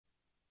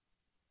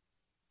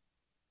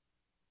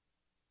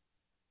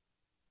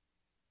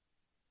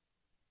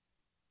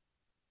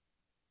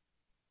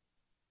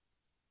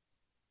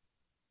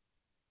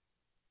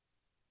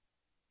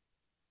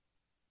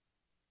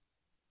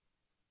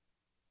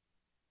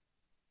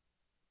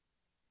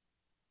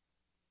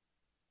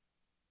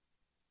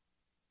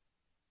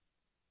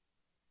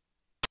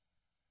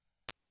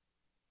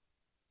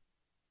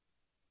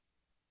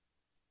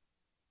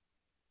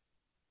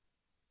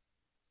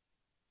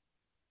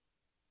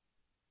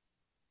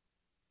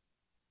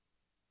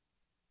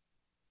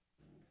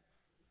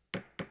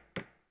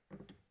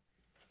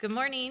Good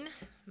morning.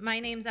 My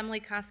name's Emily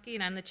Koski,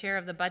 and I'm the chair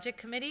of the Budget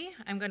Committee.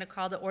 I'm going to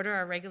call to order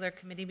our regular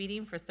committee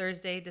meeting for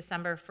Thursday,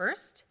 December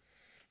 1st.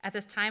 At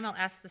this time, I'll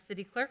ask the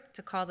city clerk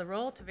to call the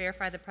roll to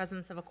verify the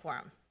presence of a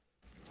quorum.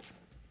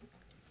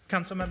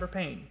 Councilmember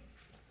Payne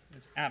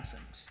is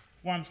absent.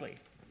 Wansley.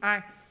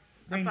 Aye.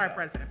 I'm sorry, Rainville.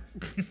 President.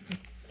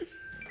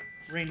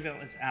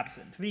 Rainville is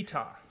absent.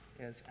 Vita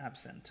is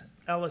absent.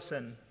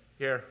 Ellison.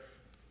 Here.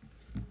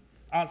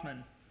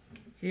 Osman.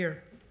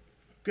 Here.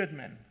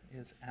 Goodman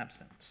is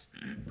absent.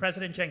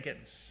 President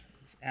Jenkins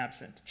is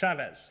absent.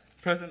 Chavez.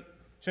 Present.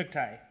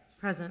 Chugtai.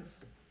 Present.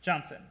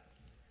 Johnson.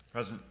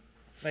 Present.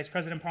 Vice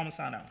President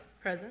Palmisano.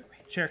 Present.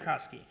 Chair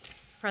Koski.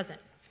 Present.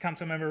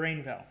 Councilmember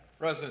Rainville.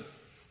 Present.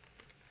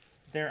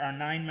 There are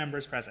 9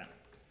 members present.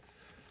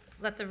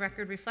 Let the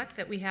record reflect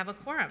that we have a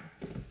quorum.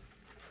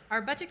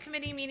 Our Budget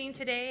Committee meeting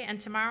today and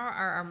tomorrow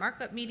are our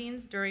markup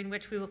meetings during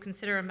which we will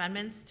consider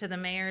amendments to the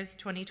Mayor's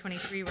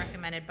 2023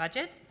 recommended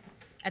budget.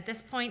 At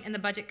this point in the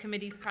Budget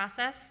Committee's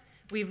process,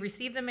 we've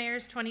received the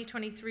Mayor's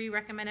 2023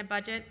 recommended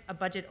budget, a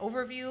budget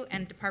overview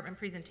and department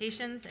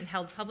presentations, and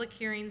held public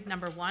hearings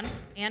number 1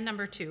 and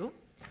number 2.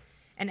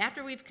 And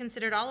after we've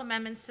considered all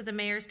amendments to the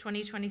Mayor's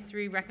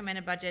 2023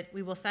 recommended budget,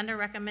 we will send a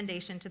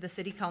recommendation to the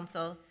City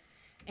Council.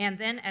 And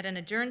then at an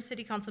adjourned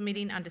City Council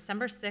meeting on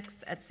December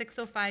 6th at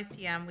 6:05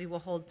 p.m., we will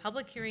hold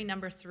public hearing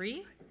number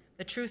 3,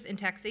 the Truth in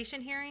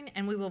Taxation hearing,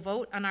 and we will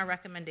vote on our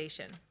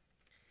recommendation.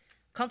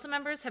 Council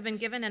members have been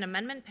given an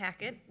amendment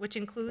packet, which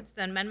includes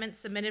the amendments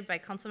submitted by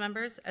council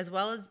members as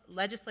well as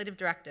legislative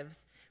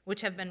directives, which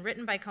have been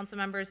written by council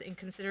members in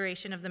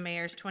consideration of the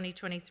Mayor's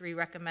 2023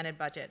 recommended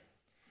budget.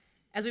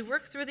 As we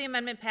work through the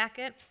amendment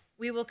packet,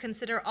 we will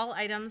consider all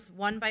items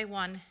one by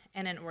one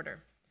and in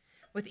order.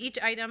 With each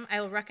item,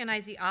 I will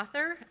recognize the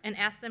author and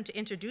ask them to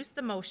introduce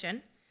the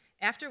motion,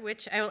 after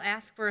which I will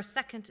ask for a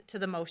second to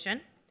the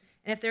motion.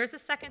 And if there is a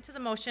second to the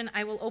motion,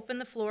 I will open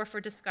the floor for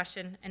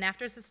discussion, and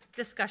after this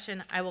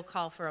discussion, I will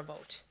call for a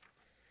vote.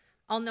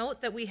 I'll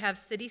note that we have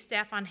city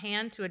staff on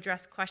hand to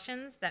address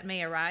questions that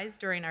may arise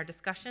during our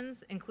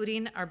discussions,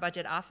 including our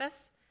budget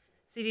office,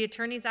 city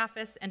attorney's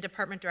office, and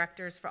department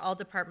directors for all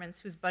departments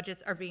whose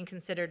budgets are being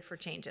considered for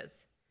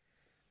changes.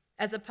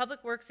 As the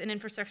Public Works and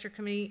Infrastructure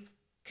Committee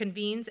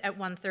convenes at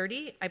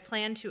 1:30, I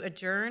plan to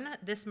adjourn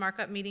this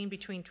markup meeting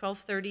between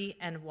 12:30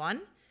 and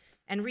 1,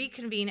 and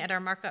reconvene at our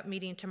markup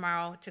meeting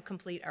tomorrow to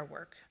complete our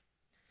work.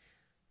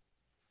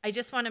 I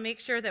just want to make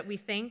sure that we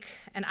thank,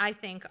 and I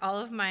thank all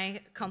of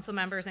my council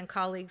members and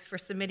colleagues for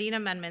submitting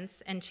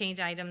amendments and change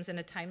items in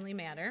a timely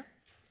manner.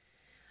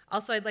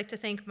 Also, I'd like to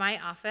thank my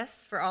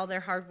office for all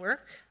their hard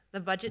work, the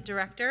budget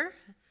director,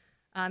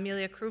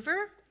 Amelia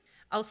Kruver,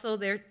 also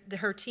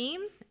her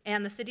team,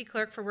 and the city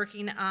clerk for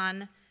working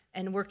on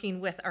and working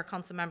with our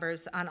council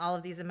members on all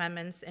of these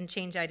amendments and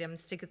change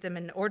items to get them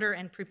in order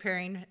and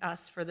preparing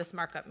us for this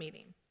markup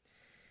meeting.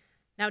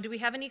 Now, do we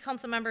have any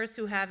council members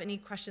who have any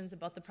questions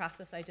about the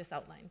process I just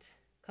outlined?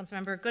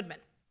 Councilmember Goodman.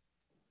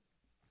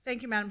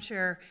 Thank you, Madam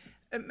Chair.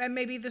 And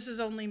maybe this is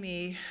only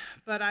me,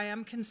 but I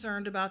am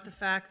concerned about the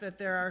fact that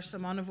there are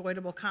some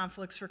unavoidable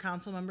conflicts for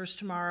council members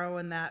tomorrow,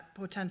 and that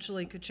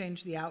potentially could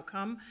change the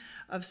outcome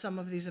of some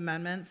of these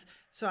amendments.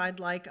 So I'd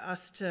like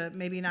us to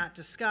maybe not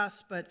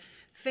discuss, but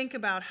think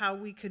about how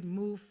we could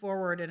move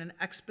forward in an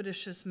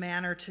expeditious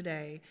manner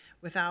today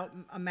without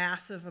a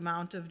massive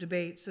amount of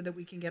debate so that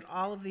we can get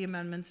all of the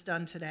amendments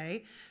done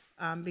today,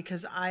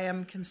 because I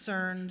am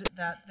concerned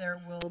that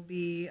there will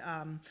be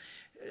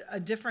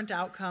a different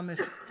outcome if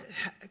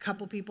a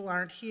couple people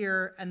aren't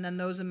here, and then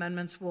those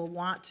amendments will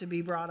want to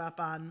be brought up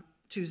on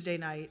Tuesday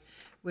night,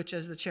 which,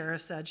 as the chair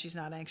has said, she's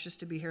not anxious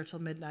to be here till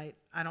midnight.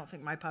 I don't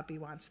think my puppy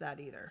wants that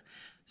either.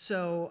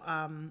 So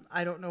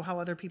I don't know how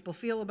other people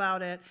feel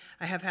about it.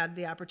 I have had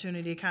the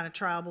opportunity to kind of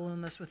trial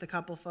balloon this with a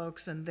couple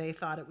folks, and they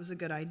thought it was a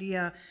good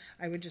idea.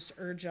 I would just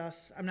urge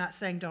us, I'm not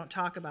saying don't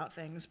talk about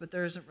things, but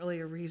there isn't really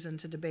a reason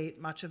to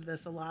debate much of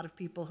this. A lot of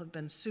people have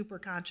been super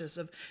conscious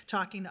of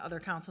talking to other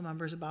council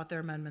members about their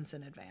amendments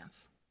in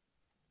advance.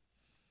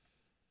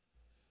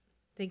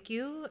 Thank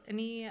you.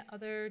 Any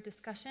other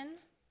discussion?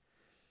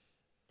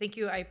 Thank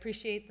you. I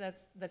appreciate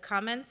the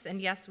comments. And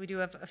yes, we do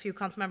have a few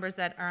council members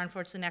that are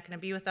unfortunately not going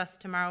to be with us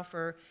tomorrow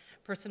for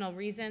personal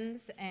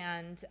reasons,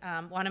 and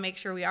want to make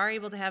sure we are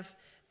able to have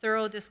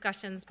thorough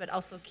discussions, but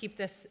also keep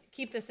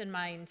this in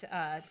mind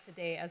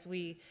today as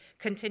we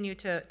continue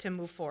to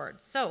move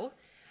forward. So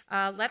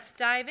let's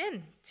dive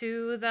in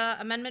to the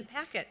amendment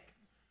packet.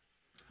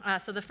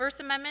 So the first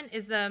amendment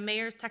is the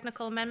mayor's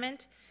technical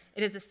amendment.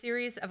 It is a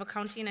series of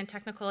accounting and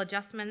technical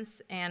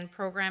adjustments and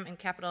program and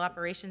capital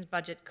operations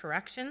budget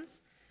corrections.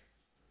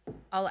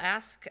 I'll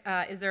ask,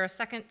 is there a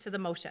second to the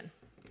motion?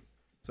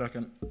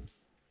 Second.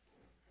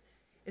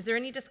 Is there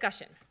any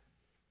discussion?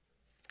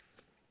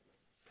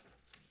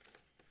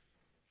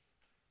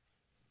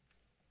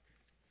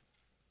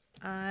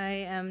 I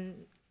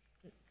am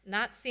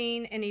not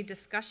seeing any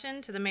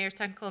discussion to the mayor's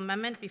technical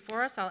amendment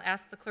before us. I'll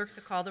ask the clerk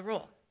to call the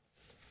roll.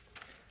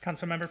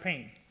 Councilmember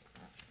Payne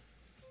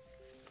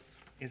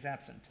is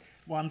absent.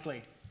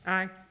 Wansley.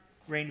 Aye.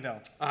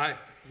 Rainville. Aye.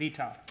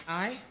 Vita.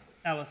 Aye.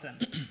 Ellison.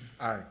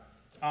 Aye.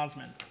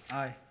 Osmond.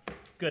 Aye.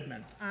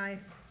 Goodman. Aye.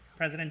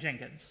 President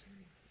Jenkins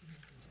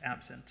is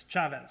absent.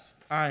 Chavez.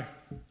 Aye.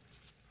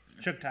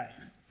 Chugtai.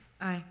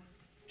 Aye.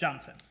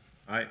 Johnson.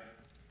 Aye.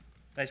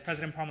 Vice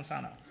President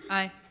Palmisano.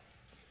 Aye.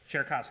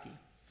 Chair Koski.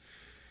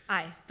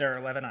 Aye. There are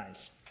 11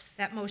 ayes.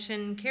 That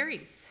motion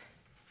carries.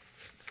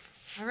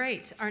 All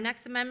right, our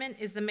next amendment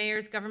is the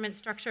mayor's government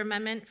structure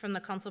amendment from the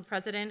council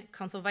president,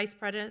 council vice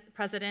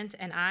president,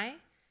 and I.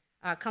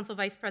 Council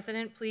Vice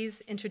President,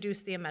 please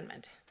introduce the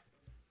amendment.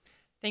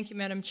 Thank you,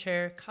 Madam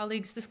Chair.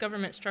 Colleagues, this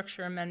government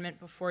structure amendment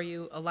before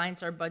you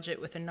aligns our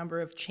budget with a number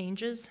of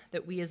changes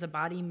that we as a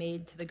body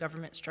made to the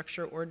government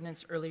structure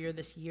ordinance earlier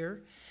this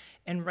year,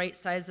 and right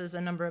sizes a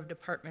number of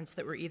departments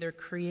that were either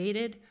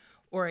created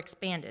or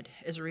expanded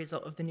as a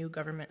result of the new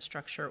government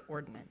structure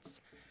ordinance.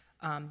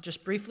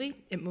 Just briefly,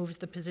 it moves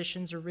the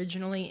positions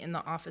originally in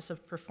the Office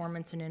of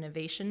Performance and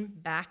Innovation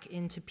back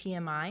into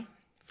PMI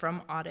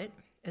from audit,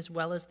 as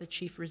well as the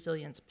Chief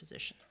Resilience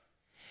position.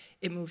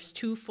 It moves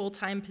 2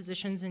 full-time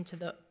positions into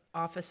the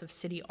Office of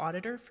City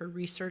Auditor for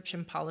research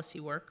and policy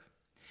work.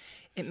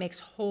 It makes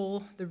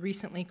whole the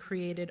recently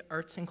created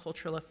Arts and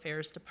Cultural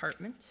Affairs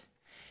Department.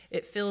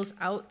 It fills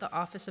out the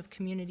Office of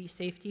Community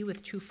Safety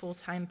with 2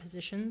 full-time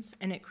positions,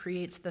 and it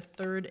creates the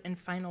 3rd and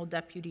final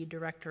Deputy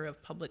Director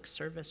of Public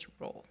Service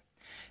role.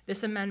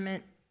 This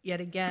amendment, yet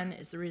again,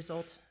 is the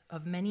result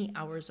of many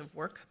hours of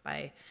work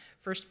by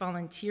first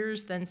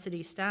volunteers, then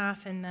city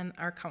staff, and then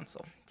our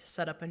council to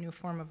set up a new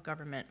form of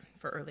government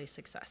for early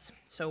success.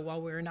 So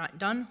while we're not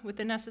done with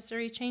the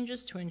necessary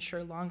changes to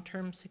ensure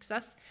long-term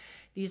success,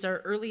 these are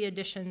early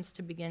additions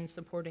to begin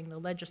supporting the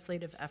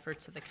legislative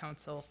efforts of the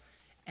council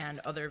and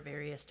other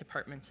various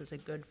departments as a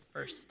good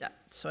first step.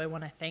 So I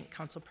want to thank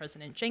Council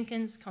President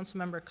Jenkins,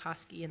 Councilmember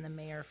Koski, and the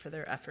mayor for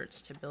their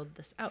efforts to build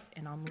this out,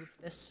 and I'll move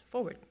this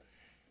forward.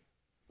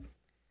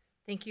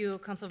 Thank you,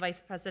 Council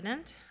Vice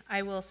President.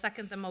 I will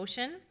second the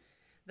motion.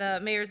 The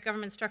mayor's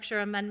government structure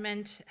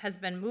amendment has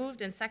been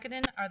moved and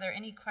seconded. Are there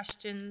any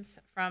questions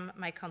from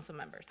my council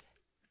members?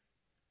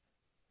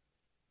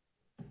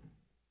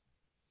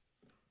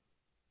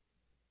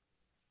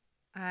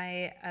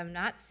 I am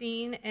not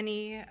seeing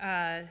any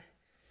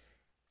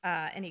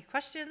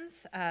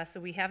questions. So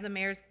we have the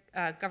mayor's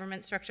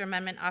government structure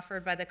amendment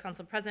offered by the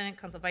council president,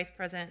 council vice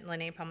president,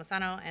 Lene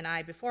Palmisano, and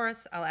I before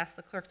us. I'll ask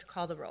the clerk to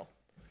call the roll.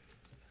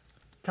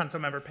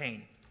 Councilmember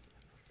Payne.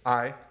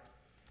 Aye.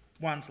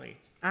 Wansley.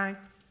 Aye.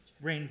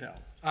 Rainville.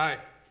 Aye.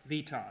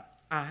 Vitaw.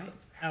 Aye.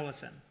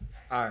 Ellison.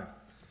 Aye.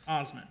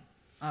 Osmond.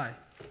 Aye.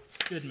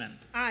 Goodman.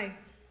 Aye.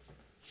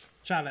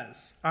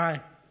 Chavez. Aye.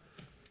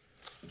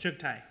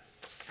 Chugtai.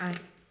 Aye.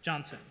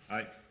 Johnson.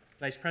 Aye.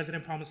 Vice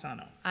President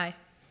Palmisano. Aye.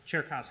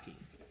 Chair Koski.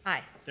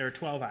 Aye. There are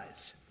 12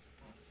 ayes.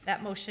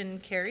 That motion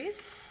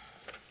carries.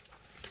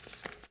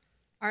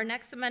 Our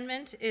next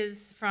amendment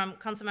is from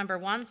Councilmember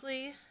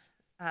Wansley,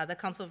 the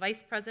Council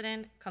Vice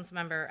President,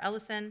 Councilmember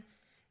Ellison,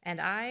 and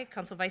I.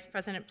 Council Vice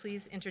President,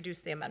 please introduce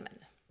the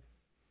amendment.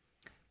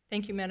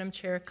 Thank you, Madam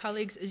Chair.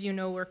 Colleagues, as you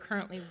know, we're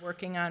currently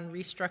working on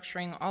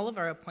restructuring all of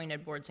our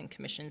appointed boards and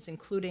commissions,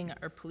 including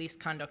our Police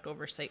Conduct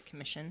Oversight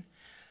Commission.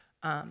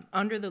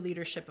 Under the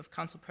leadership of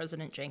Council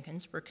President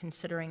Jenkins, we're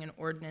considering an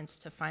ordinance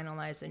to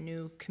finalize a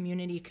new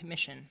community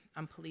commission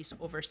on police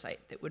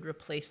oversight that would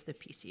replace the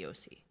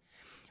PCOC.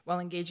 While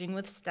engaging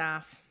with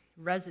staff,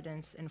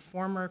 residents, and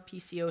former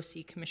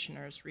PCOC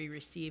commissioners, we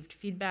received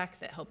feedback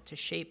that helped to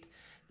shape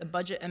the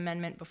budget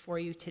amendment before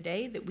you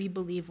today that we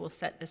believe will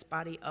set this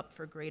body up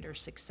for greater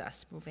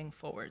success moving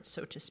forward.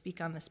 So to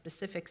speak on the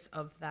specifics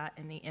of that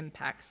and the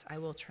impacts, I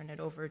will turn it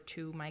over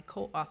to my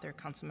co-author,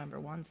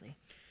 Councilmember Wansley.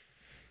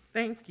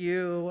 Thank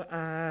you,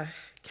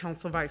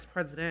 Council Vice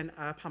President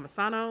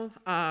Palmisano.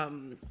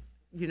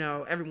 You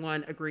know,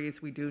 everyone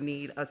agrees we do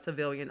need a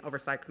civilian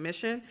oversight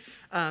commission.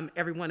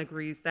 Everyone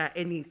agrees that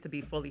it needs to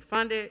be fully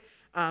funded.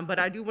 But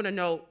I do want to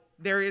note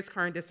there is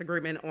current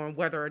disagreement on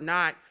whether or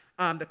not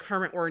the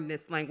current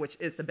ordinance language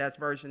is the best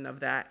version of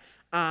that.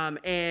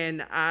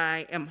 And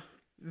I am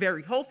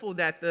very hopeful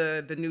that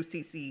the new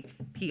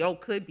CCPO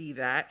could be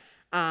that.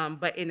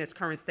 But in its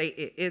current state,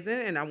 it isn't.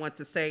 And I want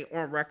to say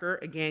on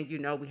record, again, you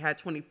know, we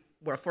had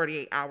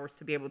 48 hours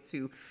to be able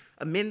to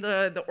amend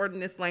the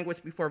ordinance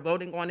language before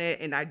voting on it.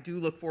 And I do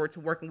look forward to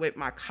working with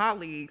my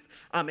colleagues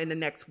in the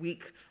next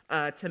week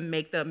to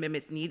make the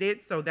amendments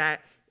needed so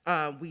that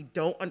we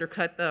don't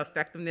undercut the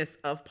effectiveness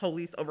of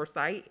police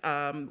oversight,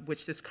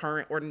 which this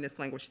current ordinance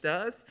language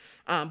does.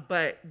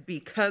 But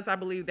because I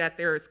believe that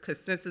there is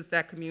consensus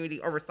that community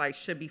oversight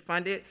should be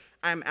funded,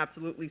 I'm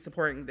absolutely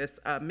supporting this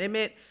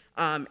amendment.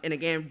 And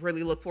again,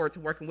 really look forward to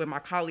working with my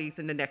colleagues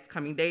in the next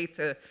coming days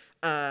to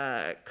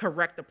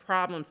correct the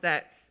problems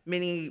that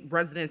many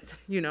residents,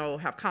 you know,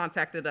 have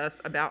contacted us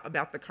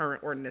about the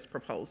current ordinance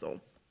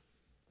proposal.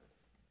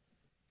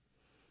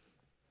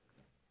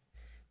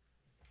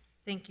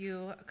 Thank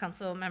you,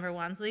 Councilmember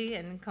Wansley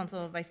and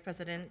Council Vice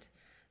President.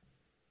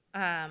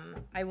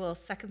 I will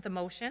second the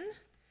motion.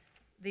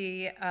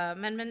 The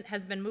amendment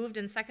has been moved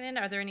and seconded.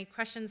 Are there any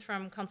questions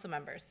from council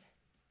members?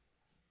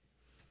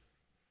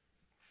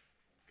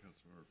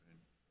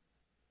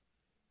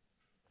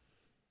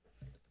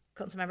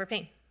 Councilmember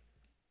Payne.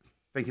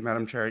 Thank you,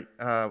 Madam Chair.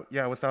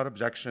 Yeah, without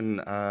objection,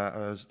 I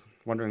was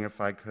wondering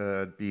if I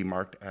could be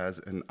marked as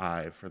an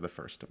aye for the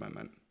First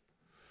Amendment.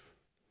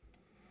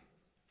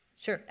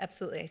 Sure,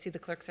 absolutely. I see the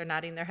clerks are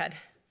nodding their head.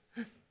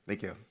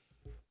 Thank you.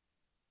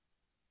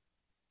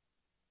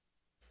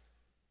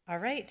 All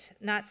right,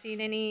 not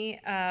seeing any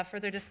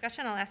further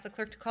discussion, I'll ask the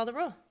clerk to call the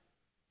roll.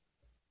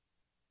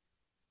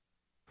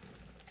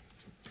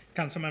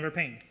 Councilmember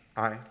Payne.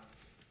 Aye.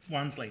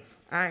 Wansley.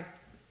 Aye.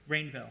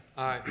 Rainville.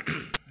 Aye.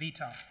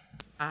 Vito.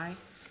 Aye.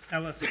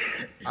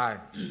 Ellison. Aye.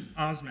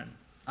 Osman.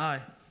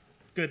 Aye.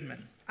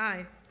 Goodman.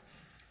 Aye.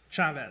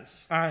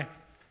 Chavez. Aye.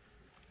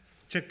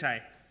 Chugtai.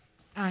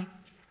 Aye.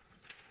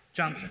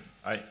 Johnson.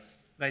 Aye.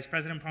 Vice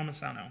President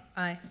Palmisano.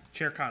 Aye.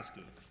 Chair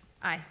Koski.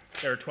 Aye.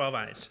 There are 12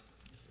 ayes.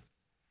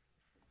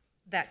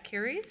 That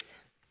carries.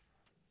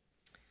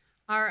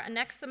 Our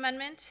next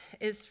amendment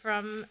is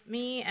from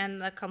me and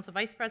the Council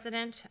Vice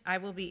President. I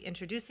will be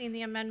introducing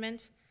the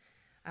amendment.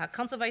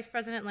 Council Vice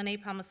President Lene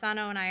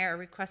Palmisano and I are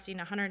requesting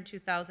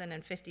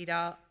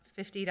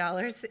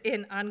 $102,050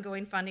 in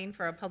ongoing funding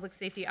for a public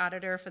safety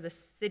auditor for the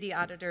City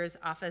Auditor's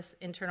Office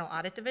Internal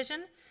Audit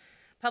Division.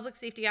 Public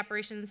safety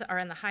operations are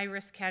in the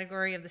high-risk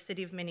category of the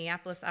City of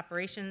Minneapolis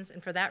operations,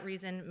 and for that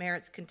reason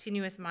merits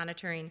continuous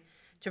monitoring.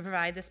 To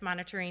provide this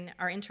monitoring,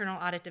 our Internal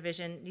Audit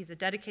Division needs a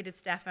dedicated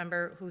staff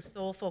member whose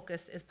sole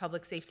focus is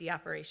public safety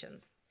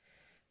operations.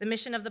 The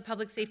mission of the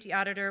Public Safety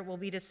Auditor will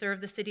be to serve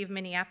the City of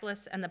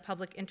Minneapolis and the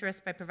public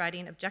interest by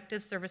providing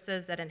objective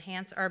services that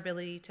enhance our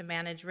ability to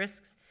manage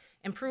risks,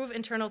 improve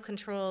internal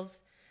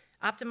controls,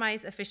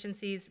 optimize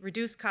efficiencies,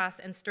 reduce costs,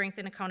 and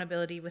strengthen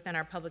accountability within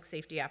our public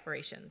safety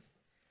operations.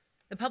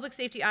 The Public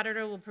Safety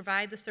Auditor will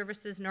provide the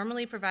services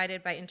normally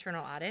provided by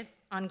internal audit,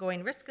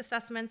 ongoing risk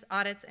assessments,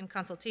 audits, and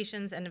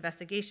consultations and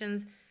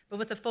investigations, but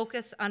with a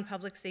focus on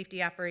public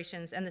safety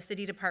operations and the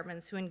city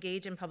departments who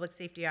engage in public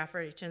safety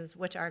operations,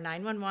 which are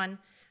 911,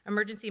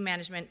 emergency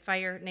management,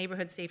 fire,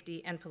 neighborhood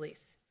safety, and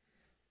police.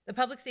 The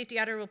Public Safety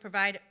Auditor will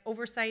provide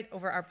oversight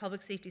over our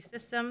public safety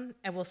system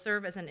and will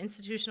serve as an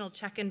institutional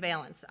check and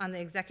balance on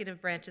the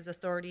executive branch's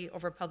authority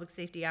over public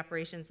safety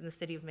operations in the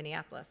City of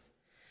Minneapolis.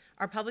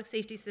 Our public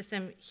safety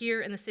system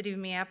here in the City of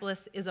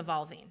Minneapolis is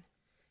evolving,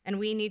 and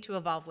we need to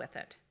evolve with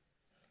it.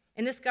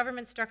 In this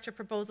government structure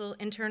proposal,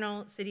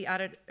 Internal City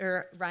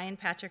Auditor Ryan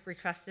Patrick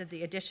requested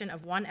the addition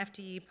of 1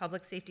 FTE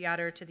Public Safety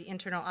Auditor to the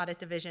Internal Audit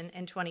Division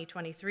in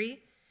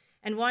 2023,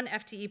 and 1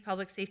 FTE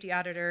Public Safety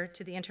Auditor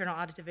to the Internal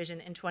Audit Division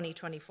in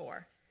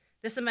 2024.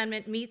 This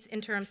amendment meets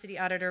Interim City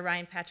Auditor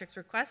Ryan Patrick's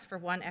request for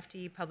 1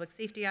 FTE Public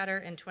Safety Auditor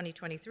in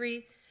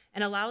 2023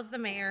 and allows the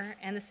Mayor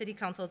and the City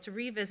Council to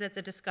revisit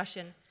the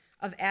discussion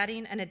of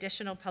adding an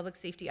additional Public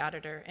Safety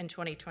Auditor in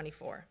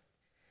 2024.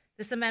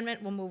 This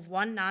amendment will move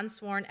 1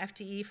 non-sworn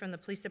FTE from the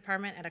Police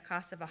Department at a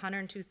cost of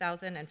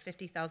 $102,000 and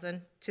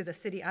 $50,000 to the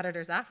City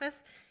Auditor's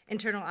Office,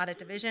 Internal Audit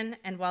Division,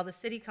 and while the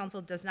City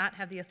Council does not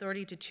have the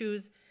authority to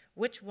choose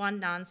which 1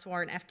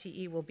 non-sworn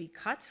FTE will be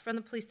cut from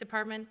the Police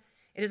Department,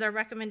 it is our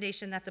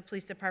recommendation that the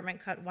Police Department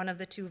cut 1 of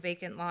the 2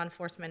 vacant law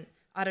enforcement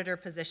auditor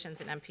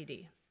positions in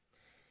MPD.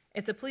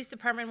 If the Police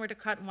Department were to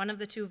cut 1 of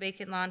the 2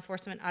 vacant law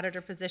enforcement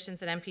auditor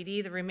positions at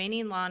MPD, the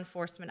remaining law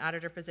enforcement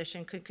auditor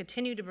position could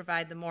continue to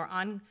provide the more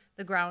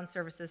on-the-ground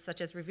services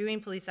such as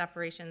reviewing police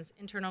operations,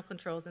 internal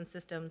controls and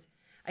systems,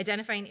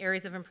 identifying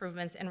areas of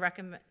improvements, and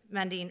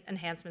recommending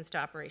enhancements to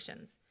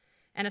operations.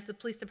 And if the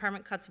Police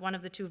Department cuts 1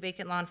 of the 2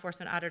 vacant law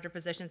enforcement auditor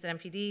positions at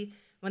MPD,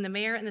 when the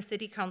Mayor and the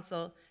City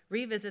Council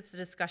revisits the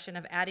discussion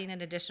of adding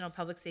an additional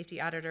public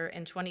safety auditor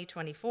in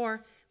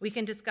 2024, we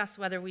can discuss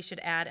whether we should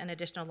add an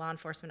additional law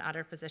enforcement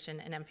auditor position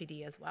in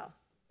MPD as well.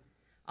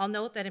 I'll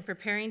note that in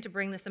preparing to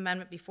bring this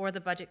amendment before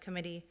the Budget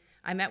Committee,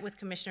 I met with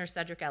Commissioner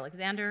Cedric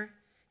Alexander,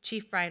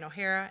 Chief Brian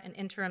O'Hara, and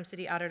Interim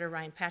City Auditor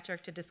Ryan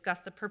Patrick to discuss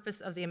the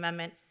purpose of the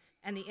amendment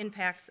and the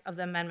impacts of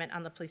the amendment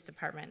on the Police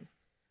Department.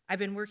 I've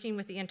been working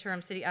with the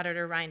Interim City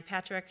Auditor Ryan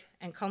Patrick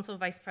and Council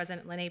Vice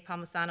President Lene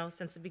Palmisano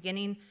since the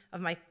beginning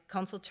of my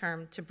council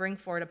term to bring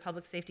forward a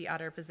public safety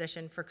auditor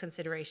position for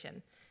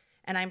consideration.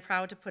 And I'm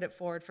proud to put it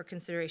forward for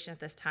consideration at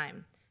this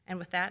time. And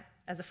with that,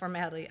 as a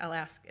formality, I'll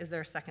ask, is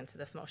there a second to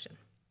this motion?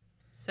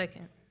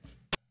 Second.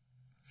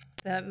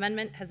 The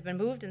amendment has been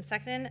moved and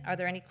seconded. Are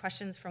there any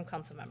questions from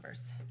council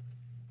members?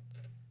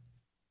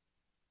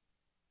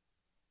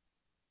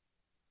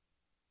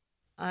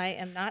 I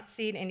am not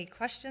seeing any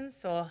questions,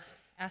 so I'll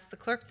ask the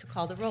clerk to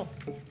call the roll.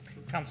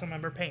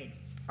 Councilmember Payne.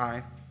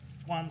 Aye.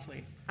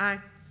 Wansley. Aye.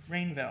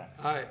 Rainville.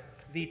 Aye.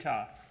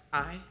 Vito.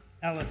 Aye.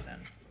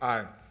 Ellison.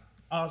 Aye.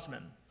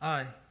 Osman.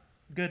 Aye.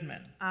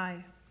 Goodman.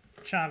 Aye.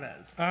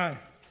 Chavez. Aye.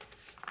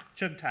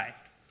 Chugtai.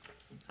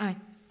 Aye.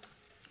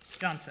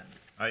 Johnson.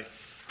 Aye.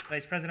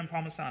 Vice President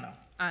Palmisano.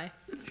 Aye.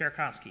 Chair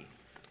Koski.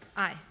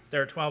 Aye.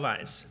 There are 12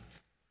 ayes.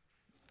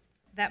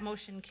 That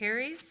motion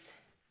carries.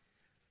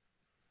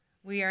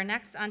 We are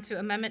next on to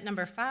amendment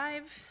number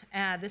 5.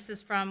 This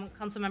is from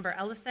Councilmember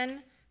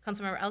Ellison.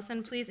 Councilmember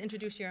Ellison, please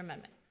introduce your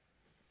amendment.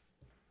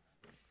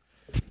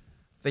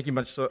 Thank you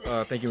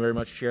very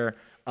much, Chair.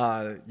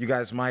 you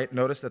guys might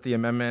notice that the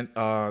amendment,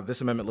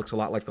 this amendment looks a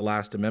lot like the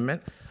last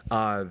amendment.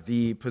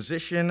 The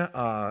position,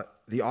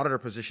 the auditor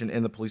position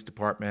in the police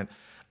department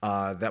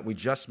that we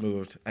just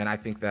moved, and I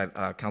think that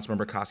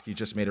Councilmember Koski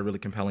just made a really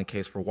compelling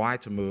case for why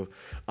to move,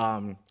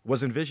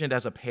 was envisioned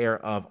as a pair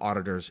of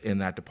auditors in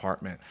that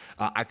department.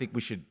 I think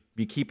we should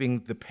be keeping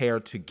the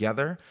pair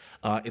together.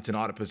 It's an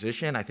audit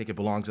position. I think it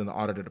belongs in the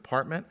auditor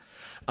department.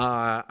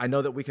 I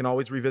know that we can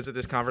always revisit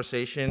this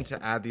conversation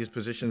to add these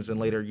positions in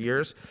later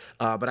years,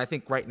 but I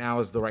think right now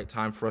is the right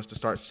time for us to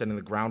start setting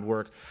the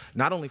groundwork,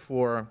 not only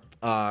for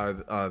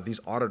these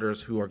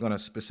auditors who are going to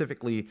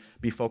specifically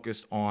be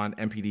focused on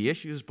MPD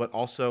issues, but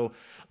also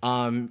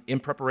in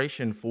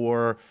preparation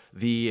for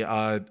the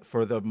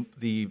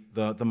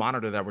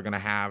monitor that we're going to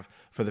have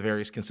for the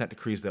various consent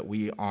decrees that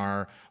we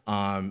are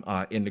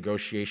in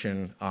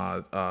negotiation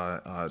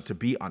to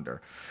be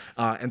under.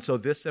 And so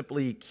this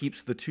simply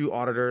keeps the two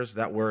auditors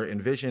that were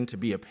envisioned to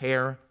be a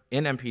pair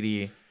in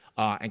MPD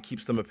and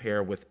keeps them a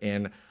pair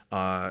within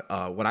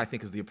what I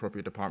think is the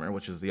appropriate department,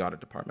 which is the audit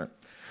department.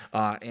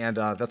 And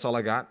that's all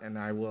I got, and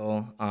I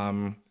will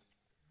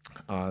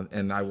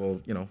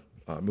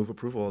move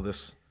approval of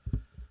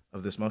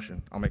this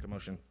motion. I'll make a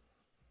motion.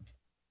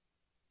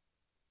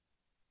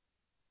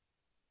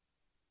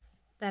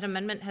 That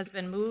amendment has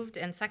been moved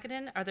and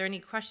seconded. Are there any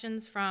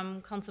questions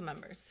from council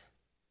members?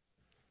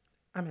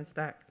 I'm in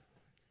stack.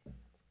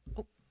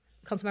 Oh,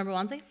 Councilmember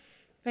Wansley?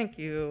 Thank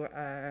you,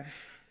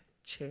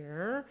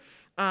 Chair.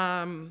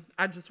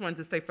 I just wanted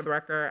to say for the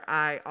record,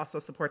 I also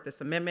support this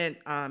amendment.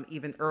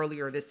 Even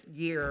earlier this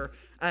year,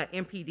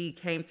 MPD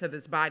came to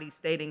this body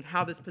stating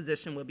how this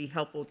position would be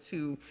helpful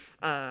to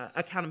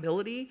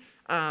accountability.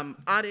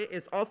 Audit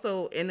is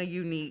also in a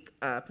unique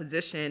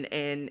position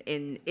and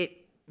in it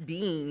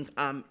being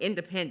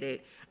independent,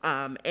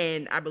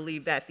 and I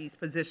believe that these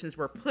positions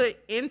were put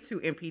into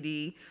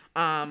MPD,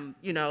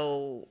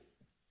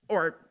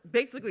 or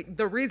basically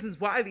the reasons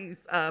why these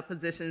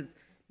positions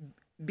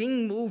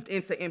being moved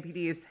into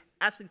MPD is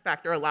actually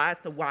factor a lot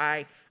as to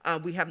why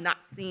we have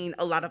not seen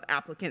a lot of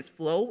applicants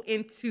flow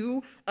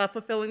into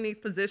fulfilling these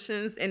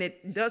positions, and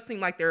it does seem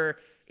like there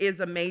is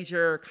a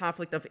major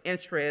conflict of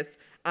interest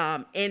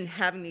in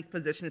having these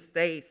positions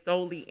stay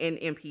solely in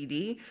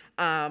MPD.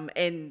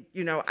 And,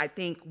 I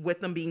think with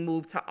them being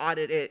moved to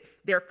audit it,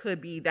 there could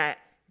be that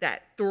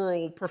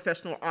thorough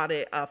professional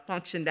audit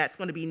function that's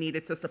going to be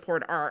needed to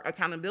support our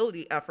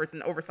accountability efforts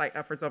and oversight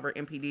efforts over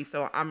MPD.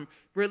 So I'm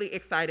really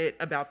excited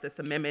about this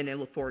amendment and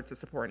look forward to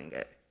supporting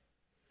it.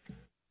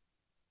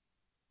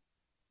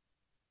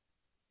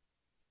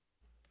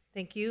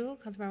 Thank you,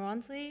 Councilmember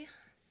Wansley.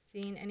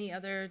 Seeing any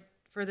other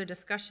further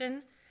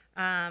discussion?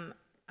 I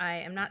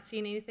am not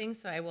seeing anything,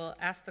 so I will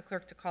ask the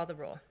clerk to call the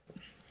roll.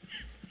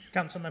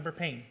 Councilmember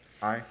Payne.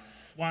 Aye.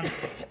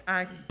 Wansley.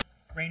 Aye.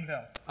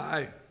 Rainville.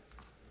 Aye.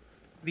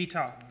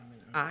 Vital.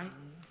 Aye.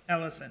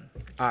 Ellison.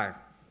 Aye.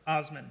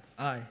 Osmond.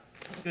 Aye.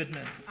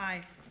 Goodman.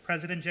 Aye.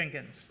 President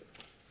Jenkins.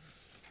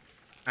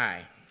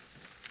 Aye.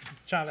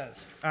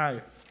 Chavez.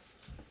 Aye.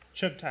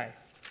 Chugtai.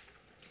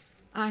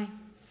 Aye.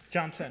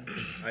 Johnson.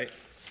 Aye.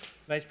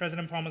 Vice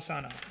President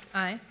Palmisano.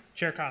 Aye.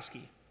 Chair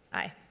Koski.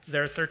 Aye.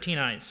 There are 13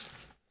 ayes.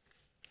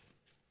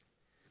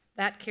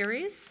 That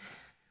carries.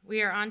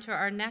 We are on to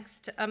our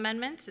next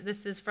amendment.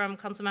 This is from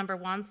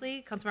Councilmember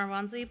Wansley. Councilmember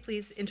Wansley,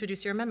 please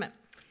introduce your amendment.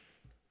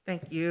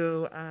 Thank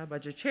you,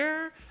 Budget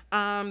Chair.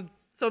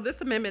 So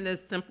this amendment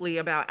is simply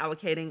about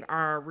allocating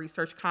our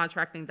research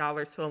contracting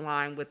dollars to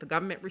align with the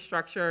government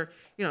restructure.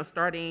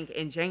 Starting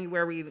in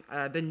January,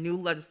 the new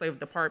legislative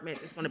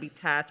department is going to be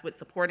tasked with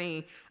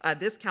supporting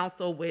this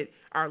council with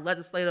our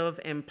legislative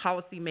and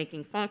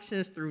policy-making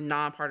functions through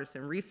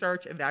nonpartisan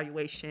research,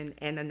 evaluation,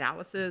 and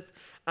analysis.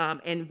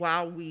 And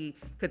while we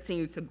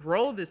continue to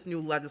grow this new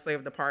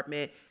legislative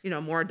department,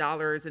 more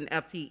dollars in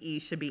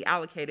FTE should be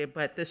allocated,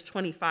 but this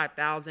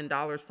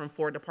 $25,000 from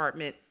 4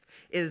 departments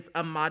is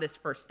a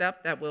modest first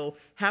step that will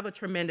have a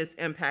tremendous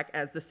impact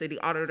as the city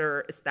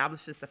auditor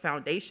establishes the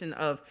foundation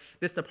of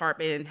this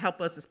department and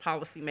help us as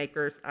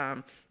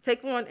policymakers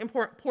take on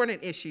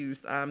important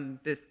issues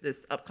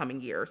this upcoming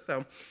year.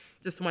 So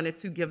just wanted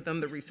to give them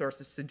the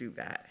resources to do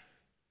that.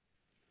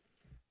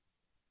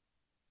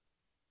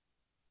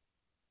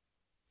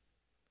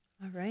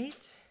 All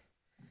right.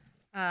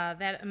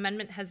 That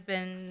amendment has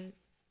been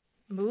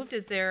moved.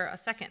 Is there a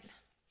second?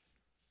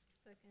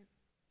 Second.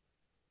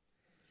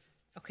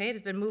 Okay, it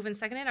has been moved and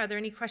seconded. Are there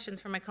any questions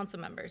from my council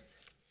members?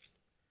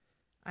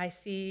 I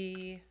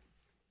see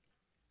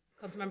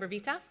Councilmember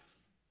Vita.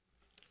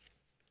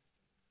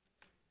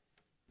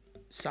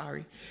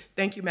 Sorry.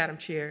 Thank you, Madam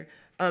Chair.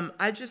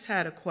 I just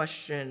had a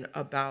question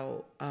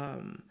about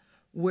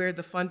where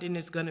the funding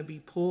is going to be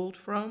pulled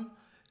from.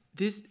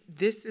 This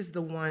is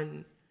the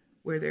one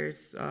where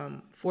there's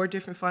 4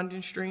 different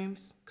funding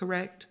streams,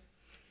 correct?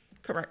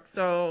 Correct.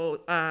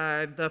 So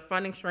the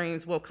funding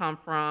streams will come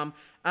from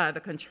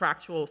the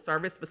contractual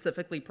service,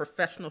 specifically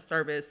professional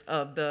service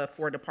of the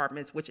 4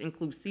 departments, which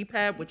includes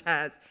CPEB, which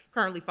has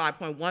currently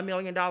 $5.1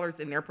 million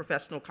in their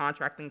professional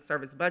contracting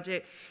service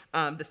budget.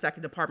 The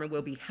second department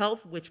will be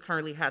health, which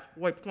currently has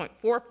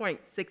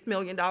 $4.6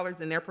 million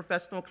in their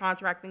professional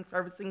contracting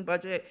servicing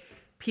budget.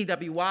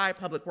 PWI,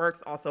 Public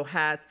Works, also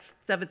has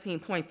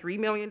 $17.3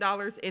 million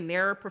in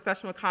their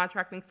professional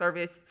contracting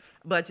service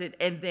budget,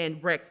 and then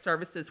Rec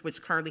Services,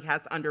 which currently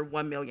has under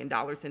 $1 million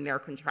in their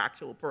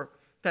contractual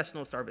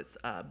professional service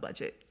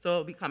budget. So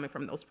it'll be coming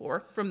from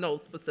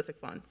those specific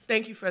funds.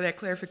 Thank you for that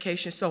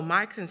clarification. So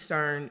my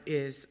concern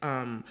is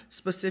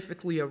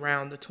specifically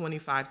around the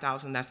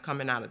 $25,000 that's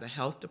coming out of the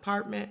health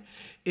department.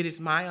 It is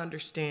my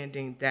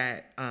understanding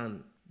that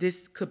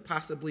this could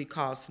possibly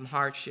cause some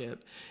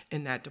hardship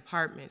in that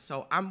department.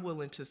 So I'm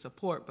willing to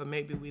support, but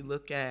maybe we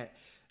look at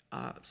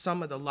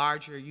some of the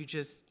larger, you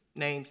just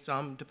named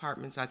some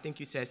departments, I think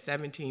you said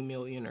 17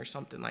 million or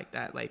something like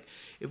that. Like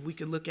if we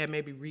could look at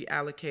maybe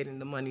reallocating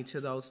the money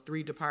to those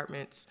 3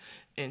 departments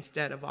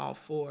instead of all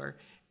 4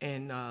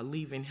 and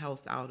leaving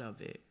health out of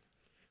it.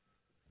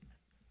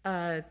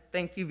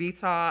 Thank you,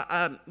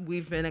 Vita.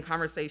 We've been in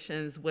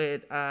conversations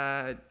with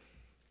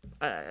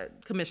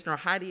Commissioner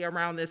Heidi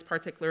around this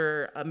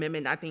particular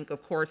amendment. I think,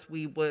 of course,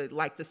 we would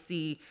like to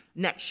see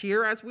next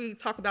year as we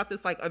talk about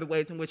this, like other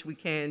ways in which we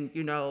can,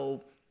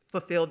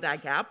 fulfill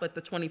that gap. But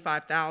the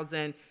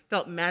 25,000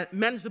 felt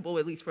manageable,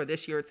 at least for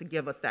this year, to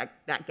give us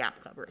that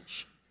gap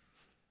coverage.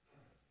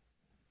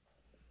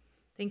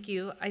 Thank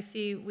you. I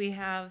see we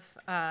have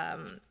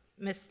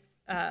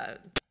the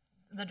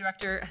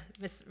director,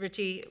 Ms.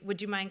 Ritchie.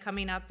 Would you mind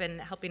coming up and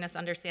helping us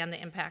understand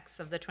the impacts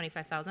of the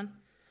 25,000?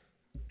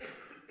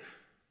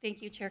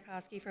 Thank you, Chair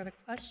Koski, for the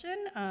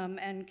question,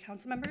 and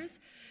council members.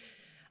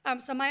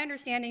 So my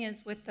understanding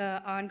is with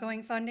the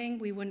ongoing funding,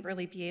 we wouldn't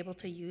really be able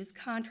to use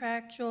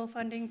contractual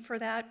funding for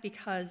that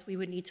because we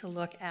would need to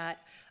look at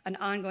an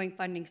ongoing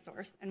funding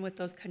source. And with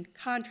those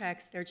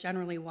contracts, they're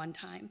generally one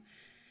time.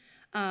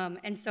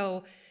 And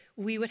so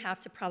we would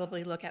have to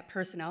probably look at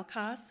personnel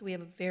costs. We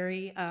have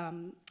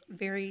a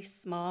very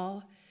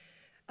small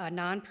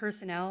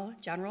non-personnel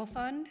general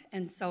fund,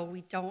 and so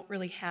we don't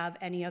really have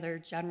any other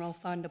general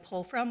fund to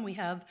pull from. We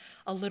have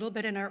a little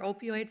bit in our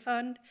opioid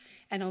fund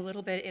and a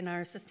little bit in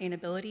our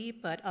sustainability,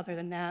 but other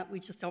than that, we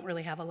just don't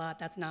really have a lot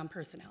that's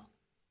non-personnel.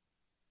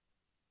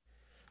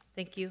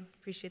 Thank you.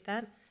 Appreciate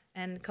that.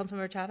 And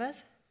Councilmember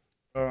Chavez?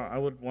 I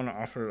would want to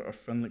offer a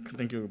friendly,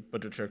 thank you,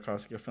 Budget Chair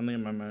Koski, a friendly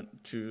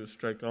amendment to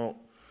strike out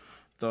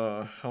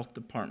the Health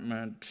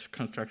Department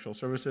contractual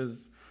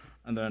services,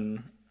 and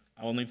then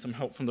I'll need some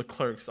help from the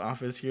clerk's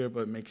office here,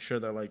 but make sure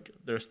that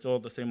there's still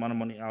the same amount of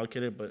money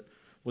allocated, but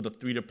with the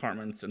 3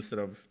 departments instead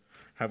of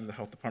having the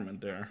health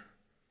department there.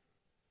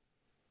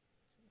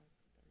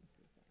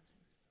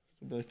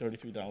 So really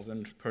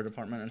 33,000 per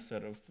department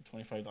instead of the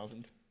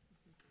 25,000.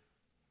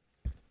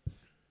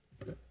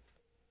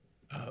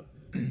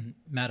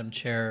 Madam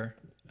Chair,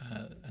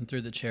 and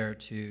through the chair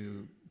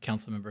to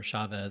Councilmember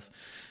Chavez,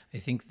 I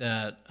think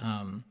that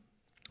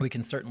we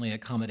can certainly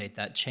accommodate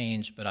that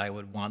change, but I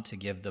would want to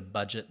give the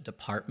budget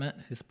department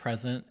who's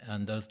present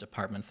and those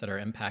departments that are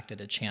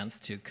impacted a chance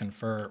to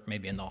confer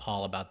maybe in the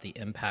hall about the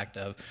impact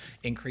of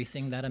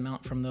increasing that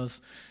amount from those.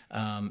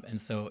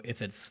 And so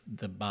if it's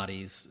the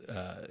bodies,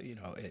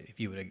 if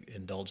you would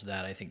indulge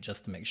that, I think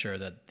just to make sure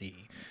that the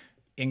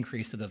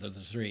increase of those other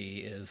 3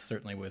 is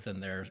certainly within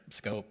their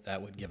scope,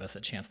 that would give us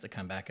a chance to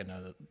come back and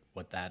know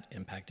what that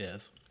impact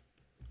is.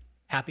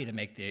 Happy to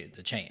make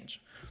the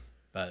change,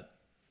 but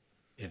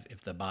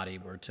if the body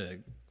were to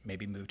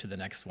maybe move to the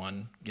next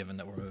one, given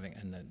that we're moving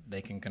and that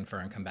they can confer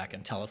and come back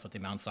and tell us what the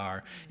amounts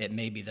are, it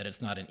may be that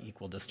it's not an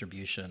equal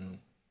distribution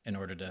in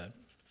order to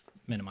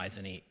minimize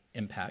any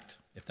impact,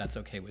 if that's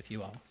okay with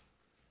you all.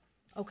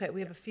 Okay,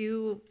 we have a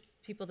few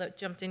people that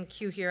jumped in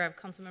queue here. I have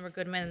Councilmember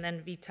Goodman and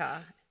then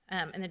Vita.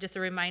 And then just a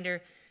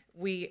reminder,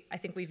 I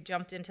think we've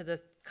jumped into the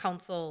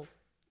council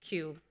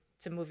queue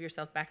to move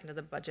yourself back into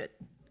the budget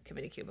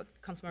committee queue. But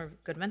Councilmember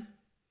Goodman?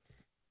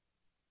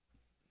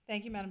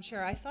 Thank you, Madam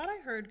Chair. I thought I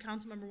heard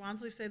Councilmember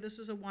Wansley say this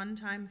was a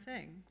one-time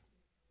thing.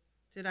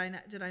 Did I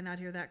not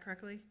hear that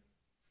correctly?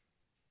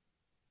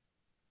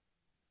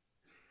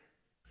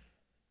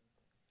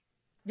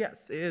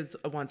 Yes, it is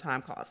a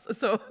one-time cost.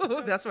 So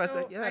that's what I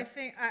said, yeah. I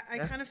think, I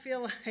kind of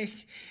feel like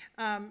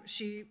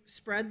she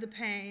spread the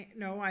pain.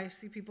 No, I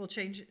see people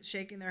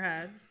shaking their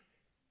heads.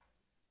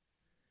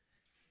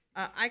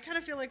 I kind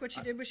of feel like what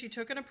she did was she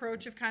took an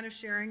approach of kind of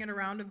sharing it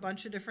around a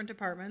bunch of different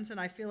departments, and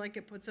I feel like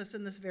it puts us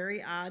in this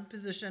very odd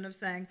position of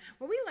saying,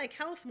 well, we like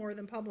health more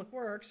than public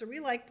works, or we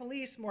like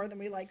police more than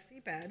we like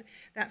CPED.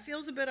 That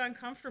feels a bit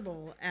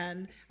uncomfortable,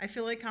 and I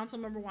feel like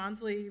Councilmember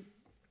Wansley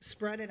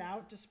spread it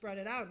out to spread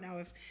it out. Now,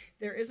 if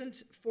there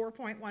isn't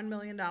 $4.1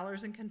 million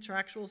in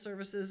contractual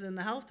services in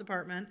the health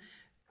department,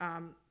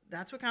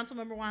 that's what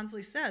Councilmember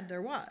Wansley said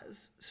there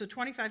was. So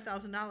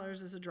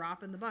 $25,000 is a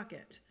drop in the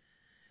bucket.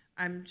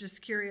 I'm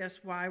just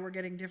curious why we're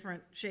getting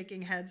different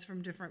shaking heads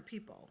from different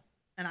people.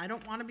 And I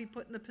don't want to be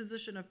put in the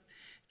position of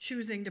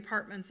choosing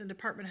departments and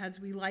department heads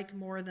we like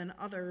more than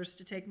others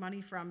to take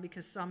money from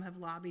because some have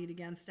lobbied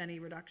against any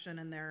reduction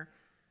in their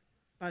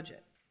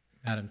budget.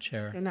 Madam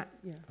Chair, And I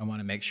want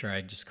to make sure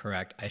I just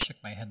correct. I shook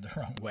my head the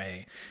wrong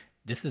way.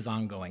 This is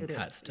ongoing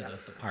cuts to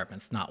those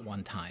departments, not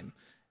one time.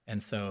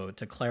 And so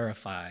to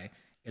clarify,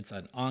 it's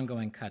an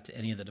ongoing cut to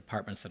any of the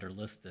departments that are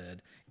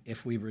listed.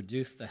 If we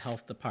reduce the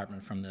health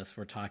department from this,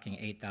 we're talking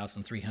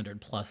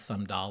 $8,300 plus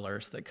some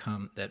dollars that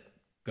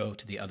go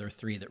to the other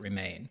three that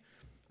remain.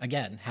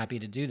 Again, happy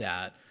to do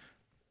that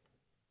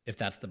if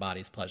that's the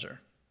body's pleasure.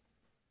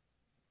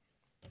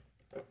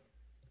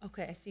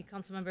 Okay, I see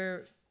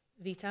Councilmember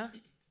Vita.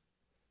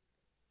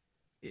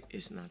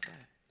 It's not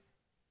that.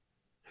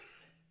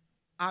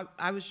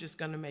 I was just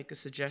gonna make a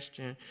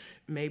suggestion.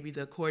 Maybe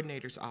the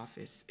coordinator's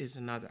office is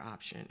another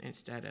option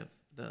instead of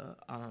the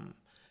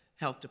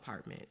health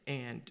department.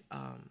 And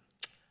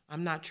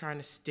I'm not trying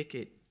to stick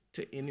it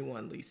to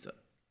anyone, Lisa.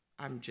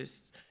 I'm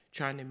just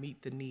trying to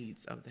meet the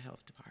needs of the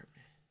health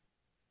department,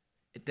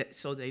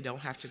 so they don't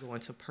have to go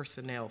into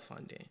personnel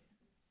funding.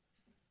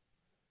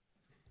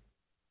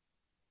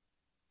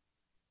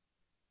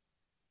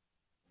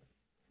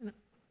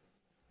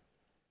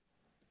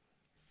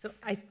 So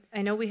I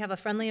know we have a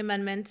friendly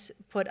amendment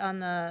put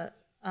on the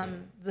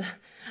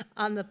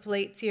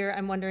plates here.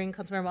 I'm wondering,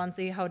 Councilmember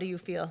Wonsley, how do you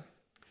feel?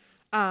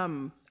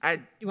 I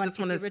You want just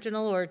to keep want the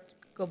original or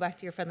go back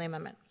to your friendly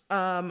amendment?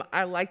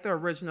 I like the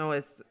original,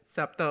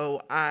 except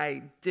though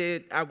I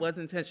was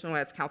intentional,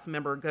 as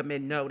Councilmember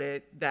Goodman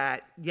noted,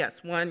 that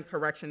yes, one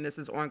correction, this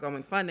is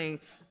ongoing funding.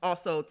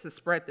 Also to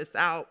spread this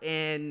out,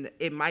 and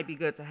it might be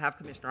good to have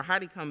Commissioner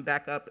Heidi come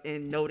back up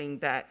in noting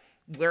that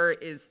where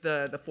is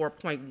the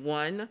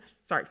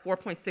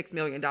 $4.6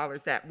 million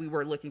that we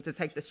were looking to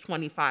take this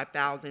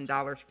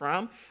 $25,000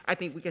 from. I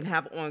think we can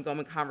have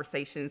ongoing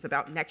conversations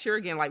about next year,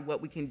 again, like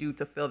what we can do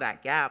to fill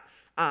that gap.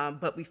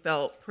 But we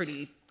felt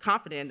pretty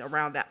confident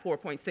around that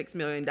 $4.6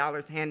 million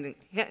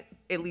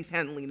at least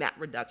handling that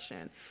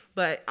reduction.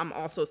 But I'm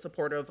also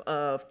supportive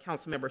of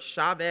Councilmember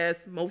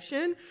Chavez's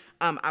motion.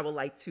 I would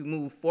like to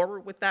move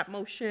forward with that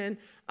motion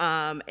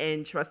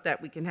and trust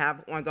that we can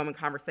have ongoing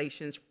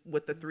conversations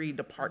with the three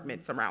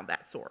departments around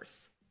that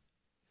source.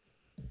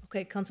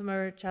 Okay,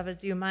 Councilmember Chavez,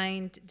 do you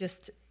mind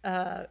just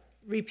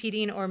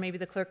repeating, or maybe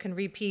the clerk can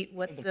repeat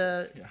what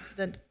the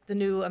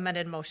new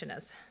amended motion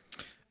is?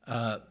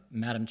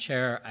 Madam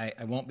Chair,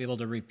 I won't be able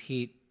to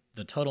repeat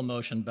the total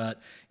motion,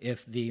 but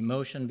if the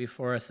motion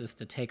before us is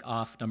to take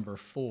off number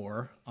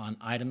 4 on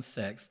item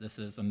 6, this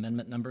is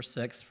amendment number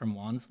 6 from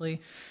Wonsley,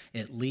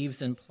 it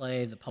leaves in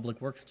play the Public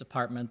Works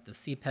Department, the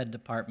CPED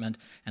Department,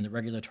 and the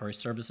Regulatory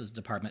Services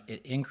Department.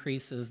 It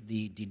increases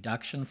the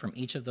deduction from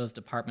each of those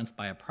departments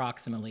by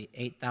approximately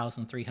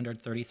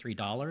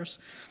 $8,333.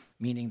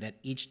 Meaning that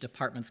each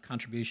department's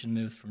contribution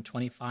moves from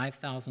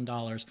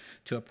 $25,000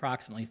 to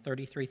approximately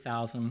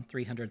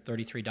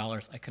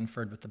 $33,333. I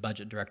conferred with the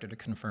budget director to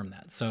confirm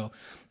that. So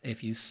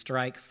if you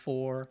strike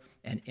 4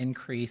 and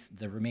increase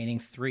the remaining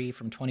 3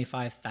 from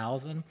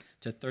 $25,000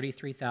 to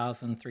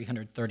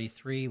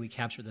 $33,333, we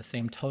capture the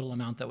same total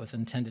amount that was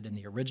intended in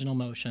the original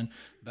motion,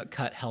 but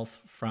cut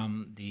health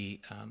from the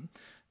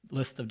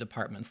list of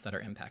departments that are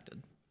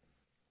impacted.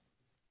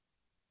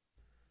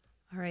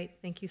 All right,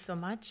 thank you so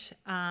much.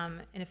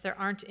 And if there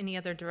aren't any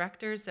other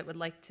directors that would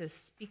like to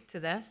speak to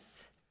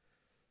this,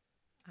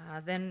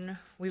 then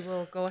we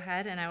will go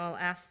ahead and I will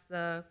ask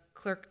the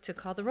clerk to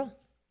call the roll.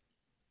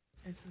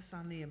 Is this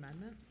on the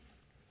amendment?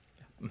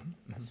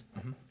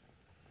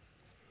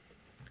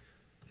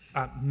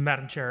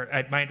 Madam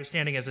Chair, my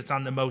understanding is it's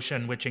on the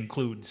motion, which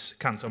includes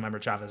Councilmember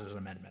Chavez's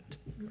amendment.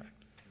 Correct.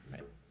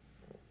 Right.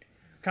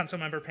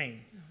 Councilmember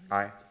Payne.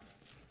 Aye.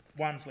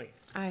 Wonsley.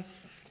 Aye.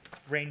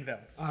 Rainville.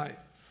 Aye.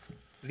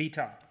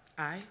 Vita.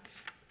 Aye.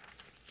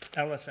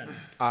 Ellison.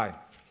 Aye.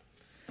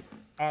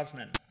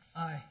 Osman.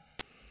 Aye.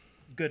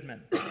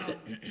 Goodman.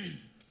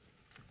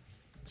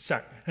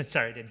 Sorry, I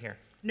didn't hear.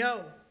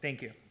 No.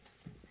 Thank you.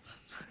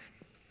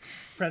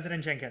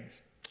 President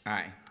Jenkins.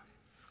 Aye.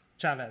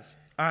 Chavez.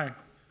 Aye.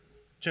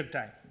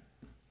 Chugtai.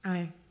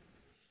 Aye.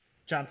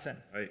 Johnson.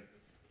 Aye.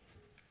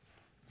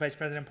 Vice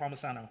President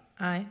Palmisano.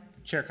 Aye.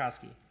 Chair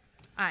Koski.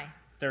 Aye.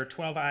 There are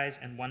 12 ayes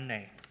and 1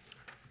 nay.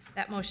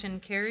 That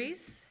motion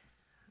carries.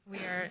 We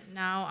are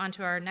now on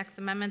to our next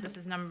amendment. This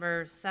is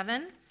number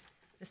 7.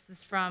 This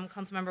is from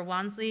Councilmember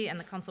Wonsley and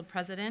the Council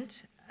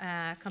President.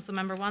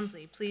 Councilmember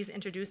Wonsley, please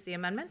introduce the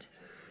amendment.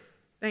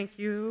 Thank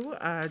you,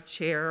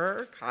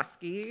 Chair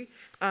Koski.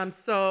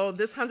 So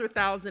this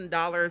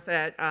 $100,000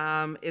 that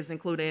is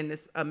included in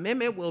this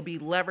amendment will be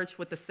leveraged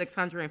with the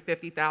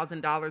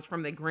 $650,000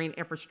 from the Green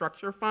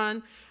Infrastructure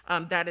Fund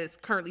that is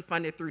currently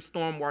funded through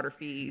stormwater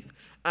fees.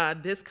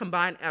 This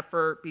combined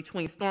effort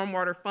between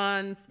stormwater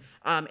funds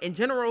and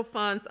general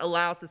funds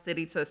allows the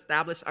city to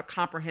establish a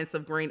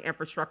comprehensive green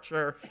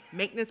infrastructure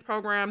maintenance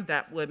program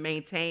that would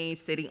maintain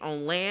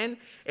city-owned land.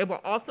 It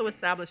will also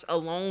establish a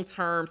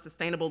long-term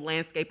sustainable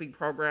landscaping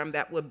program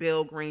that would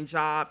build green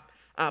job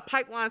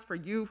pipelines for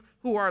youth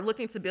who are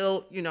looking to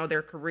build,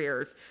 their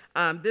careers.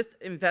 This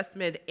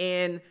investment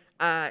in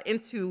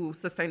into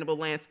sustainable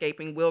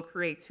landscaping will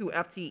create 2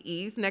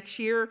 FTEs next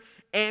year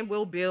and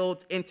will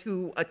build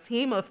into a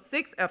team of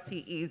 6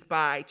 FTEs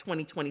by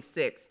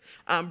 2026.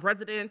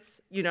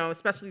 Residents,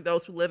 especially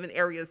those who live in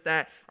areas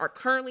that are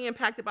currently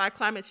impacted by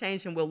climate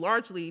change and will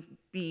largely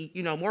be,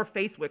 more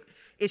faced with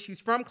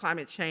issues from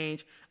climate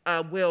change,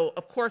 will,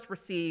 of course,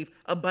 receive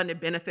abundant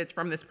benefits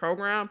from this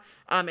program.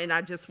 And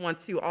I just want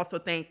to also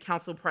thank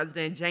Council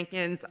President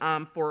Jenkins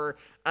for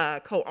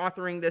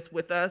co-authoring this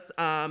with us.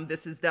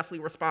 This is definitely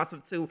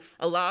responsive to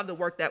a lot of the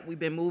work that we've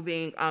been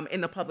moving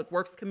in the Public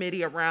Works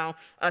Committee around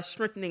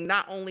strengthening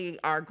not only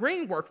our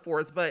green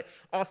workforce, but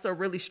also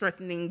really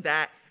strengthening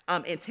that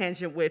in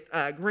tangent with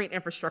green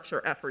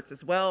infrastructure efforts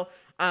as well.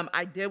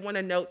 I did want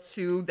to note,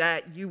 too,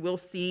 that you will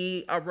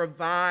see a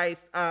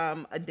revised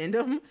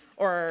addendum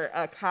or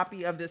a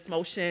copy of this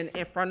motion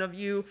in front of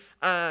you.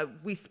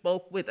 We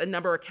spoke with a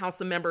number of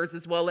council members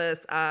as well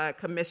as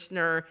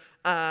Commissioner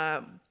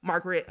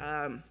Margaret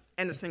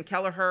Anderson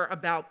Kelleher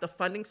about the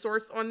funding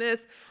source on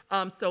this.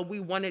 So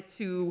we wanted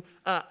to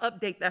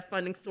update that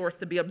funding source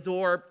to be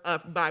absorbed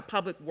by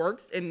Public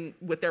Works and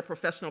with their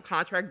professional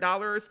contract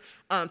dollars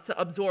to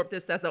absorb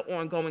this as an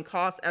ongoing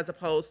cost as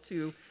opposed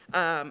to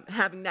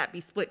having that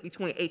be split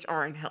between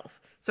HR and health.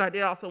 So I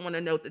did also want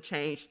to note the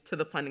change to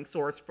the funding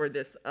source for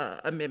this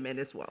amendment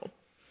as well.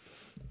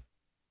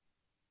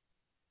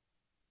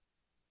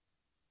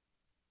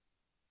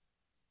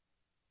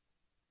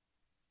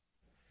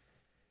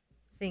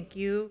 Thank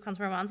you,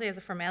 Councilmember Wamsley. As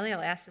a formality, I'll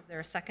ask, is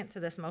there a second to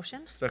this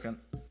motion? Second.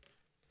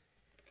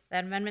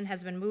 That amendment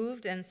has been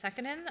moved and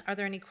seconded. Are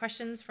there any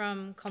questions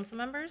from council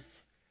members?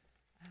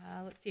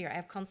 Let's see here. I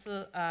have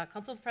Council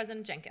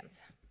President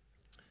Jenkins.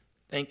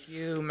 Thank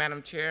you,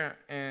 Madam Chair.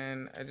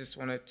 And I just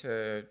wanted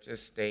to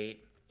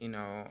state,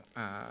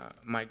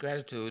 my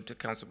gratitude to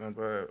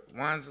Councilmember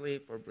Wamsley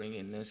for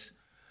bringing this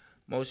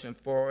motion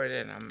forward,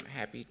 and I'm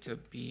happy to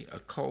be a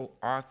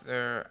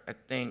co-author. I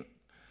think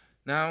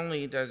not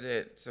only does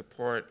it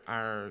support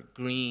our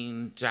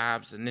green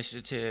jobs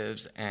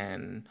initiatives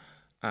and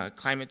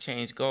climate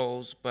change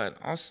goals, but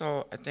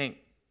also I think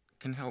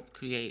can help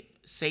create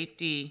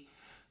safety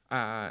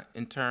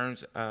in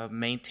terms of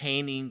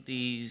maintaining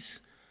these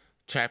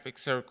traffic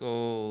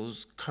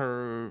circles,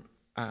 curb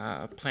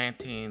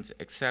plantings,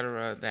 et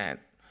cetera, that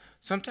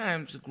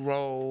sometimes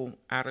grow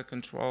out of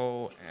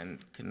control and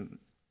can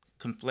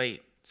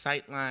conflate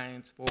sight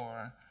lines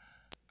for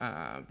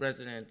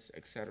residents,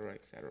 et cetera,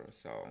 et cetera.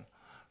 So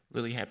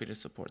really happy to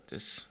support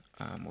this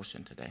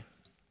motion today.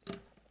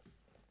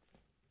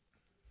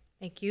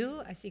 Thank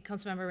you. I see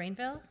Councilmember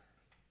Rainville.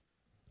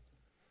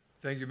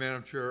 Thank you,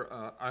 Madam Chair.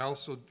 I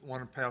also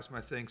want to pass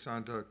my thanks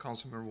on to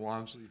Councilmember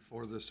Wamsley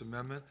for this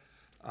amendment.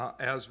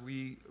 As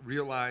we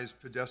realize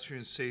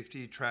pedestrian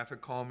safety,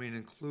 traffic calming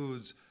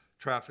includes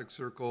traffic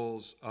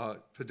circles,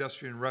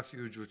 pedestrian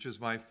refuge, which is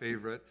my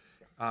favorite.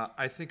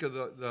 I think of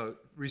the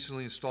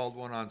recently installed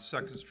one on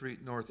 2nd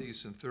Street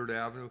Northeast and 3rd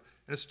Avenue,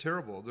 and it's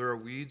terrible. There are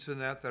weeds in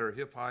that are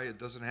hip high. It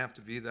doesn't have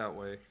to be that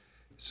way.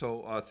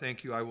 So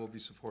thank you. I will be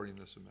supporting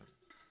this amendment.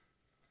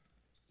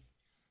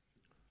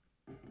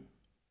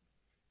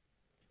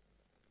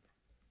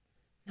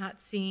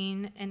 Not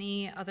seeing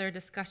any other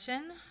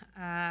discussion,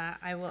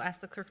 I will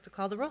ask the clerk to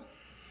call the roll.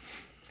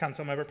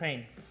 Councilmember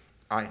Payne.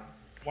 Aye.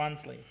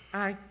 Wamsley.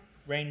 Aye.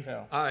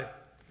 Rainville. Aye.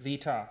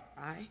 Vita.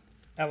 Aye.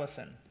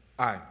 Ellison.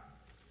 Aye.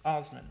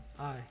 Osman.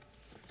 Aye.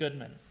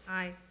 Goodman.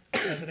 Aye.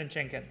 President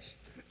Jenkins.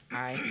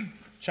 Aye.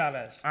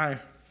 Chavez. Aye.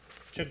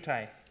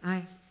 Chugtai.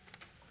 Aye.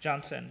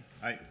 Johnson.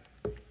 Aye.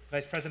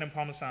 Vice President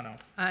Palmisano.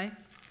 Aye.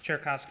 Chair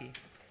Koski.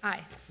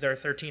 Aye. There are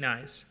 13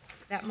 ayes.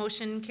 That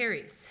motion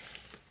carries.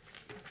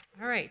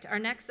 All right, our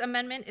next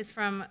amendment is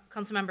from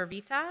Councilmember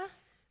Vita.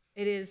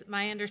 It is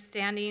my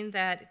understanding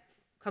that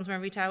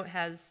Councilmember Vita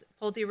has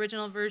pulled the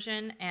original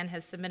version and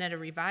has submitted a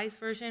revised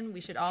version.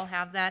 We should all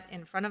have that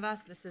in front of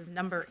us. This is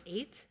number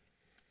 8.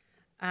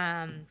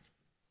 And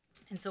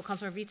so,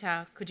 Councilmember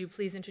Vita, could you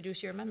please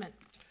introduce your amendment?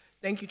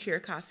 Thank you, Chair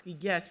Koski.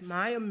 Yes,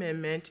 my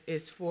amendment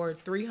is for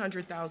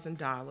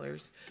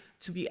 $300,000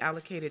 to be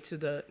allocated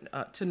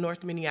to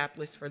North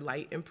Minneapolis for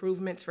light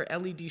improvements, for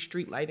LED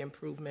street light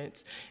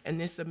improvements,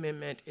 and this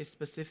amendment is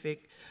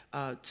specific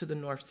to the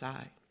north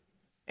side.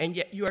 And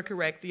yet, you are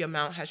correct, the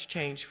amount has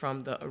changed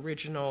from the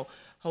original.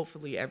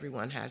 Hopefully,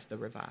 everyone has the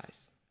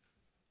revised.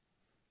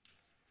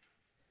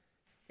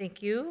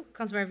 Thank you.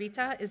 Councilmember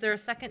Vita, is there a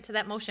second to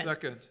that motion?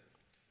 Second.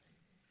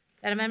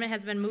 That amendment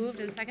has been moved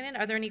and seconded.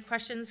 Are there any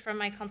questions from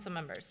my council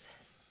members?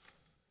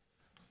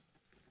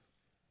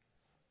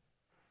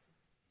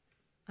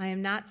 I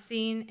am not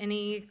seeing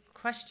any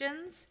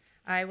questions.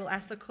 I will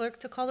ask the clerk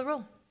to call the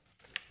roll.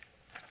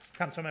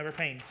 Councilmember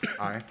Payne.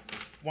 Aye.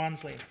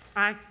 Wamsley.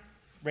 Aye.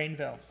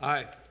 Rainville.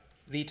 Aye.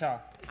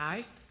 Vita.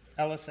 Aye.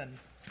 Ellison.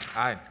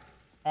 Aye.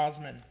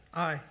 Osman.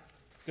 Aye.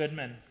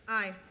 Goodman.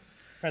 Aye.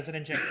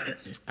 President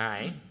Jenkins.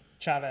 Aye.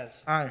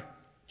 Chavez. Aye.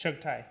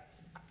 Chugtai.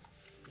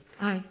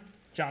 Aye.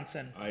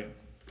 Johnson. Aye.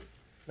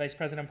 Vice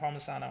President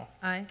Palmisano.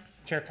 Aye.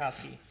 Chair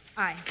Koski.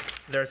 Aye.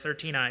 There are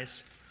 13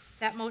 ayes.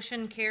 That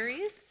motion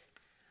carries.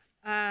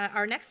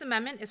 Our next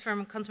amendment is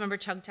from Councilmember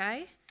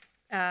Chugtai.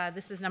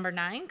 This is number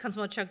 9.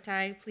 Councilmember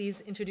Chugtai,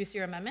 please introduce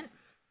your amendment.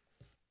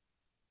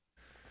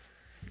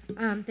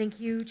 Thank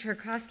you, Chair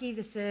Kosky.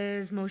 This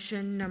is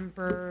motion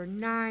number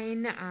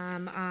 9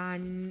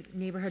 on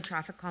neighborhood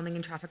traffic calming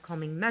and traffic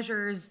calming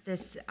measures.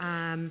 This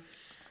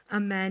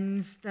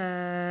amends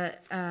the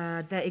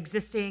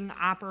existing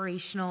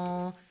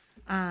operational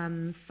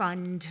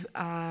fund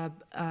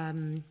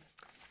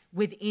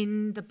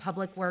within the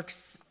Public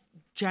Works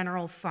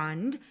General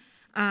Fund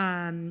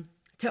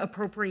to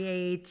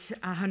appropriate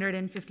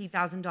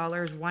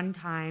 $150,000 one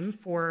time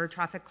for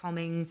traffic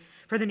calming,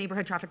 for the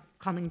neighborhood traffic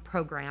calming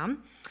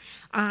program.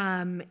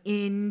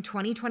 In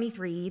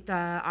 2023, the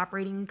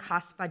operating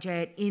cost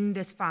budget in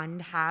this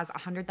fund has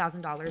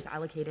 $100,000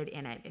 allocated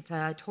in it. It's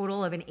a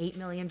total of an $8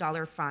 million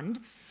fund.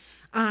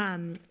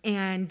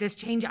 And this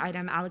change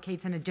item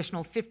allocates an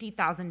additional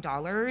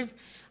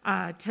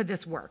 $50,000 to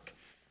this work.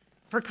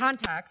 For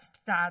context,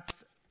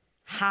 that's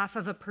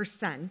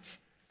 0.5%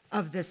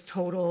 of this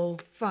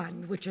total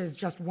fund, which is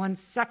just one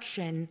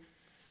section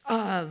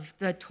of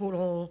the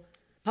total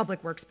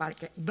public works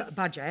budget.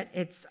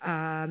 It's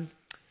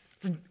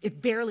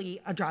barely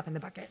a drop in the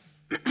bucket.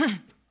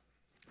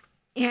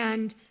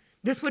 And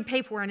this would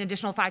pay for an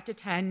additional 5 to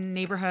 10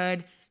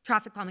 neighborhood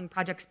traffic calming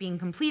projects being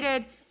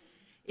completed.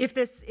 If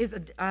this is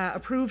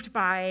approved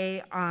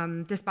by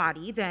this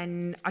body,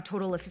 then a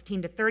total of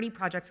 15 to 30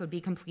 projects would be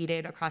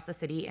completed across the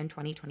city in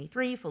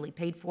 2023, fully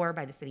paid for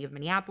by the city of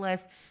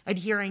Minneapolis,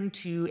 adhering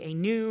to a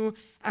new,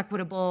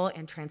 equitable,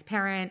 and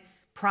transparent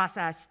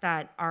process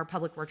that our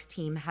Public Works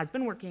team has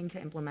been working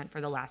to implement for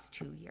the last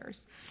 2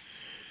 years.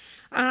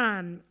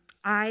 I'm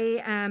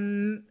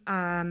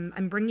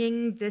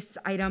bringing this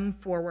item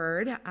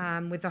forward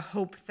with the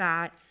hope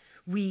that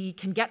we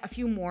can get a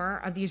few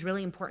more of these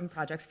really important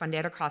projects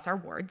funded across our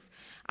wards,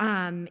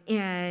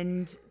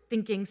 and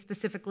thinking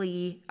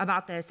specifically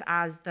about this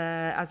as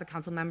a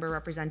council member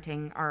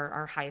representing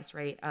our highest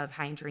rate of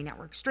high injury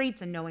network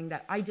streets, and knowing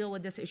that I deal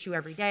with this issue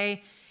every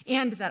day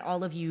and that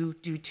all of you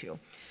do too.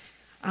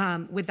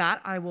 With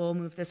that, I will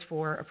move this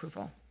for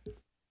approval.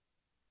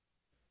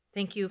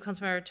 Thank you,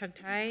 Councilmember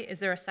Chugtai. Is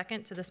there a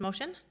second to this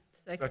motion?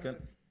 Second.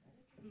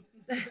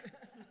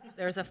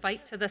 There's a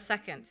fight to the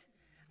second.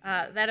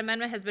 That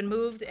amendment has been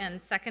moved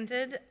and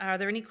seconded. Are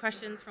there any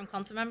questions from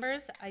council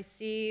members? I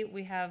see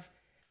we have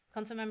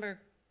Councilmember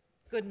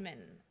Goodman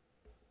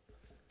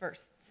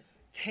first.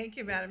 Thank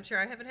you, Madam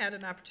Chair. I haven't had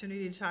an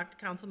opportunity to talk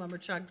to Councilmember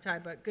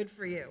Chugtai, but good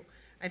for you.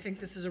 I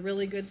think this is a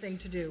really good thing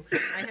to do.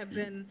 I have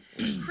been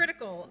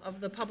critical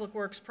of the Public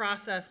Works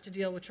process to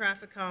deal with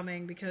traffic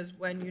calming, because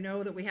when you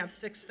know that we have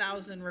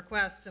 6,000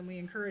 requests and we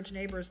encourage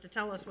neighbors to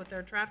tell us what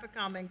their traffic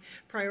calming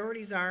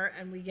priorities are,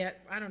 and we get,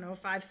 I don't know,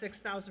 5,000 to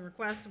 6,000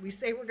 requests, and we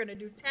say we're going to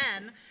do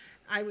 10,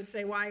 I would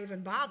say, why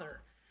even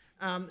bother?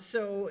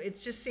 So it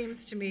just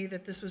seems to me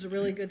that this was a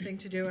really good thing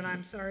to do, and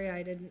I'm sorry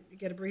I didn't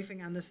get a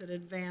briefing on this in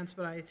advance,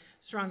 but I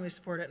strongly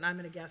support it, and I'm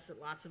going to guess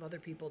that lots of other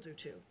people do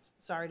too.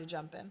 Sorry to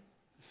jump in.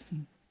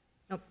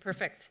 No,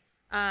 perfect.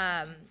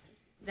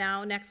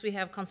 Now, next we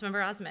have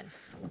Councilmember Osman.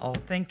 Oh,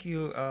 thank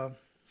you,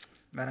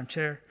 Madam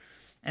Chair.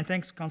 And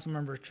thanks,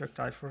 Councilmember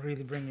Chugtai, for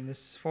really bringing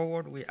this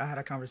forward. I had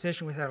a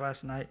conversation with her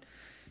last night,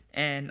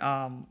 and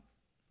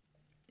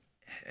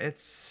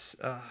it's,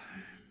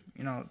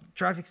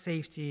 traffic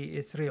safety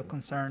is a real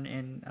concern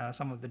in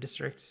some of the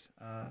districts,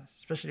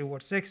 especially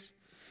Ward 6.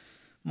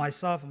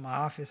 Myself and my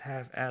office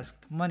have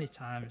asked many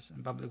times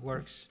in Public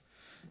Works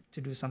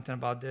to do something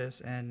about this,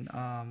 and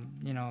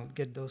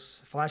get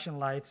those flashing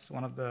lights,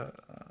 one of the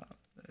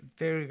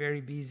very,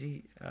 very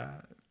busy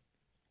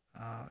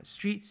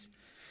streets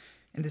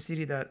in the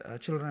city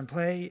that children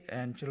play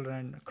and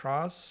children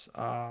cross.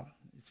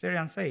 It's very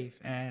unsafe,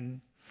 and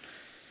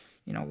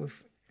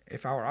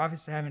if our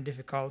office is having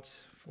difficulty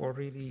for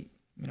really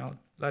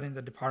letting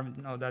the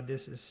department know that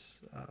this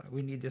is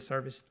we need this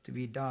service to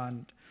be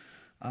done,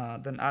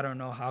 then I don't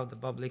know how the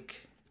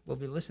public will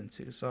be listened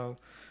to. So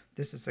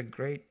this is a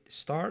great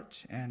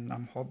start, and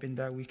I'm hoping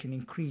that we can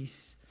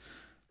increase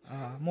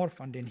more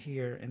funding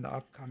here in the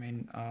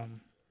upcoming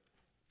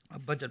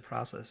budget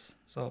process.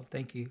 So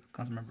thank you,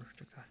 Councilmember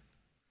Chugtai.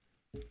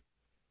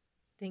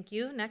 Thank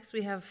you. Next,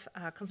 we have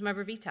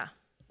Councilmember Vita.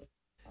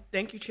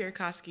 Thank you, Chair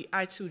Kosky.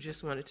 I too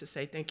just wanted to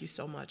say thank you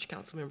so much,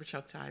 Councilmember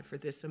Chugtai, for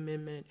this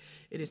amendment.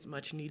 It is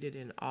much needed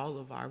in all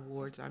of our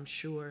wards, I'm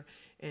sure.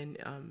 And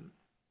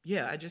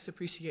I just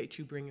appreciate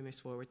you bringing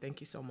this forward. Thank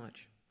you so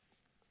much.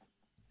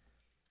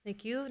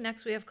 Thank you.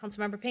 Next, we have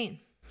Councilmember Payne.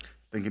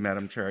 Thank you,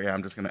 Madam Chair. Yeah,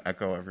 I'm just going to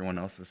echo everyone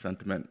else's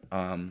sentiment.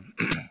 I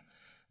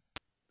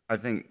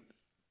think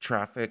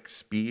traffic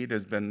speed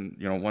has been,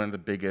 one of the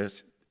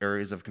biggest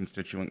areas of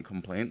constituent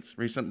complaints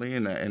recently,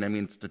 and I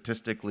mean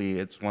statistically,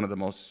 it's one of the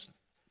most,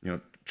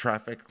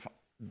 traffic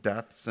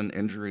deaths and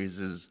injuries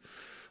is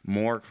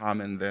more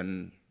common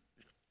than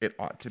it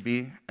ought to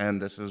be,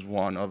 and this is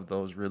one of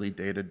those really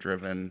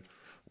data-driven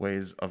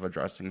ways of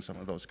addressing some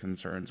of those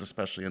concerns,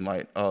 especially in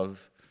light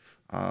of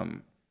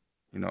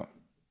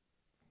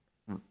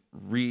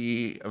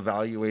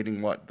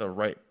reevaluating what the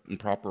right and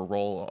proper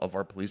role of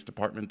our police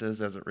department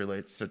is as it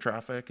relates to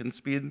traffic and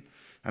speed.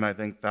 And I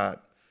think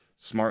that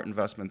smart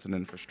investments in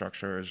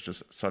infrastructure is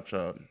just such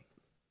a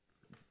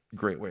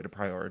great way to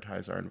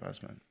prioritize our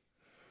investment.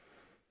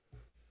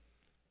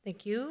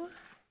 Thank you.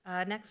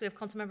 Next, we have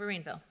Councilmember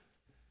Rainville.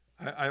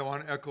 I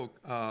want to echo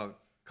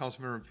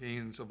Councilmember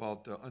Payne's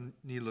about the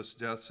needless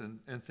deaths, and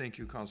thank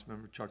you,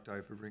 Councilmember Chuck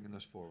Dye, for bringing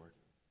this forward.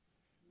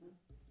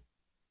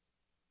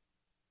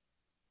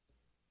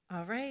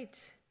 All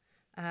right.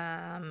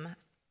 I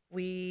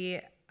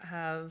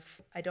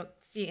don't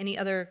see any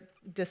other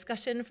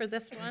discussion for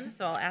this one,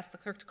 so I'll ask the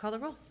clerk to call the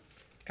roll.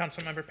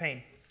 Councilmember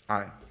Payne.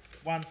 Aye.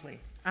 Wansley.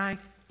 Aye.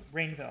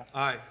 Rainville.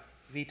 Aye.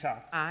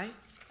 Vita. Aye.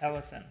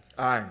 Ellison.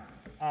 Aye.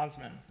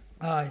 Osman.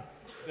 Aye.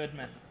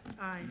 Goodman.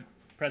 Aye.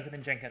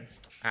 President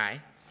Jenkins. Aye.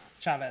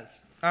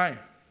 Chavez. Aye.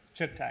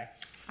 Chugtai.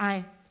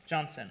 Aye.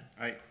 Johnson.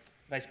 Aye.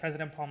 Vice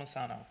President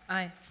Palmisano.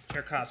 Aye.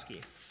 Chairs.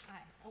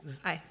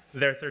 Aye.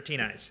 There are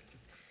 13 ayes.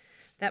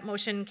 That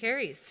motion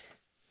carries.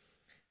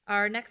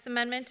 Our next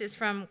amendment is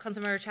from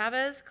Councilmember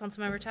Chavez.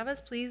 Councilmember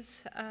Chavez,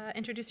 please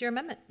introduce your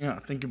amendment. Yeah,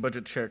 thank you,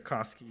 Budget Chair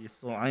Koski.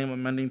 So I am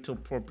amending to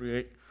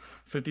appropriate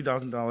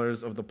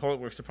 $50,000 of the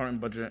Public Works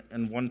Department budget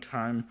in one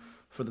time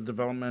for the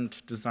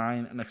development,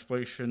 design, and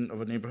exploration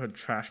of a neighborhood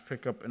trash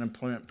pickup and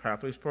employment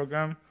pathways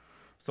program.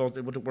 So I was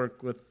able to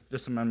work with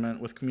this amendment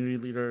with community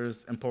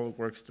leaders and Public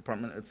Works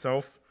Department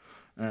itself.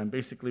 And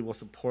basically will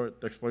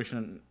support the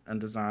exploration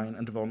and design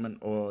and development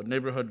of a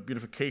neighborhood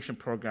beautification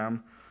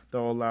program that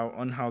will allow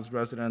unhoused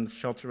residents,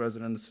 shelter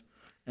residents,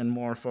 and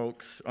more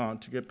folks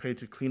to get paid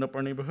to clean up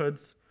our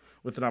neighborhoods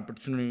with an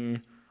opportunity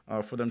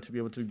for them to be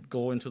able to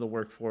go into the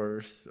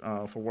workforce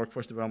for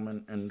workforce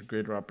development and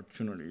greater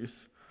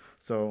opportunities.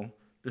 So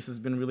this has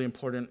been really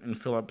important in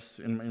Phillips,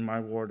 in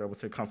my ward, I would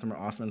say Councilmember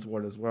Osman's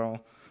ward as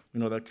well. We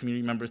know that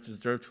community members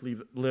deserve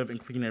to live in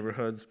clean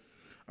neighborhoods.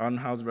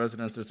 Unhoused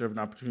residents deserve an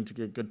opportunity to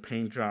get good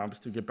paying jobs,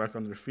 to get back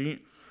on their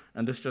feet.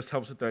 And this just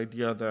helps with the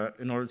idea that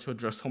in order to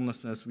address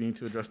homelessness, we need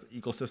to address the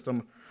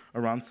ecosystem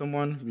around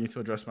someone. We need to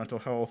address mental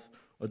health,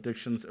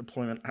 addictions,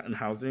 employment, and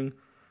housing.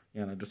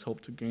 And I just hope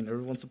to gain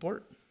everyone's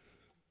support.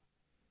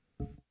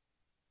 All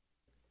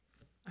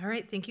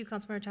right, thank you,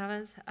 Councilmember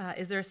Chavez.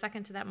 Is there a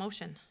second to that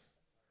motion?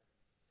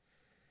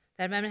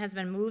 That amendment has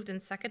been moved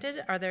and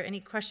seconded. Are there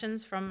any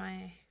questions from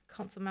my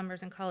council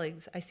members and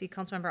colleagues? I see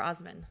Councilmember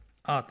Osman.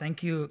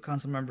 Thank you,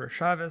 Councilmember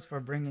Chavez, for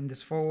bringing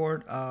this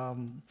forward.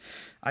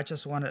 I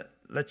just want to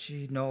let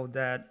you know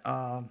that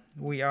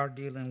we are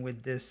dealing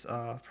with this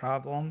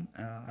problem.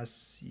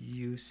 As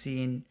you've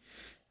seen,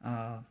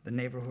 the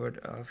neighborhood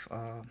of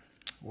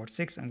Ward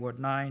 6 and Ward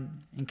 9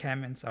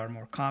 encampments are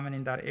more common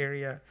in that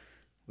area.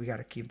 We got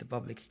to keep the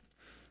public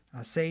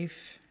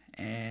safe.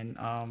 And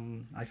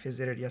I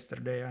visited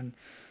yesterday on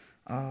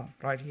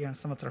right here on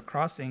Sumatra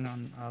Crossing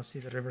on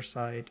Cedar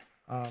Riverside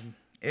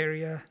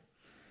area.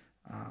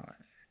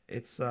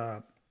 It's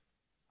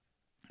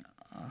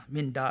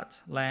MnDOT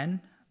land,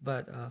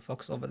 but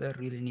folks over there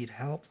really need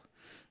help.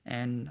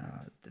 And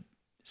the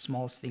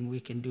smallest thing we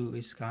can do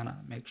is kind of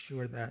make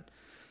sure that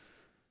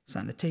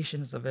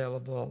sanitation is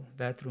available,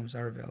 bathrooms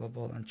are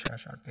available, and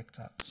trash are picked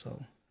up.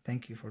 So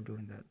thank you for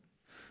doing that,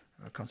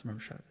 Councilmember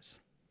Chavez.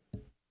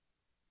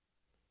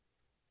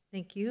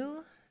 Thank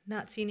you.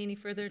 Not seeing any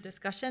further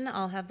discussion,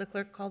 I'll have the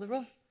clerk call the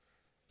roll.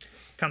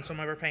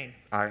 Councilmember Payne.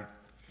 Aye.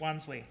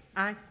 Wansley.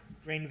 Aye.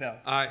 Rainville.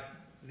 Aye.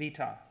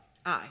 Vita.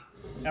 Aye.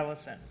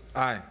 Ellison.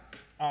 Aye.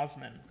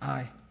 Osman.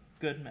 Aye.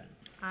 Goodman.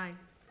 Aye.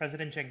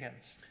 President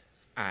Jenkins.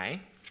 Aye.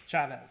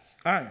 Chavez.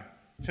 Aye.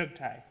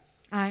 Chugtai.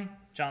 Aye.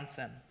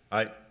 Johnson.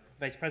 Aye.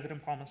 Vice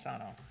President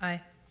Palmisano.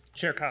 Aye.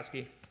 Chair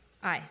Koski.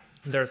 Aye.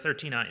 There are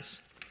 13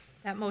 ayes.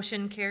 That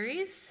motion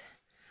carries.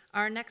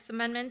 Our next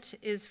amendment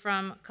is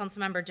from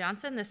Councilmember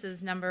Johnson. This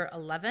is number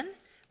 11.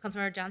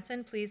 Councilmember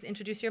Johnson, please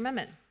introduce your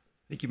amendment.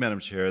 Thank you, Madam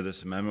Chair.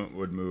 This amendment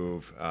would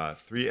move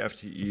 3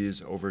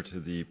 FTEs over to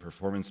the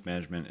Performance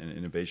Management and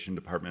Innovation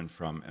Department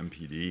from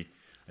MPD.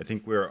 I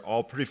think we're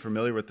all pretty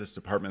familiar with this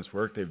department's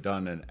work. They've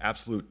done an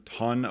absolute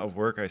ton of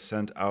work. I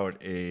sent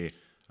out a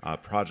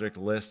project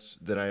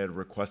list that I had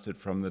requested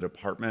from the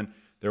department.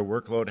 Their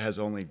workload has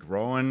only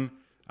grown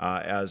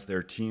as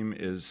their team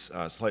is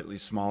slightly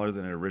smaller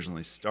than it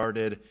originally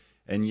started.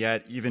 And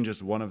yet, even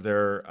just one of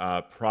their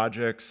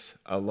projects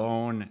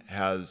alone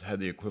has had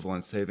the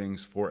equivalent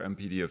savings for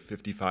MPD of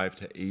 55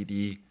 to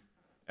 80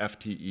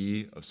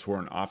 FTE of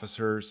sworn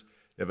officers.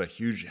 They have a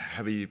huge,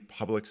 heavy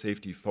public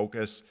safety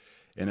focus.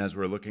 And as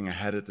we're looking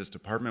ahead at this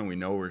department, we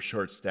know we're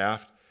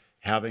short-staffed.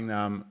 Having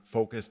them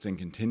focused and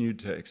continue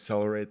to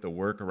accelerate the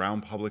work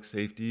around public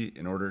safety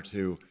in order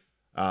to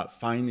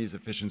find these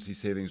efficiency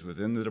savings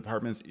within the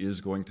departments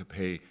is going to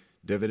pay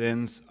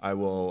dividends. I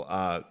will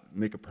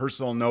make a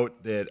personal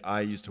note that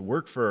I used to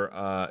work for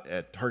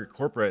at Target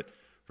Corporate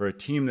for a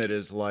team that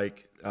is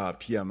like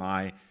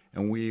PMI,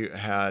 and we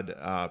had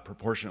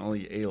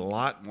proportionally a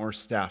lot more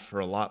staff for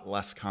a lot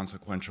less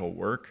consequential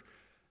work.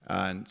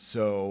 And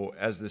so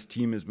as this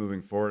team is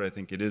moving forward, I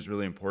think it is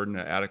really important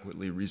to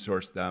adequately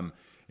resource them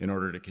in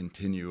order to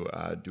continue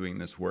doing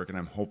this work. And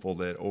I'm hopeful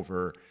that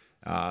over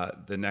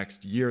the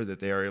next year that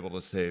they are able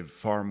to save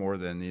far more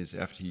than these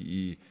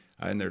FTE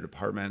in their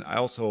department. I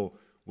also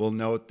will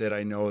note that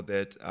I know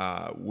that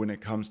when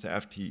it comes to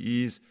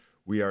FTEs,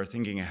 we are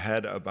thinking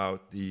ahead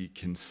about the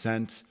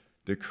consent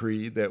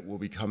decree that will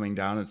be coming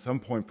down at some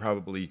point,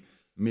 probably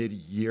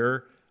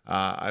mid-year.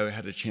 I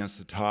had a chance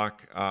to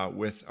talk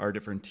with our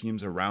different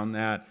teams around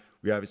that.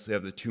 We obviously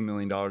have the $2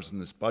 million in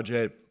this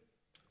budget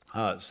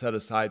set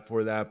aside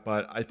for that,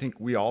 but I think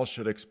we all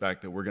should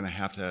expect that we're going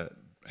to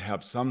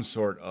have some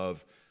sort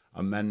of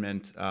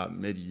amendment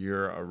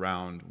mid-year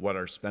around what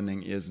our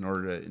spending is in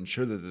order to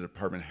ensure that the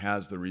department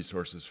has the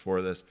resources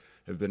for this.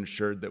 Have been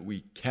assured that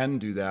we can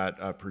do that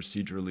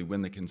procedurally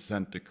when the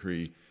consent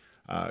decree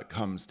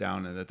comes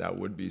down, and that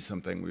would be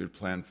something we would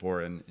plan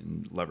for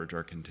and leverage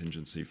our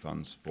contingency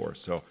funds for.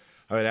 So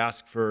I would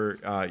ask for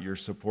your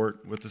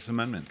support with this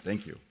amendment.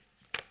 Thank you.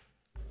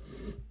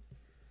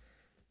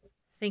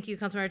 Thank you,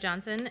 Councilmember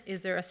Johnson.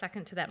 Is there a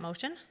second to that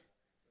motion?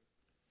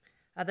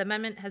 The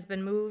amendment has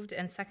been moved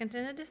and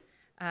seconded.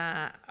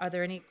 Are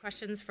there any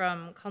questions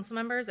from council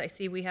members? I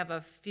see we have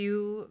a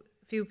few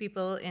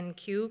people in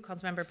queue.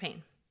 Councilmember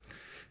Payne.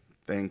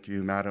 Thank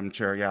you, Madam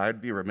Chair. Yeah,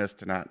 I'd be remiss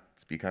to not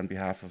speak on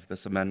behalf of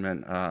this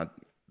amendment.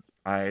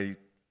 I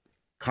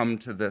come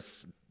to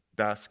this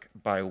desk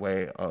by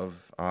way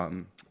of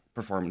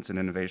performance and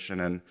innovation,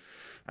 and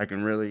I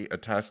can really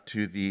attest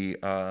to the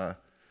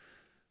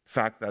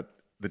fact that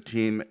the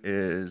team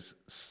is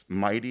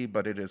mighty,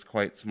 but it is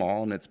quite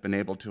small, and it's been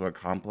able to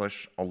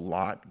accomplish a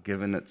lot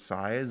given its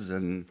size.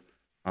 And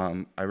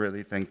I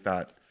really think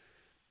that,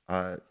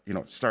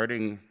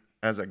 starting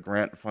as a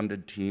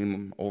grant-funded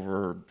team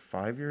over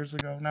 5 years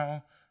ago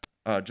now,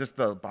 just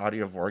the body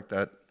of work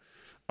that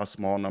a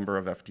small number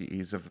of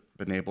FTEs have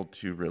been able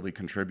to really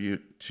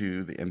contribute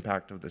to the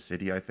impact of the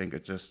city, I think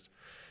it just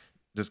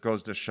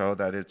goes to show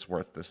that it's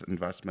worth this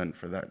investment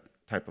for that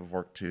type of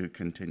work to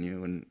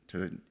continue and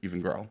to even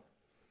grow.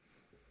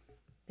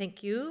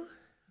 Thank you.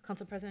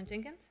 Council President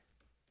Jenkins?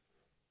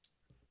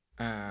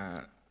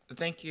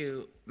 Thank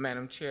you,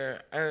 Madam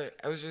Chair.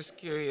 I was just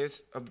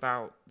curious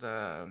about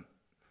the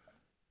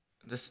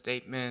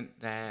statement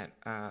that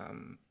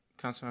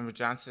Councilmember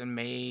Johnson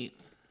made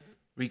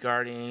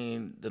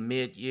regarding the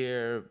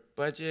mid-year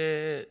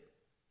budget,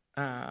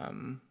 I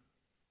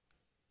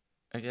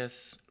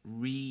guess,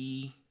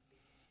 revisioning.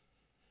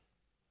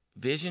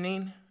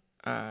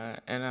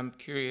 And I'm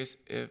curious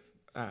if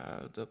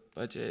the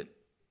budget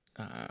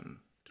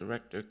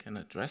director can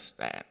address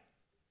that.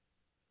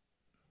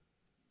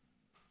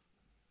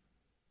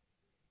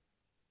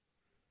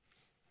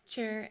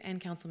 Chair and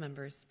council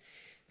members.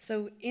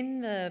 So in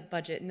the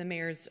budget, in the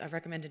mayor's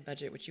recommended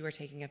budget, which you are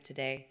taking up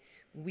today,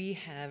 we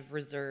have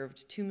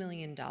reserved $2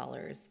 million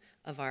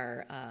of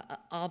our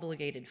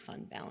obligated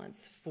fund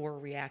balance for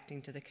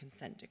reacting to the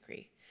consent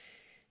decree.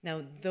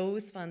 Now,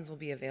 those funds will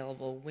be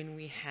available when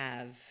we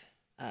have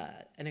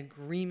an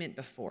agreement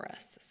before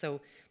us.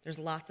 So there's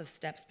lots of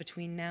steps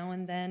between now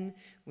and then.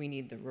 We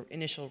need the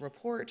initial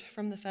report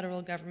from the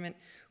federal government.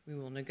 We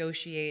will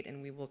negotiate,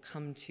 and we will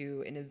come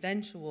to an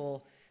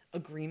eventual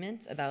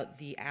agreement about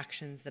the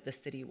actions that the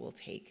city will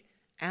take.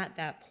 At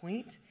that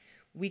point,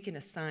 we can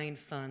assign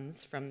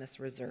funds from this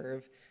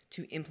reserve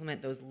to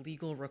implement those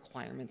legal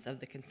requirements of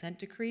the consent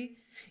decree,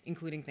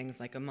 including things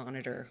like a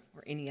monitor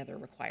or any other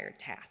required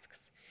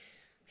tasks.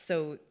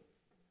 So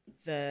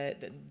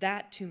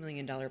that $2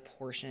 million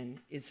portion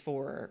is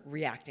for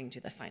reacting to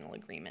the final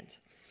agreement.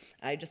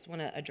 I just want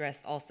to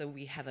address also,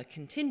 we have a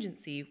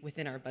contingency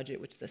within our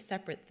budget, which is a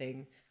separate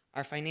thing.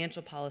 Our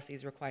financial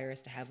policies require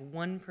us to have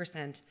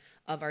 1%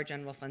 of our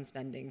general fund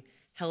spending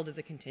held as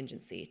a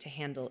contingency to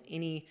handle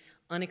any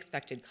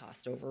unexpected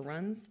cost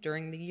overruns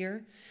during the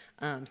year.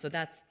 So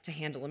that's to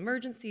handle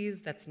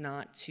emergencies, that's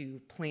not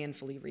to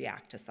planfully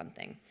react to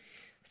something.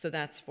 So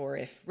that's for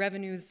if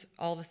revenues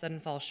all of a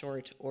sudden fall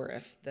short, or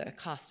if the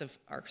cost of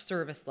our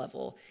service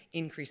level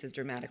increases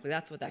dramatically.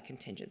 That's what that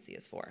contingency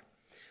is for.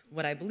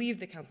 What I believe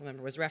the council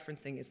member was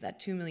referencing is that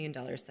 $2 million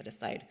set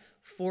aside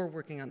for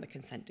working on the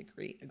consent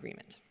decree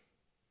agreement.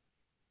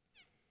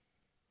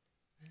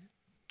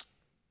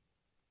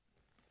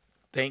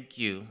 Thank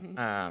you.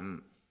 I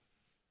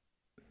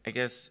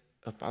guess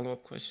a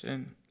follow-up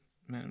question,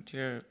 Madam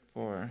Chair,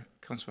 for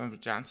Councilmember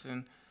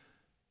Johnson.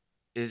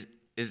 Is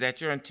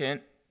that your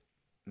intent,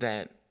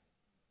 that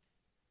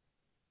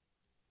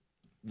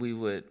we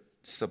would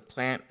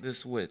supplant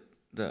this with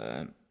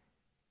the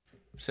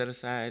set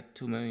aside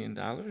 $2 million?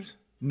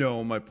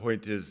 No, my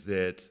point is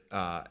that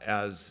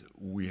as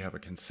we have a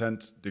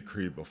consent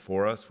decree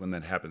before us, when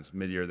that happens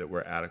mid-year, that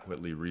we're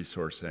adequately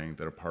resourcing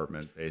the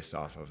department based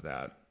off of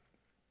that.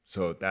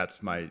 So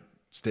that's my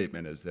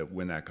statement, is that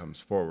when that comes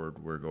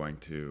forward, we're going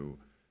to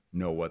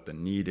know what the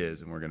need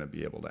is, and we're going to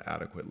be able to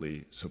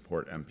adequately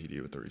support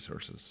MPD with the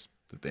resources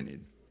that they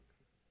need.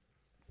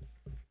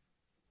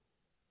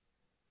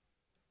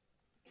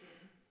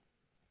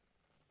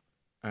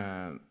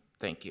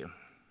 Thank you.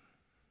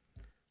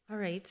 All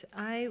right,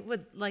 I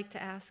would like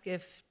to ask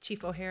if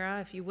Chief O'Hara,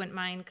 if you wouldn't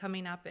mind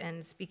coming up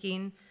and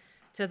speaking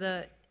to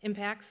the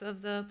impacts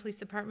of the police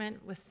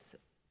department with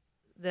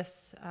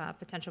this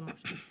potential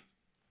motion.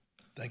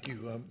 Thank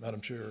you,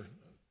 Madam Chair,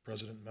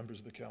 President, members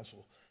of the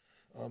council.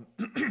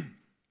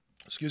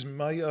 Excuse me,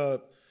 my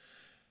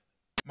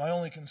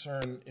only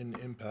concern in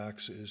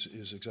impacts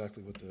is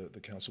exactly what the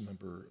council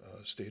member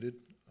stated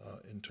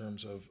in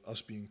terms of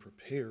us being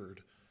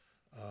prepared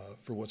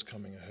for what's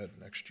coming ahead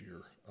next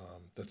year.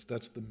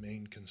 That's the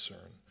main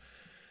concern.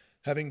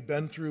 Having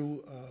been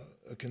through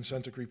a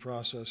consent decree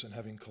process and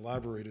having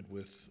collaborated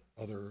with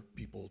other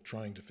people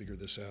trying to figure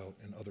this out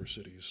in other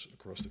cities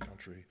across the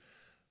country,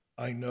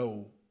 I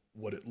know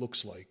what it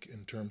looks like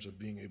in terms of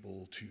being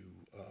able to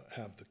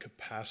have the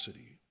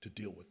capacity to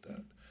deal with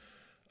that.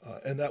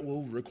 And that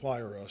will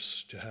require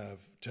us to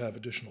have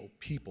additional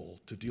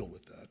people to deal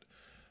with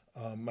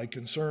that. My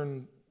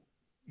concern,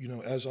 you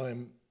know, as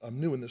I'm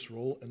new in this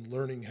role and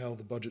learning how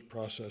the budget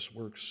process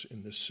works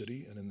in this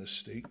city and in this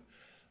state,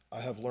 I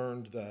have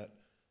learned that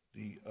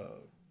the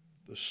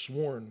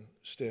sworn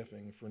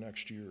staffing for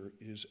next year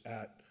is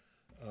at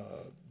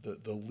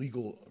the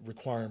legal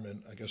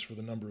requirement, I guess, for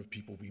the number of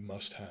people we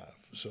must have.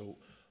 So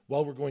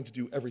while we're going to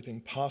do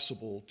everything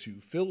possible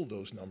to fill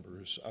those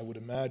numbers, I would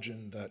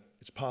imagine that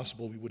it's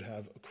possible we would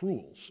have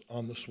accruals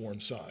on the sworn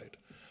side.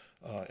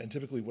 And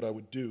typically what I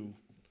would do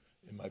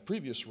in my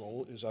previous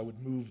role is I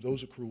would move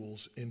those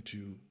accruals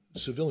into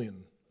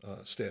civilian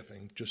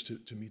staffing just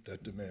to meet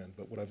that demand.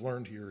 But what I've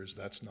learned here is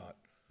that's not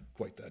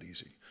quite that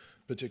easy,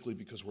 particularly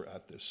because we're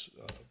at this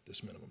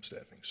minimum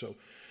staffing. So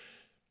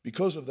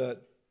because of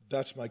that,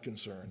 that's my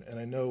concern. And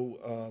I know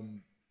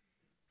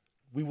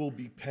we will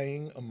be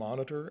paying a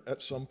monitor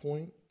at some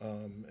point,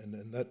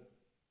 and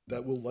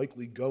that will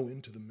likely go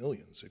into the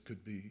millions. It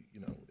could be, you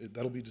know,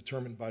 that'll be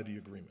determined by the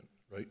agreement,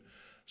 right?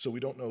 So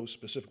we don't know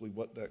specifically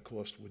what that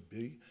cost would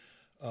be.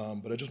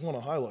 But I just want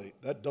to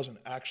highlight that doesn't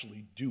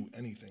actually do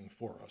anything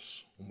for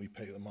us when we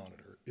pay the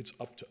monitor. It's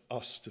up to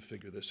us to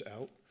figure this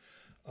out.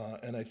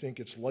 And I think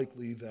it's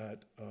likely that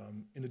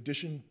in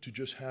addition to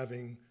just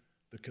having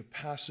the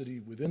capacity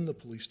within the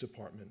police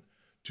department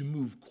to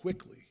move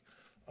quickly,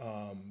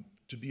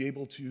 to be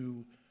able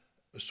to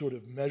sort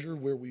of measure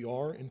where we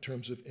are in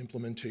terms of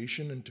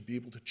implementation and to be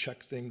able to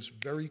check things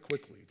very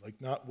quickly, like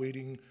not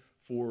waiting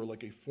for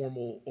like a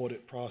formal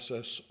audit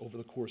process over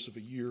the course of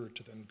a year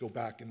to then go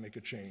back and make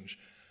a change.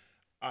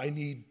 I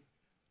need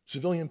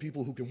civilian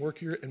people who can work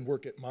here and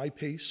work at my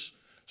pace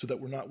so that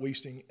we're not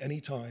wasting any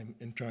time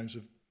in terms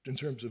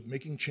of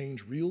making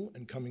change real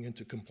and coming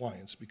into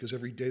compliance, because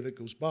every day that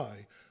goes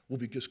by will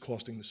be just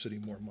costing the city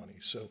more money.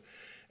 So,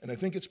 and I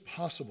think it's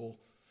possible,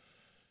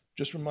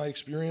 just from my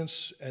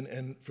experience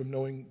and from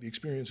knowing the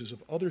experiences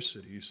of other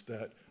cities,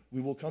 that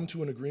we will come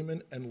to an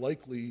agreement and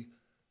likely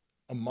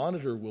a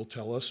monitor will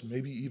tell us,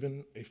 maybe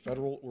even a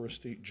federal or a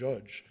state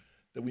judge,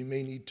 that we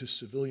may need to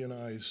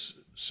civilianize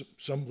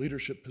some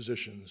leadership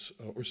positions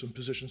or some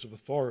positions of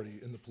authority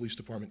in the police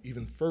department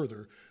even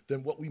further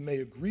than what we may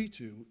agree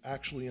to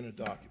actually in a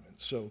document.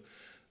 So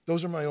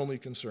those are my only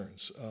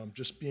concerns,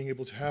 just being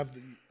able to have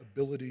the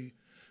ability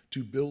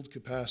to build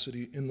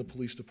capacity in the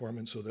police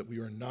department so that we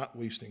are not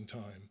wasting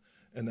time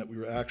and that we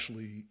are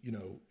actually, you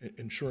know,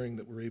 ensuring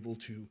that we're able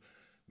to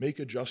make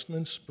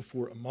adjustments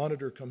before a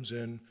monitor comes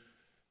in,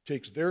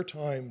 takes their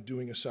time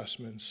doing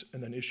assessments,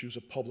 and then issues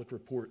a public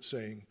report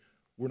saying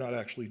we're not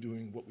actually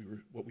doing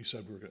what we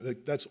said we were going to.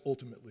 Like, that's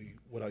ultimately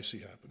what I see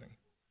happening.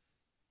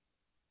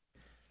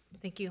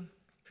 Thank you.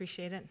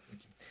 Appreciate it.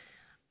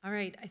 All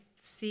right. I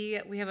see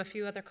we have a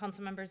few other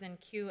council members in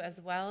queue as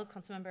well.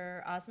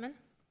 Councilmember Osman.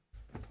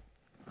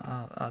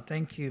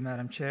 Thank you,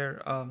 Madam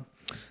Chair.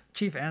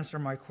 Chief answered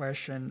my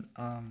question,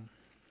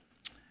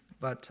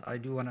 but I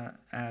do want to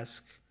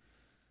ask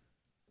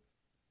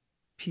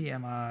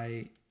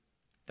PMI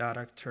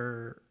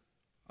director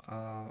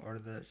or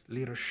the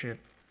leadership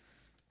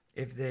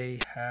if they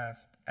have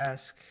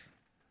asked,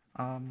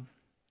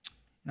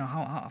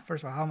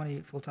 first of all, how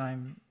many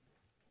full-time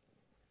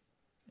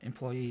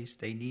employees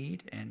they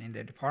need and in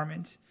their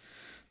department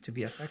to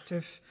be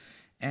effective,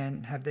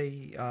 and have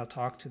they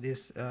talked to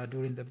this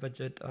during the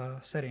budget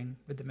setting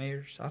with the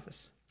mayor's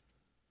office?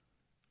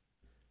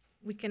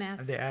 We can ask.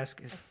 Have they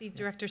asked? I see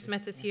Director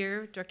Smith is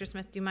here. Director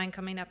Smith, do you mind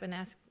coming up and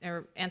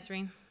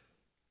answering?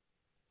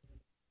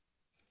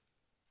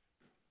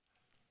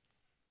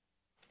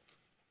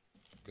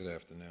 Good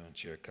afternoon,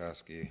 Chair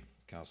Koski,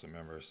 council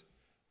members.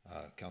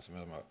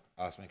 Councilmember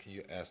Osman, can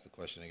you ask the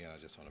question again? I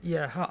just want to.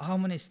 Yeah, how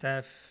many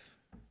staff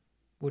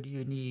would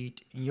you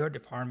need in your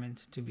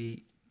department to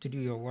do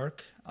your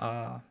work?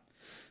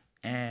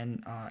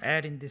 And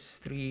adding these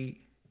three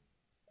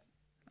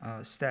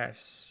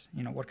staffs,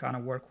 you know, what kind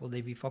of work will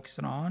they be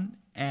focusing on?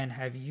 And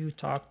have you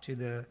talked to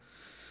the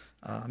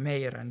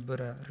mayor and put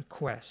a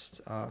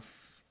request of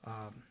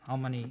how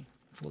many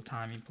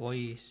full-time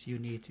employees you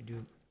need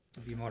to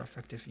be more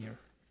effective in your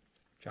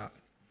job?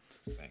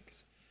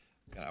 Thanks.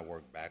 Can I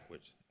work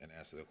backwards and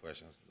answer the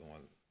questions? The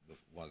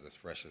ones that's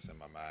freshest in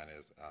my mind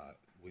is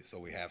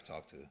we have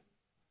talked to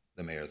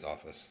the mayor's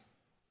office.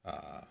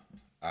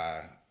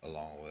 I,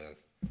 along with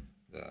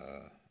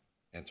the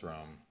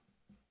interim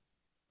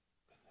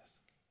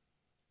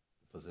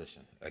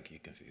position, I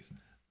keep confused.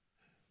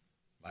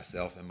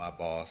 myself and my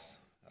boss,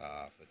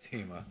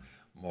 Fatima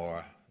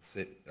Moore,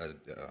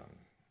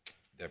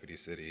 Deputy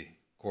City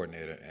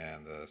Coordinator,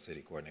 and the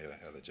City Coordinator,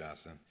 Heather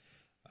Johnson,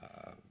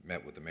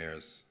 met with the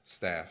mayor's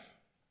staff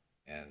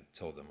and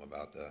told them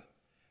about the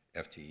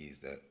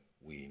FTEs that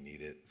we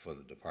needed for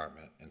the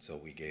department. And so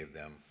we gave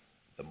them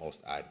the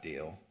most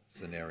ideal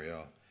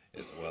scenario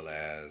as well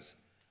as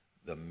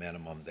the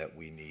minimum that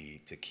we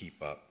need to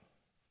keep up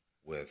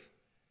with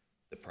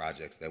the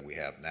projects that we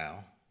have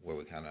now, where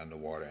we're kind of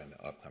underwater, and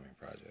the upcoming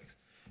projects.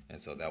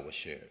 And so that was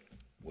shared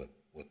with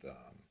the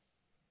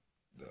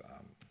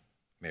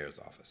mayor's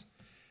office.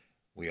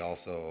 We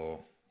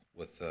also,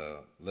 with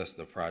the list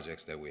of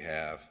projects that we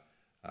have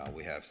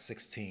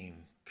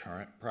 16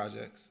 current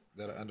projects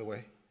that are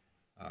underway,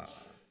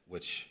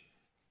 which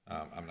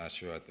I'm not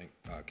sure, I think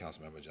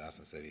Councilmember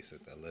Johnson said he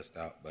sent that list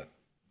out, but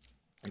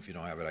if you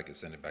don't have it, I can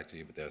send it back to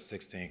you. But there are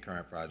 16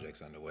 current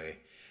projects underway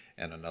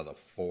and another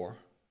 4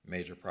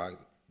 major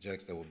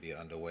projects that will be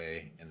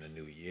underway in the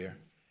new year.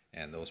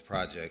 And those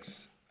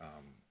projects,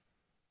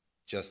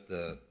 just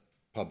the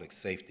public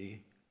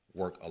safety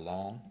work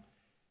alone,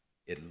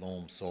 it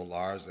looms so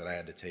large that I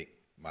had to take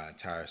my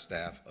entire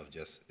staff of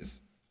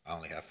I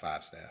only have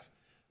 5 staff.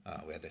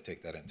 We had to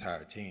take that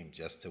entire team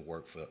just to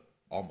work for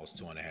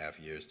almost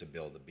 2.5 years to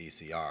build the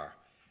BCR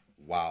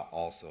while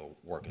also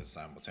working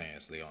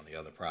simultaneously on the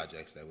other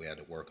projects that we had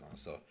to work on.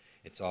 So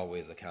it's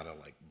always a kind of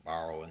like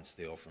borrow and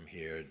steal from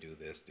here, do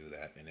this, do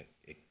that, and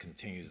it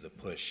continues to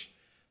push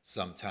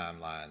some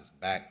timelines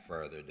back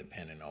further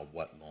depending on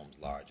what looms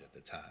large at the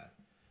time.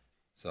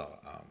 So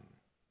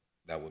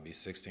that would be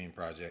 16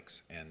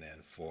 projects and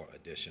then 4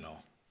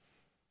 additional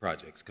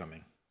projects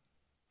coming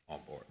on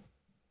board.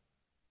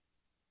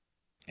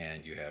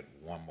 And you had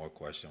one more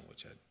question,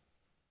 which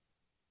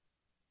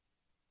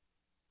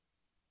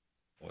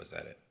or is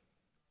that it?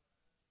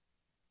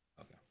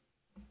 Okay.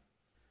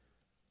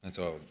 And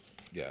so,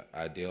 yeah,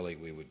 ideally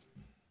we would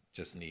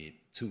just need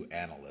 2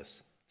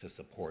 analysts to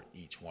support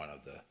each one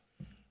of the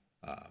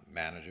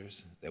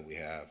managers that we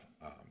have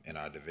in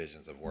our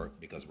divisions of work,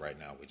 because right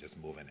now we're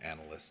just moving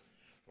analysts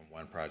from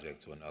one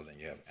project to another, and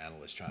you have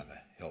analysts trying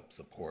to help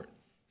support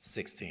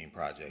 16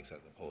 projects as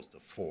opposed to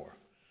 4,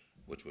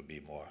 which would be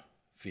more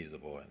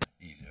feasible and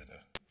easier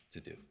to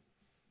do.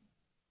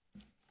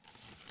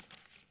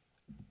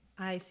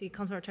 I see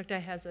Councilmember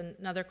Chukdai has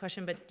another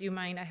question, but do you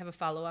mind? I have a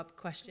follow-up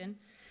question.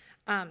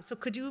 So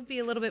could you be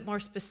a little bit more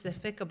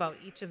specific about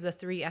each of the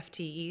 3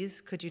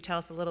 FTEs? Could you tell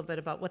us a little bit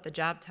about what the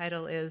job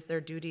title is,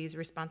 their duties,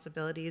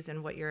 responsibilities,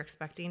 and what you're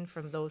expecting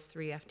from those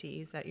 3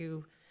 FTEs that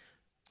you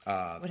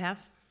would have?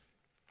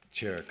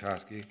 Chair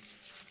Koski,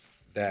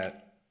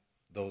 that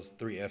those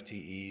 3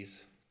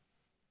 FTEs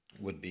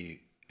would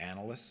be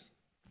analysts.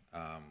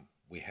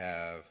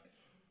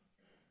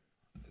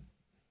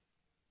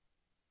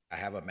 I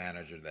have a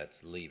manager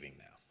that's leaving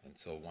now, and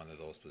so one of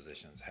those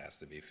positions has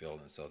to be filled,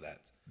 and so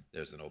that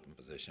there's an open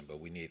position. But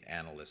we need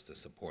analysts to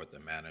support the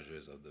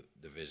managers of the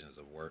divisions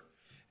of work,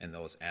 and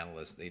those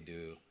analysts, they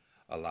do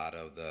a lot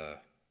of the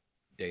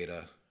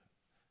data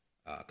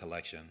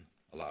collection,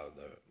 a lot of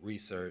the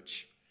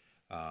research.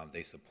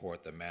 They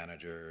support the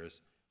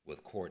managers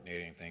with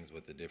coordinating things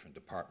with the different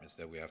departments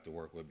that we have to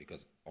work with,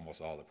 because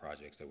almost all the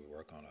projects that we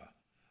work on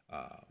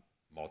are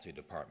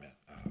multi-department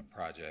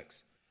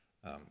projects.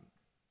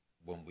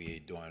 When we're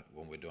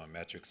doing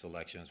metric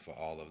selections for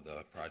all of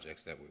the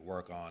projects that we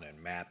work on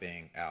and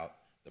mapping out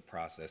the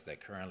process that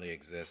currently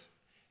exists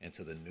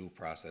into the new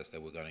process that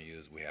we're going to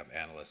use, we have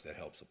analysts that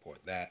help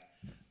support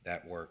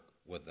that work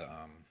with the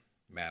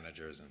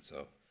managers. And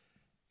so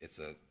it's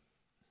a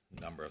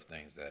number of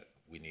things that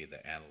we need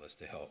the analysts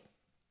to help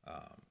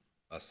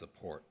us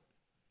support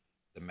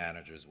the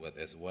managers with,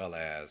 as well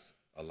as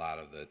a lot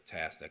of the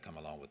tasks that come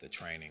along with the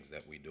trainings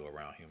that we do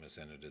around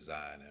human-centered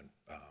design and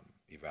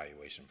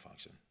evaluation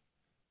function.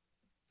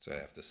 So I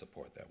have to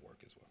support that work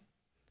as well.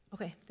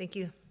 Okay, thank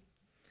you.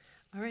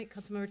 All right,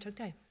 Councilmember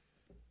Chukdai.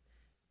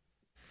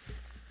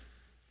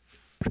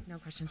 No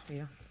questions for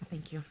you.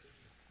 Thank you.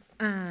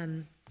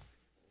 I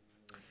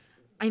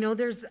know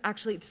there's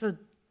actually, so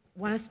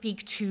want to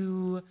speak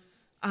to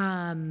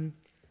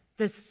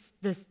this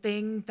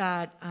thing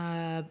that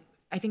I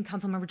think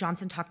Councilmember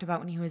Johnson talked about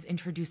when he was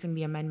introducing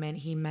the amendment.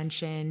 He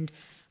mentioned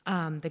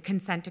the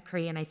consent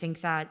decree, and I think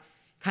that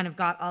kind of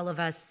got all of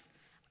us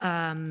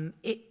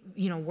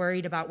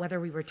worried about whether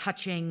we were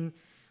touching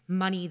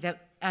money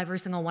that every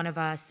single one of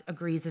us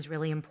agrees is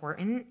really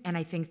important. And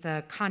I think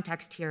the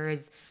context here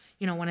is,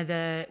 one of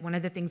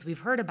the things we've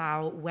heard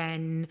about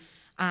when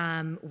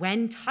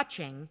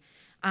touching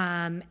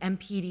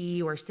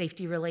MPD or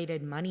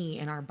safety-related money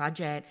in our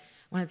budget,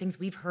 one of the things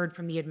we've heard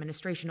from the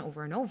administration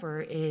over and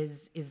over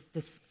is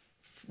this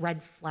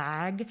red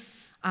flag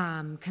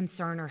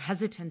concern or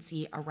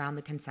hesitancy around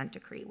the consent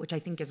decree, which I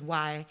think is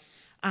why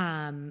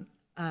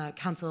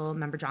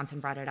Councilmember Johnson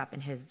brought it up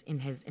in his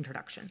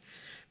introduction.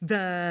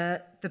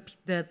 The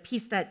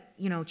piece that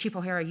Chief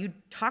O'Hara, you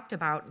talked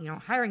about,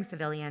 hiring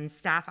civilians,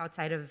 staff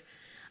outside of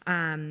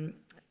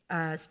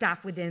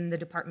staff within the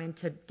department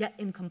to get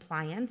in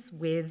compliance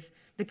with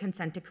the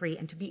consent decree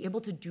and to be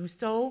able to do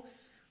so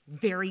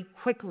very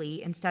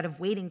quickly instead of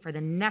waiting for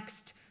the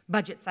next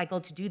budget cycle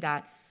to do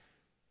that,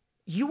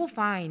 you will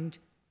find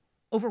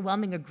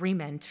overwhelming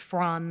agreement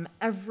from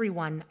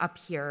everyone up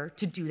here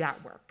to do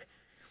that work.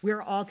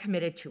 We're all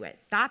committed to it.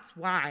 That's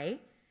why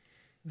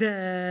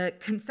the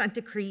consent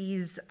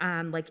decrees,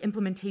 like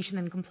implementation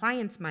and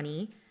compliance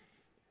money,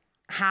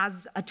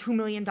 has a $2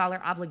 million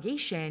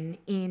obligation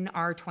in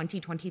our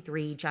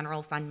 2023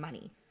 general fund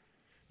money.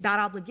 That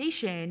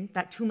obligation,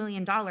 that $2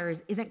 million,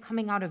 isn't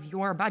coming out of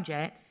your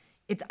budget.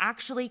 It's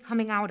actually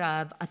coming out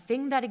of a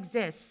thing that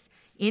exists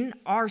in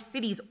our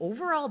city's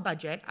overall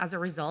budget as a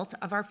result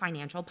of our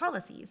financial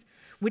policies,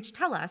 which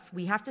tell us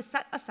we have to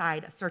set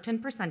aside a certain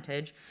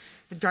percentage.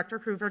 The Director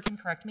Kruger can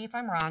correct me if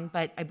I'm wrong,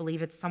 but I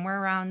believe it's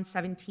somewhere around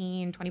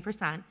 17,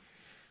 20%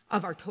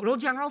 of our total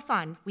general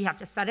fund. We have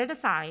to set it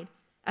aside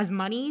as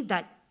money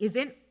that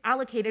isn't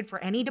allocated for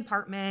any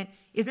department,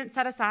 isn't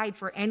set aside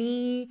for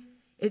any,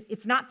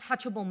 it's not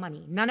touchable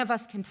money. None of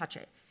us can touch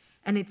it.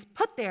 And it's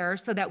put there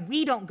so that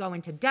we don't go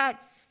into debt,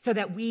 so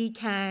that we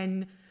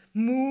can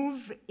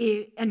move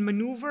and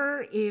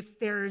maneuver if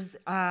there's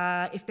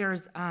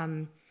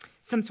some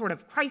sort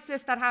of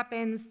crisis that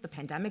happens. The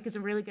pandemic is a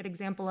really good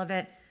example of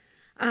it.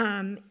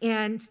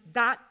 And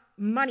that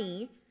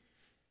money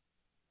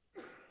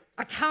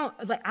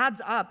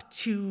adds up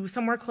to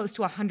somewhere close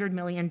to $100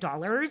 million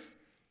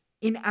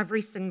in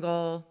every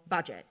single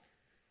budget.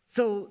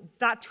 So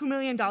that $2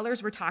 million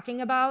we're talking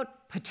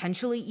about,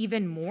 potentially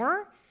even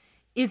more,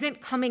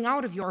 isn't coming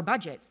out of your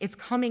budget. It's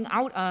coming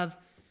out of,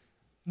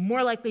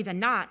 more likely than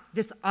not,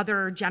 this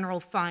other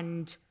general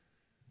fund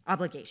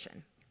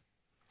obligation.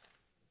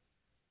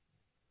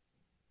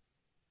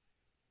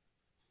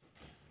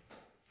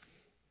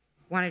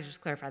 Wanted to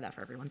just clarify that for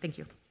everyone. Thank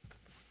you.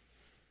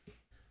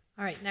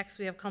 All right, next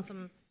we have Council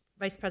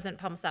Vice President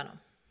Palmisano.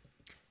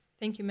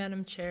 Thank you,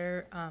 Madam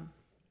Chair.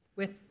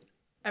 With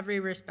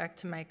every respect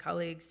to my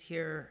colleagues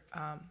here,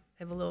 I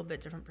have a little bit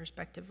different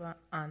perspective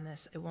on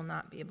this. I will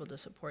not be able to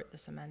support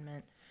this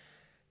amendment.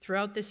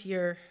 Throughout this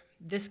year,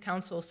 this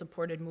council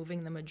supported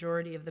moving the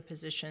majority of the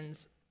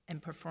positions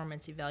and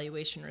performance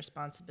evaluation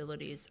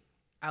responsibilities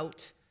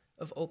out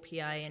of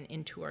OPI and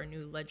into our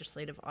new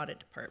legislative audit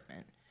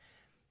department.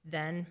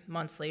 Then,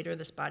 months later,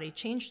 this body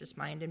changed its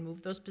mind and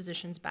moved those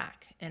positions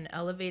back and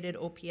elevated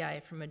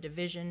OPI from a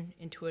division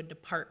into a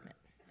department,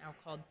 now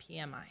called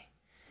PMI.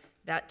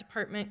 That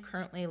department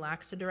currently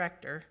lacks a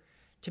director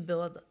to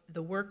build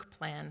the work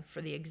plan for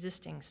the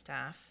existing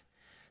staff,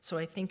 so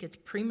I think it's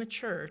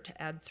premature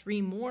to add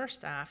 3 more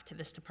staff to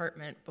this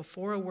department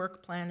before a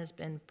work plan has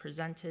been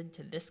presented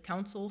to this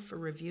council for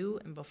review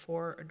and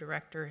before a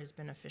director has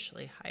been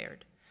officially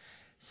hired.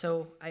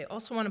 So I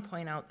also want to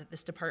point out that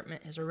this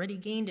department has already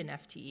gained an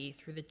FTE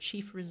through the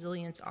Chief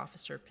Resilience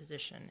Officer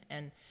position,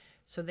 and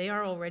so they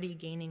are already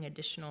gaining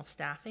additional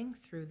staffing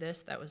through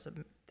this. That was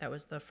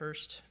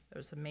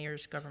the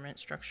mayor's government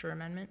structure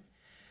amendment.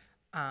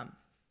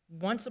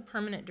 Once a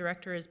permanent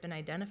director has been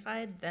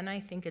identified, then I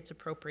think it's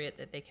appropriate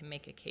that they can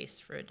make a case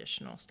for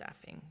additional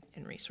staffing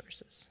and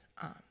resources.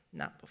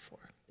 Not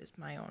before, is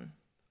my own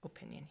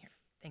opinion here.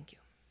 Thank you.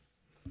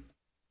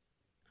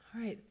 All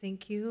right,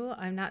 thank you.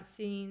 I'm not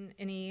seeing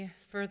any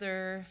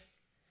further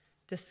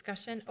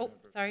discussion. Oh,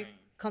 sorry,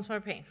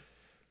 Councilmember Payne.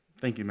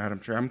 Thank you, Madam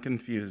Chair. I'm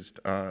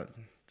confused.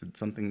 Did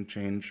something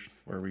change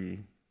where we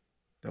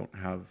don't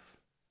have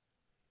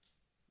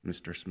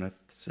Mr. Smith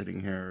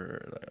sitting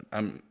here?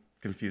 I'm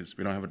confused.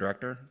 We don't have a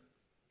director?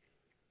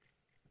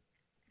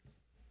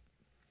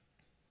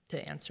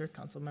 To answer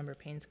Councilmember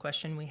Payne's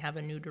question, we have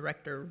a new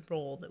director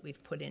role that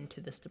we've put into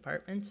this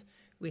department.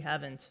 We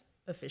haven't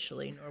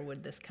officially, nor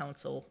would this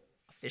council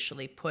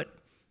officially put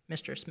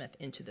Mr. Smith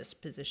into this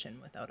position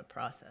without a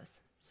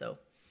process. So,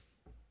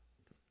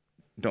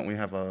 Don't we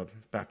have a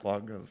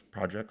backlog of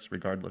projects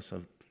regardless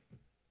of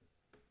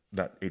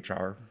that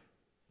HR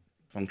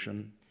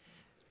function?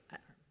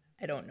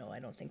 I don't know. I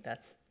don't think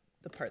that's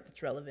the part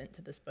that's relevant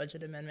to this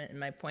budget amendment. And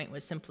my point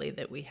was simply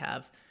that we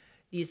have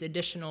these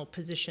additional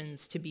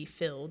positions to be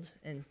filled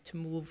and to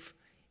move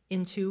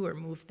into or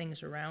move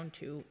things around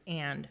to,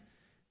 and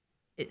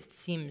it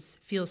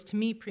feels to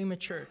me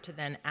premature to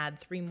then add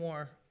 3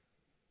 more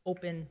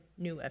open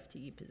new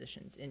FTE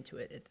positions into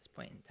it at this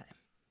point in time.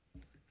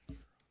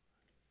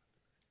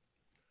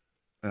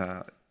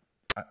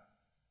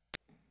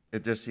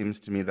 It just seems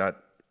to me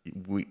that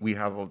we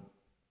have a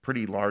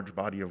pretty large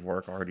body of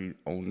work already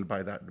owned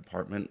by that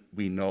department.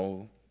 We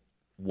know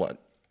what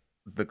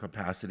the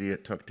capacity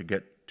it took to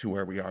get to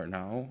where we are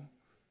now,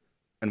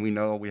 and we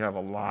know we have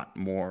a lot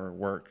more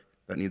work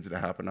that needs to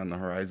happen on the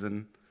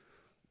horizon,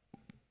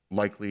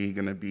 likely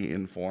going to be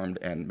informed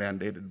and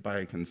mandated by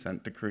a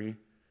consent decree.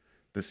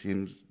 This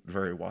seems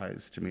very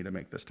wise to me to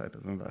make this type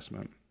of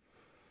investment.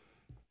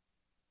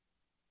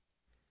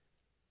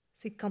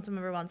 See,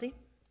 Councilmember Wanzi.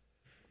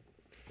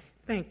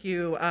 Thank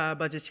you,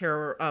 Budget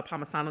Chair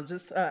Palmisano.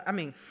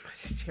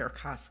 Budget Chair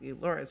Koski.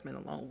 Laura, it's been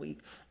a long week.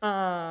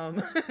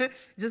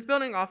 Just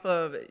building off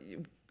of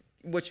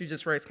what you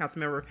just raised,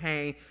 Councilmember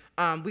Payne.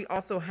 We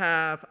also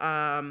have,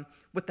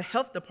 with the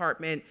health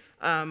department,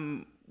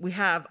 we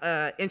have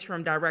an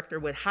interim director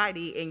with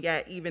Heidi, and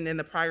yet even in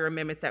the prior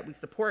amendments that we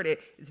supported,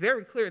 it's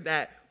very clear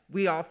that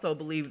we also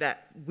believe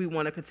that we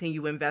want to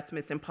continue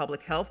investments in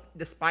public health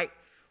despite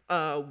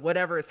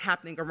whatever is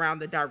happening around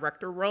the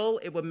director role.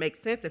 It would make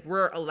sense if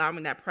we're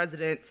allowing that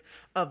precedence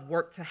of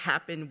work to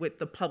happen with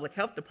the public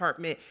health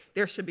department,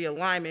 there should be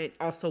alignment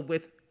also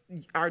with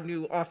our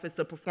new Office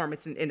of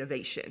Performance and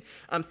Innovation.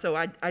 So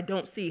I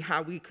don't see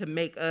how we could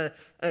make a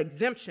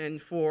exemption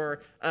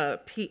for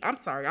I'm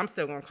sorry, I'm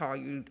still gonna call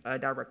you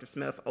Director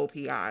Smith,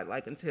 OPI,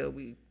 like until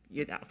we,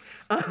 you know.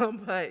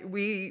 But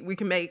we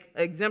can make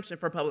an exemption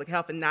for public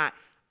health and not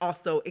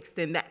also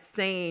extend that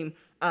same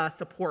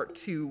support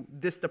to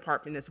this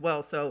department as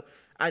well. So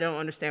I don't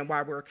understand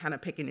why we're kind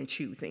of picking and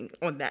choosing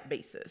on that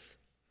basis.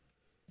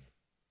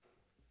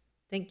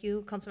 Thank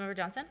you, Councilmember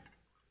Johnson.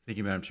 Thank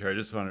you, Madam Chair. I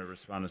just want to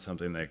respond to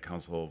something that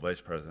Council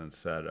Vice President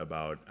said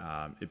about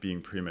it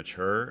being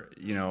premature.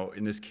 You know,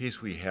 in this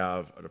case, we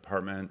have a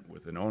department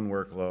with an own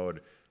workload.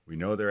 We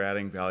know they're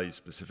adding value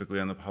specifically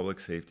on the public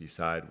safety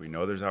side. We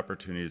know there's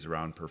opportunities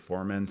around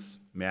performance,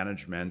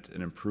 management,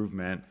 and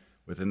improvement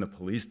within the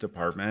police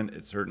department.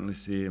 It certainly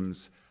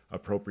seems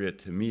appropriate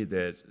to me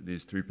that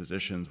these 3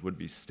 positions would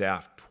be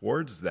staffed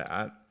towards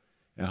that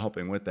and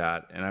helping with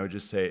that. And I would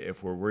just say,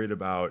 if we're worried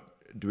about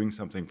doing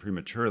something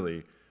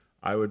prematurely,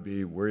 I would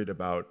be worried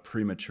about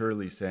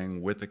prematurely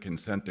saying with the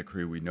consent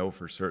decree, we know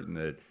for certain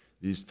that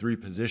these 3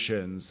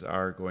 positions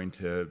are going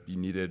to be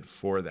needed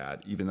for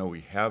that, even though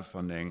we have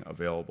funding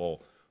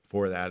available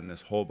for that. And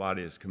this whole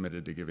body is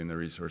committed to giving the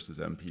resources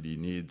MPD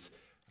needs,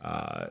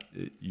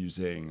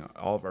 using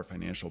all of our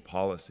financial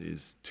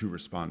policies to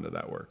respond to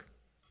that work.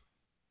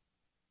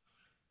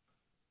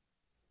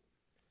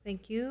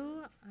 Thank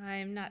you.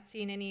 I'm not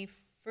seeing any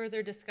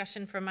further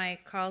discussion from my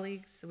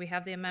colleagues. We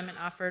have the amendment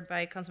offered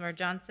by Councilmember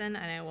Johnson,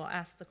 and I will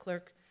ask the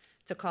clerk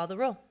to call the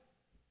roll.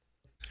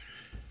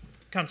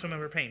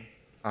 Councilmember Payne.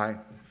 Aye.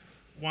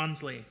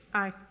 Wansley.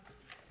 Aye.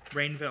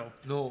 Rainville.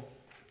 No.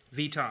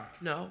 Vita.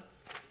 No.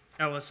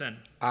 Ellison.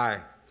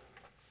 Aye.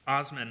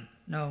 Osman.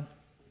 No.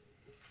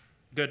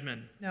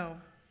 Goodman. No.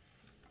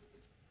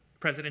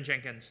 President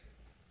Jenkins.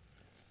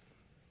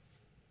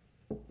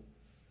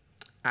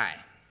 Aye.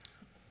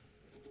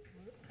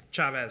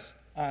 Chavez.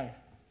 Aye.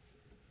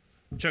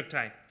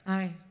 Chugtai.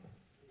 Aye.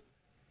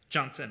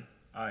 Johnson.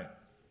 Aye.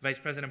 Vice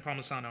President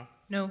Palmisano.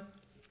 No.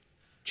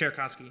 Chair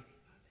Koski.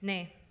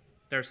 Nay.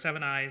 There are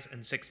 7 ayes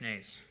and 6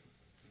 nays.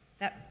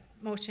 That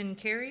motion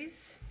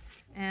carries.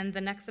 And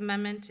the next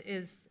amendment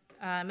is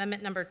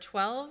amendment number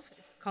 12.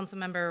 It's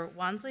Councilmember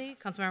Wansley.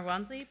 Councilmember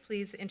Wansley,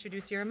 please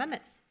introduce your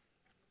amendment.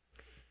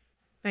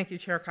 Thank you,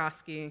 Chair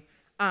Koski.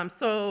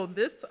 So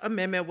this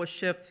amendment would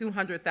shift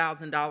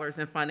 $200,000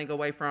 in funding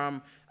away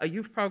from a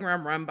youth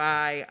program run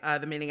by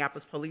the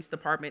Minneapolis Police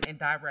Department and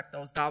direct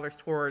those dollars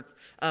towards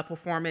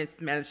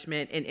performance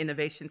management and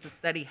innovation to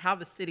study how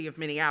the city of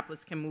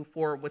Minneapolis can move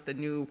forward with a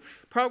new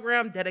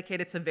program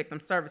dedicated to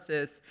victim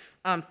services.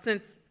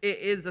 Since it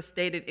is a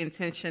stated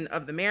intention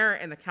of the mayor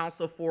and the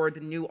council for the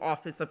new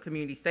Office of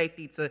Community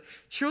Safety to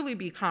truly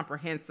be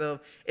comprehensive,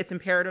 it's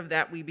imperative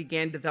that we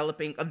begin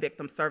developing a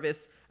victim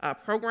service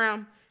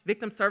program.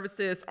 Victim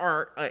services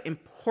are an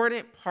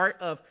important part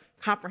of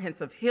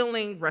comprehensive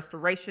healing,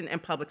 restoration,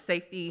 and public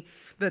safety.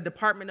 The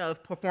Department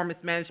of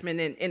Performance Management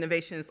and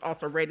Innovation is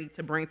also ready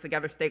to bring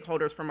together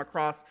stakeholders from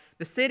across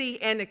the city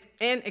and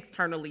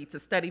externally to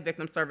study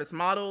victim service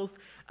models.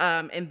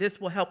 And this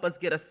will help us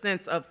get a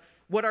sense of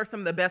what are some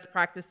of the best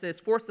practices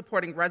for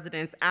supporting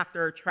residents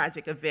after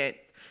tragic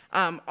events.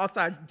 Also,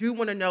 I do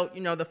want to note,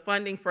 the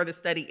funding for the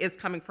study is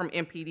coming from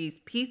MPD's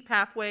Peace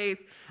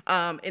Pathways,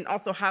 and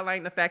also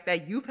highlighting the fact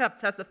that youth have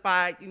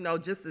testified,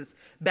 just as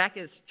back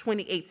as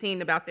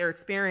 2018 about their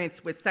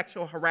experience with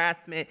sexual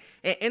harassment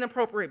and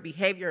inappropriate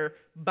behavior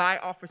by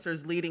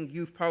officers leading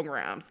youth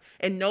programs.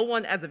 And no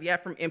one as of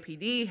yet from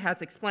MPD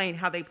has explained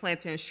how they plan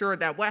to ensure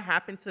that what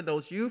happened to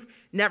those youth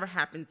never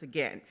happens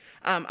again.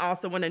 I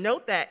also want to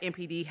note that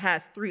MPD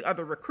has 3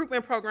 other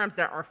recruitment programs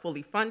that are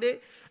fully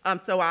funded.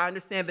 So I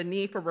understand the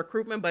need for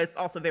recruitment, but it's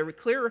also very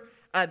clear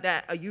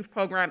that a youth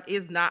program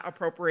is not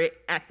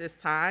appropriate at this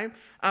time.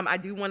 I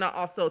do want to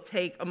also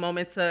take a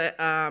moment to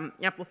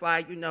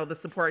amplify, the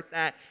support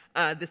that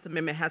this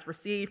amendment has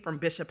received from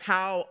Bishop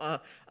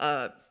Howell,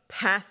 a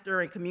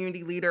pastor and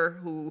community leader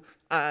who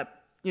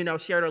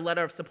shared a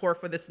letter of support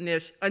for this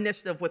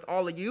initiative with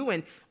all of you,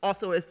 and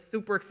also is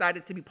super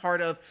excited to be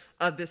part of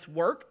this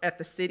work at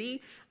the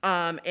city,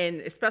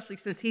 and especially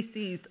since he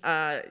sees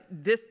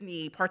this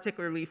need,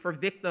 particularly for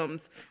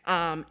victims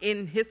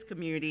in his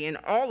community and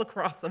all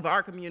across of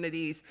our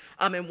communities,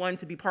 and wanting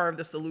to be part of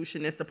the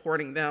solution and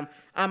supporting them.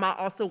 I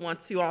also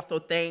want to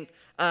thank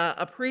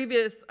a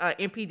previous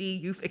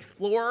MPD Youth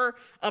Explorer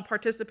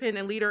participant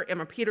and leader,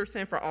 Emma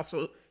Peterson, for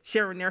also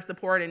sharing their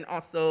support and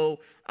also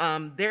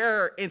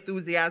their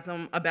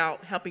enthusiasm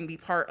about helping be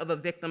part of a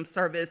victim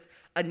service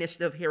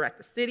initiative here at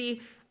the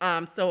city.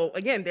 So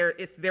again,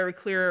 it's very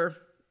clear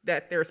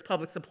that there's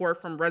public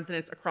support from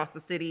residents across the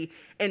city,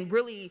 and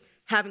really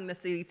having the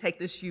city take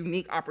this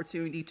unique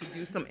opportunity to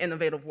do some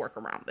innovative work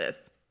around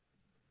this.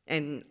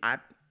 And I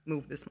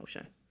move this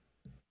motion.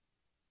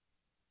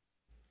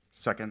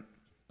 Second.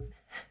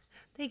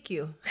 Thank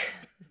you.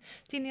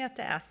 Didn't you have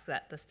to ask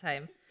that this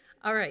time?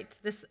 All right,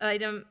 this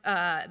item,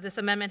 this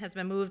amendment has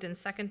been moved and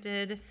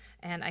seconded,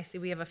 and I see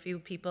we have a few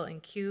people in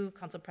queue.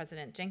 Council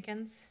President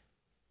Jenkins.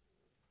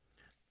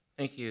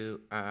 Thank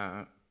you,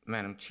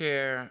 Madam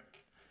Chair.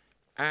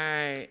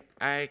 I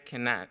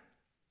cannot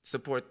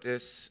support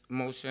this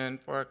motion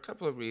for a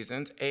couple of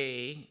reasons.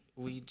 A,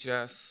 we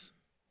just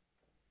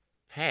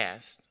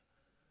passed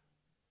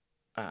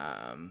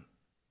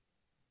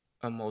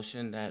a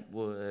motion that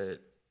would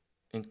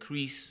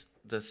increase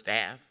the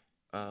staff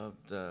of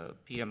the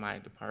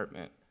PMI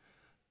department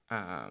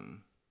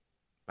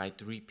by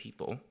 3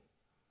 people.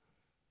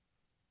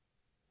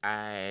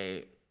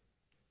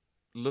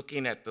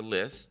 Looking at the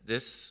list,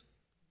 this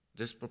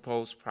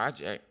proposed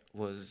project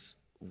was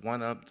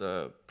one of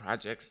the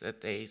projects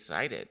that they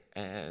cited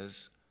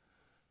as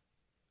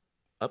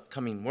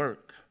upcoming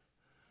work.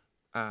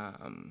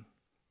 And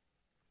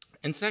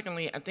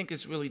secondly, I think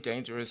it's really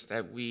dangerous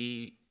that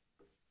we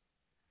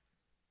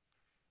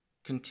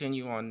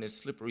continue on this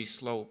slippery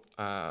slope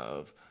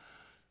of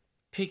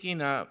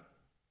picking up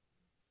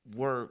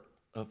work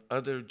of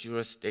other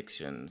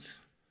jurisdictions,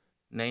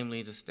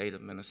 namely the state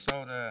of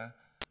Minnesota,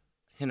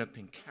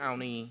 Hennepin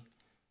County,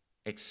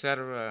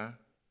 etc.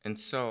 And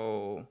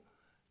so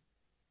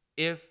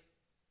if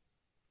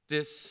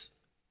this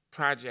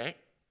project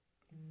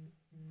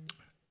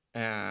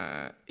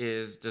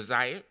is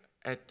desired,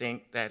 I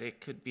think that it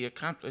could be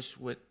accomplished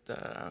with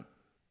the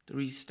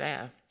 3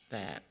 staff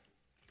that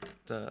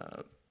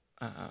the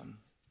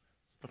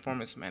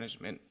performance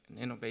management and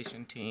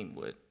innovation team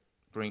would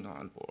bring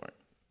on board.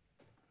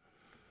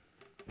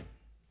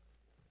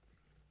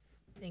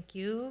 Thank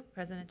you,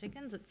 President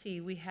Jenkins. Let's see,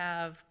 we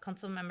have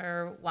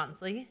Councilmember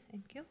Wansley.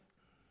 Thank you.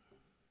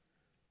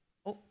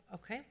 Oh,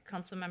 okay,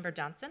 Councilmember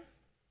Johnson.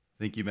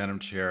 Thank you, Madam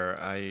Chair.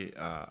 I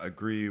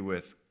agree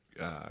with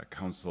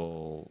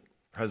Council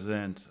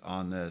President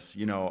on this.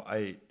 You know,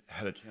 I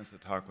had a chance to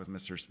talk with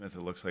Mr. Smith.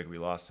 It looks like we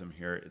lost him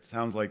here. It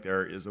sounds like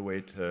there is a way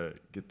to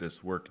get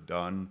this work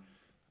done.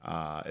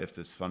 If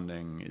this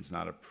funding is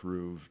not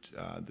approved,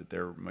 that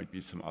there might be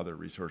some other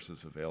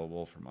resources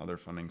available from other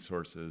funding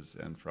sources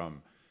and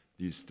from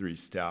these 3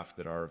 staff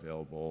that are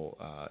available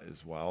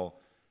as well.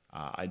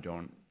 I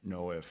don't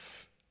know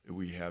if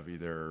we have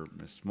either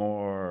Ms.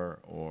 Moore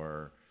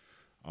or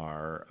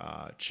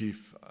our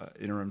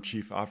interim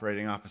chief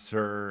operating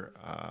officer,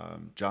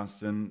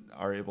 Johnston,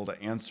 are able to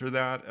answer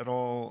that at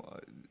all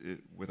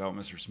without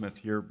Mr. Smith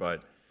here,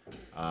 but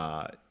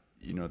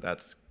you know,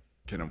 that's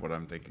kind of what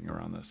I'm thinking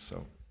around this.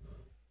 So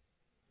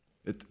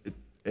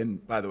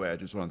and by the way, I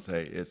just want to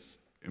say it's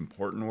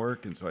important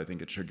work, and so I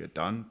think it should get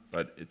done,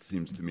 but it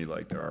seems to me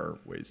like there are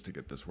ways to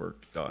get this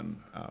work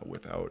done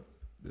without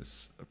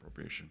this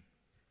appropriation.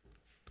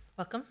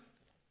 Welcome.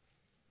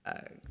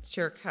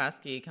 Chair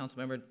Koski,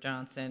 Councilmember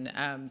Johnson.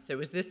 So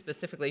is this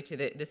specifically to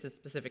the, this is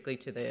specifically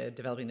to the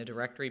developing the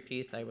directory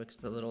piece? I was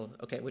a little,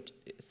 okay,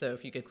 so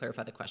if you could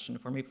clarify the question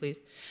for me, please.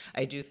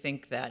 I do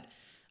think that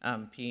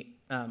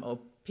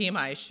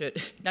PMI should,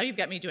 now you've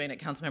got me doing it,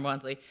 Councilmember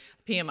Wansley,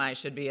 PMI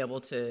should be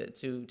able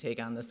to take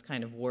on this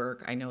kind of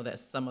work. I know that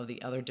some of the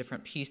other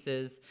different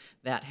pieces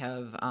that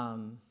have,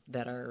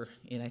 that are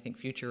in, I think,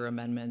 future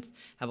amendments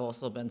have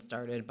also been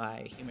started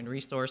by Human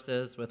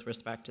Resources with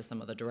respect to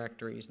some of the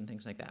directories and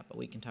things like that, but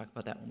we can talk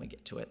about that when we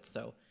get to it.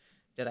 So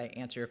did I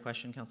answer your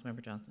question,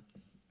 Councilmember Johnson?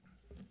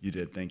 You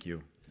did, thank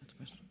you.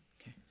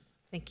 Okay.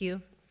 Thank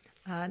you.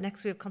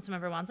 Next we have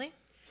Councilmember Wansley.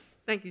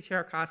 Thank you,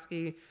 Chair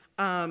Koski.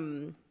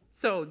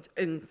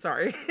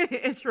 Sorry,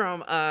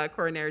 Interim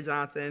Coordinator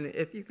Johnson,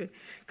 if you could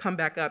come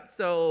back up.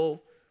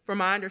 So from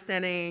my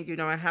understanding, you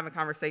know, I having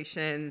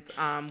conversations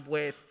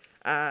with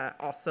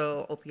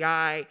also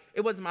OPI.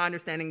 It was my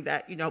understanding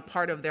that, you know,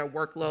 part of their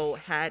workload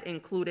had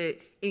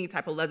included any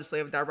type of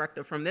legislative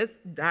directive from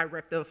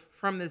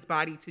this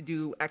body to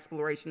do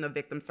exploration of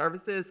victim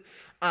services.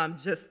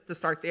 Just to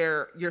start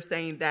there, you're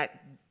saying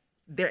that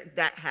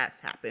that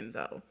has happened,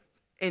 though,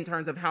 in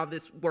terms of how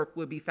this work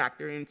would be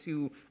factored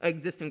into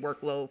existing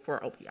workload for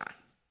OPI.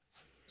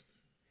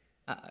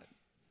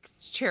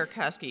 Chair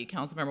Koski,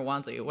 Councilmember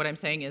Wansley, what I'm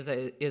saying is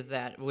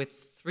that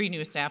with 3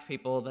 new staff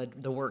people,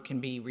 the work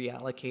can be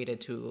reallocated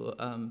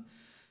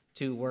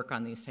to work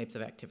on these types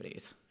of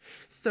activities.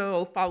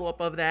 So follow up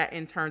of that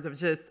in terms of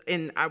just,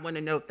 and I want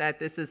to note that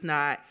this is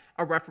not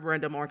a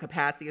referendum on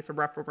capacity, it's a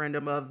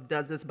referendum of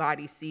does this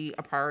body see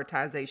a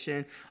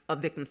prioritization of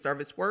victim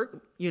service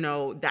work? You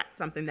know, that's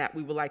something that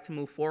we would like to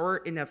move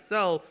forward. And if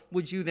so,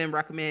 would you then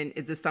recommend,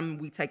 is this something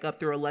we take up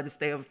through a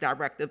legislative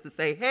directive to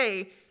say,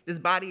 hey, this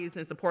body is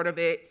in support of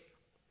it,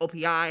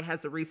 OPI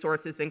has the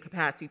resources and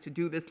capacity to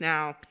do this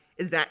now?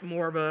 Is that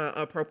more of an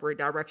appropriate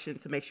direction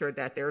to make sure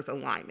that there's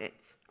alignment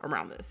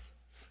around this?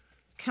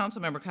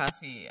 Councilmember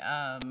Koski,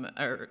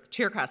 or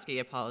Chair Koski,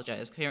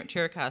 apologize.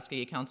 Chair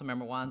Koski,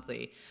 Councilmember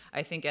Wansley.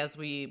 I think as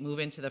we move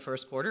into the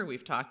first quarter,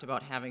 we've talked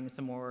about having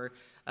some more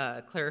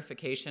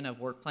clarification of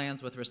work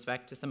plans with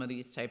respect to some of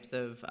these types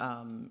of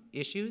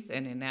issues.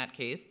 And in that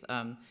case,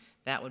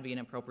 that would be an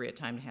appropriate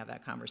time to have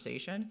that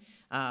conversation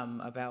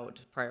about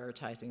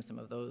prioritizing some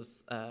of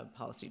those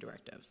policy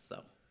directives.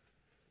 So,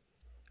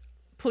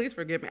 please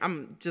forgive me.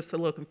 I'm just a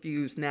little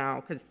confused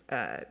now because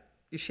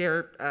you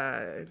shared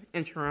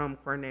interim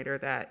coordinator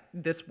that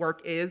this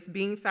work is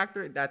being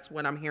factored. That's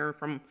what I'm hearing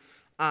from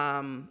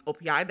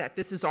OPI, that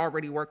this is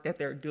already work that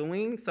they're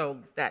doing, so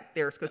that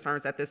there's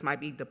concerns that this might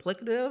be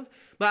duplicative.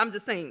 But I'm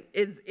just saying,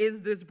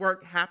 is this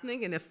work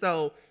happening? And if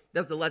so,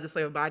 does the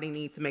legislative body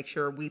need to make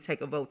sure we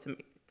take a vote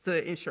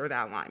to ensure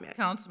that alignment?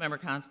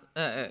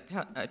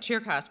 Chair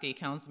Koski,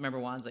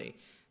 Councilmember Wansley,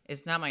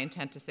 it's not my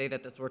intent to say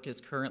that this work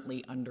is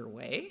currently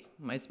underway.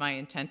 It's my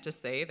intent to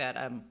say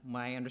that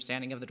my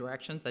understanding of the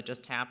directions that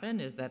just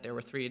happened is that there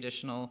were 3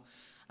 additional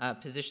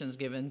positions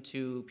given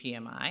to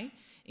PMI.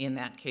 In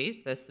that case,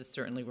 this is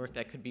certainly work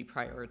that could be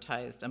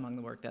prioritized among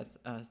the work that's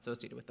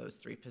associated with those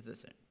 3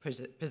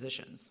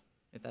 positions,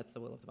 if that's the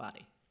will of the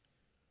body.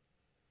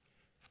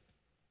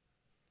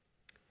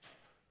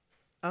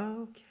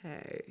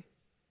 Okay.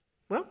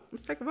 Well,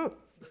 let's take a vote.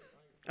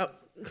 Oh.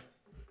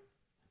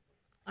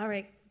 All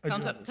right.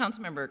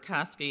 Councilmember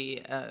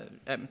Koski,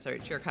 I'm sorry,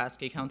 Chair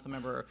Koski,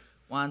 Councilmember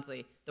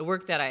Wansley, the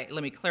work that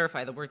let me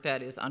clarify, the work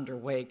that is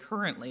underway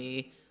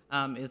currently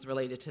is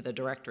related to the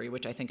directory,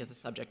 which I think is the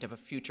subject of a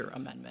future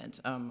amendment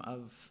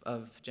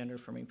of gender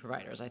affirming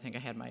providers. I think I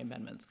had my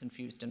amendments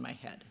confused in my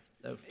head.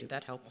 So did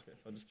that help?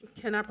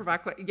 Can I provide?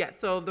 Yeah,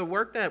 so the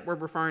work that we're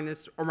referring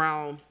is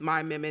around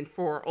my amendment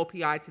for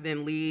OPI to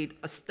then lead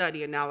a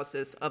study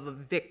analysis of a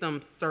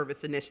victim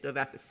service initiative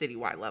at the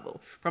citywide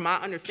level. From my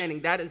understanding,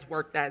 that is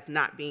work that's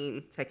not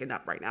being taken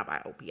up right now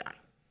by OPI.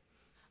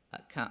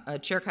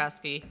 Chair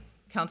Koski,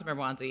 Councilmember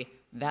Wansley,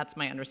 that's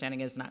my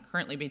understanding is not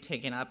currently being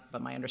taken up,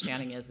 but my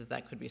understanding is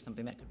that could be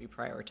something that could be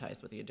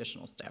prioritized with the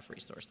additional staff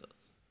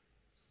resources.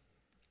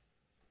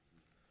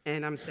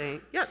 And I'm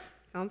saying, yes,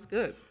 sounds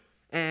good.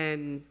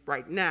 And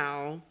right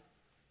now,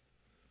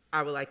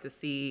 I would like to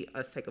see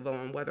us take a vote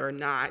on whether or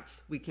not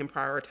we can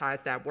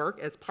prioritize that work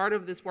as part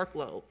of this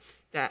workload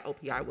that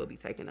OPI will be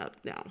taking up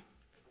now.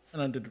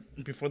 And I did,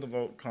 before the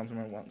vote,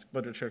 Councilmember Wants,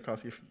 Budget Chair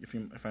Koski,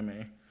 if I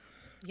may.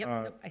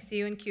 Yep, I see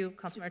you in queue,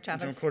 Councilmember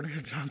Chavez.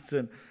 Coordinator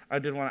Johnson, I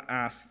did want to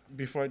ask,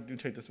 before I do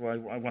take this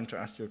vote, I wanted to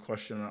ask you a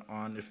question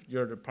on if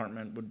your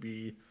department would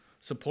be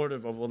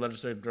supportive of a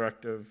legislative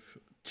directive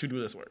to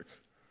do this work.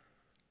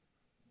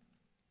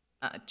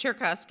 Chair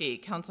Koski,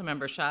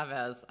 Councilmember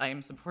Chavez, I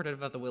am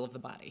supportive of the will of the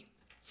body.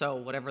 So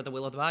whatever the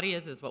will of the body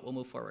is what we'll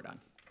move forward on.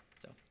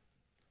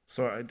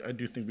 So I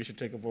do think we should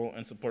take a vote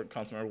and support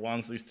Councilmember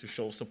Wansley to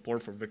show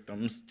support for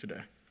victims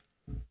today.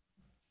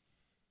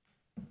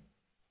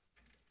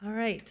 All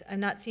right,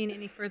 I'm not seeing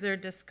any further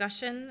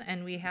discussion,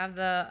 and we have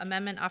the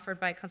amendment offered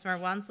by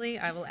Councilmember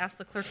Wansley. I will ask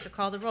the clerk to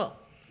call the roll.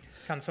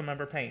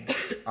 Councilmember Payne.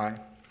 Aye.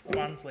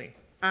 Wansley.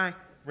 Aye.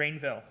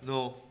 Rainville.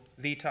 No.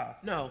 Vita.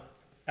 No.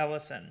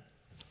 Ellison.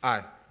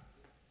 Aye.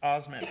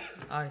 Osmond.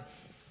 Aye.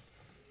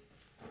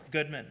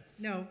 Goodman.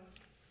 No.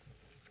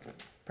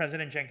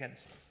 President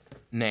Jenkins.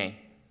 Nay.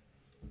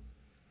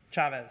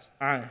 Chavez.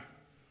 Aye.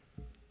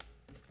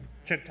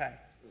 Chugtai.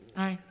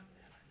 Aye.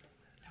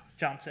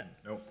 Johnson.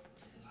 Nope.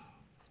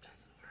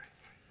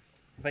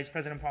 Vice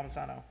President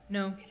Palmisano.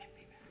 No.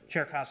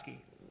 Chair Koski.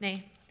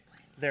 Nay.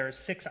 There are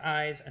 6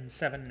 ayes and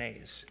 7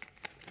 nays.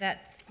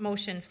 That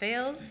motion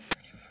fails.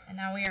 And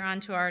now we are on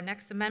to our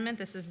next amendment.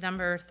 This is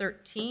number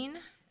 13.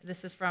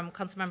 This is from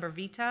Councilmember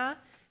Vita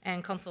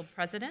and Council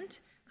President.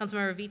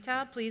 Councilmember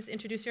Vita, please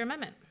introduce your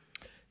amendment.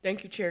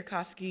 Thank you, Chair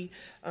Koski.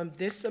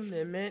 This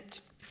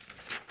amendment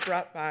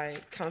brought by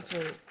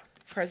Council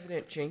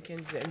President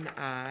Jenkins and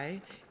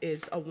I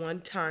is a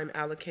one-time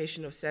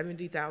allocation of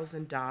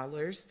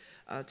 $70,000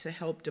 to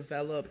help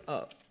develop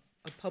a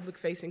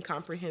public-facing,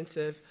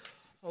 comprehensive,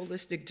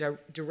 holistic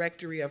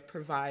directory of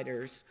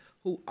providers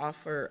who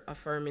offer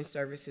affirming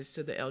services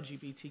to the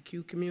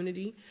LGBTQ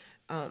community,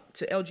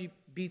 to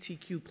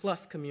LGBTQ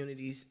plus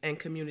communities and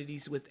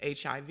communities with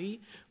HIV.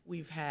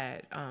 We've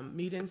had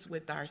meetings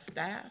with our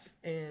staff,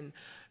 and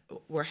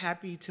we're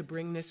happy to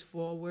bring this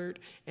forward.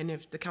 And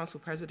if the council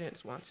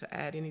presidents want to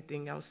add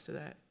anything else to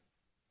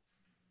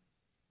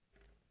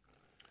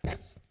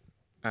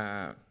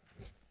that.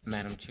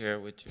 Madam Chair,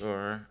 with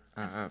your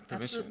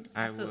permission,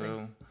 Absolutely. I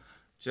will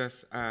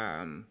just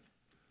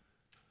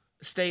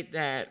state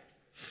that,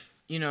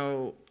 you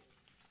know,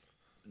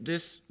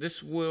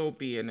 this will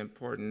be an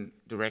important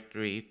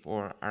directory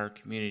for our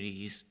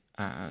communities,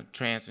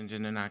 trans and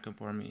gender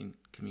nonconforming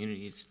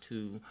communities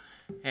to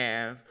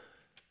have.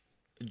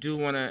 Do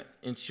want to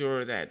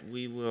ensure that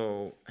we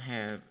will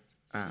have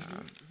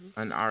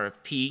an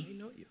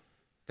RFP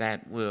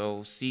that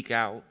will seek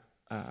out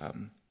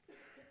an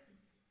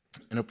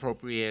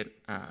appropriate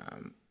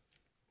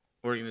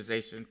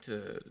organization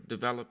to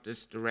develop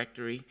this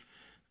directory,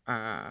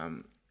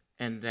 and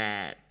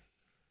that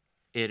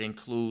it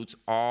includes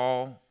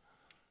all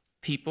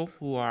people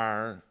who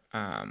are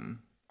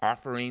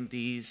offering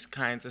these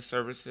kinds of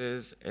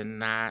services and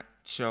not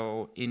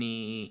show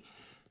any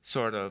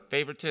sort of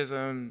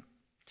favoritism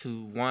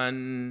to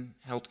one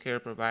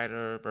healthcare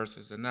provider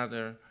versus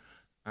another.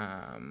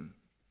 And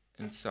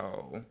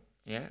so,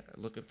 yeah,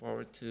 looking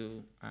forward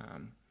to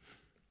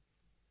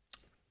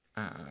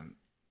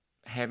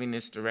having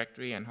this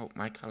directory, and hope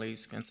my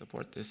colleagues can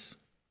support this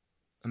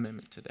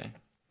amendment today.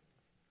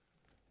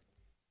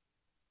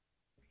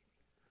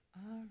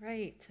 All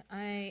right.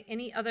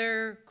 Any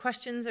other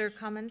questions or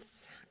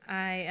comments?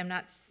 I am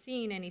not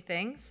seeing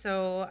anything,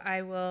 so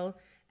I will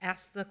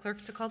ask the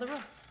clerk to call the roll.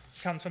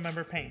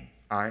 Councilmember Payne.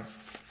 Aye.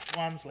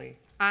 Wamsley.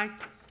 Aye.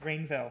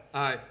 Rainville.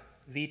 Aye.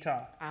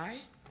 Vita. Aye.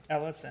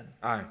 Ellison.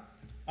 Aye.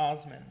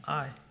 Osmond.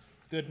 Aye.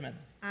 Goodman.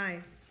 Aye.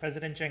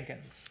 President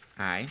Jenkins.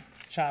 Aye.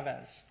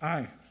 Chavez.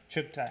 Aye.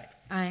 Chugtai.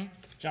 Aye.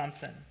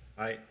 Johnson.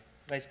 Aye.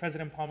 Vice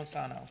President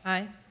Palmisano.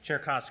 Aye. Chair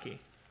Koski.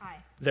 Aye.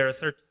 There are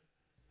 13.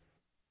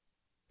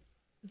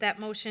 That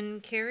motion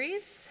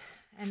carries.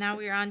 And now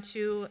we are on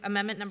to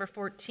amendment number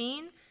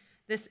 14.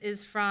 This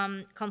is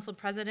from Council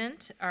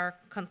President,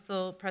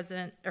 Councilmember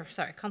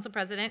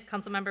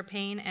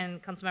Payne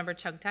and Councilmember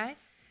Chugtai.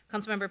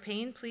 Councilmember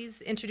Payne,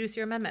 please introduce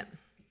your amendment.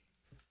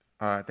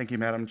 Thank you,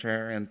 Madam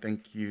Chair, and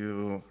thank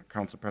you,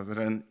 Council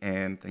President,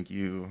 and thank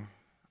you,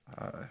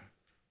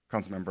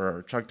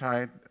 Councilmember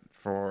Chugtai,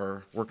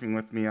 for working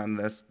with me on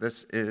this.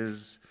 This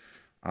is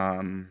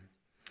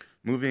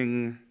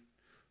moving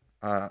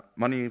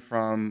money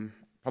from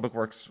Public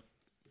Works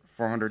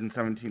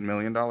 $417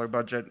 million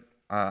budget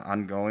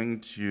ongoing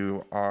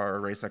to our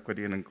Race,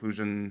 Equity, and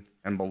Inclusion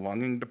and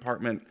Belonging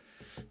Department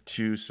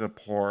to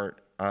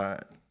support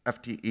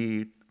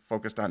FTE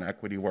focused on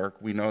equity work.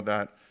 We know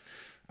that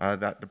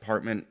that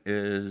department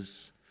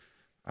is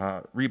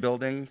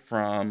rebuilding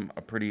from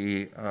a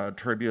pretty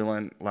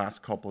turbulent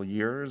last couple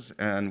years,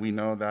 and we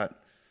know that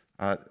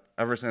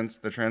ever since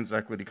the Trans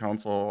Equity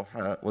Council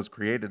was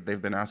created,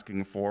 they've been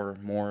asking for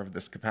more of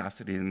this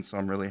capacity, and so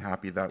I'm really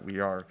happy that we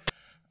are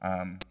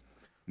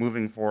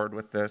moving forward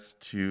with this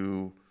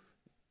to,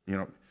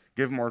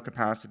 give more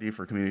capacity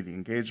for community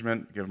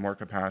engagement, give more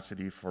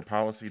capacity for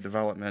policy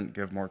development,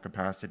 give more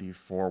capacity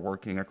for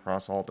working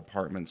across all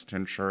departments to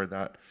ensure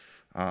that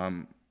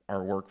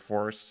our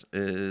workforce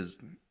is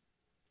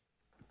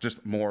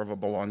just more of a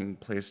belonging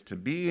place to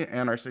be,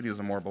 and our city is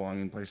a more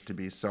belonging place to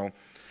be. So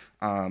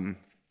I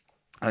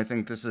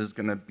think this is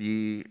going to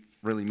be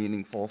really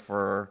meaningful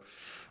for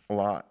a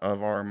lot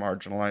of our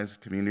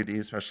marginalized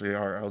communities, especially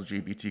our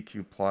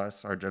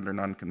LGBTQ+, our gender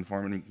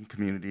nonconforming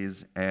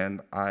communities,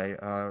 and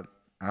I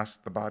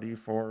ask the body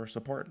for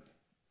support.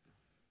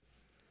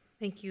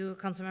 Thank you,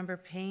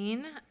 Councilmember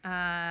Payne.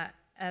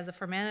 As a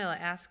formality, I'll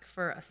ask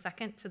for a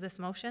second to this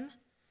motion.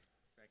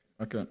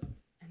 Okay.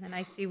 And then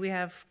I see we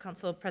have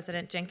Council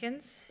President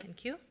Jenkins in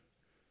queue.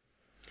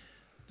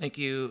 Thank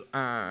you,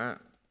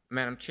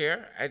 Madam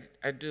Chair.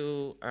 I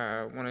do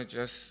want to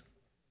just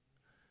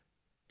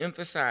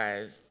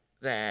emphasize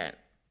that,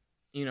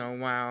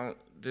 while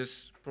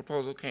this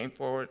proposal came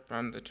forward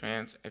from the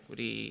Trans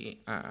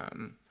Equity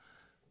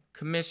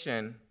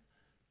Commission,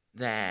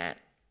 that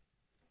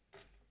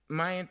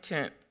my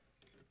intent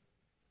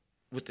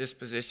with this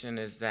position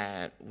is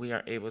that we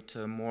are able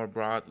to more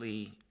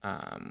broadly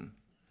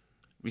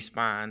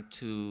respond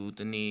to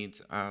the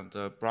needs of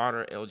the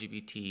broader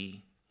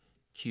LGBTQIA+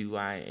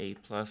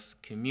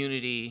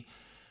 community,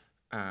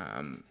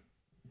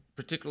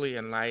 particularly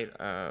in light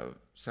of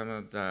some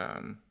of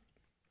the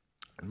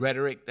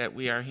rhetoric that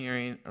we are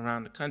hearing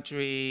around the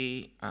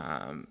country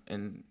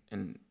and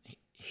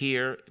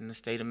here in the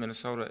state of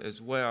Minnesota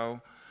as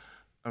well,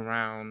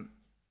 around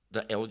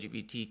the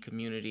LGBT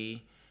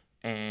community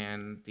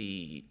and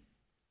the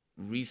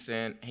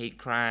recent hate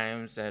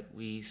crimes that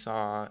we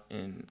saw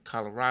in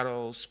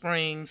Colorado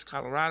Springs,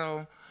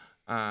 Colorado,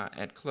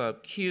 at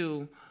Club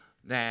Q,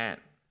 that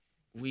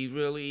we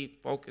really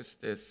focus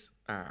this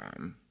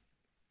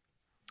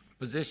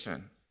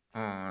position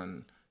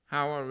on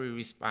how are we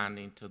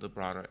responding to the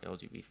broader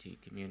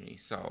LGBT community.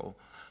 So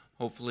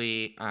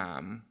hopefully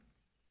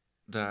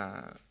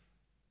the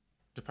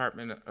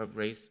Department of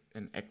Race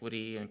and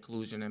Equity,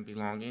 Inclusion, and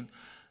Belonging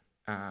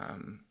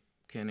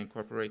can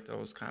incorporate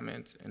those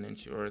comments and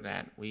ensure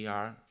that we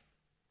are,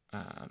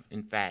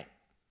 in fact,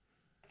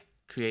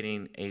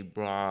 creating a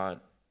broad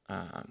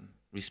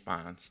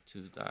response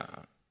to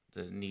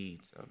the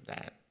needs of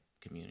that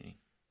community.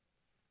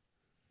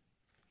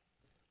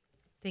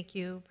 Thank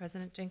you,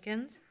 President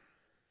Jenkins.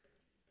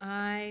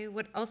 I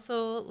would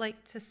also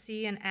like to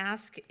see and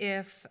ask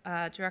if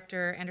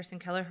Director Anderson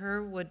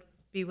Kelleher would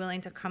be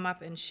willing to come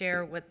up and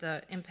share what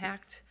the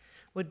impact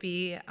would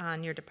be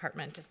on your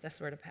department if this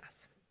were to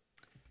pass.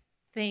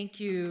 Thank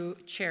you,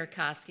 Chair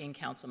Koski and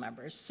council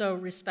members. So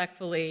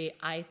respectfully,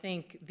 I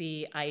think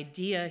the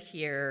idea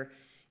here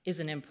is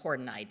an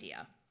important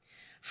idea.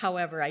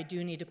 However, I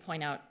do need to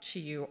point out to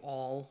you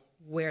all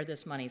where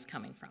this money is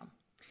coming from.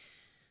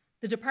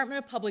 The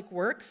Department of Public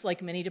Works,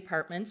 like many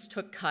departments,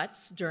 took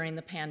cuts during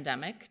the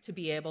pandemic to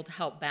be able to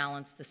help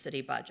balance the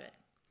city budget.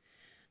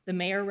 The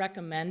mayor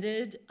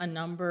recommended a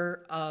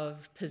number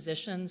of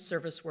positions,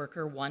 service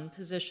worker 1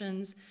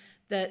 positions,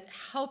 that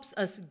helps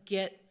us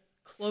get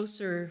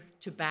closer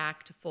to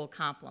back to full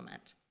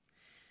complement.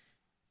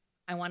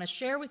 I want to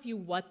share with you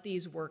what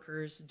these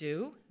workers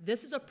do.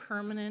 This is a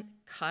permanent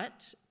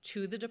cut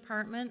to the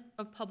Department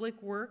of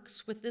Public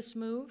Works with this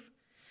move.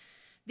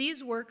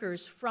 These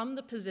workers from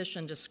the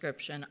position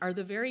description are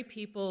the very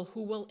people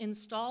who will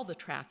install the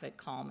traffic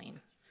calming.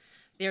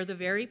 They're the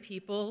very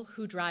people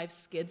who drive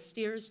skid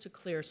steers to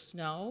clear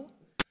snow.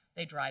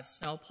 They drive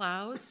snow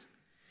plows.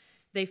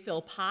 They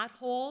fill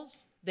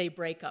potholes. They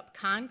break up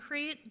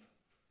concrete.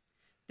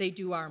 They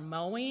do our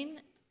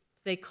mowing.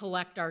 They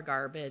collect our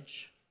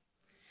garbage.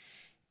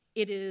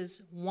 It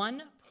is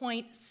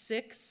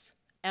 1.6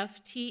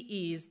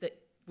 FTEs that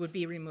would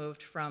be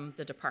removed from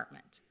the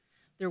department.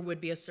 There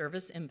would be a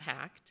service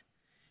impact,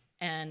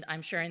 and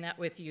I'm sharing that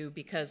with you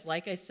because,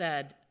 like I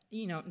said,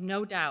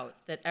 no doubt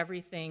that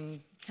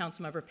everything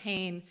Councilmember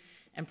Payne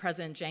and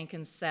President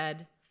Jenkins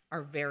said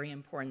are very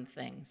important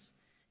things.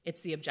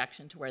 It's the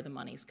objection to where the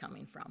money's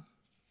coming from.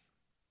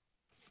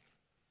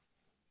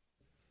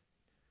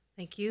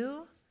 Thank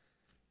you.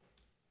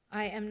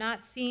 I am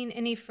not seeing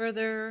any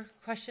further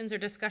questions or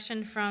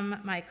discussion from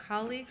my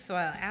colleagues, so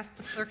I'll ask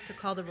the clerk to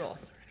call the roll.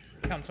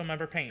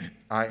 Councilmember Payne.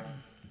 Aye.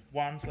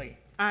 Walmsley.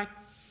 Aye.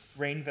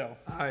 Rainville.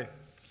 Aye.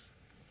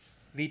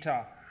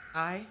 Vita.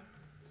 Aye.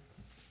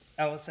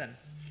 Ellison.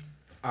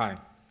 Aye.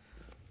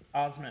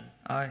 Osman.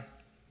 Aye.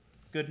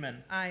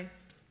 Goodman. Aye.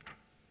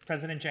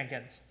 President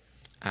Jenkins.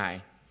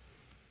 Aye.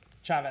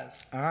 Chavez.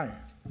 Aye.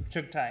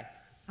 Chugtai.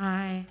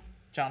 Aye.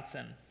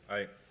 Johnson.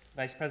 Aye.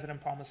 Vice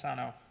President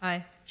Palmisano.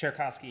 Aye. Chair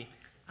Koski.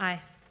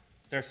 Aye.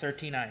 There are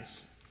 13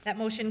 ayes. That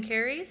motion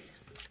carries.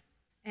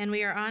 And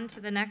we are on to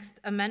the next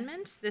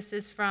amendment. This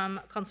is from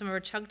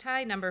Councilmember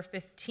Chugtai, number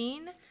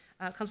 15.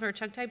 Councilmember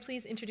Chugtai,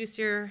 please introduce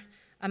your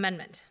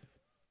amendment.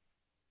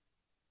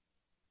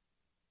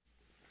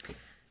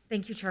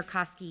 Thank you, Chair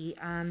Koski.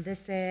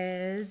 This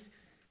is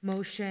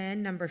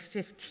motion number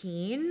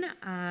 15,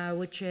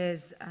 which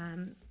is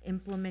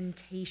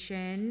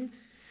implementation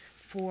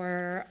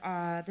for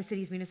the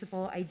city's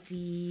municipal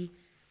ID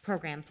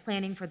program,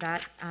 planning for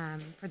that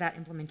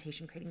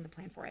implementation, creating the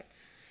plan for it.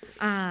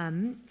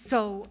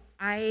 So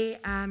I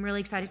am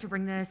really excited to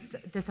bring this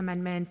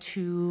amendment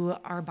to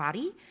our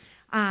body.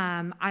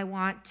 I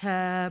want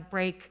to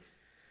break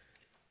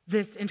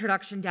this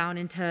introduction down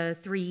into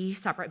 3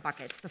 separate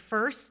buckets. The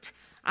first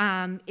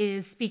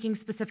is speaking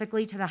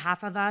specifically to the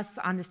half of us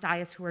on this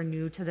dais who are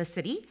new to the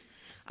city.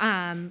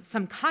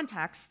 Some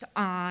context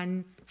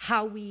on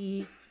how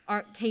we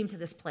came to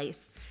this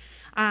place.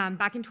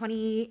 Back in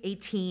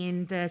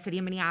 2018, the city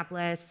of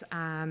Minneapolis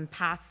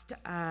passed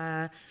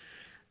an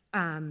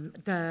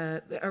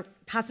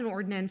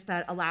ordinance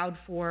that allowed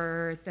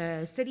for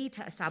the city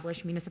to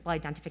establish municipal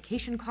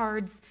identification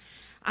cards.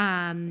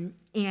 And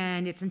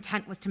its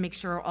intent was to make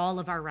sure all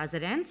of our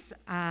residents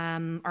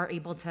are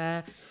able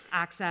to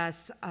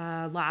access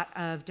a lot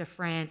of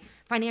different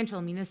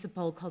financial,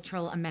 municipal,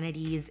 cultural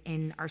amenities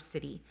in our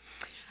city.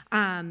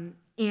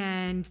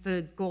 And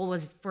the goal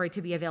was for it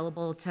to be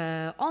available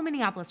to all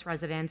Minneapolis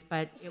residents,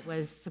 but it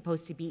was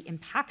supposed to be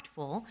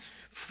impactful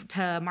to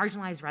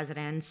marginalized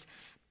residents,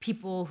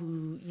 people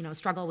who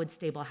struggle with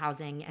stable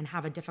housing and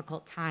have a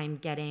difficult time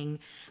getting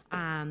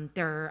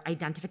their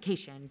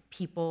identification,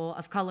 people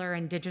of color,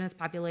 indigenous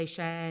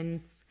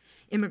populations,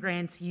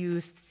 immigrants,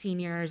 youth,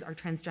 seniors, our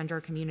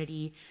transgender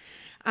community.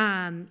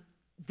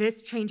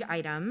 This change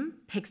item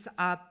picks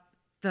up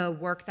the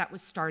work that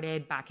was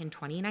started back in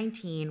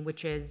 2019,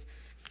 which is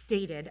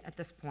dated at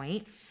this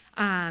point,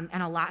 and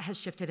a lot has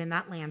shifted in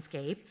that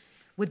landscape,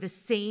 with the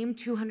same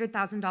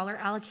 $200,000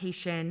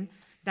 allocation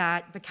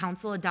that the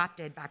council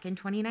adopted back in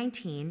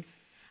 2019,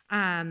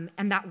 and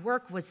that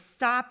work was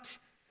stopped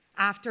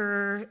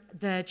after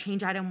the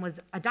change item was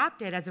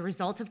adopted as a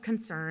result of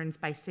concerns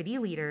by city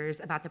leaders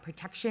about the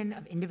protection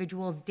of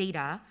individuals'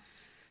 data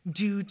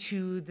due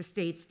to the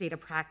state's data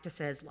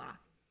practices law.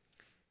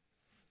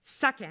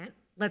 Second,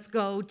 let's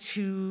go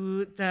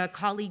to the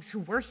colleagues who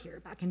were here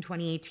back in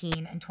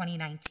 2018 and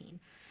 2019.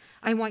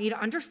 I want you to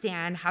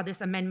understand how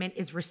this amendment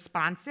is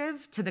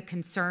responsive to the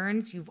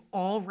concerns you've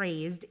all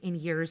raised in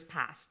years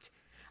past.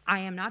 I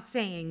am not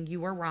saying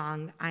you are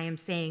wrong. I am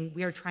saying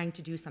we are trying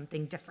to do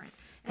something different,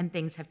 and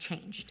things have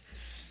changed.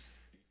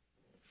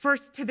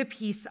 First, to the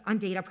piece on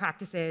data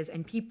practices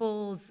and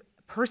people's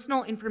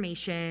personal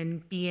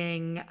information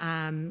being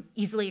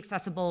easily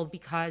accessible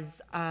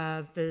because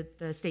of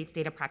the state's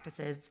data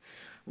practices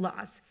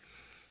laws.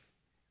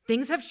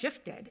 Things have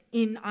shifted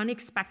in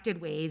unexpected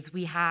ways.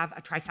 We have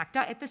a trifecta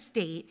at the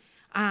state.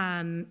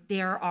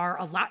 There are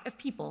a lot of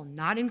people,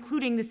 not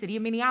including the city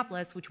of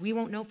Minneapolis, which we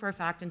won't know for a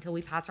fact until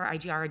we pass our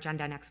IGR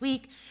agenda next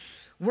week,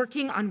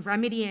 working on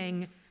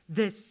remedying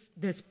this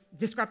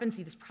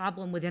discrepancy, this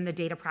problem within the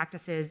Data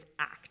Practices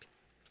Act.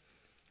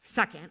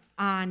 Second,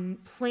 on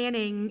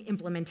planning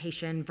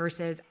implementation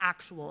versus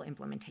actual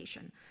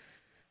implementation.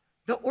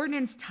 The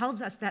ordinance tells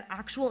us that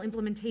actual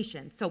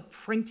implementation, so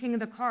printing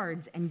the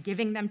cards and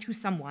giving them to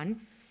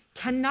someone,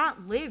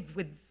 cannot live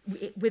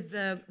with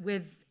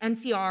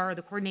NCR or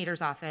the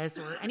coordinator's office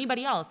or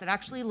anybody else that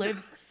actually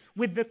lives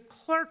with the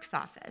clerk's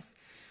office,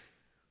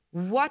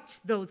 what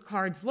those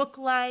cards look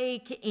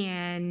like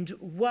and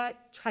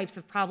what types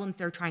of problems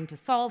they're trying to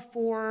solve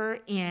for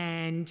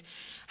and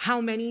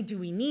how many do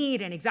we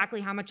need and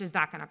exactly how much is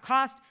that going to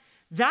cost.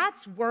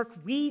 That's work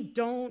we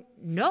don't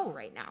know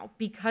right now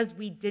because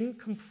we didn't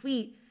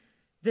complete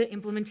the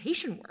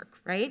implementation work,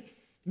 right?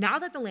 Now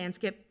that the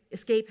landscape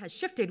has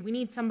shifted, we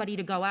need somebody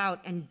to go out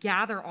and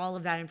gather all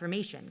of that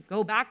information.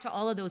 Go back to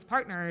all of those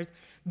partners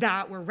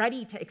that were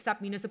ready to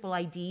accept municipal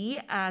ID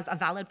as a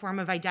valid form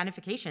of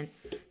identification.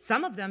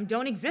 Some of them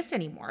don't exist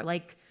anymore,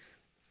 like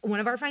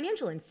one of our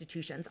financial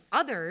institutions.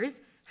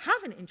 Others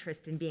have an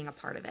interest in being a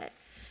part of it.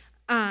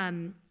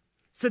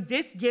 So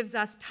this gives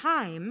us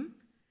time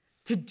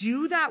to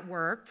do that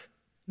work,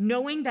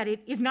 knowing that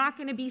it is not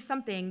going to be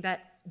something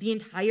that the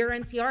entire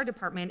NCR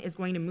department is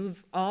going to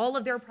move all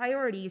of their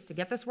priorities to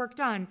get this work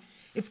done.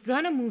 It's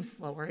going to move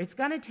slower. It's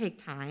going to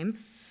take time.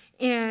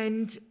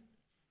 And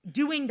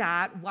doing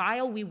that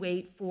while we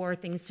wait for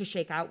things to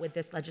shake out with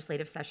this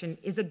legislative session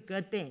is a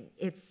good thing.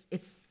 It's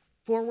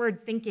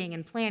forward thinking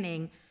and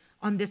planning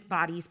on this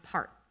body's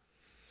part.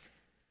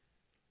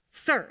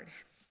 Third,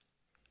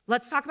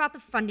 let's talk about the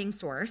funding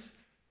source.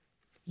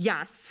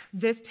 Yes,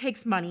 this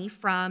takes money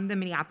from the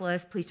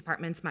Minneapolis Police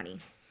Department's money.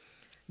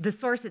 The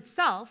source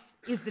itself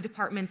is the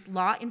department's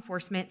Law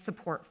Enforcement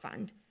Support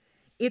Fund.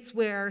 It's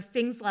where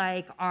things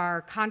like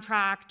our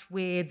contract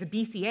with the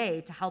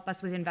BCA to help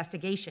us with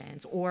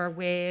investigations or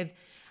with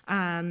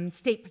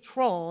State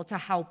Patrol to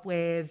help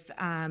with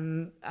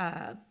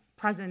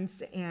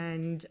presence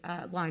and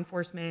law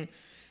enforcement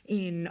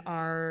in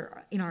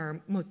our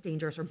most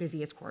dangerous or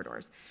busiest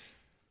corridors.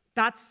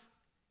 That's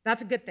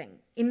a good thing.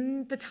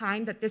 In the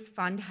time that this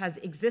fund has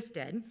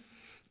existed,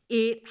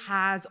 it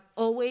has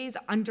always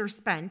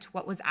underspent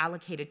what was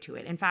allocated to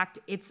it. In fact,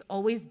 it's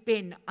always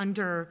been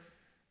under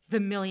the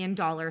 $1 million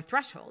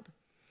threshold.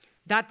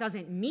 That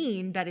doesn't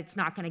mean that it's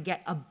not going to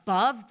get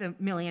above the $1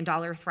 million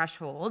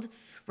threshold,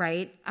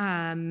 right?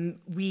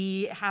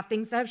 We have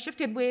things that have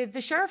shifted with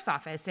the sheriff's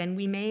office, and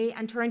we may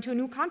enter into a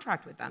new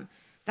contract with them.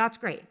 That's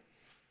great.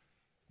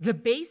 The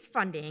base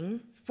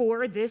funding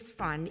for this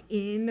fund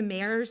in the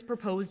mayor's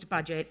proposed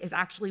budget is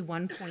actually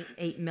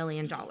 $1.8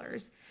 million.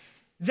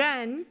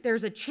 Then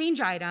there's a change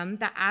item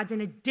that adds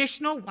an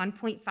additional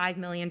 $1.5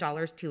 million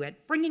to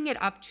it, bringing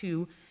it up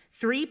to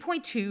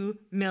 $3.2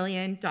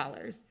 million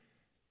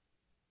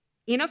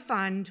in a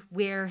fund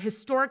where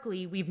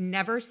historically we've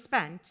never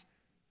spent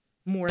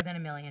more than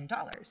 $1 million.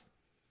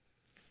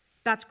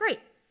 That's great.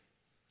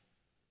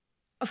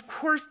 Of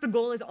course, the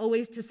goal is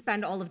always to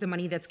spend all of the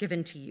money that's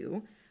given to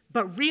you,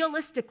 but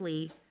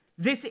realistically,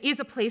 this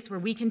is a place where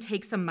we can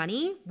take some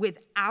money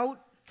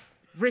without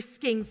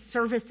risking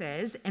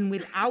services and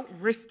without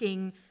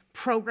risking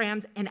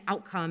programs and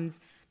outcomes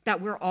that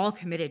we're all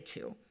committed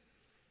to.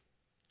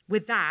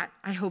 With that,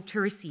 I hope to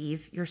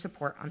receive your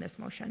support on this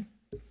motion.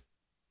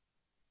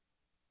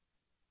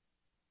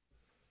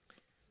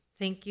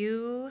 Thank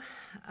you,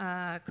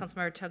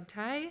 Councilmember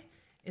Tugtai.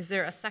 Is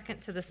there a second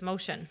to this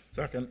motion?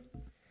 Second.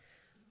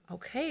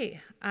 Okay,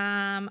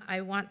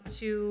 I want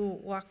to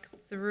walk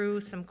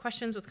through some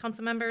questions with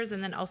council members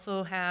and then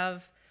also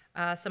have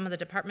some of the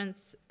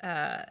department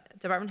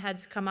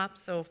heads come up.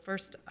 So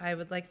first, I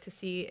would like to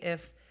see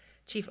if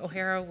Chief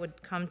O'Hara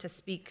would come to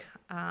speak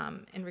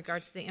in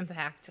regards to the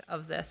impact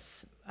of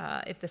this,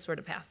 if this were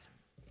to pass.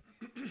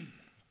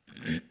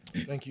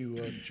 Thank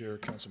you, Chair,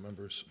 council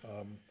members.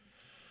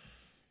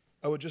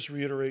 I would just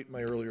reiterate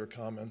my earlier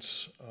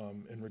comments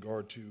in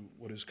regard to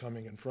what is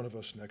coming in front of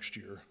us next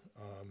year,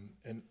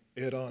 and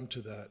add on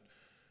to that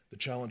the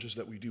challenges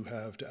that we do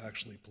have to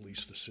actually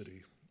police the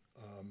city.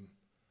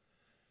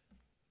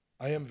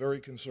 I am very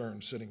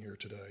concerned sitting here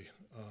today.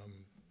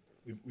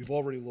 We've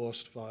already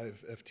lost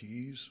 5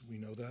 FTEs, we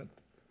know that,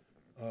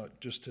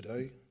 just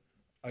today.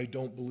 I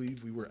don't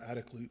believe we were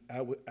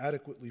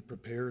adequately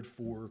prepared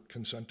for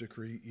consent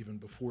decree even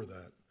before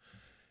that.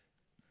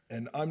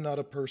 And I'm not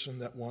a person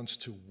that wants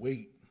to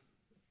wait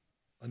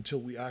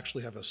until we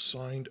actually have a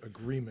signed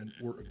agreement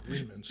or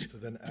agreements to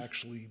then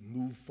actually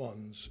move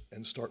funds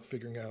and start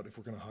figuring out if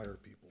we're going to hire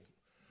people.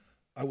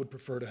 I would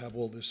prefer to have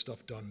all this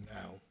stuff done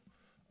now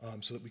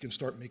so that we can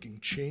start making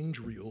change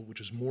real, which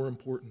is more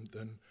important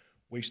than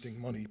wasting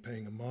money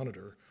paying a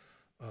monitor,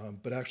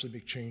 but actually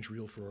make change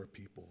real for our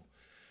people.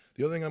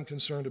 The other thing I'm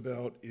concerned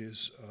about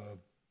is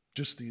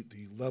just the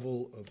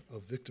level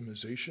of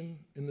victimization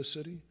in the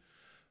city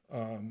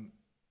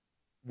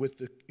with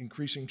the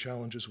increasing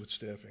challenges with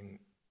staffing.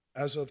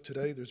 As of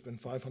today, there's been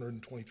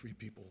 523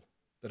 people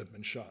that have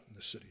been shot in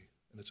the city,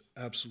 and it's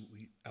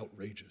absolutely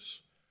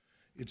outrageous.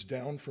 It's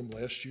down from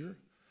last year,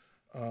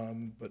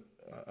 and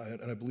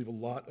I believe a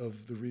lot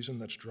of the reason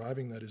that's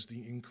driving that is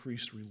the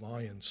increased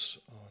reliance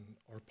on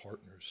our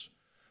partners.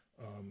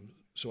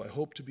 So I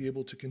hope to be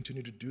able to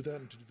continue to do that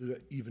and to do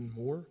that even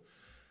more.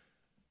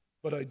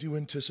 But I do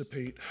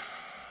anticipate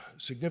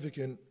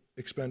significant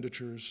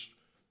expenditures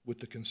with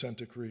the consent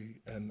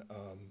decree, and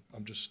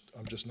I'm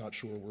just not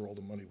sure where all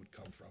the money would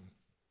come from.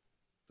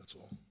 That's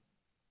all.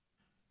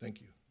 Thank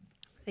you.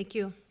 Thank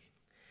you.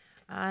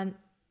 I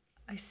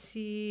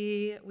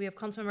see we have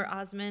Councilmember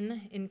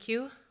Osman in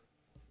queue.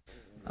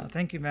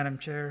 Thank you, Madam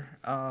Chair.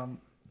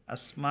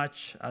 As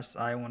much as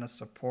I want to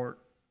support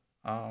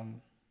our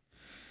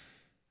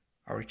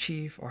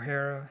Chief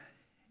O'Hara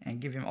and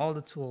give him all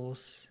the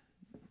tools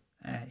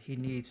he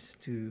needs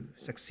to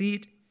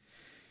succeed,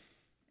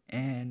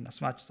 and as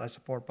much as I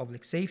support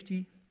public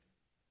safety,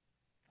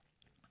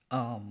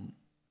 I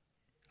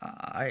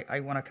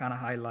want to kind of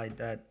highlight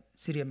that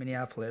City of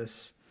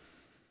Minneapolis,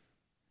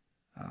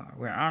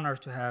 we're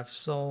honored to have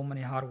so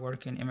many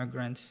hardworking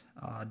immigrants,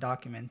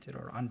 documented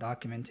or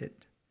undocumented.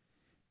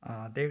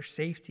 Their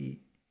safety,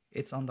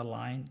 it's on the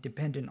line,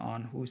 depending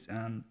on who's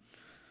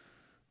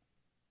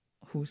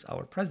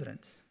our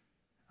president.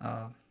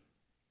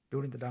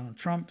 During the Donald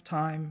Trump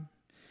time,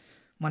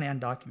 many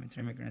undocumented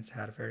immigrants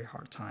had a very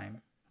hard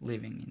time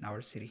living in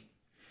our city.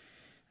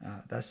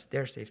 That's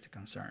their safety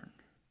concern.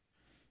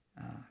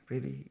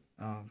 Really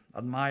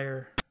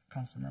admire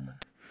Councilmember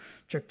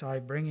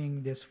Chuktai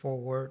bringing this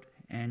forward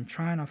and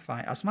trying to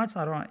find, as much as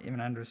I don't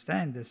even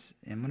understand this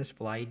in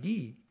municipal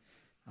ID,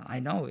 I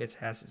know it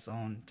has its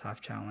own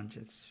tough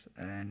challenges,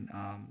 and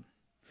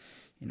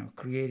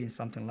creating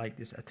something like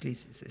this at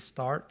least is a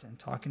start and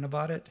talking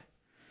about it.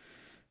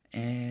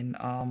 And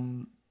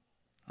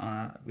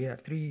we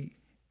have 3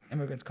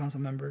 immigrant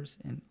council members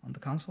on the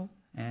council,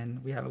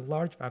 and we have a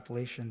large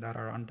population that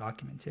are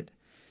undocumented,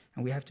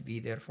 and we have to be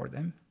there for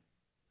them.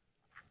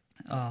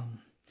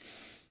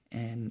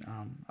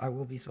 I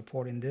will be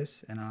supporting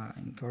this, and I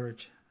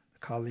encourage the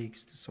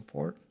colleagues to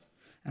support.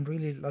 And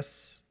really,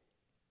 let's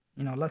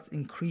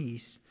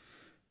increase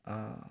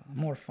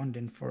more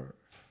funding for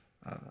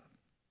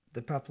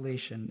the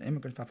population,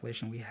 immigrant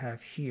population we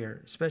have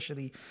here,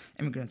 especially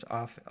Immigrant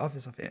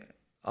Office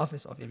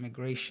of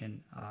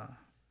Immigration,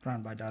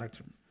 run by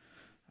Director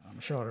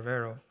Michelle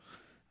Rivero.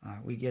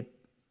 We get,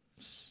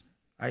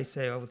 I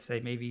would say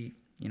maybe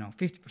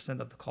 50%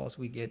 of the calls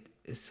we get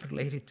is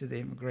related to the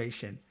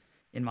immigration.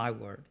 In my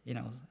ward,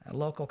 a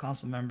local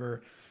council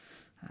member,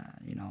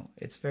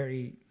 it's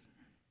very,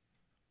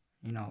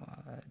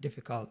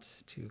 difficult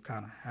to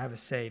kind of have a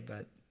say,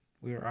 but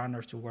we are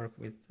honored to work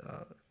with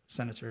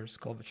Senators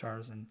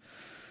Klobuchar and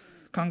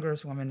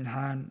Congresswoman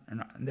Han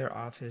and their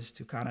office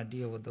to kind of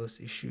deal with those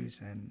issues,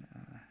 and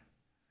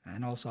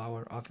also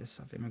our Office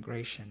of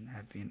Immigration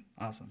have been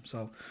awesome.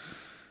 So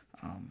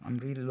I'm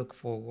really looking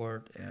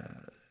forward,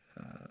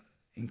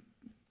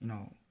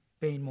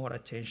 paying more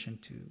attention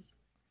to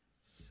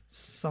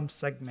some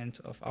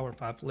segment of our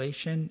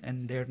population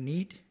and their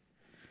need.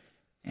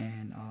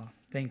 And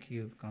thank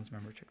you,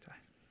 Councilmember Chuktai.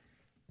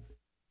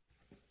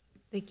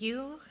 Thank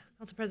you.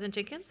 Council President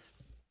Jenkins.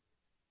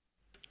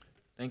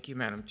 Thank you,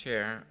 Madam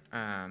Chair.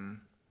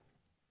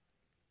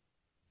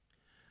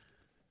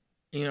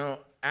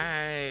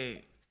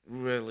 I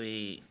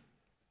really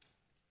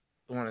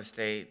want to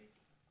state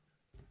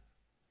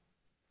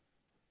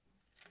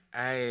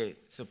I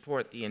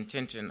support the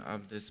intention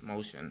of this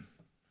motion.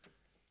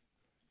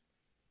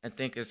 I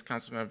think, as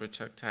Councilmember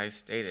Chuktai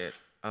stated,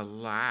 a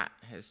lot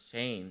has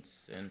changed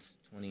since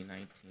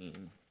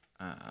 2019.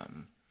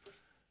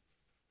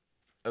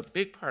 A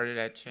big part of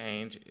that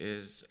change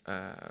is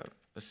a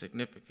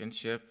significant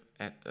shift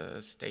at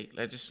the state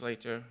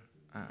legislature,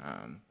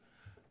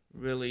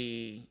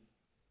 really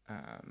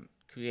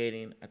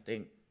creating, I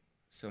think,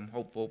 some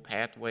hopeful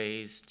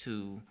pathways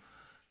to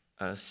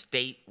a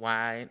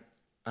statewide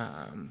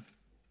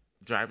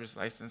driver's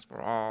license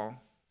for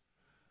all.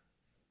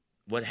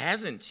 What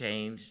hasn't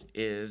changed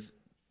is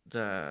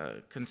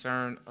the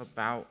concern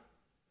about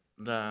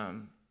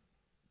the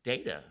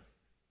data.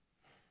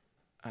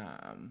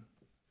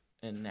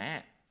 And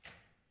that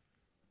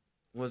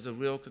was a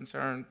real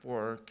concern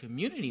for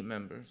community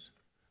members,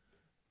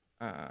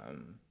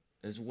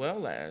 as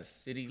well as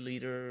city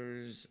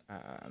leaders,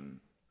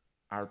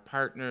 our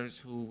partners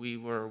who we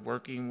were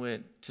working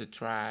with to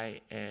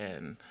try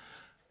and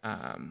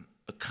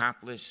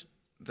accomplish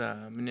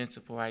the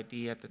municipal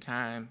ID at the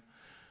time.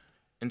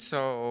 And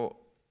so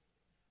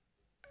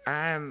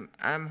I'm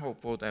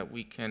hopeful that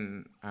we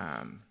can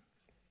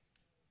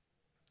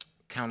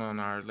count on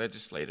our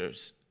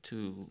legislators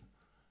to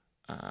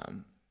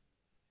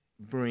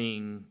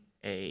bring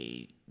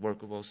a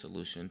workable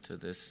solution to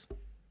this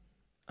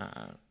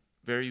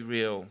very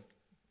real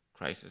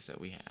crisis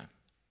that we have.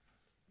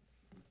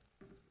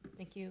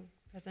 Thank you,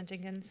 President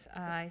Jenkins.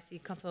 I see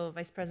Council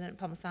Vice President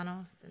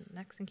Palmisano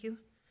next in queue.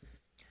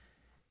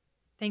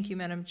 Thank you,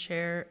 Madam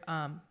Chair.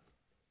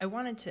 I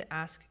wanted to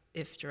ask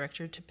if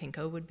Director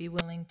Topinka would be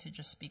willing to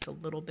just speak a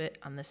little bit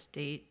on the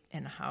state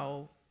and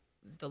how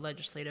the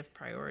legislative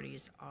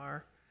priorities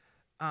are.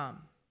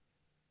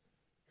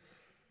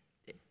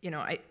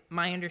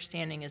 My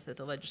understanding is that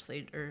the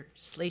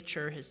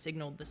legislature has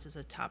signaled this is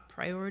a top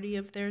priority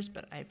of theirs,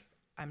 but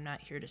I'm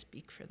not here to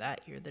speak for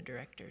that. You're the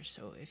director,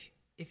 so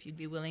if you'd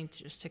be willing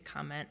to just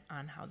comment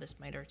on how this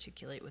might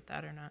articulate with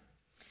that or not.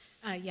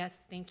 Yes,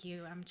 thank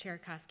you, Chair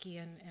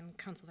Koski and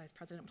Council Vice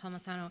President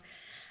Palmisano.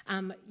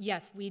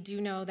 Yes, we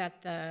do know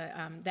that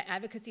the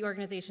advocacy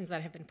organizations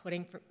that have been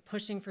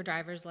pushing for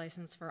driver's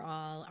license for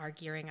all are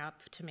gearing up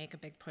to make a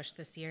big push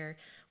this year.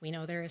 We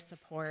know there is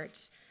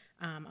support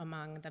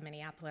among the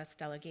Minneapolis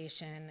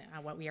delegation.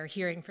 What we are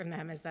hearing from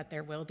them is that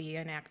there will be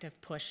an active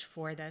push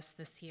for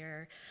this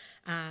year.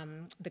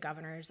 The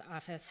governor's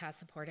office has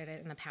supported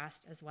it in the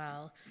past as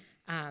well.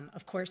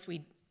 Of course,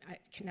 I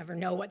can never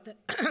know what the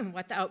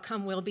what the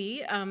outcome will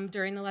be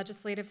during the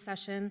legislative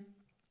session,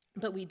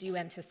 but we do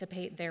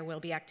anticipate there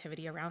will be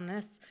activity around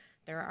this.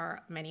 There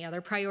are many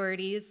other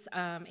priorities,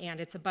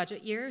 and it's a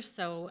budget year,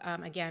 so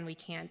again, we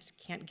can't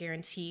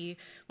guarantee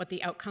what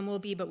the outcome will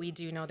be, but we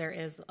do know there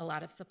is a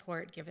lot of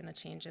support given the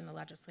change in the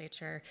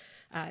legislature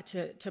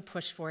to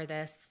push for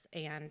this,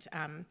 and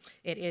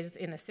it is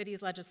in the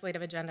city's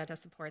legislative agenda to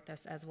support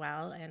this as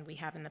well, and we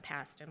have in the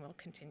past and will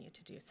continue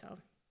to do so.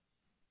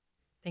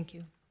 Thank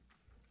you.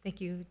 Thank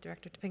you,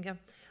 Director Topinka.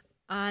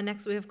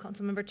 Next, we have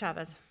Councilmember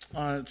Chavez.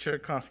 Chair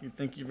Koski,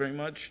 thank you very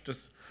much.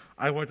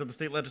 I worked at the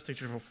state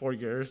legislature for 4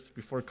 years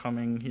before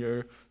coming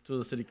here to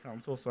the city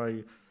council,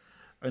 so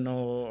I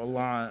know a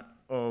lot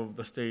of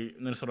the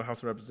state Minnesota House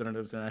of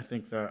Representatives, and I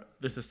think that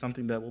this is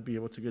something that will be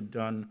able to get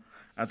done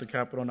at the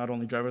Capitol, not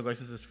only driver's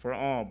licenses for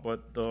all,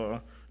 but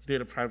the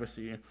data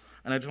privacy.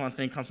 And I just want to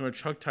thank Councilmember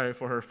Chugtai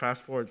for her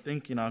fast-forward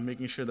thinking on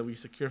making sure that we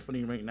secure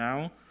funding right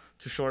now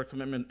to show our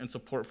commitment and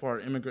support for our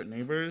immigrant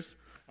neighbors,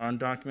 our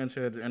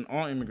undocumented and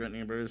all immigrant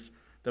neighbors,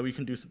 that we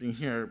can do something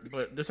here.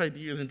 But this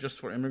ID isn't just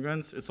for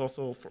immigrants, it's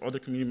also for other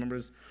community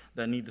members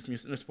that need this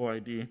municipal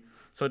ID.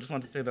 So I just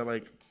want to say that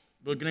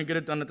we're gonna get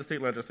it done at the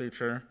state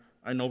legislature.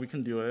 I know we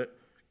can do it.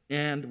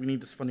 And we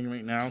need this funding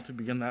right now to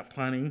begin that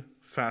planning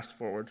fast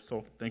forward.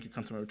 So thank you,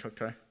 Councilmember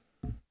Chugtai.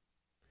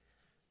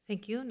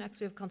 Thank you.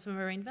 Next we have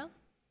Councilmember Rainville.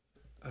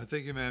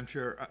 Thank you, Madam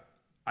Chair.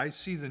 I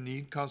see the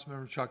need,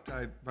 Councilmember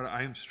Chugtai, but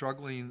I am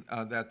struggling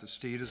that the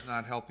state is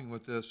not helping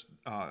with this,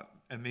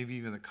 and maybe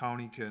even the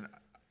county can.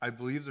 I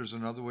believe there's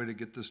another way to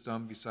get this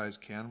done besides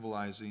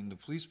cannibalizing the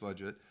police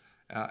budget.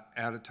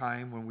 At a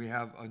time when we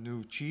have a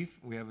new chief,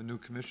 we have a new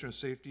commissioner of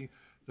safety,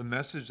 the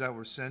message that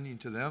we're sending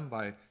to them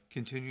by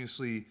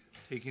continuously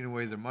taking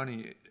away their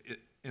money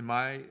in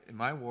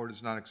my ward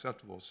is not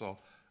acceptable. So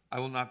I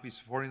will not be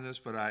supporting this,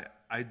 but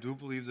I do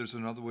believe there's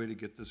another way to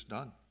get this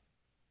done.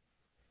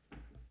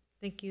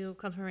 Thank you,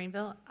 Councilmember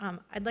Rainville.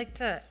 I'd like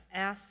to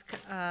ask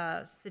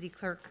City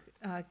Clerk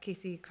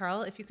Casey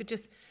Carl if you could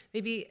just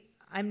maybe,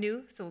 I'm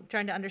new, so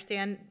trying to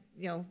understand,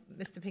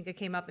 Ms. Topinka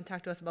came up and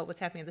talked to us about what's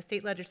happening in the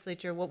state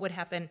legislature, what would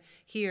happen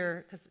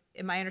here, because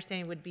in my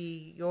understanding would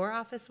be your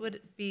office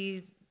would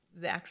be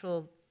the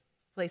actual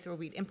place where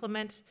we'd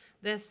implement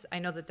this. I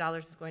know the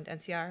dollars is going to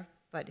NCR,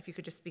 but if you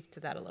could just speak to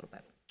that a little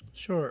bit.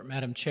 Sure,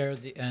 Madam Chair,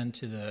 and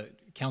to the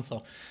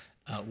council.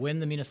 When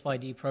the municipal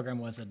ID program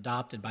was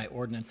adopted by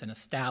ordinance and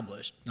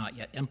established, not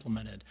yet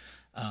implemented,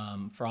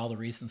 for all the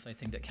reasons I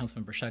think that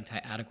Councilmember Chugtai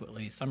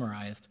adequately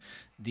summarized,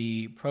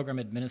 the program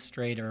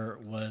administrator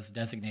was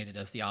designated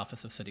as the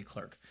Office of City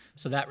Clerk.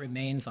 So that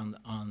remains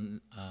on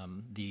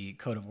the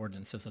Code of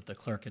Ordinances that the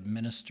clerk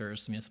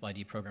administers the municipal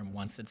ID program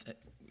once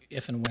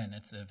if and when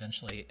it's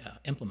eventually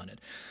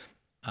implemented.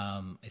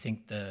 I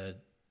think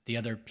the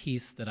other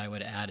piece that I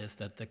would add is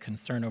that the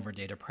concern over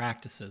data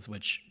practices,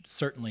 which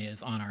certainly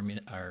is on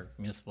our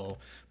municipal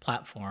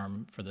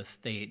platform for the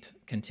state,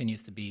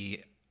 continues to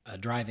be a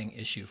driving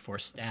issue for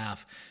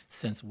staff,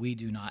 since we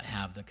do not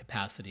have the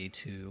capacity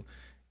to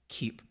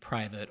keep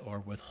private or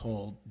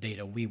withhold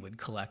data we would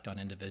collect on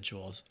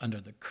individuals under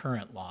the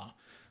current law.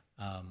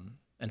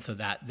 And so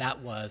that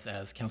was,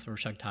 as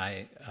Councilmember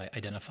Chugtai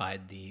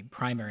identified, the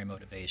primary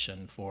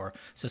motivation for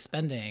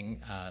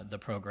suspending the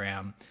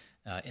program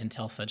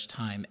until such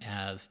time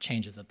as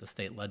changes at the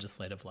state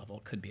legislative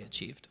level could be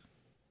achieved.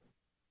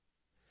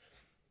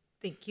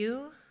 Thank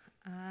you.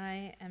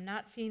 I am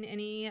not seeing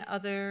any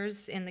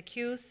others in the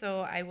queue,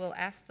 so I will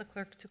ask the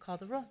clerk to call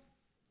the roll.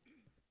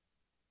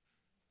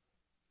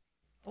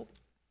 Oh,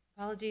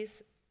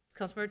 apologies.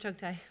 Councilmember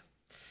Chugtai.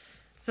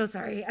 So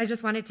sorry. I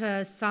just wanted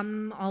to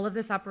sum all of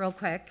this up real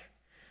quick.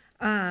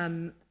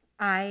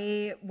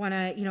 I want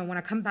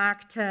to come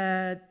back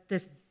to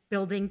this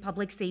building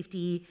public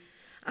safety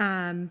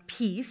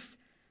piece.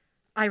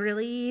 I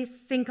really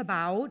think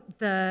about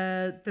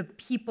the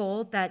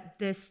people that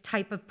this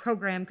type of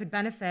program could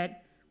benefit.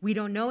 We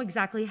don't know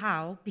exactly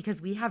how,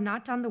 because we have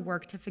not done the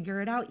work to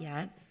figure it out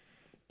yet,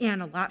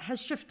 and a lot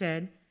has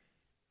shifted,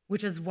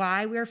 which is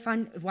why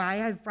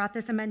why I've brought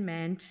this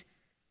amendment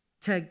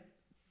to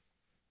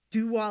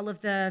do all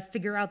of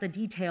figure out the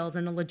details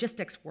and the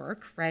logistics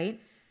work,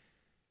 right?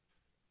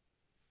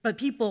 But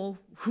people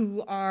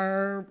who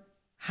are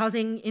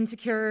housing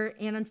insecure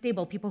and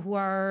unstable, people who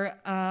are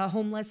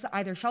homeless,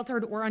 either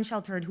sheltered or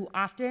unsheltered, who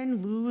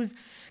often lose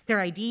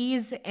their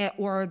IDs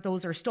or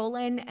those are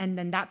stolen, and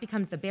then that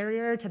becomes the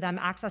barrier to them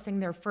accessing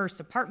their first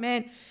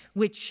apartment,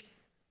 which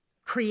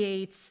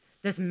creates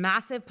this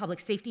massive public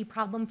safety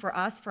problem for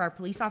us, for our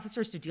police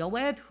officers to deal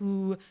with,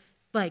 who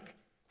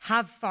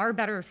have far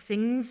better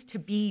things to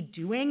be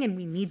doing and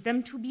we need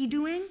them to be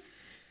doing.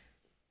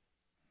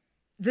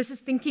 This is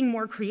thinking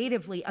more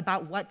creatively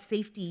about what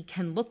safety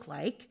can look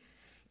like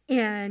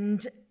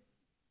and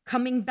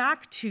coming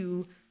back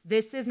to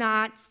this is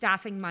not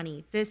staffing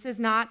money. This is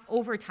not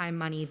overtime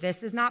money.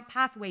 This is not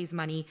pathways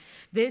money.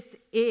 This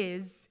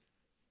is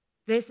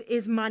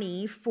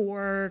money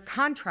for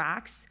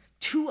contracts,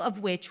 2 of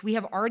which we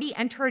have already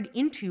entered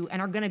into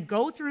and are going to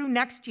go through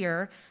next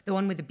year, the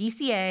one with the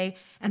BCA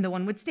and the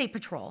one with State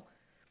Patrol,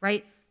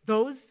 right?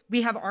 Those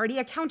we have already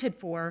accounted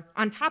for.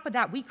 On top of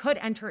that, we could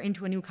enter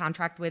into a new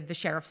contract with the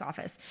sheriff's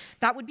office.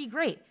 That would be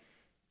great.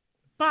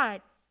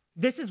 But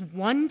this is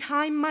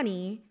one-time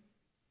money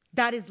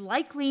that is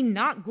likely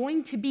not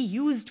going to be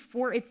used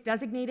for its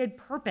designated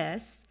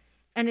purpose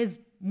and is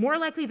more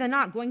likely than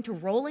not going to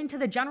roll into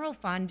the general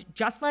fund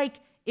just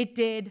like it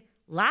did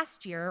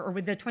last year or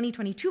with the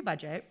 2022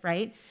 budget,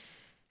 right?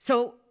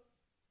 So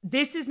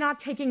this is not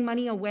taking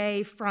money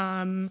away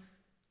from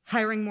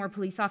hiring more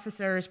police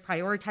officers,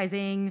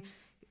 prioritizing,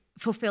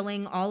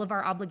 fulfilling all of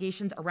our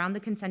obligations around the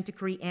consent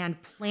decree and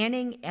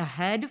planning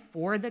ahead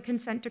for the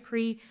consent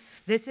decree.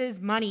 This is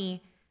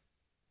money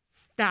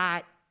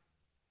that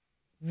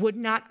would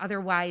not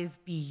otherwise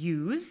be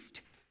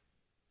used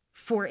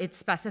for its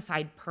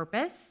specified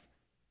purpose,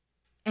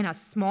 and a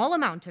small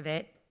amount of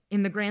it,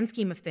 in the grand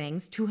scheme of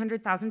things,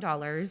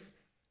 $200,000,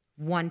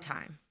 one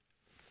time.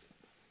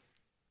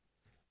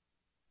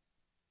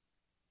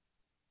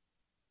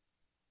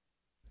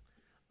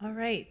 All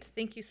right,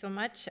 thank you so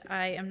much.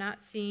 I am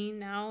not seeing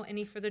now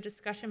any further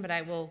discussion, but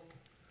I will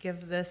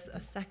give this a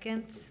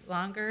second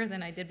longer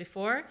than I did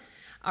before.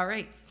 All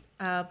right,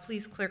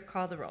 please clerk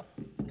call the roll.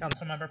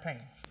 Councilmember Payne.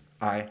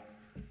 Aye.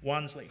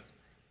 Wansley.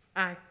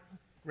 Aye.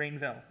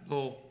 Rainville.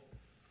 No.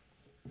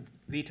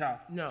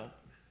 Vita. No.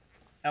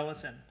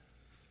 Ellison.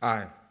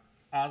 Aye.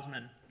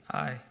 Osman.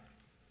 Aye.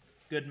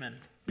 Goodman.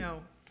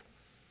 No.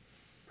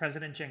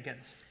 President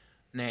Jenkins.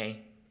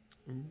 Nay.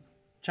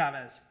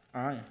 Chavez.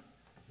 Aye.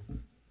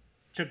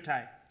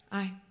 Chugtai.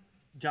 Aye.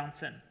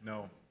 Johnson.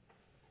 No.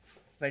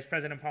 Vice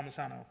President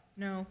Palmisano.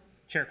 No.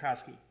 Chair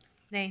Koski.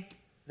 Nay.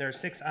 There are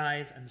 6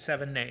 ayes and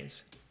 7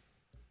 nays.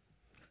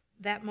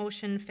 That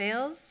motion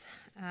fails.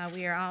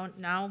 We are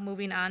now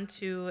moving on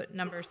to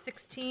number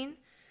 16.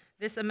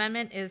 This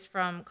amendment is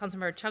from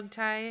Councilmember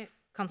Chugtai,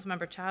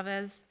 Councilmember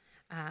Chavez,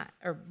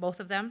 or both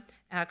of them.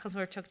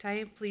 Councilmember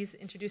Chugtai, please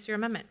introduce your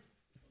amendment.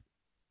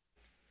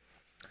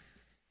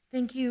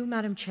 Thank you,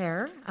 Madam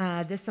Chair.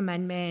 This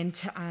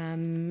amendment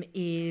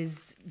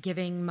is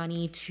giving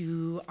money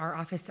to our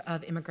Office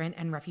of Immigrant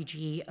and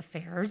Refugee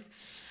Affairs.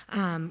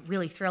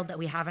 Really thrilled that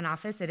we have an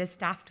office. It is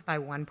staffed by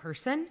one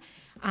person.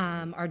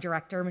 Our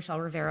director, Michelle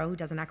Rivero, who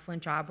does an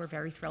excellent job. We're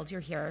very thrilled you're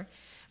here.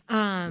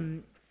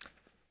 And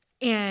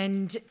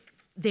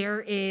there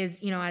is,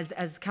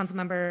 as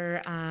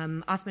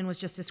Councilmember Osman was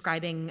just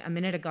describing a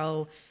minute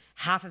ago,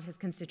 half of his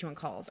constituent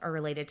calls are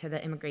related to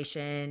the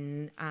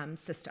immigration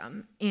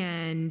system,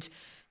 and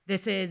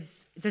this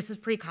is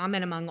pretty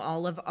common among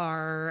all of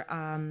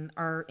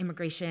our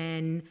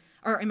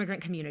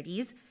immigrant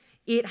communities.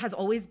 It has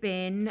always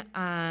been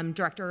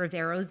Director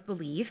Rivero's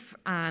belief,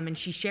 and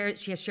she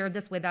has shared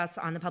this with us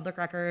on the public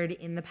record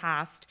in the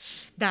past,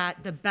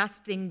 that the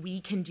best thing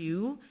we can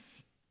do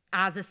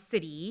as a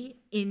city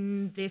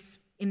in this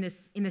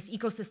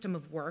ecosystem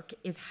of work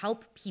is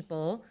help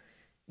people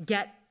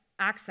get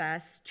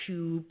access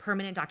to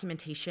permanent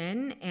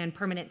documentation and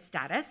permanent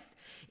status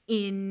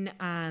in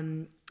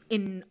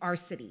our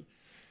city.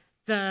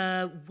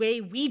 The way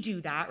we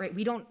do that, right?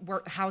 We don't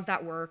house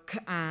that work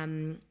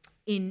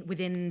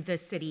within the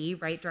city,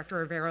 right? Director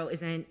Rivero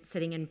isn't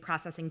sitting and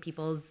processing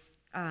people's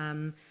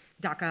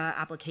DACA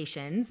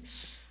applications.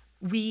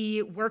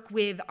 We work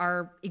with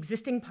our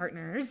existing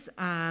partners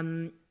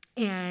and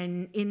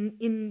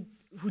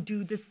who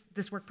do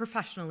this work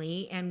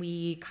professionally, and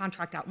we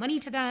contract out money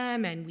to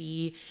them, and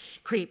we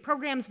create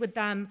programs with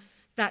them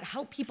that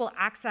help people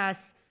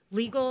access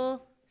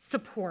legal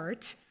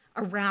support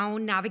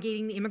around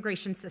navigating the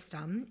immigration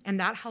system, and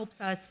that helps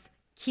us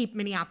keep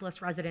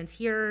Minneapolis residents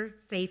here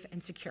safe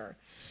and secure.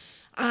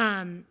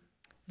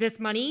 This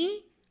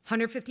money,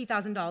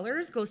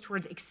 $150,000, goes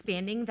towards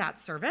expanding that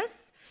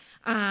service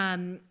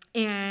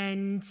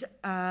and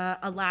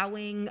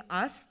allowing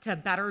us to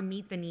better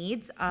meet the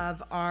needs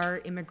of our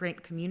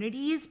immigrant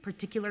communities,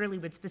 particularly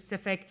with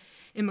specific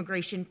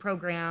immigration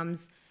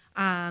programs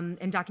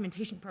and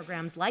documentation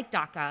programs like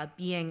DACA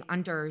being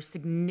under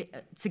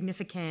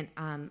significant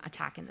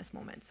attack in this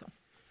moment. So,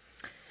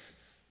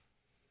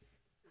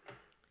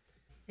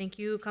 thank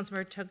you,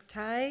 Councilmember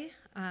Chugtai.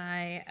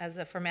 As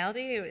a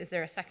formality, is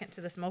there a second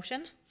to this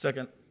motion?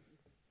 Second.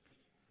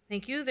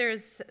 Thank you.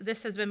 This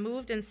has been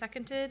moved and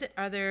seconded.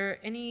 Are there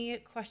any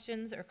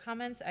questions or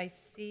comments? I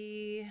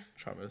see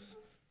Chavez.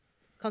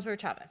 Councilmember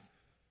Chavez.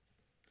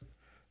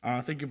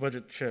 Thank you,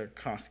 Budget Chair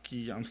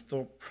Koski. I'm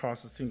still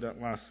processing that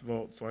last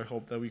vote, so I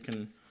hope that we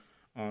can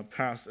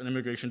pass an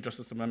immigration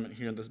justice amendment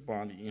here in this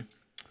body.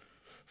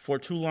 For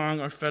too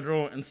long, our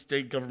federal and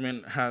state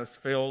government has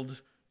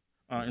failed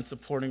in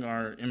supporting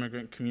our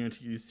immigrant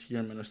communities here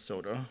in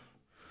Minnesota.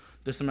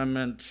 This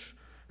amendment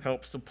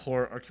helps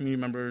support our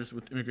community members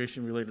with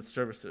immigration-related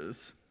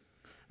services.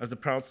 As the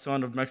proud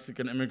son of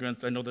Mexican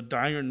immigrants, I know the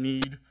dire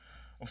need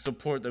of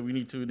support that we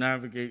need to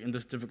navigate in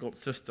this difficult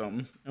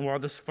system. And while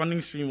this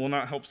funding stream will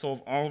not help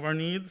solve all of our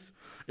needs,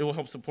 it will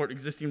help support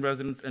existing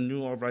residents and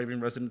new arriving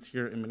residents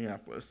here in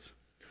Minneapolis.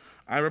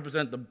 I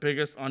represent the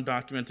biggest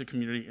undocumented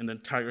community in the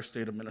entire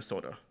state of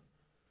Minnesota.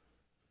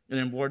 And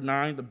in Ward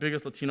 9, the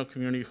biggest Latino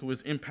community who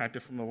is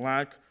impacted from the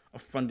lack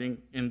of funding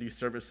in these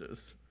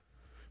services.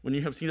 When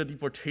you have seen the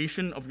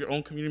deportation of your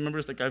own community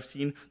members, like I've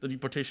seen the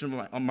deportation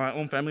of my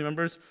own family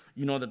members,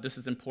 you know that this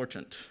is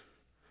important.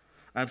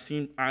 I've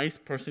seen ICE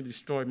personally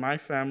destroy my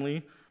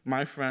family,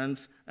 my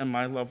friends, and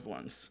my loved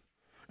ones.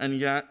 And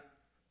yet,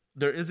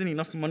 there isn't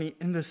enough money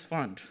in this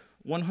fund.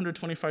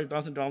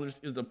 $125,000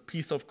 is a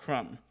piece of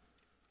crumb.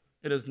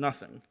 It is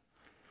nothing.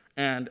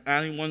 And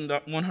adding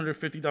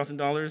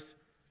 $150,000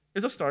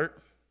 is a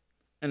start,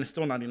 and it's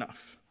still not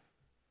enough.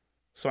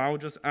 So I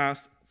would just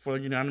ask for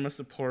unanimous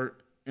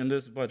support in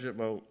this budget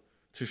vote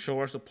to show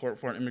our support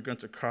for our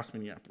immigrants across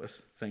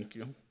Minneapolis. Thank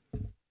you.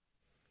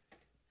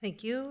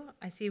 Thank you.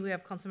 I see we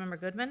have Councilmember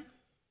Goodman.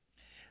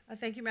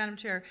 Thank you, Madam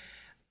Chair.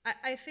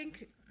 I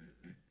think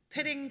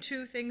pitting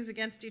two things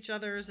against each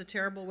other is a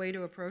terrible way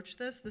to approach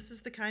this. This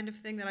is the kind of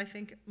thing that I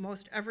think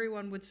most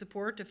everyone would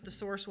support if the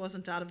source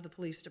wasn't out of the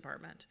police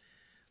department.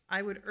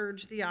 I would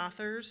urge the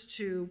authors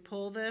to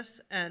pull this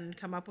and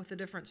come up with a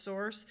different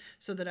source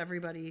so that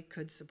everybody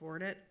could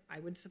support it. I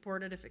would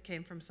support it if it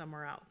came from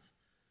somewhere else.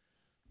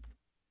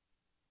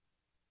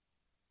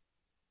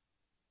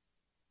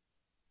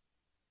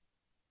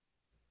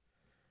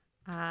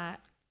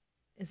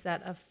 Is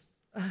that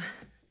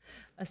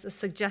a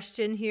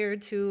suggestion here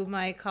to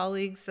my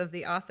colleagues of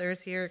the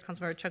authors here,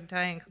 Councilmember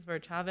Chugtai and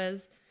Councilmember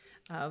Chavez?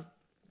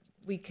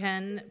 We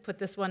can put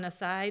this one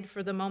aside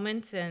for the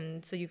moment,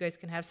 and so you guys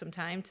can have some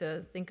time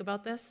to think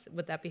about this.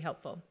 Would that be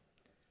helpful?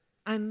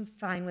 I'm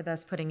fine with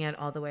us putting it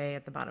all the way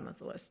at the bottom of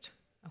the list.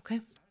 Okay.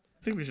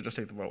 I think we should just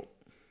take the vote.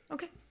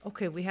 Okay.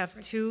 Okay, we have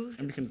two.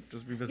 And we can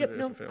just revisit it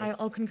if it fails.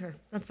 I'll concur.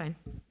 That's fine.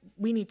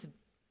 We need to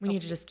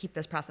just keep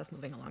this process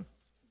moving along.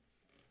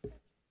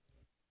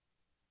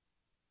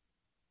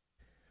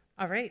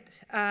 All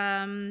right.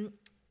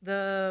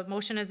 The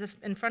motion is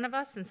in front of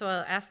us, and so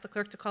I'll ask the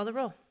clerk to call the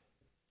roll.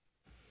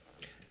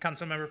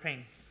 Councilmember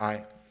Payne.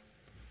 Aye.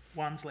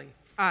 Wansley.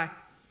 Aye.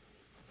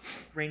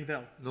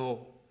 Rainville.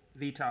 No.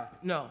 Vita.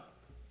 No.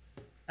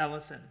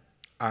 Ellison.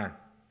 Aye.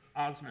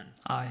 Osman.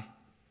 Aye.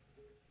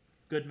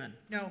 Goodman.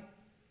 No.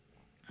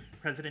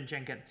 President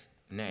Jenkins.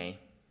 Nay.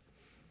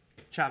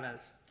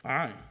 Chavez.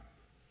 Aye.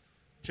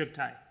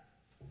 Chugtai.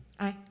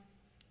 Aye.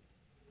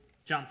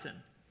 Johnson.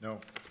 No.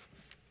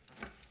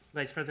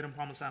 Vice President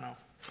Palmisano.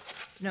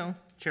 No.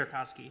 Chair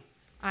Koski.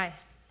 Aye.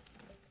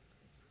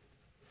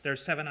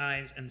 There's 7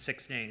 ayes and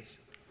 6 nays.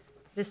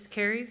 This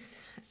carries,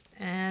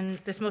 and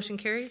this motion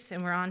carries,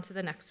 and we're on to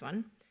the next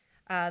one.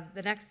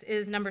 The next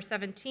is number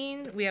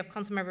 17. We have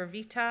Councilmember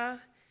Vita.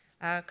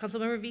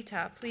 Councilmember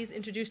Vita, please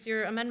introduce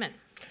your amendment.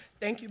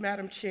 Thank you,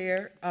 Madam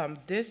Chair.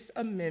 This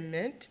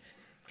amendment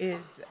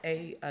is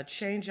a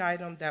change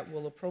item that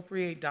will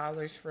appropriate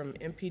dollars from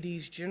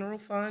MPD's general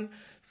fund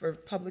for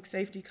public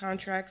safety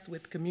contracts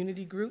with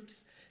community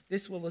groups.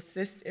 This will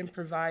assist in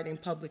providing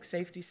public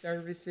safety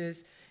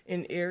services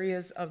in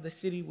areas of the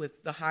city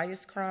with the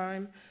highest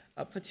crime.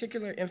 A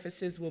particular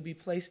emphasis will be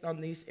placed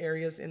on these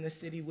areas in the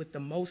city with the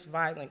most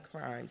violent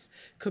crimes.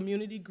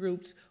 Community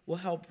groups will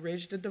help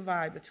bridge the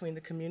divide between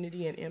the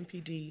community and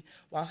MPD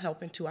while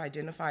helping to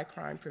identify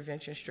crime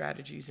prevention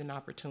strategies and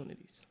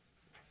opportunities.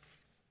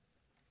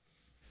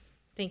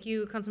 Thank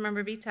you,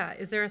 Councilmember Vita.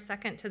 Is there a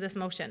second to this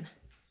motion?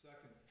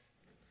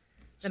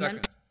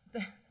 Second.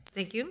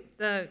 Thank you.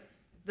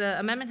 The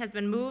amendment has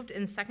been moved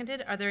and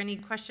seconded. Are there any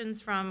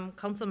questions from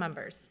council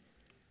members?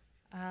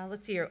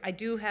 Let's see here. I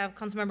do have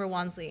Councilmember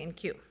Wansley in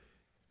queue.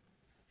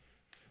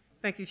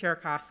 Thank you, Chair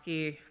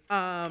Koski.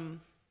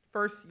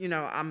 First,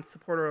 I'm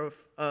supporter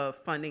of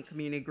funding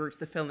community groups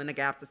to fill in the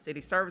gaps of city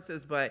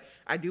services, but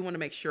I do want to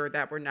make sure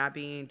that we're not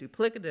being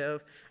duplicative.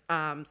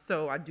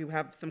 So I do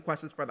have some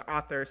questions for the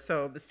author.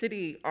 So the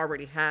city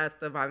already has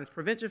the Violence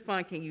Prevention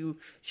Fund. Can you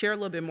share a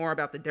little bit more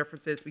about the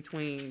differences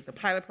between the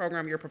pilot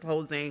program you're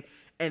proposing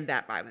and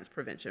that Violence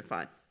Prevention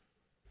Fund?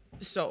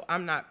 So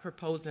I'm not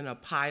proposing a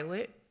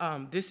pilot.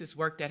 This is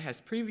work that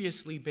has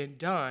previously been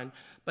done,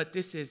 but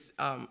this is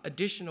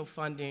additional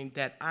funding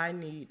that I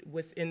need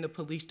within the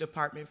police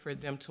department for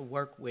them to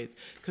work with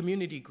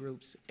community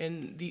groups.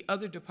 And the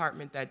other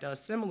department that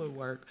does similar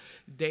work,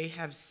 they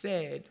have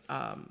said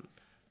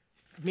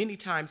many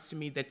times to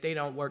me that they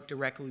don't work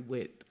directly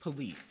with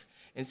police.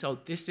 And so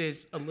this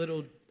is a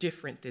little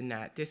different than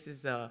that. This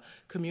is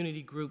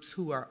community groups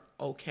who are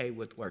okay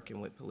with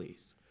working with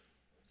police.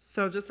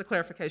 So just a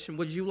clarification,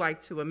 would you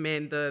like to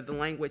amend the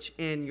language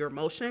in your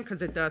motion?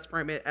 Because it does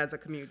frame it as a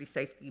community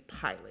safety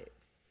pilot,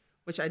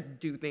 which I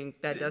do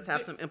think that does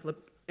have some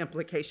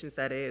implications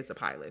that it is a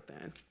pilot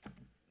then.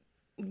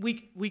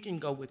 we can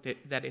go with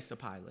it, that it's a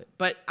pilot.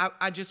 But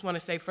I just want to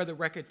say for the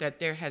record that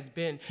there has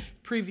been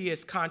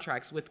previous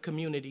contracts with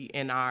community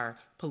in our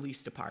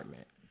police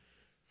department.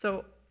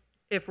 So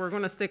if we're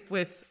going to stick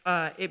with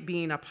it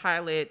being a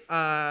pilot,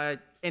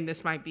 and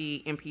this might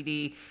be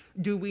MPD,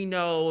 do we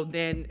know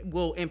then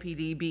will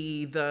MPD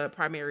be the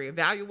primary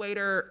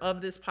evaluator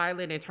of this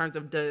pilot in terms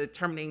of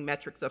determining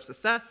metrics of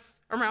success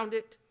around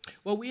it?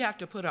 Well, we have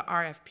to put an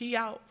RFP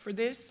out for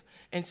this,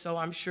 and so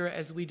I'm sure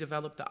as we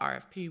develop the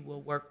RFP,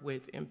 we'll work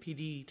with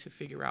MPD to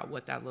figure out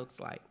what that looks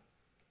like.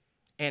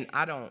 And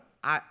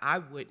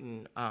I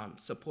wouldn't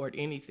support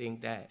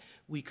anything that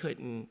we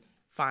couldn't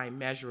find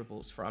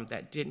measurables from,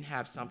 that didn't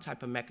have some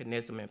type of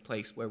mechanism in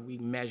place where we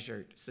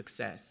measured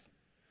success.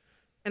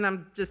 And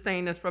I'm just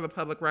saying this for the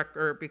public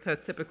record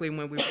because typically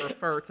when we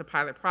refer to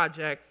pilot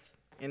projects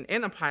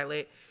in a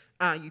pilot,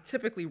 you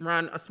typically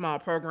run a small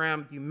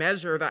program, you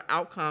measure the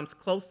outcomes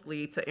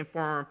closely to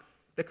inform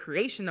the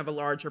creation of a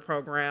larger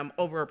program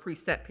over a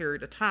preset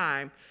period of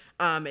time,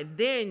 and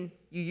then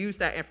you use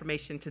that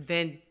information to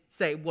then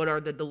say what are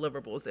the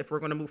deliverables if we're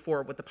going to move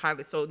forward with the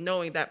pilot. So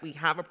knowing that we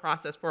have a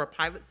process for a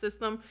pilot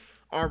system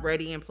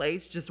already in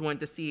place, just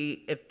wanted to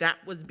see if that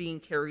was being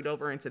carried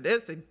over into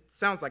this. It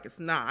sounds like it's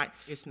not.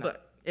 It's not.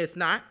 But it's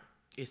not?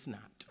 It's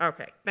not.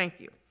 Okay, thank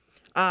you.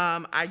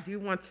 I do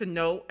want to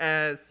note,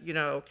 as you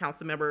know,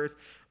 council members,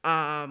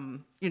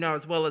 you know,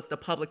 as well as the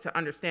public, to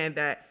understand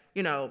that,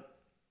 you know,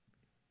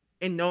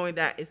 in knowing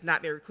that it's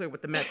not very clear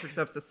what the metrics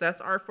of success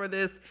are for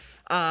this,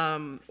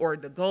 or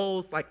the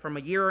goals, like from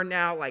a year or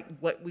now, like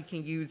what we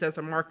can use as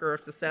a marker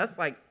of success.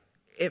 Like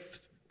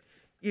if,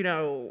 you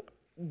know,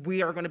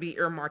 we are going to be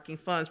earmarking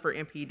funds for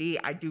MPD,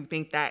 I do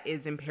think that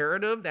is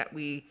imperative that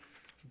we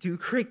do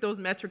create those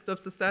metrics of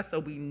success so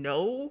we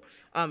know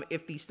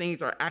if these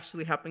things are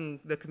actually helping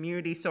the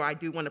community. So I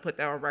do want to put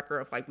that on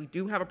record of like, we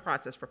do have a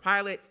process for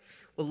pilots.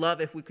 We'd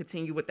love if we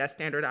continue with that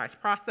standardized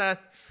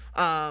process.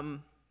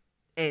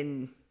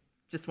 And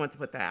just want to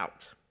put that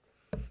out.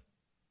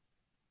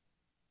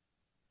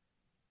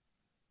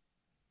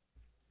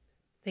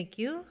 Thank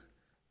you.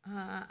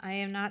 I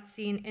am not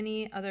seeing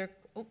any other,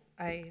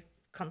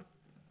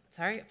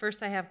 sorry,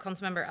 first I have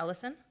Councilmember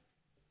Ellison.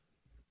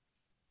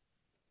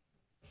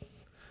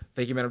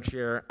 Thank you, Madam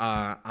Chair.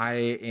 I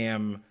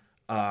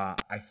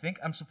think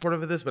I'm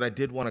supportive of this, but I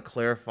did want to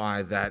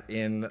clarify that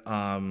in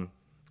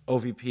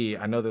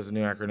OVP, I know there's a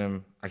new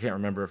acronym. I can't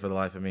remember it for the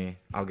life of me.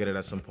 I'll get it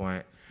at some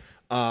point.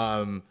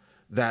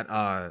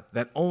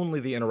 That only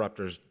the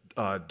interrupters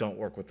don't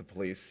work with the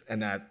police,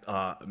 and that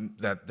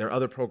there are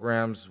other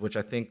programs which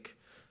I think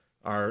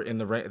are in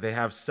the they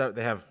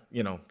have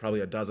you know,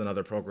 probably a dozen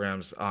other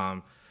programs.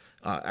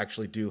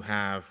 Actually do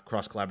have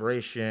cross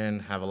collaboration,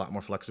 have a lot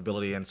more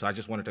flexibility, and so I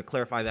just wanted to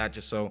clarify that,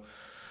 just so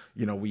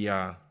you know we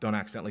don't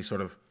accidentally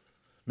sort of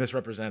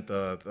misrepresent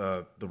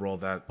the role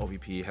that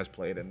OVP has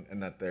played,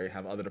 and that they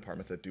have other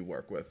departments that do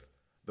work with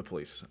the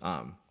police.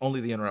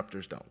 Only the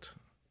interrupters don't,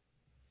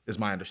 is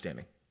my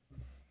understanding.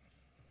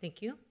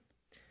 Thank you.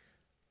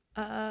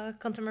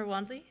 Councilmember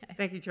Wansley.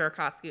 Thank you, Chair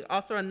Koski.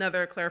 Also,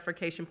 another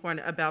clarification point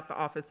about the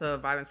Office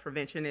of Violence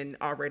Prevention, and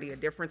already a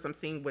difference I'm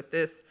seeing with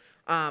this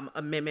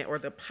amendment, or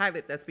the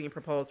pilot that's being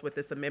proposed with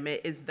this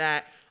amendment, is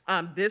that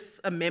this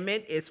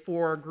amendment is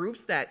for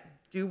groups that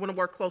do want to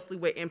work closely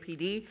with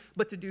MPD,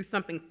 but to do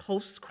something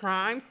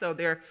post-crime. So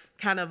they're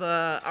kind of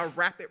a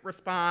rapid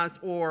response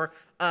or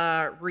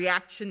a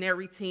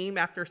reactionary team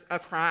after a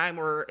crime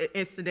or an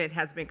incident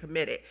has been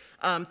committed.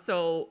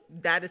 So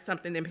that is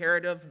something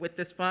imperative with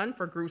this fund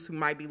for groups who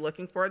might be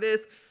looking for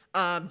this.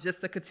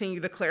 Just to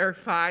continue to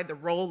clarify the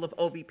role of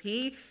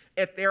OVP,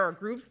 if there are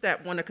groups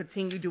that want to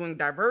continue doing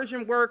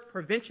diversion work,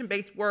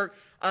 prevention-based work,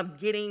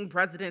 getting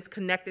residents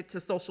connected to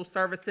social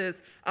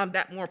services,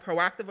 that more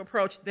proactive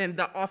approach, then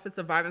the Office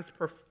of Violence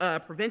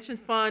Prevention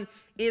Fund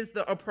is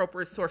the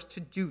appropriate source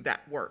to do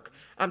that work.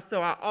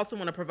 So I also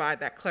want to provide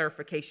that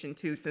clarification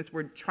too, since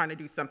we're trying to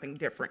do something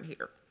different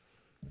here.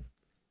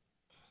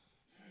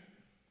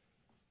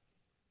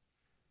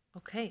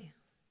 Okay,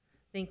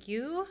 thank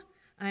you.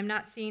 I'm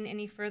not seeing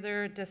any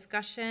further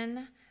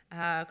discussion.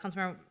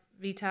 Councilmember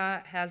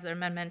Vita has their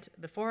amendment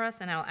before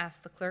us, and I'll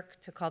ask the clerk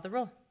to call the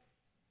roll.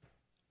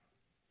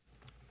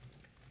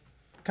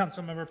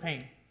 Councilmember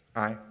Payne.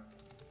 Aye.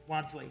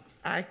 Wansley.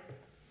 Aye.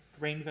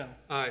 Rainville.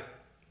 Aye.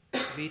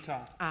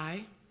 Vita.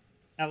 Aye.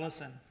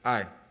 Ellison.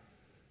 Aye.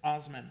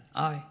 Osman.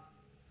 Aye.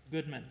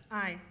 Goodman.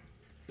 Aye.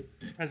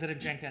 President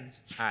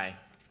Jenkins. Aye.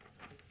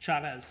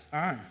 Chavez.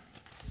 Aye.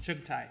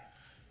 Chugtai.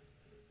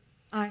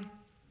 Aye.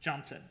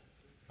 Johnson.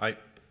 Aye.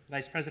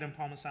 Vice President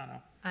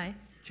Palmisano. Aye.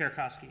 Chair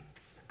Koski.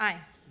 Aye.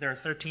 There are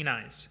 13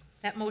 ayes.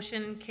 That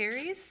motion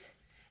carries,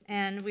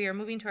 and we are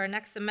moving to our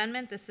next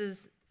amendment. This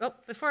is, oh,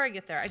 before I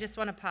get there, I just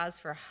want to pause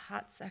for a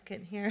hot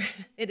second here.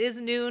 It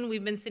is noon.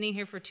 We've been sitting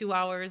here for 2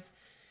 hours.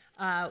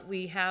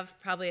 We have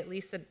probably at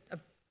least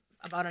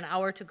about an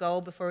hour to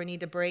go before we need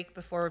to break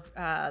before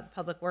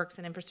Public Works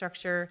and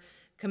Infrastructure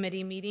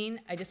Committee meeting.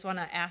 I just want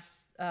to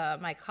ask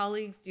my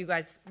colleagues, you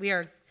guys,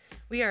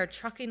 we We are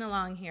trucking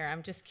along here.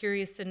 I'm just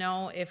curious to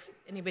know if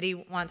anybody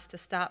wants to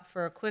stop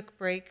for a quick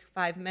break,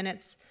 5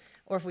 minutes,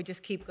 or if we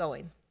just keep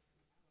going.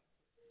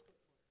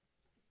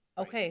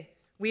 Okay,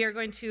 we are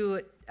going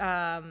to,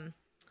 how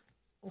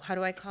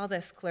do I call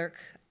this, clerk?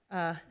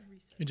 I'm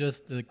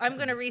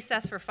going to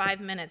recess for 5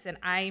 minutes, and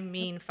I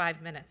mean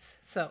 5 minutes.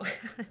 So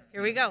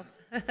here we go.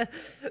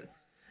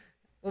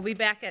 We'll be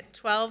back at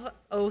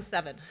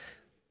 12:07.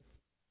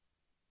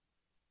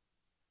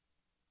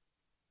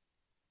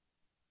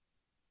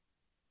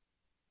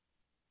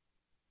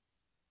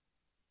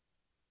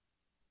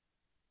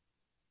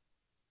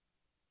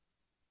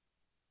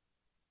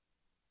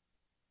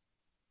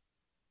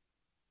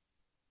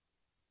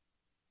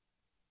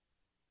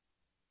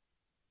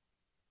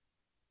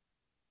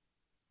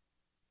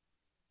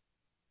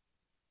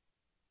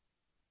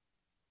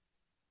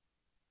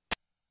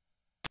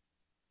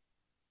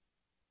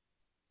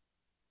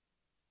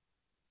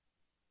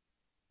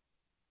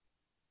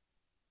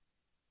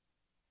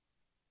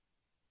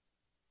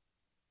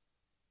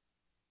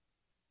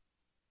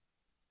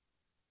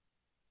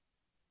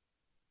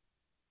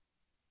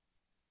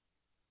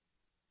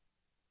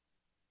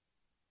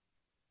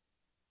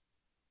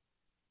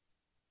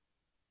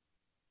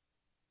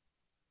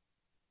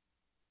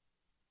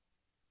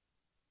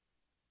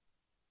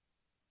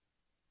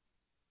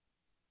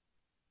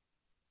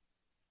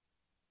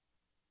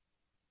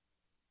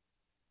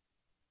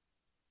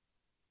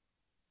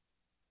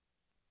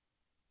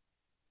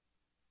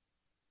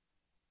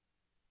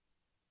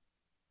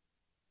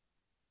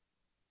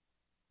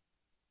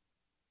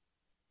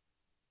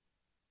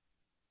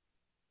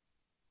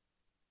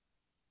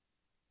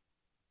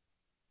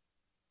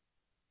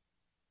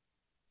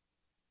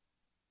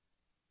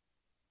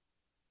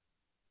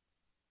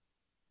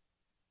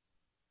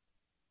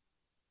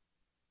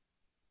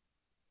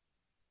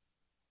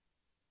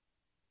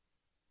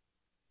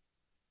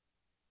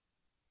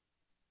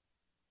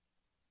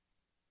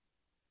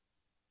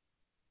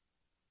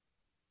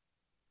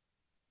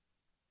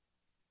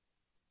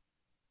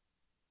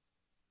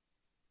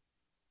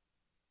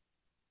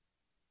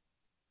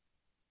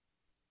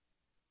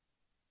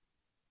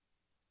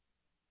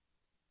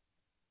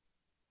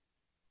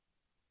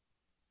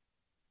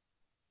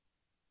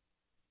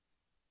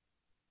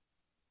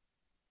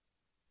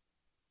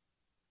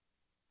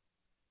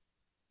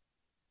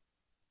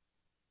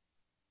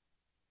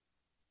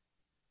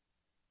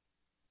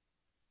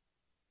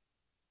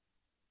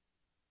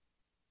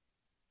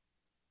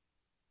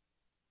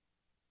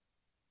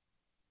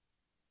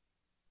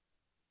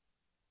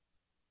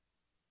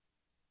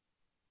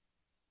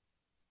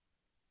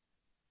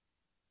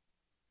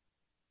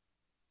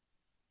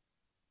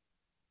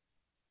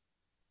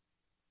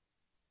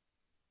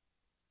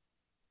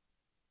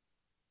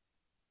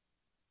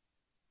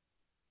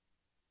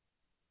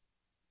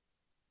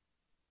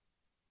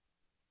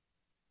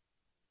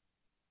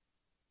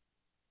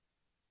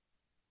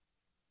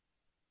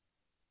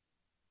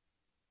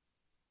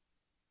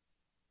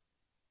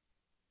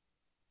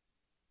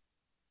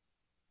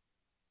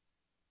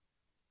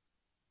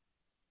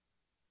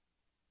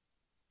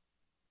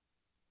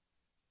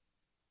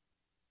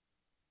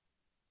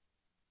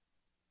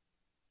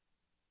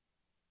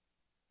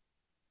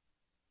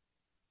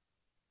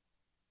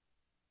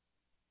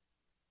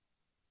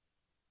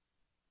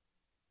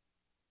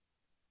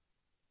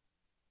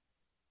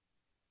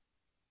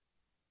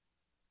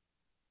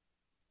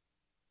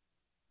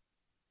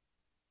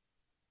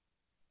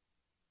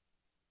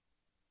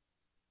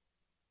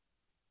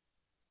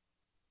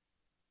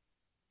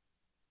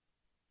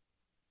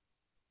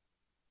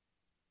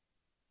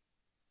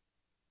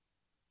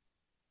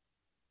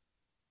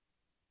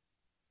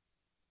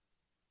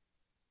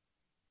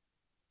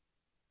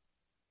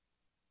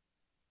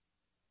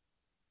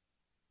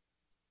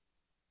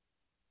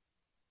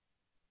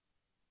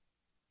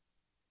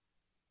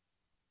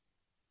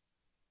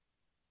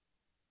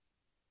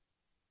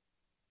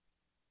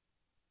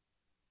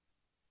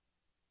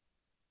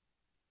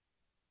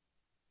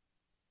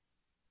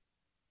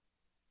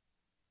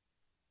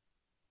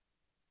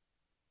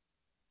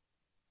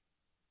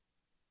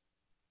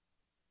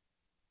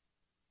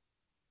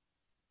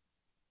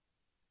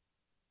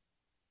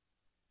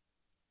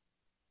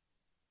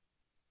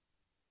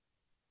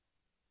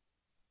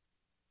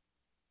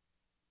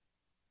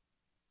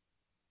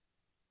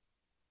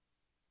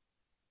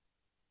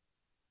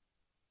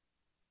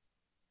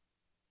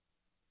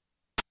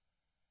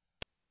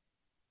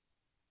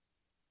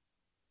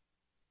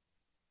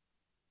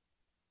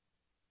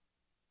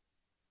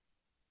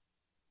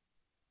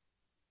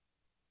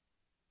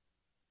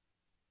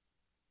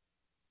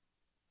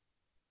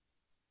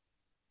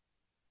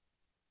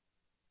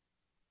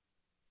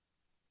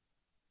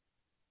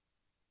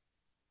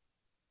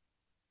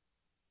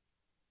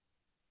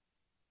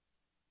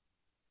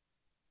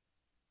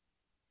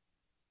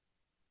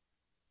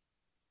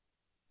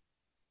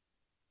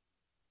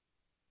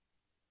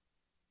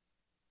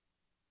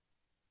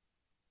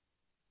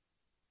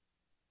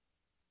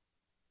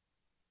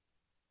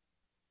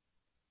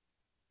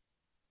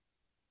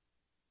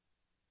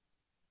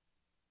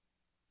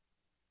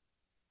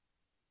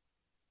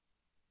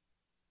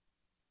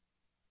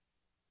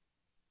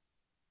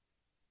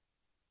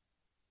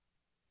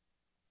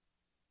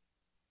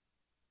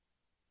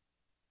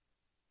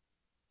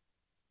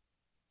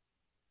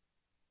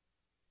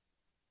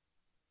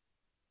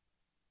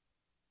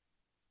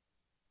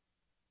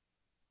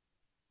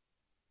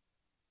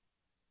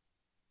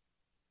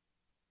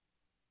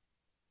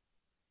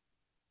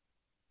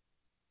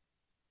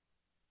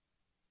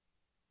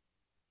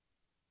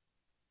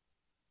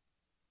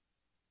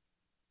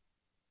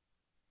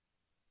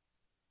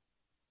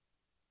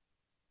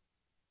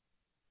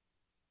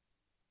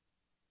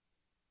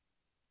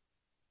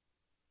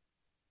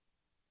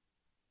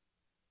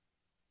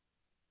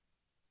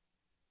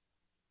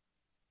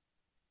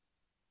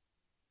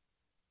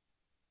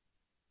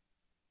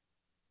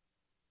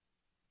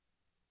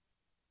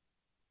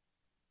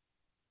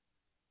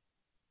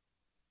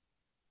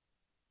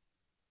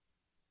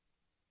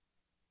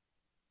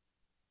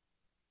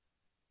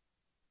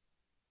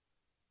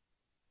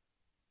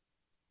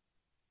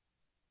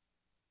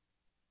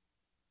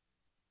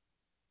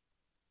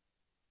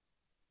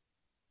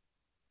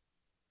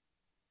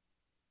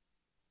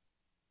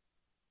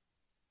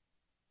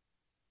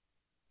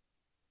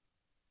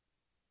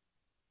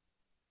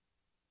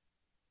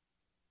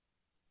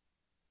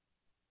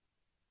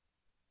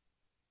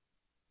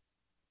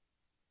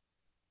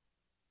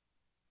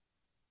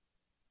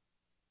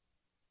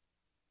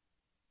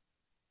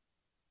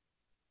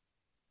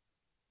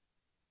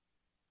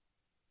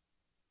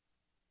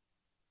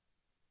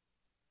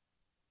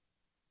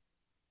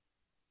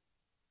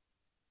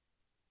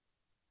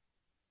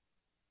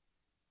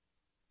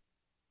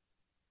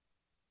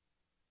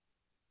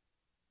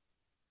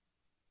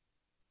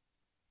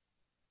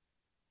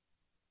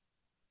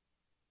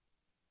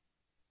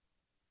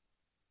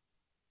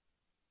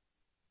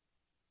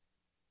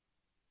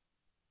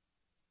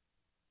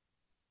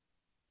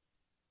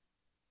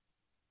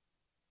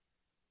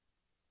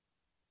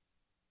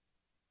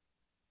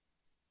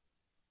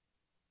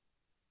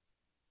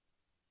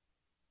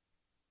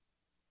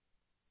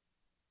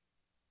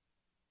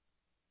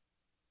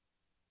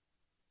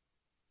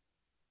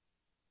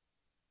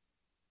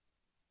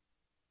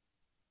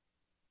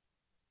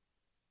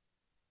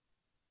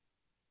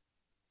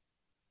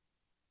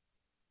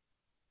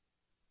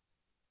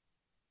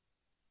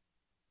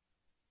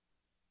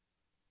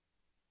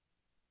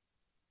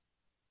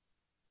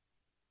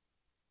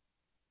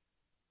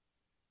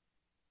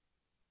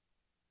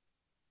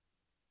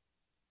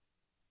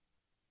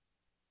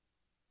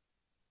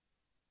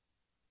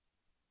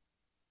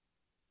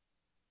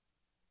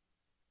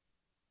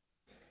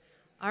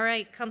 All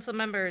right, council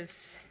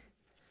members.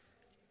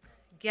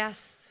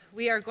 Yes,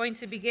 we are going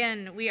to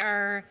begin. We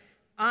are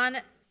on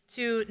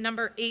to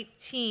number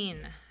 18.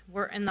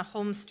 We're in the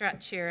home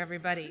stretch here,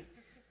 everybody.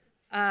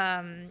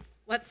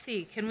 Let's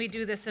see, can we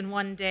do this in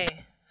one day?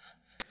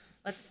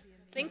 Let's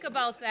think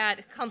about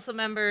that, council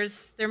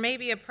members. There may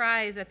be a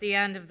prize at the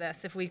end of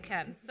this if we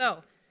can.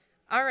 So,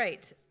 all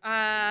right.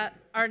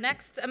 Our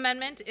next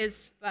amendment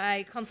is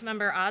by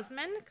Councilmember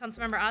Osman.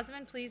 Councilmember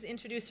Osman, please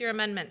introduce your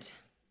amendment.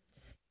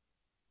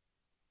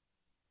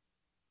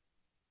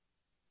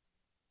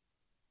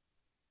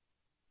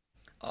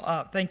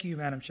 Thank you,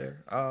 Madam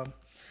Chair.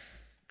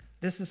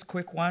 This is a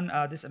quick one.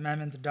 This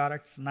amendment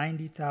directs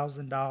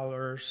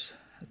 $90,000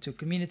 to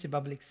Community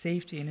Public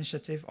Safety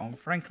Initiative on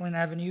Franklin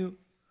Avenue.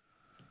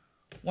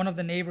 One of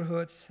the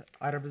neighborhoods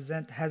I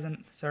represent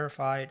hasn't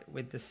certified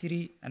with the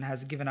city and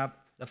has given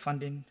up the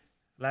funding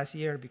last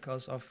year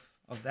because of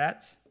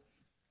that.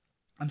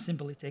 I'm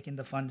simply taking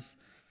the funds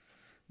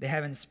they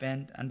haven't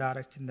spent and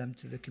directing them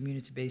to the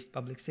community-based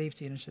public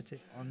safety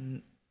initiative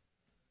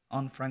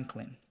on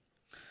Franklin.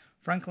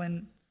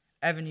 Franklin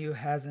Avenue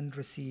hasn't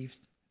received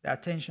the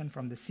attention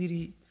from the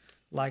city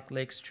like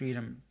Lake Street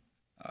and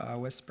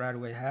West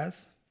Broadway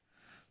has.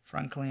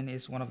 Franklin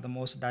is one of the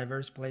most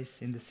diverse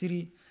places in the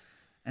city,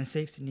 and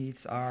safety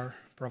needs are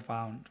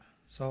profound.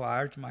 So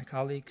I urge my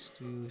colleagues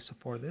to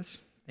support this.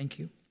 Thank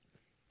you.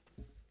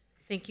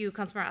 Thank you,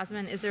 Councilmember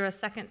Osman. Is there a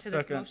second to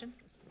this motion?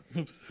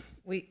 Oops.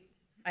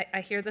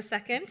 I hear the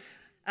second.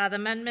 The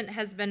amendment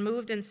has been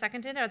moved and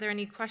seconded. Are there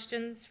any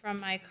questions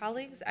from my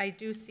colleagues? I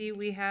do see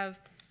we have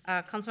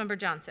Councilmember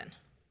Johnson.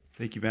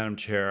 Thank you, Madam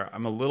Chair.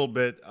 I'm a little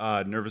bit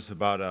nervous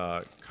about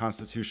a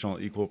constitutional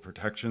equal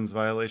protections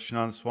violation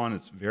on this one.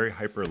 It's very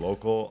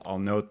hyper-local. I'll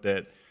note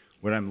that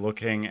when I'm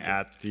looking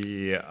at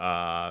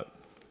the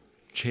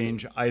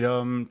change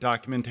item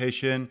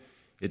documentation,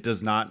 it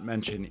does not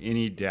mention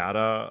any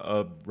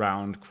data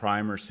around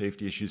crime or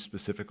safety issues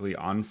specifically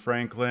on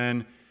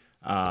Franklin.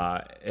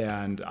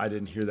 And I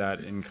didn't hear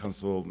that in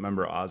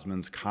Councilmember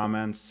Osman's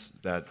comments,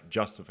 that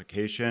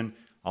justification.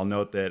 I'll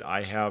note that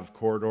I have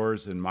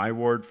corridors in my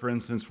ward, for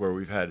instance, where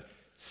we've had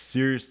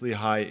seriously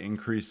high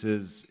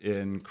increases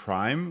in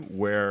crime,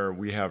 where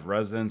we have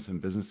residents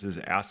and businesses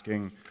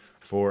asking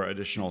for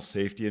additional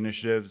safety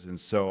initiatives. And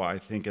so I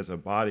think as a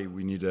body,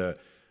 we need to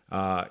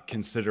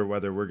consider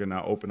whether we're going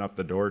to open up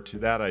the door to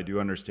that. I do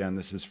understand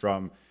this is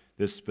from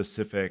this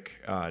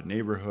specific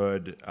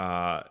neighborhood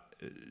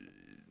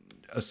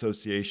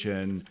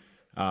association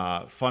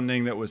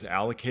funding that was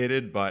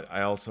allocated, but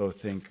I also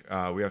think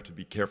we have to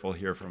be careful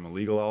here from a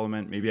legal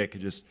element. Maybe I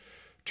could just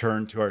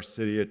turn to our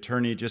city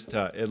attorney just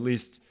to at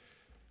least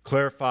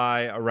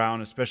clarify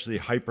around especially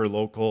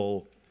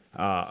hyper-local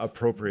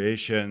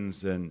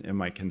appropriations and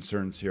my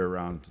concerns here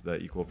around the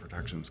Equal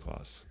Protections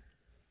Clause.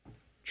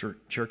 Chair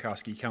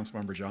Koski,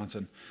 Councilmember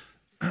Johnson.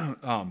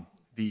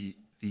 The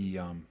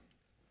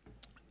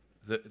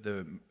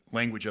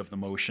language of the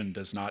motion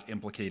does not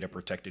implicate a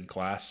protected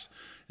class,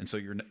 and so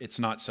it's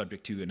not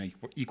subject to an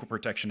equal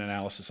protection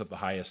analysis of the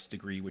highest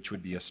degree, which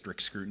would be a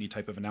strict scrutiny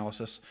type of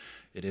analysis.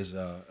 It is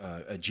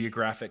a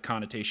geographic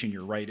connotation.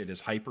 You're right, it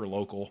is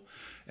hyper-local,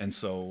 and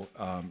so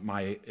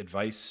my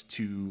advice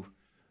to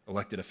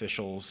elected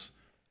officials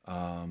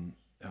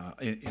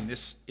in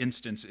this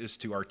instance is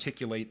to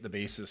articulate the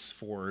basis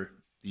for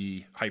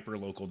the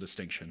hyper-local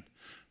distinction,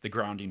 the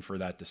grounding for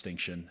that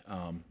distinction.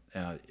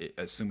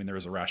 Assuming there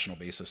is a rational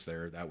basis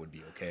there, that would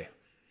be okay.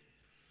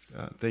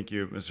 Thank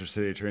you, Mr.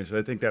 City Attorney. So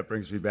I think that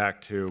brings me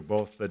back to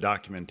both the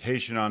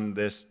documentation on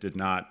this did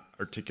not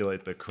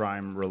articulate the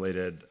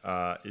crime-related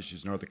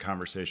issues nor the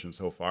conversation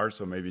so far.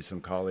 So maybe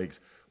some colleagues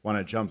want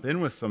to jump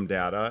in with some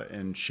data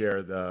and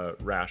share the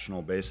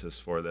rational basis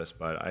for this.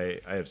 But I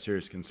have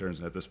serious concerns,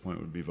 and at this point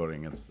would be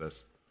voting against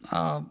this.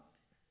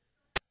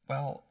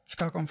 Well,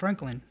 Chicago and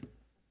Franklin,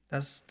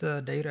 that's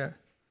the data.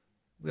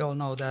 We all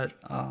know that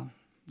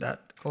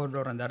that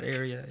corridor in that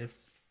area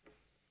is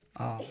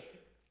a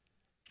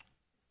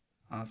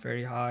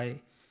very high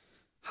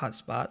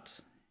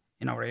hotspot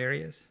in our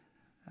areas.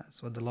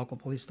 That's what the local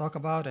police talk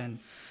about, and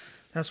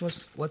that's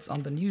what's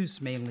on the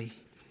news mainly.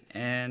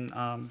 And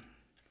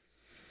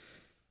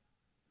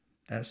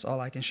that's all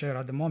I can share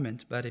at the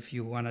moment. But if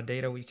you want a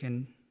data, we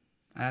can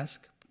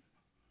ask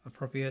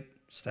appropriate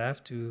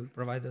staff to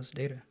provide those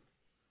data.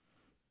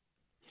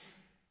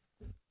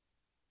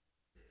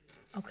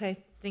 Okay,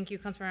 thank you,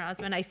 Councilmember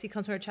Osman. I see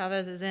Councilmember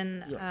Chavez is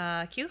in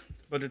queue.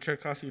 Budget Chair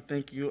Koski,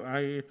 thank you.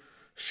 I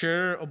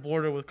share a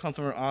border with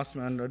Councilmember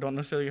Osman. I don't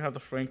necessarily have the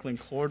Franklin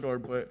corridor,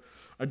 but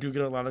I do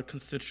get a lot of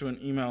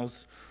constituent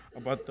emails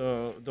about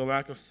the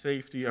lack of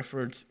safety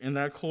efforts in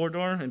that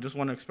corridor, and just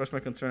want to express my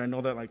concern. I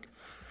know that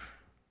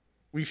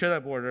we share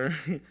that border,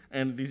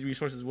 and these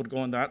resources would go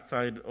on that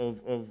side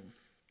of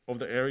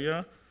the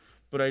area,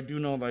 but I do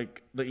know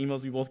the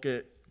emails we both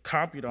get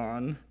copied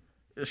on,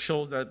 it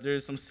shows that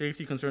there's some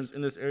safety concerns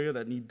in this area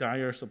that need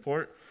dire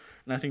support.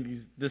 And I think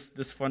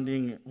this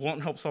funding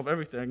won't help solve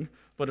everything,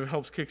 but if it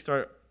helps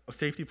kickstart a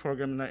safety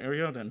program in that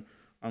area, then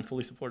I'm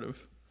fully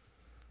supportive.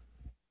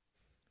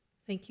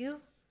 Thank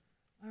you.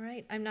 All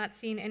right, I'm not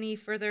seeing any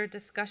further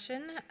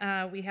discussion.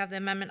 We have the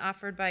amendment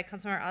offered by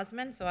Councilmember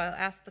Osman, so I'll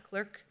ask the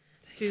clerk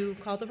to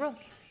call the roll.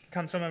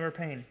 Councilmember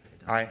Payne.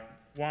 Aye.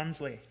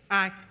 Wansley.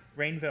 Aye.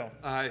 Rainville.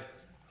 Aye.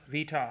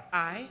 Vita.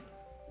 Aye.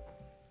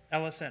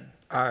 Ellison.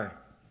 Aye.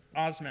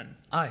 Osman.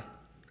 Aye.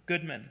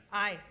 Goodman.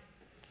 Aye.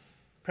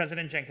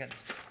 President Jenkins.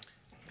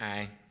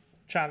 Aye.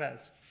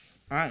 Chavez.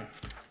 Aye.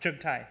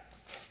 Chugtai.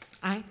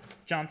 Aye.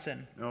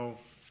 Johnson. No.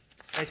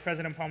 Vice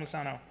President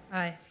Palmisano.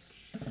 Aye.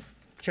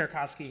 Chair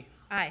Koski.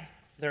 Aye.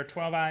 There are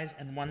 12 ayes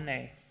and 1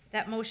 nay.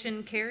 That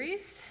motion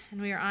carries,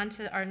 and we are on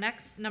to our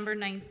next, number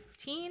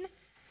 19.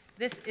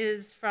 This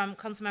is from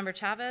Councilmember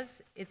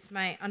Chavez. It's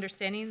my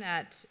understanding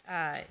that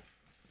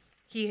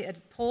he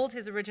had pulled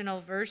his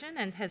original version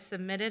and has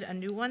submitted a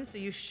new one, so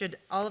you should,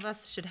 all of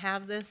us should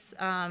have this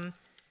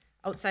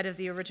outside of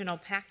the original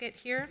packet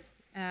here.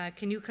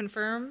 Can you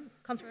confirm,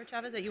 Councilmember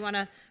Chavez, that you want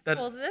to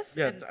pull this?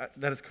 Yeah, And-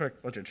 that is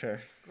correct, Budget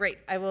Chair. Great.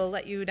 I will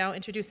let you now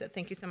introduce it.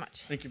 Thank you so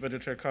much. Thank you,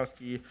 Budget Chair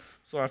Koski.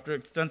 So after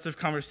extensive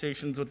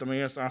conversations with the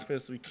mayor's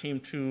office, we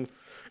came to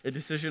a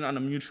decision on a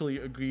mutually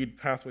agreed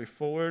pathway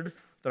forward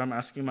that I'm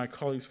asking my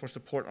colleagues for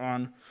support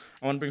on.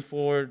 I want to bring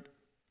forward,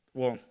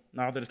 well,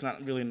 now that it's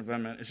not really an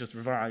amendment, it's just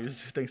revised,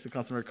 thanks to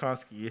Councilmember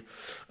Koski.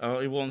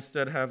 It will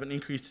instead have an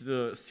increase to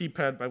the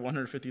CPAD by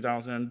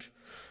 $150,000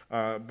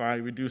 by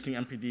reducing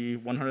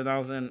MPD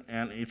 $100,000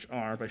 and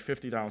HR by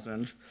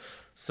 $50,000.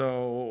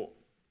 So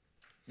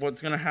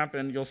what's going to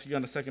happen, you'll see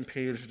on the second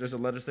page, there's a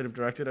legislative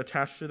directive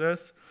attached to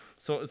this.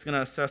 So it's going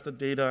to assess the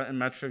data and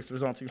metrics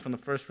resulting from the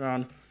first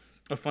round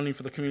of funding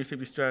for the Community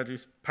Safety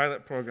Strategies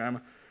pilot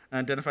program and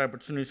identify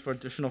opportunities for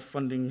additional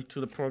funding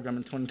to the program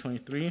in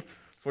 2023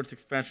 for its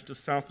expansion to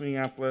South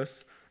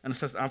Minneapolis and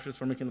assess options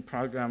for making the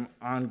program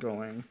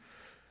ongoing.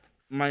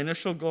 My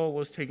initial goal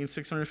was taking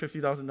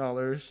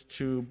 $650,000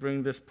 to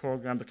bring this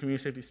program, the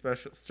Community Safety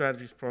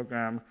Strategies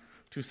program,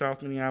 to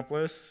South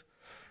Minneapolis,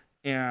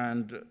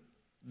 and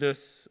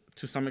this,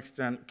 to some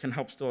extent, can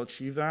help still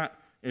achieve that.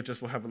 It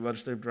just will have a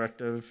legislative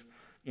directive,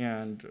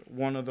 and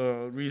one of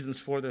the reasons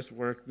for this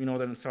work, we know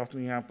that in South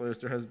Minneapolis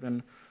there has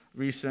been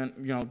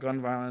recent,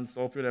 gun violence,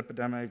 opioid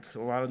epidemic, a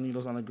lot of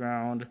needles on the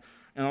ground,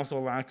 and also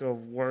a lack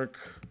of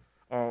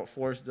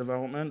workforce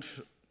development.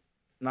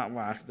 Not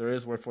lack, there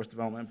is workforce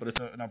development, but it's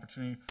an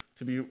opportunity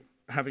to be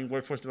having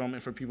workforce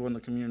development for people in the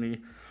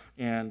community,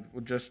 and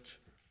would just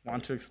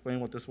want to explain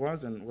what this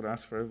was and would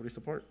ask for everybody's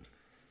support.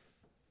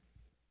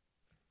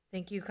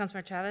 Thank you,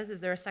 Councilmember Chavez.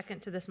 Is there a second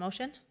to this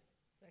motion?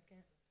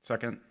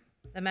 Second.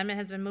 The amendment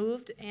has been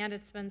moved and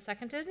it's been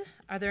seconded.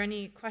 Are there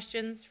any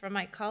questions from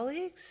my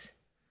colleagues?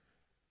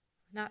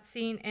 Not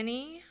seeing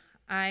any.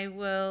 I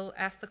will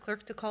ask the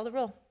clerk to call the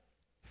roll.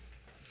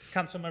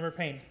 Councilmember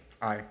Payne.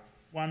 Aye.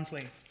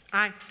 Wansley.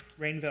 Aye.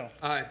 Rainville.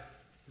 Aye.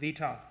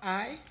 Vita.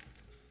 Aye.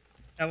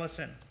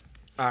 Ellison.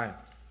 Aye.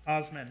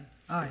 Osman.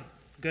 Aye.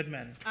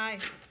 Goodman. Aye.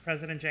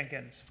 President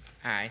Jenkins.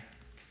 Aye.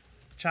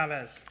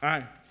 Chavez.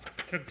 Aye.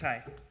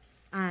 Chugtai.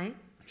 Aye.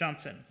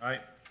 Johnson. Aye.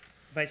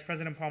 Vice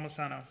President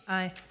Palmisano.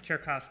 Aye. Chair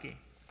Koski.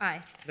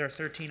 Aye. There are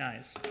 13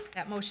 ayes.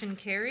 That motion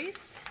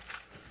carries.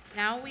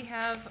 Now we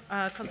have,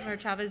 Councilmember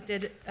Chavez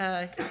did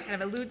kind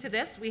of allude to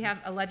this. We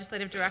have a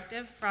legislative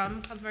directive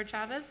from Councilmember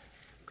Chavez.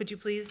 Could you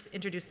please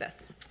introduce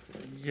this?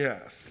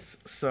 Yes.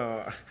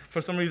 So for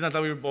some reason, I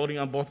thought we were voting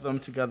on both of them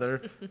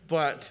together,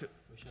 but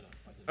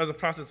as a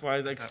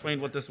process-wise, I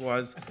explained what this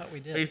was. I thought we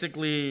did.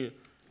 Basically,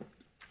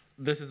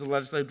 this is a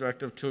legislative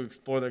directive to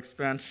explore the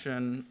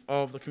expansion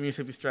of the Community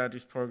Safety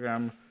Strategies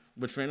program,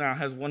 which right now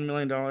has $1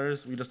 million.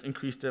 We just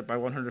increased it by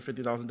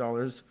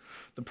 $150,000.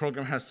 The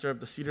program has served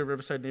the Cedar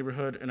Riverside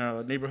neighborhood in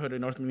a neighborhood in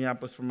North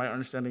Minneapolis, from my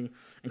understanding,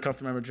 in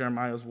Councilmember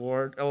Jeremiah's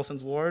ward,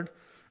 Ellison's ward.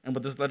 And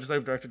what this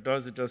legislative directive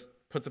does, it just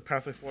puts a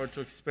pathway forward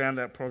to expand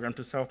that program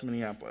to South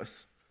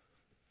Minneapolis.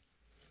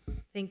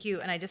 Thank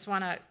you. And I just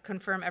want to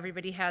confirm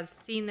everybody has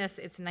seen this.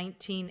 It's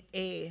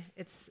 19A.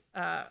 It's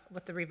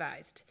with the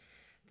revised.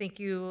 Thank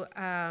you.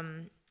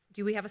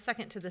 Do we have a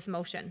second to this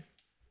motion?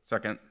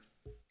 Second.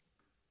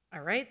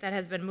 All right, that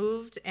has been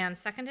moved and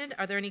seconded.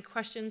 Are there any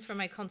questions from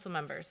my council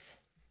members?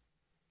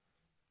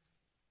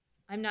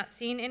 I'm not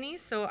seeing any,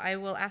 so I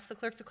will ask the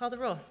clerk to call the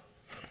roll.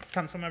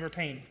 Councilmember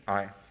Payne.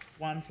 Aye.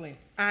 Wansley.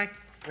 Aye.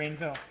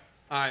 Rainville.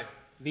 Aye.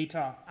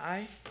 Vita.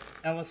 Aye.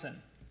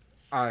 Ellison.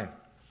 Aye.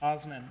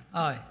 Osman.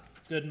 Aye.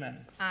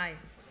 Goodman. Aye.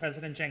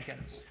 President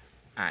Jenkins.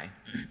 Aye.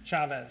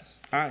 Chavez.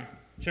 Aye.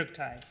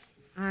 Chugtai.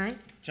 Aye.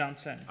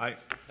 Johnson. Aye.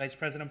 Vice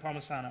President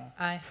Palmisano.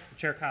 Aye.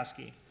 Chair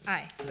Koski.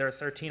 Aye. There are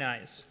 13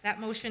 ayes. That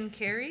motion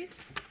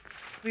carries.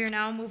 We are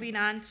now moving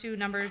on to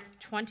number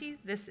 20.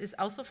 This is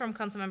also from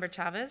Councilmember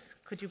Chavez.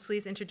 Could you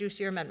please introduce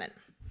your amendment?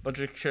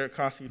 Budget Chair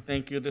Koski,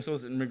 thank you. This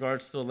was in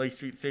regards to the Lake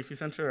Street Safety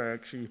Center. I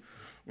actually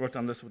worked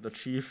on this with the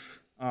chief.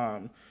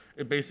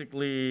 It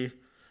basically,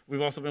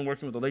 we've also been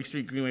working with the Lake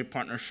Street Greenway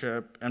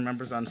Partnership and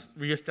members on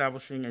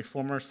reestablishing a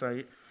former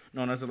site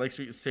known as the Lake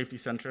Street Safety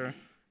Center.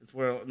 It's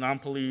where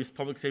non-police,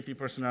 public safety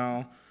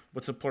personnel,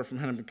 with support from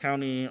Hennepin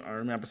County, our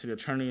Minneapolis City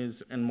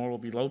attorneys, and more will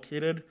be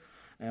located.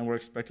 And we're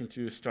expecting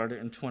to start it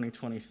in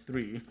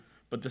 2023.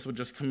 but this would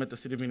just commit the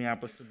city of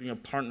Minneapolis to being a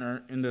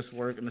partner in this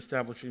work and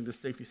establishing the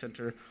safety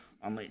center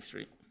on Lake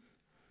Street.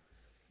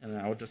 And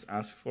I would just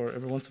ask for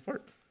everyone's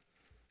support.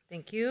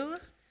 Thank you.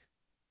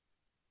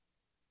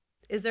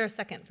 Is there a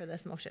second for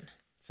this motion?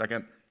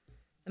 Second.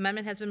 The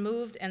amendment has been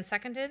moved and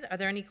seconded. Are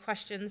there any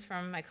questions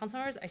from my council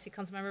members? I see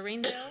Councilmember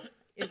Rainville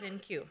is in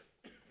queue.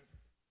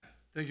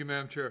 Thank you,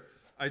 Madam Chair.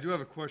 I do have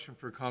a question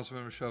for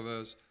Councilmember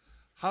Chavez.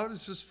 How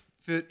does this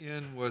fit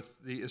in with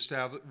the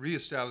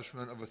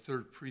reestablishment of a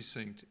third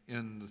precinct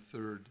in the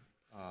third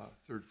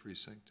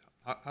precinct?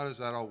 How does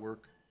that all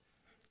work?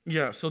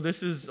 Yeah, so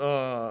this is,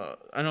 I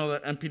know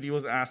that MPD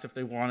was asked if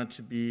they wanted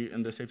to be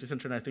in the safety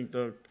center, and I think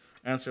the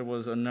answer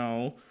was a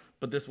no,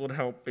 but this would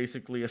help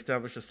basically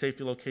establish a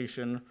safety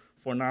location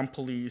for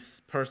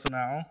non-police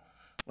personnel,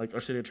 like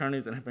our city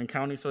attorneys in Hennepin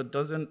County, so it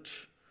doesn't,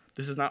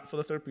 this is not for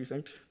the third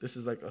precinct, this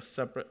is like a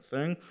separate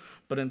thing,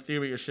 but in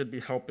theory it should be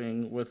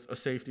helping with a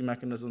safety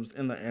mechanisms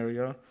in the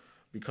area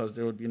because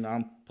there would be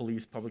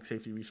non-police public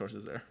safety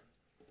resources there.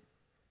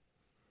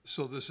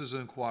 So this is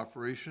in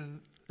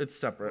cooperation? It's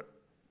separate.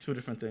 Two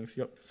different things.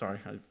 Yep. Sorry.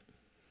 Okay.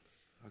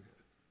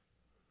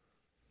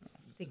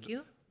 Thank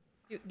you.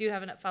 Do you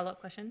have a follow-up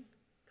question,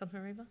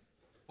 Councilmember Rainville?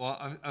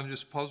 Well, I'm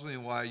just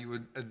puzzling why you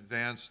would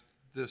advance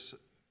this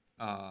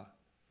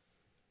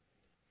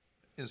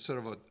instead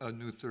of a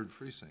new third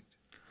precinct.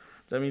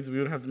 That means we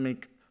would have to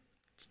make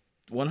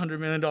 $100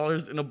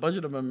 million in a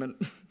budget amendment.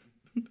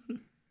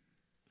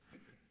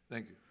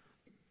 Thank you.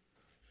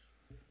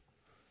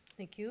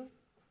 Thank you.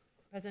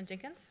 President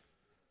Jenkins?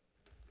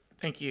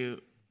 Thank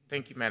you.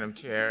 Thank you, Madam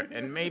Chair.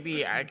 And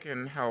maybe I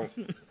can help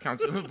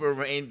Councilmember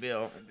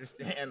Rainville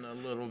understand a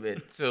little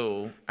bit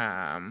too.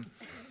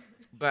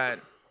 But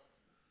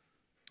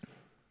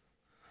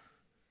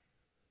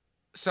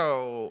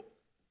so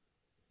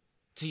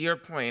to your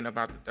point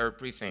about the third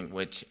precinct,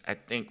 which I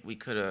think we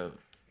could have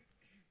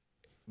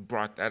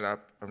brought that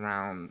up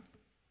around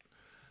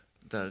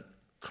the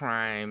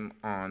crime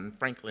on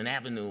Franklin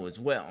Avenue as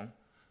well.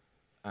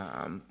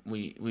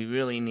 We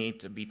really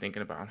need to be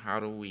thinking about how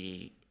do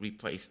we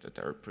replace the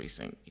third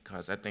precinct,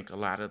 because I think a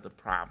lot of the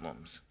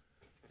problems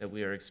that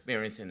we are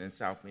experiencing in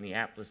South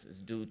Minneapolis is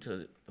due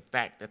to the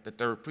fact that the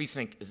third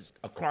precinct is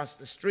across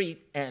the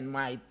street and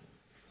my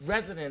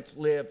residents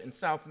live in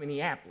South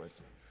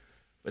Minneapolis.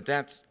 But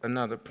that's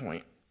another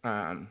point.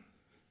 I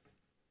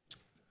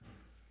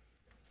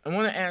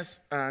want to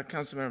ask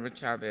Councilmember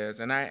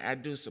Chavez, and I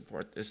do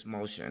support this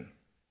motion,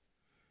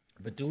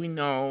 but do we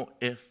know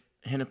if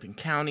Hennepin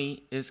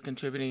County is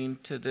contributing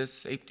to this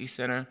safety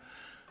center?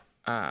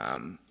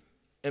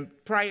 And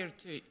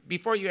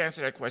before you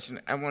answer that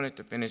question, I wanted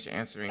to finish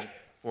answering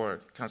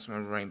for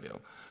Councilmember Rainville.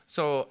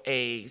 So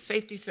a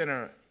safety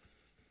center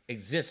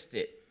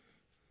existed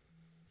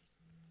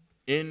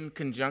in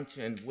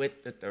conjunction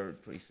with the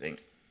third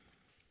precinct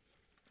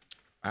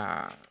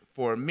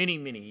for many,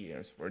 many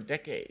years, for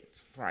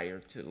decades prior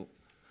to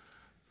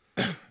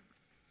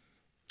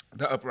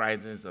the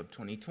uprisings of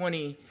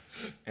 2020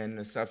 and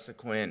the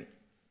subsequent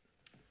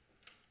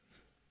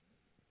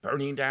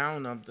burning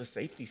down of the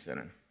safety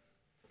center.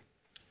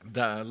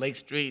 The Lake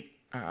Street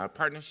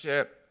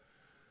Partnership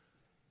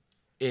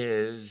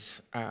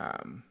is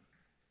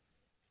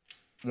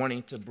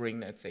wanting to bring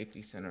that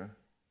safety center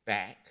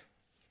back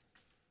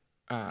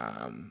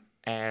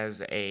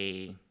as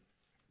in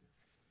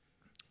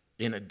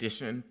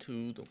addition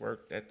to the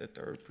work that the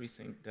third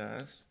precinct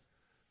does.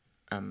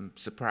 I'm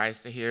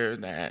surprised to hear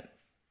that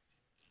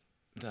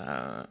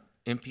the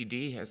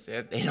MPD has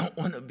said they don't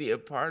want to be a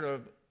part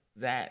of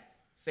that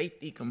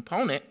safety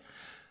component.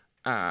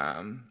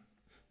 And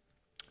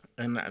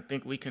I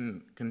think we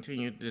can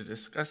continue to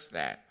discuss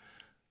that.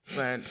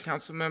 But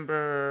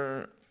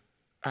Councilmember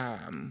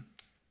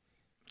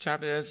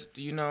Chavez,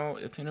 do you know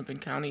if Hennepin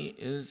County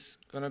is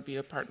going to be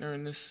a partner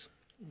in this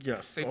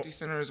safety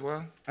center as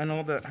well? I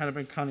know that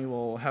Hennepin County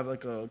will have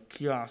like a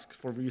kiosk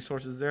for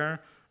resources there.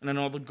 And I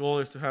know the goal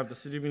is to have the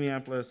city of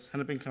Minneapolis,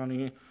 Hennepin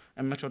County,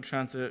 and Metro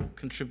Transit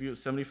contribute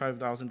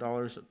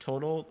 $75,000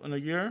 total in a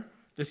year,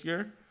 this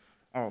year.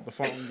 The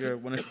following year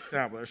when it's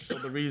established. So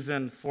the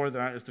reason for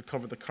that is to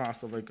cover the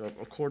cost of like a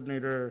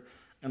coordinator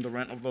and the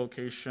rent of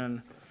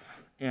location.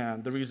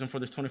 And the reason for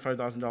this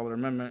 $25,000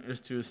 amendment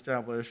is to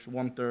establish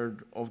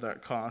 1/3 of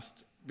that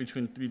cost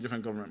between 3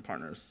 different government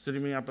partners: City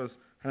of Minneapolis,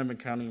 Hennepin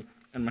County,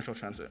 and Metro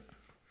Transit.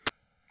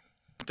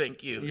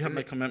 Thank you. We have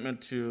a commitment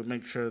to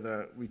make sure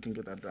that we can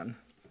get that done.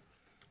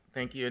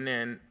 Thank you. And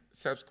then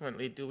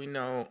subsequently, do we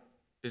know,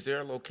 is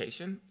there a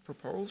location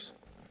proposed?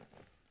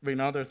 Right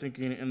now, they're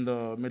thinking in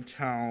the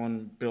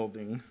Midtown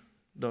building,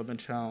 the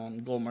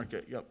Midtown Gold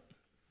Market. Yep.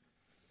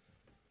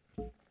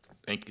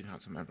 Thank you,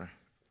 Councilmember.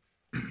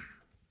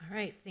 All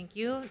right, thank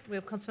you. We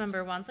have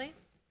Councilmember Wansley.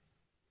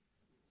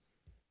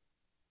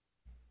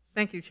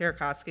 Thank you, Chair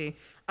Koski.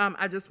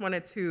 I just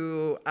wanted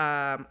to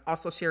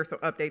also share some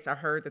updates. I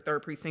heard the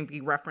third precinct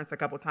be referenced a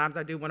couple of times.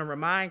 I do want to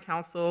remind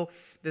council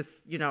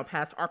this,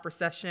 past ARPA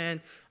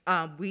session,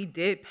 we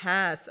did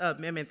pass an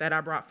amendment that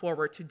I brought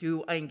forward to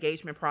do an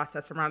engagement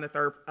process around the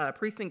third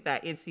precinct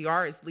that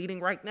NCR is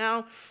leading right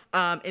now.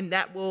 And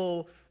that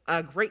will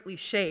greatly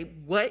shape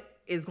what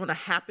is going to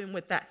happen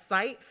with that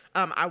site.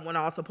 I want to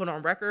also put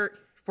on record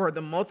for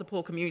the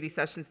multiple community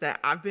sessions that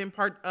I've been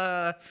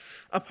a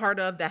part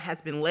of that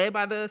has been led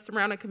by the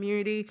surrounding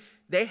community.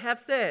 They have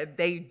said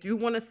they do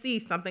want to see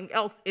something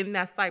else in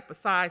that site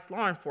besides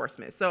law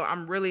enforcement. So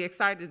I'm really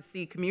excited to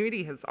see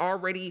community has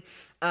already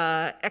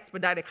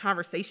expedited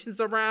conversations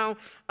around,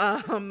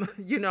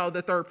 you know,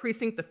 the 3rd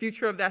precinct, the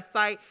future of that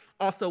site,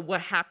 also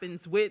what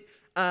happens with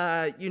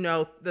you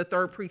know, the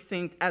 3rd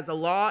precinct as a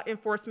law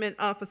enforcement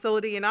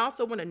facility. And I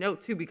also want to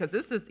note too, because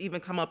this has even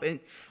come up in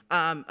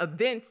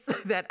events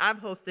that I've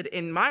hosted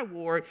in my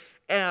ward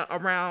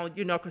around,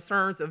 you know,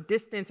 concerns of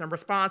distance and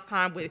response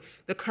time with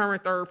the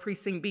current 3rd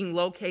precinct being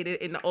located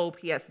in the old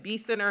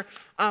PSB Center.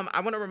 I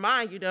want to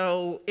remind, you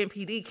know,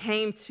 MPD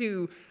came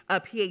to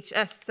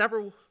PHS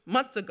several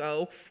months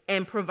ago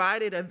and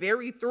provided a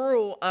very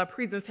thorough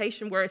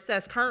presentation where it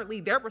says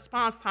currently their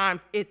response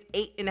times is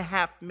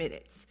 8.5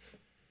 minutes.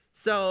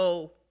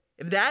 So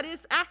if that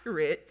is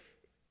accurate,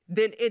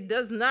 then it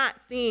does not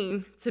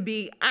seem to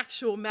be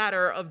actual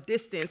matter of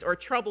distance or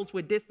troubles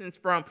with distance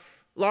from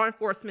law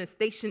enforcement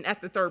stationed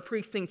at the 3rd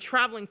precinct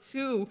traveling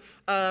to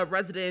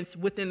residents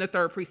within the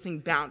 3rd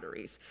precinct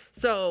boundaries.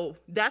 So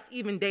that's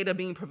even data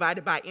being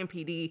provided by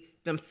MPD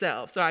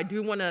themselves. So I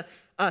do want to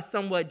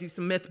somewhat do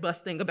some myth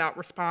busting about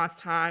response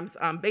times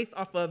based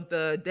off of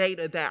the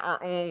data that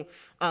our own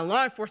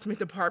law enforcement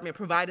department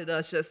provided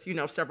us just, you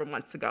know, several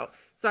months ago.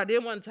 So I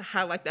did want to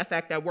highlight that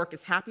fact that work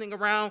is happening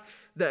around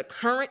the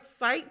current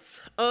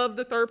sites of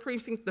the 3rd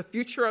precinct. The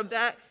future of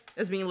that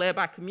is being led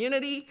by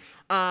community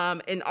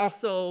and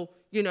also,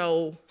 you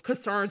know,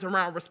 concerns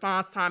around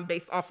response time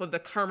based off of the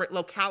current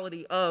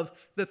locality of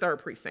the 3rd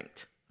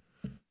precinct.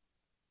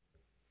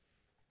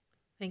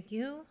 Thank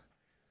you.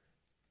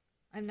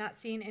 I'm not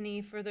seeing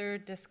any further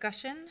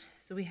discussion,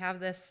 so we have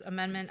this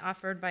amendment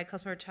offered by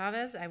Councilmember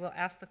Chavez. I will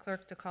ask the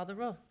clerk to call the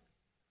roll.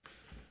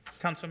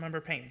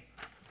 Councilmember Payne.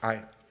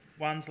 Aye.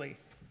 Wansley.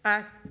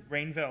 Aye.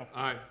 Rainville.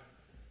 Aye.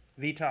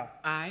 Vita.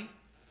 Aye.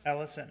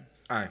 Ellison.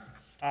 Aye.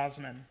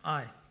 Osman.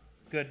 Aye.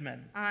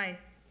 Goodman. Aye.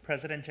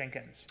 President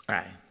Jenkins.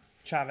 Aye.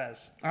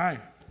 Chavez. Aye.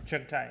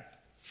 Chugtai.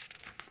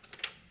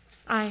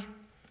 Aye.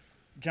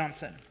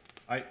 Johnson.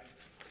 Aye.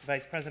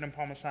 Vice President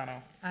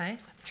Palmisano. Aye.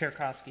 Chair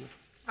Koski.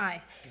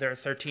 Aye. There are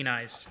 13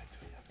 ayes.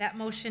 That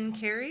motion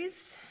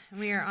carries.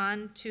 We are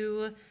on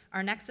to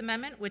our next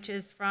amendment, which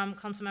is from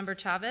Councilmember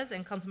Chavez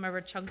and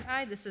Councilmember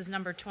Chugtai. This is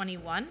number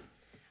 21.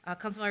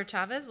 Councilmember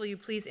Chavez, will you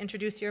please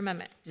introduce your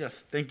amendment?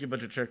 Yes, thank you,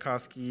 Budget Chair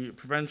Koski.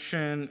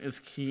 Prevention is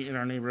key in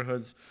our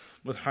neighborhoods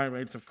with high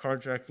rates of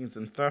carjackings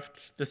and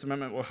theft. This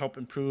amendment will help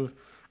improve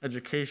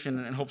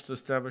education and hopes to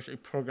establish a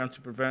program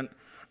to prevent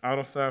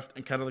auto theft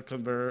and catalytic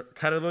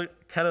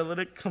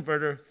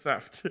converter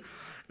theft.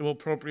 It will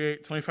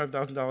appropriate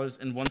 $25,000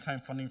 in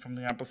one-time funding from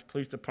the Minneapolis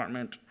Police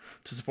Department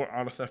to support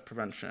auto theft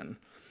prevention.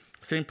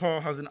 St. Paul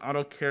has an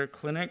auto care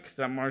clinic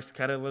that marks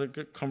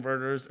catalytic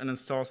converters and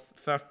installs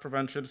theft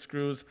prevention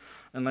screws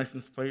and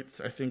license plates.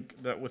 I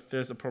think that with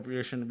this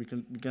appropriation, we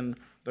can begin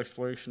the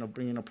exploration of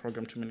bringing a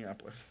program to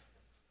Minneapolis.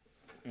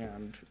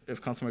 And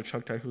if Councilmember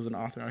Chugtai, who's an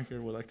author out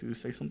here, would like to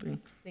say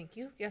something. Thank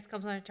you. Yes,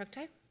 Councilmember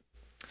Chugtai?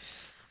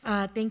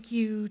 Thank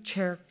you,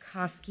 Chair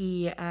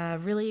Koski.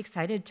 Really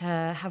excited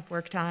to have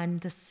worked on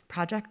this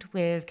project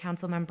with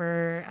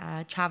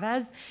Councilmember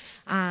Chavez.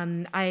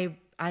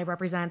 I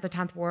represent the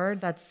 10th Ward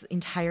that's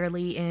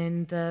entirely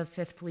in the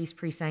 5th Police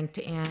Precinct,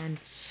 and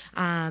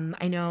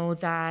I know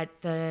that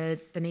the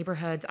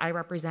neighborhoods I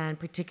represent,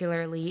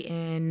 particularly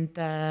in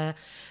the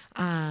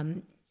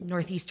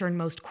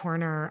northeasternmost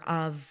corner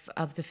of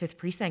the 5th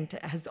Precinct,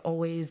 has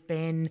always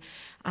been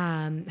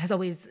had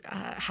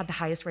the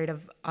highest rate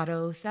of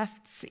auto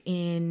thefts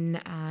in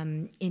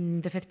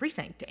the 5th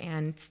Precinct,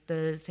 and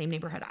the same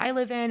neighborhood I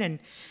live in,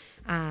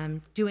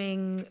 and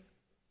doing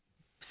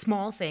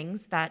small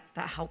things that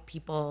help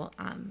people,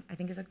 I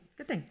think is a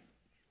good thing.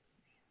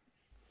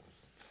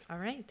 All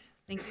right,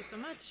 thank you so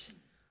much.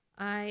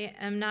 I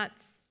am not,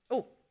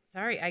 oh,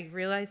 sorry, I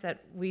realize that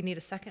we need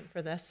a second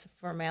for this,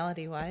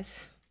 formality-wise.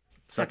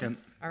 Second.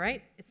 All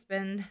right, it's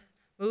been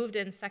moved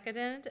and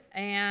seconded,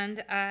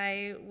 and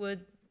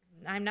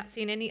I'm not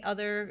seeing any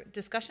other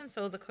discussion,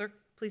 so the clerk,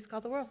 please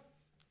call the roll.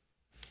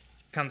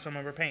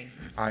 Councilmember Payne.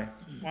 Aye.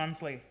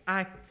 Wansley.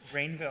 Aye.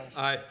 Rainville.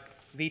 Aye.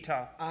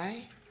 Vita.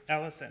 Aye.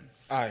 Ellison.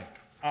 Aye.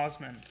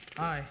 Osman.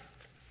 Aye.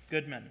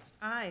 Goodman.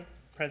 Aye.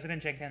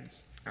 President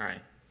Jenkins. Aye.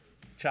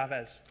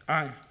 Chavez.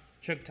 Aye.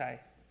 Chugtai.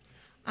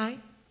 Aye.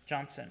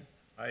 Johnson.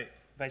 Aye.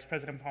 Vice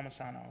President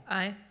Palmisano.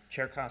 Aye.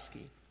 Chair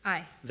Koski.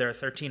 Aye. There are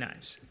 13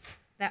 ayes.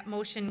 That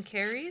motion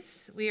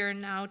carries. We are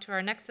now to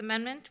our next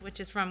amendment, which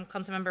is from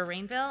Councilmember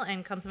Rainville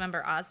and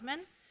Councilmember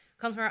Osman.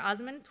 Councilmember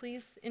Osman,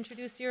 please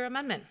introduce your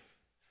amendment.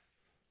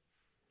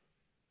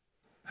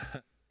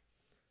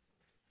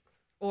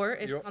 Or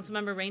if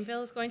Councilmember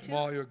Rainville is going to.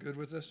 Well, you're good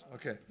with this?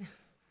 Okay.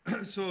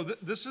 So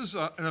this is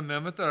an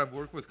amendment that I've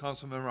worked with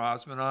Councilmember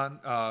Osman on.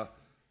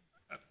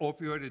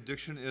 Opioid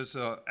addiction is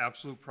an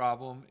absolute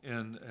problem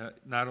in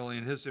not only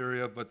in his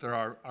area, but there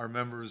are our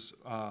members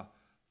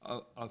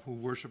who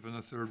worship in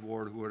the Third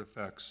Ward who it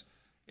affects.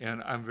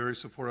 And I'm very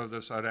supportive of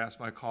this. I'd ask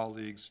my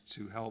colleagues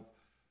to help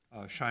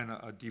shine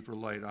a deeper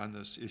light on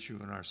this issue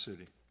in our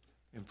city.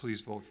 And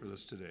please vote for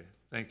this today.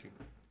 Thank you.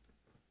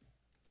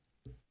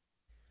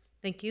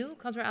 Thank you.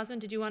 Councilor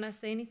Osmond, did you want to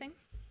say anything?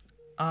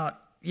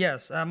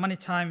 Yes, many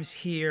times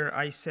here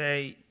I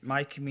say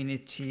my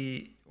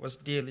community was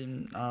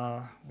dealing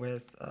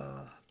with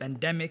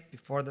pandemic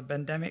before the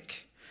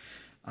pandemic.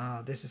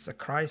 This is a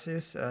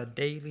crisis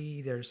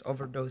daily. There's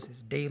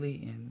overdoses daily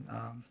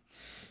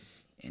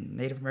in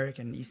Native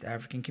American and East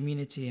African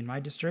community in my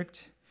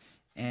district.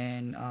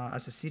 And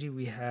as a city,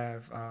 we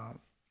have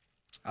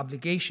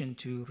obligation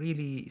to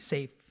really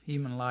save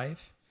human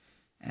life,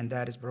 and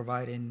that is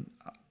providing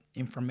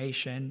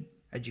information,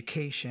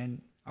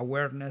 education,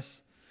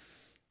 awareness,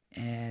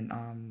 and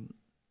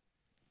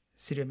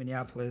City of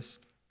Minneapolis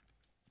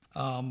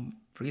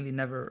really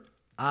never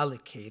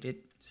allocated,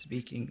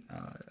 speaking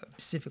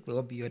specifically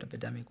opioid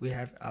epidemic, we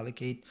have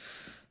allocate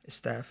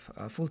staff,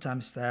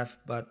 full-time staff,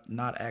 but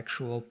not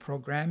actual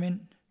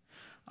programming.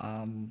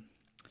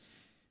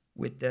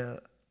 With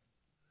the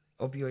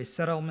opioid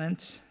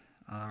settlement,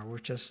 we're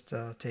just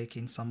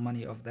taking some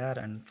money of that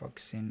and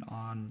focusing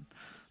on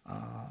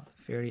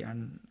very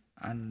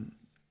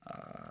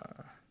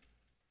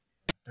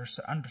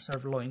there's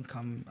underserved,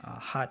 low-income,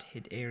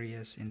 hot-hit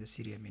areas in the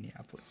city of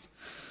Minneapolis.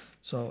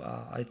 So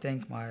I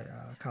thank my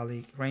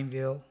colleague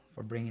Rainville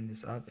for bringing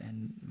this up,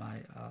 and my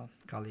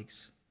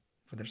colleagues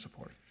for their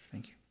support.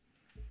 Thank you.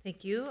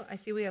 Thank you. I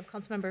see we have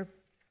Councilmember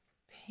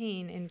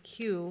Payne in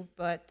queue,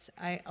 but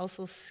I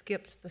also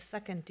skipped the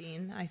second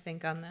dean, I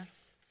think, on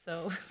this.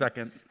 So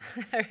Second.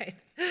 All right.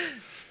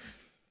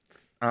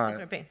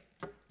 Councilmember Payne.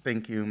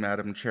 Thank you,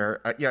 Madam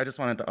Chair. Yeah, I just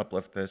wanted to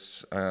uplift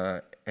this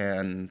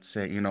and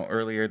say, you know,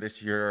 earlier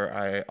this year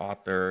I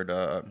authored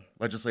a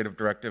legislative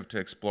directive to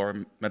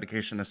explore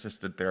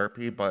medication-assisted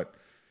therapy, but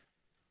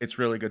it's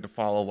really good to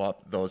follow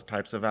up those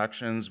types of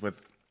actions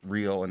with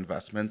real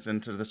investments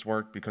into this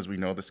work because we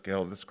know the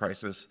scale of this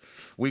crisis.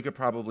 We could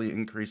probably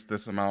increase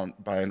this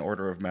amount by an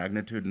order of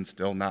magnitude and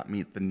still not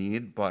meet the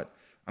need, but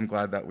I'm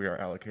glad that we are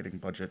allocating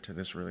budget to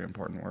this really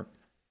important work.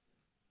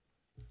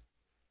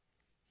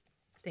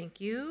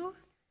 Thank you.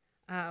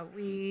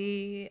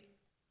 We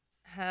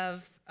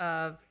have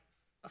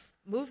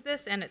moved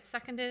this and it's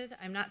seconded.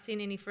 I'm not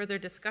seeing any further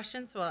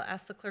discussion, so I'll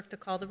ask the clerk to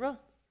call the roll.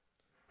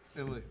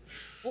 Emily.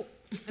 Oh,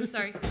 I'm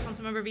sorry,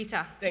 Councilmember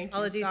Vita. Thank you.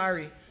 Apologies.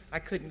 Sorry, I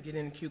couldn't get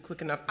in the queue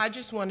quick enough. I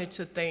just wanted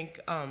to thank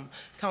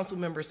Council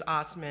Members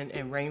Osmond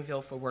and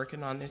Rainville for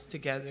working on this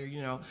together.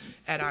 You know,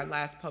 at our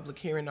last public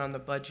hearing on the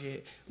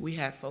budget, we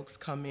had folks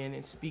come in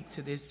and speak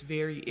to this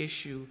very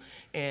issue,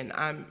 and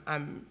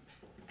I'm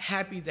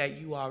happy that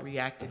you all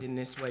reacted in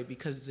this way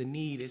because the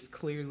need is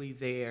clearly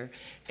there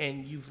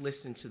and you've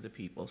listened to the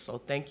people. So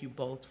thank you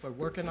both for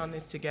working on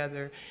this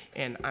together,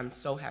 and I'm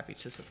so happy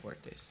to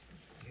support this.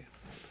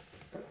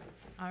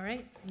 All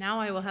right, now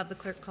I will have the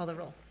clerk call the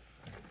roll.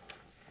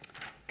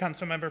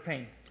 Councilmember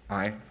Payne.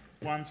 Aye.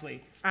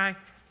 Wansley. Aye.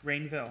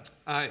 Rainville.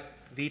 Aye.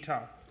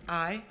 Vita.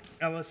 Aye.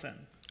 Ellison.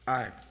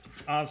 Aye.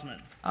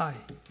 Osmond. Aye.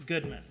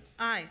 Goodman.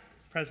 Aye.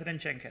 President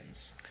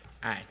Jenkins.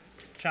 Aye.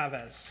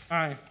 Chavez.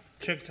 Aye.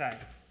 Chugtai.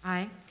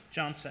 Aye.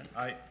 Johnson.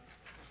 Aye.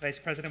 Vice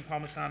President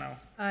Palmisano.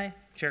 Aye.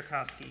 Chair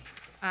Koski.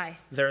 Aye.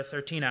 There are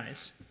 13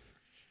 ayes.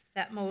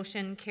 That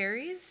motion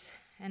carries.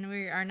 And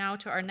we are now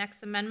to our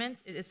next amendment.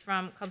 It is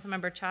from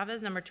Councilmember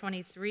Chavez, number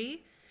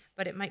 23,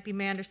 but it might be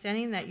my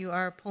understanding that you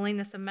are pulling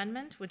this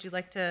amendment. Would you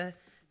like to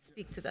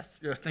speak to this?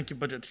 Yes, thank you,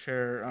 Budget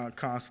Chair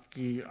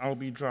Koski. I'll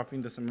be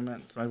dropping this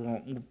amendment, so I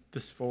won't move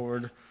this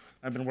forward.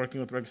 I've been working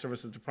with Reg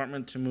Services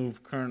Department to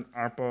move current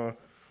ARPA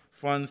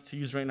funds to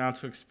use right now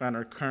to expand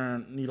our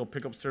current needle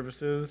pickup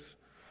services.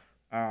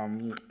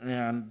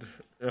 And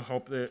it'll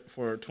help it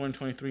for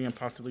 2023 and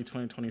possibly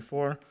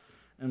 2024.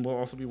 And we'll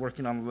also be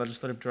working on the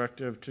legislative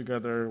directive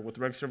together with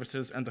Reg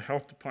Services and the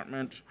Health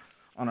Department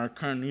on our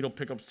current needle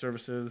pickup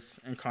services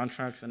and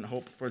contracts, and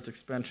hope for its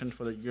expansion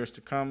for the years to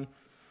come.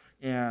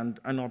 And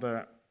I know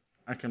that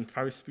I can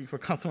probably speak for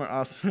Councilor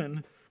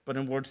Osmond, but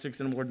in Ward 6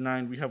 and Ward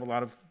 9, we have a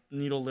lot of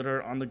needle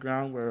litter on the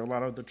ground where a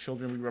lot of the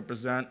children we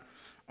represent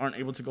aren't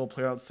able to go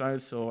play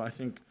outside. So I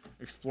think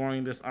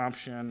exploring this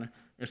option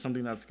is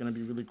something that's going to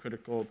be really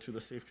critical to the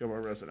safety of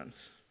our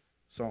residents.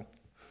 So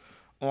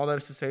all that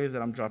is to say is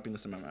that I'm dropping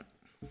this amendment.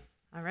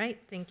 All right,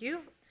 thank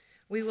you.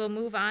 We will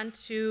move on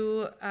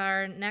to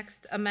our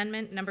next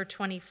amendment, number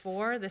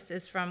 24. This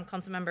is from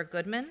Councilmember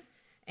Goodman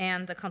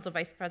and the Council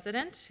Vice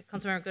President.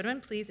 Councilmember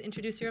Goodman, please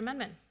introduce your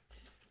amendment.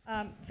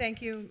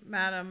 Thank you,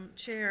 Madam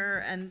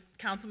Chair and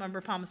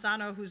Councilmember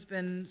Palmisano, who's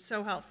been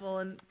so helpful,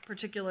 and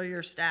particularly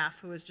your staff,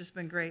 who has just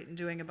been great in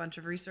doing a bunch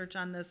of research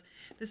on this.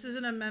 This is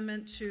an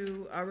amendment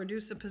to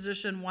reduce a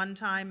position one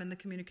time in the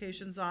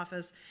communications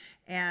office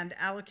and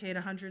allocate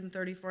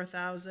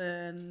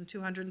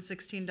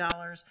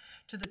 $134,216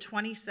 to the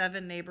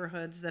 27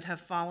 neighborhoods that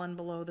have fallen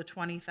below the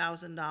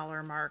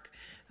 $20,000 mark.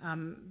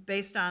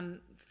 Based on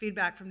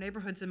feedback from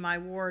neighborhoods in my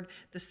ward,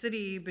 the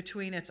city,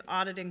 between its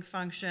auditing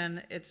function,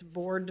 its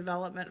board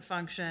development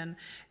function,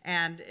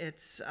 and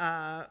its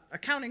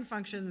accounting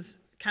functions,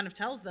 kind of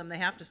tells them they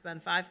have to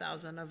spend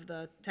 $5,000 of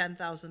the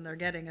 $10,000 they're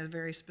getting in a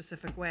very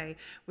specific way,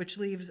 which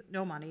leaves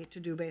no money to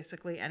do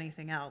basically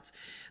anything else.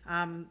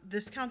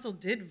 This council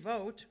did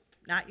vote,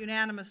 not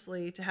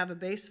unanimously, to have a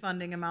base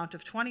funding amount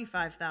of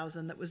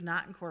 $25,000 that was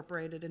not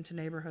incorporated into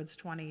Neighborhoods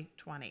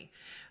 2020.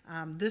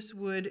 This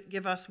would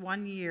give us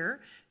 1 year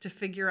to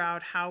figure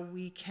out how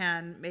we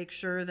can make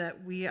sure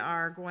that we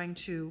are going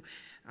to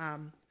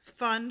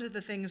fund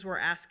the things we're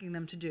asking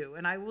them to do.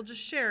 And I will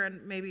just share,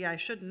 and maybe I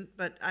shouldn't,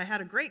 but I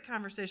had a great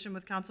conversation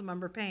with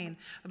Councilmember Payne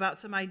about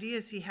some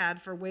ideas he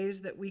had for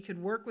ways that we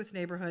could work with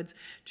neighborhoods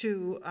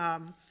to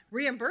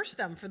reimburse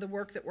them for the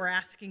work that we're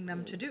asking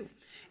them to do.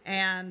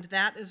 And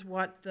that is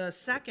what the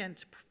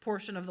second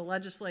portion of the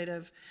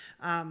legislative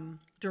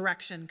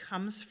direction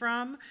comes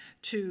from,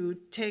 to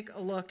take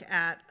a look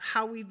at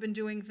how we've been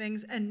doing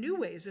things and new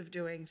ways of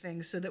doing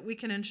things, so that we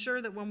can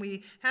ensure that when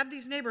we have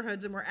these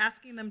neighborhoods and we're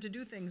asking them to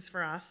do things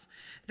for us,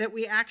 that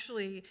we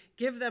actually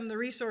give them the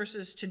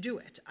resources to do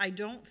it. I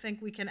don't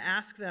think we can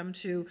ask them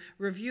to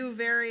review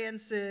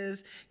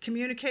variances,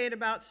 communicate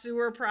about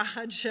sewer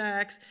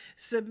projects,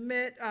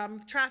 submit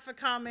traffic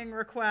calming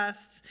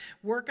requests,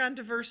 work on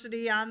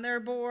diversity on their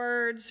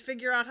boards,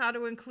 figure out how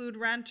to include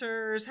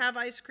renters, have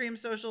ice cream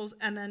socials,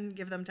 and then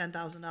give them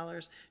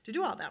 $10,000 to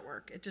do all that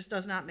work. It just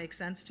does not make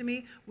sense to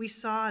me. We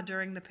saw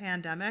during the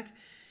pandemic,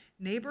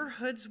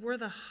 neighborhoods were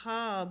the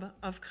hub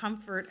of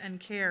comfort and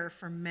care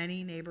for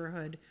many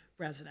neighborhood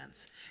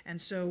residents.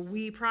 And so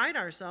we pride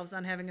ourselves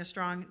on having a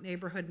strong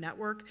neighborhood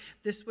network.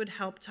 This would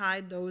help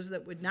tide those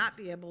that would not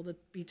be able to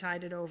be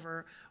tided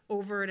over.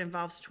 It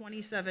involves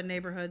 27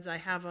 neighborhoods. I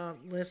have a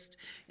list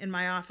in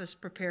my office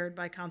prepared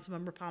by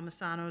Councilmember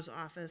Palmisano's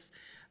office.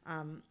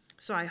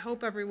 So I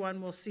hope everyone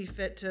will see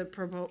fit to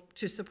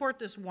support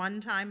this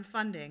one-time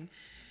funding.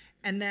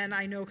 And then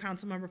I know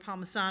Councilmember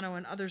Palmisano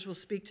and others will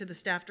speak to the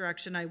staff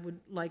direction. I would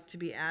like to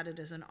be added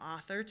as an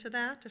author to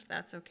that, if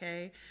that's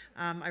okay.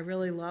 I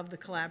really love the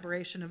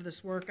collaboration of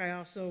this work. I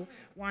also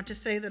want to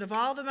say that of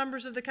all the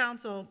members of the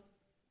council,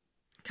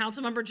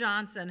 Councilmember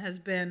Johnson has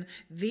been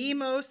the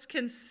most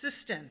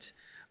consistent,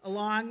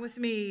 along with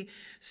me,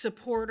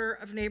 supporter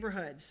of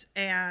neighborhoods.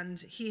 And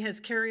he has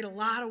carried a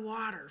lot of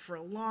water for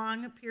a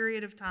long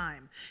period of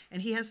time.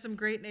 And he has some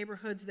great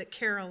neighborhoods that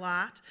care a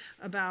lot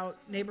about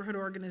neighborhood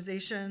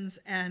organizations.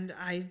 And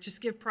I just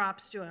give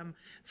props to him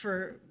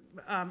for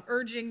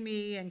urging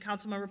me and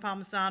Councilmember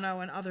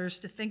Palmisano and others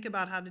to think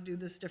about how to do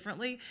this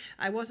differently.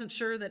 I wasn't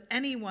sure that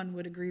anyone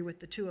would agree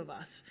with the two of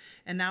us.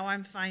 And now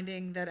I'm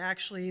finding that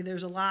actually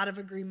there's a lot of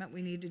agreement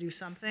we need to do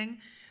something.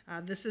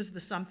 This is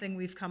the something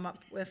we've come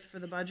up with for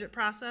the budget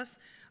process.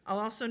 I'll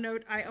also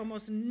note I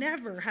almost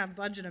never have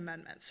budget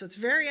amendments, so it's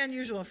very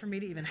unusual for me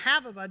to even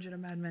have a budget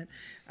amendment.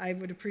 I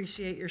would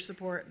appreciate your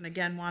support, and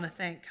again want to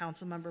thank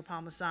Councilmember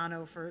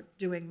Palmisano for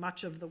doing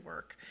much of the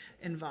work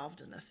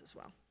involved in this as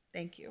well.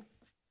 Thank you.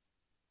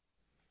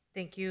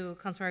 Thank you,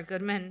 Councilmember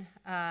Goodman.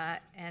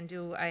 And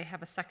do I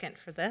have a second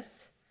for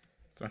this?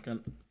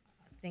 Second.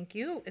 Thank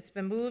you. It's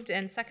been moved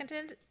and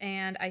seconded,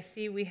 and I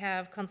see we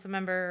have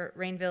Councilmember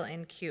Rainville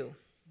in queue.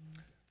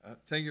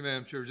 Thank you,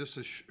 Madam Chair. Just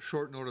a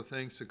short note of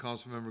thanks to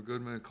Councilmember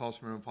Goodman and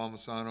Councilmember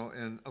Palmisano,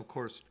 and of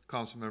course,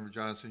 Councilmember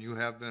Johnson. You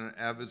have been an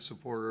avid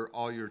supporter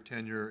all your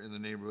tenure in the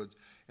neighborhoods.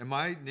 And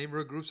my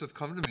neighborhood groups have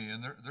come to me,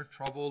 and they're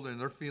troubled and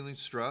they're feeling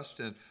stressed.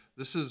 And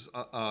this is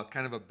a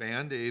kind of a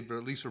Band-Aid, but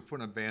at least we're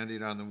putting a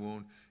Band-Aid on the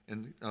wound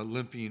and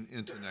limping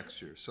into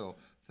next year. So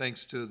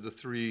thanks to the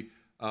three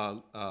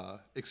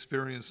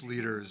experienced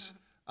leaders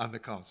on the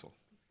council.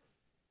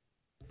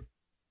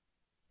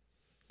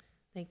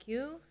 Thank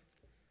you.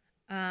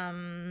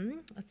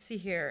 Let's see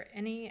here.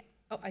 I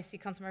see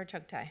Councilmember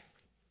Chugtai.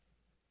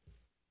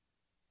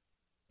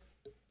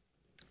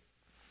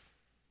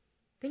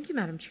 Thank you,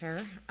 Madam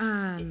Chair.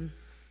 I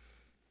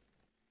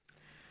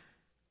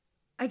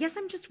guess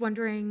I'm just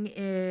wondering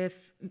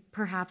if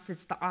perhaps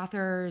it's the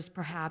authors,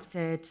 perhaps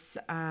it's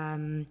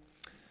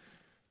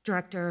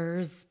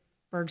directors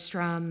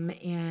Bergstrom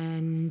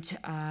and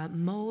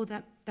Mo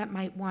that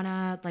might want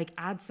to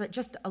add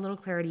just a little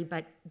clarity.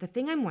 But the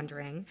thing I'm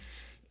wondering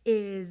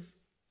is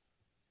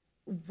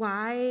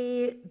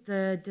why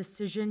the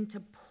decision to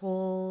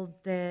pull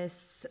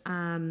this,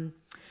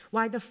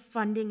 why the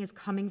funding is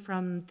coming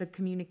from the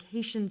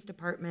communications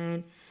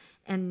department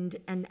and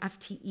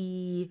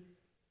FTE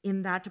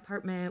in that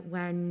department,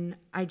 when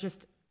I'm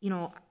just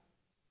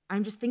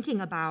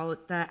thinking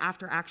about the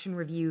after action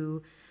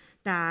review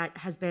that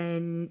has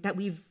been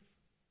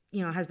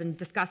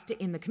discussed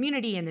in the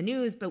community and the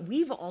news, but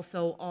we've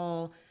also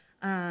all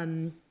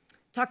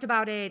talked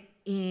about it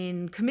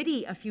in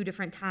committee a few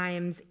different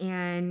times,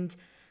 and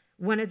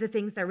one of the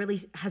things that really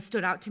has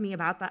stood out to me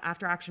about the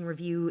after action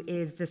review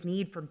is this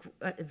need for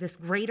this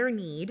greater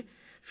need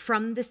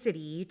from the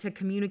city to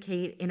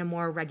communicate in a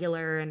more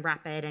regular and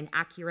rapid and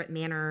accurate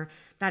manner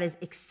that is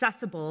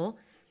accessible,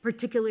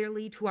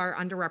 particularly to our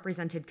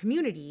underrepresented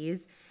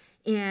communities.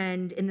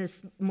 And in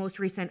this most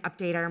recent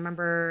update, I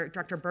remember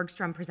Director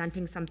Bergstrom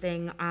presenting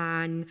something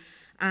on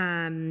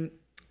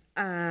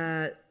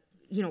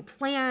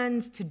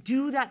plans to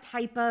do that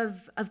type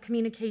of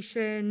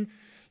communication.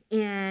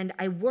 And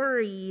I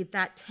worry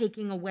that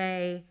taking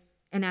away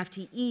an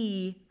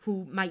FTE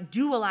who might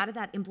do a lot of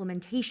that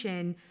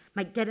implementation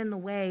might get in the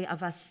way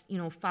of us,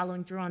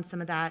 following through on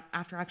some of that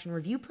after action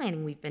review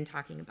planning we've been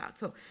talking about.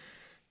 So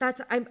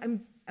that's,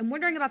 I'm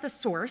wondering about the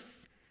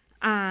source,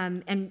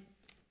 and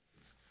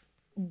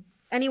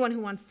anyone who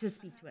wants to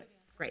speak to it,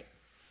 great.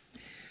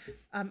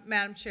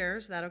 Madam Chair,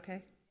 is that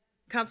okay?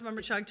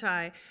 Councilmember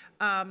Chugtai,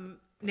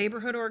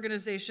 neighborhood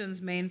organizations'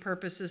 main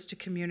purpose is to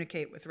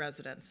communicate with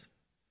residents.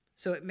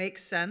 So it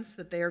makes sense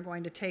that they are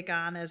going to take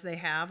on, as they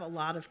have, a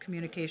lot of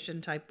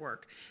communication type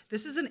work.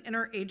 This is an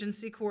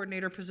interagency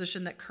coordinator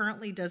position that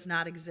currently does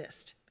not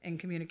exist in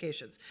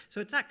communications.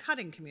 So it's not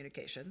cutting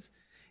communications.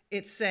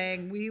 It's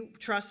saying we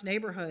trust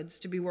neighborhoods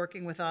to be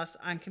working with us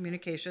on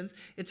communications.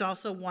 It's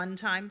also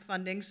one-time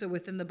funding, so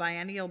within the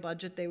biennial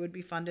budget, they would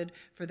be funded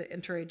for the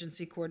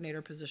interagency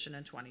coordinator position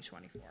in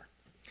 2024.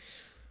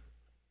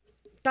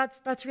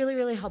 That's really,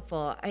 really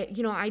helpful.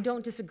 I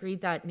don't disagree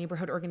that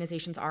neighborhood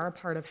organizations are a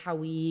part of how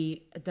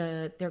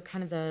they're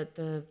kind of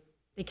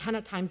they can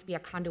at times be a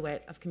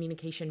conduit of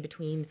communication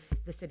between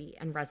the city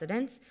and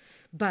residents.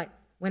 But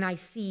when I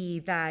see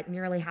that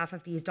nearly half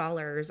of these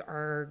dollars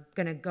are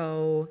gonna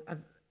go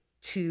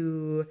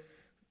to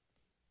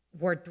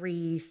Ward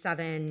 3,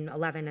 7,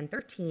 11, and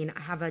 13, I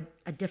have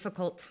a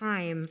difficult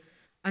time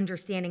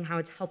understanding how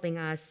it's helping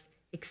us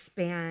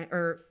expand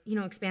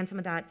some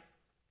of that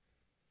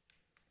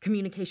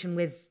communication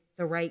with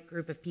the right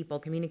group of people,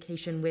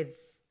 communication with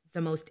the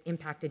most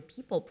impacted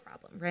people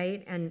problem,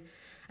 right? And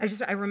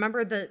I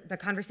remember the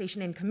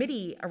conversation in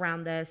committee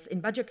around this, in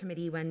budget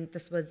committee when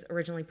this was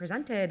originally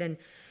presented, and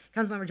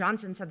Councilmember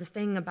Johnson said this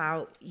thing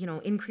about,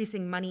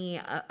 increasing money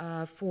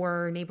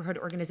for neighborhood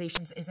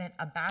organizations isn't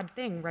a bad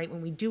thing, right?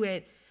 When we do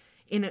it,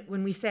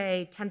 when we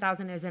say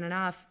 10,000 isn't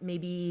enough,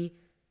 maybe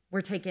we're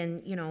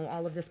taking,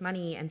 all of this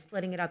money and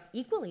splitting it up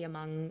equally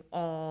among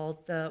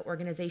all the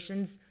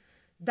organizations.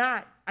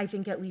 That, I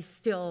think, at least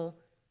still,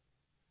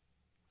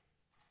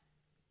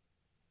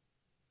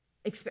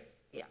 I'll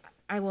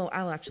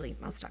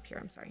stop here,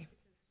 I'm sorry.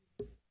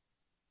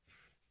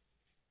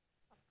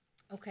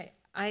 Okay,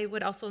 I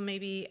would also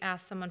maybe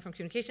ask someone from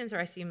communications, or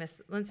I see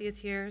Ms. Lindsay is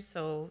here,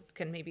 so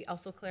can maybe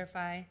also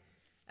clarify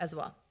as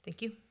well.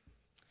 Thank you.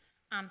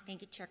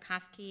 Thank you, Chair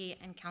Koski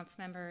and council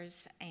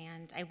members,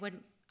 and I would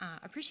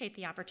appreciate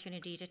the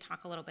opportunity to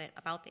talk a little bit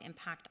about the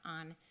impact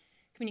on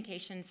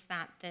communications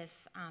that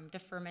this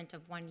deferment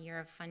of 1 year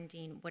of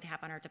funding would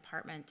have on our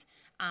department.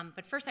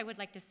 But first, I would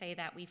like to say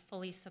that we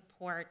fully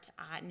support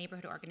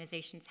neighborhood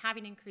organizations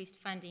having increased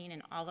funding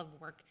and all of the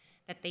work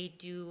that they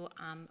do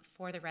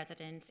for the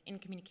residents in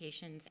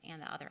communications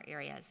and the other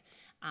areas.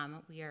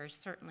 We are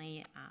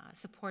certainly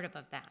supportive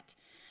of that.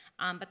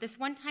 But this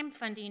one-time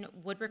funding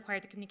would require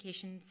the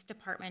communications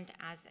department,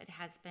 as it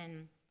has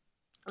been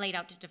laid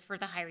out, to defer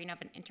the hiring of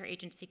an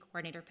interagency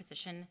coordinator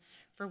position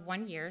for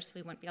 1 year, so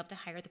we won't be able to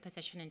hire the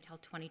position until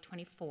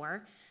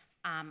 2024.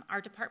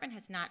 Our department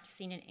has not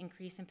seen an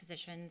increase in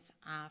positions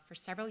for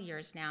several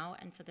years now,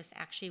 and so this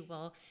actually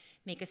will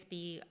make us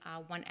be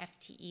 1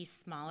 FTE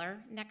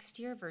smaller next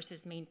year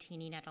versus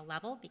maintaining at a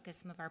level, because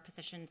some of our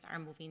positions are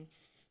moving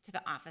to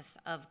the Office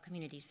of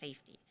Community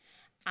Safety.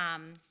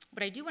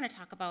 What I do want to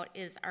talk about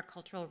is our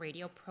cultural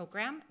radio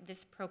program.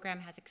 This program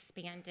has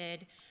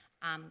expanded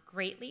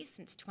greatly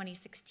since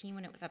 2016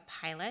 when it was a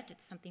pilot.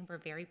 It's something we're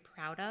very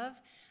proud of.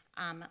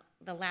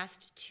 The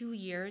last 2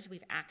 years,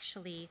 we've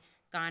actually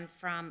gone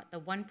from the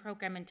one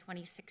program in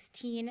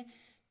 2016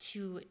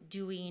 to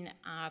doing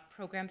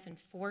programs in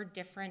 4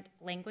 different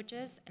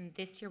languages, and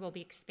this year we'll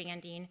be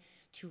expanding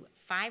to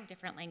 5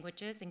 different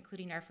languages,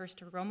 including our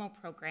first Oromo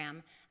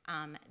program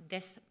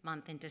this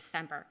month in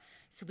December.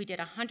 So we did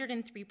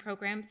 103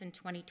 programs in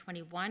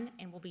 2021,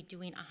 and we'll be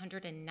doing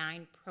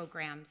 109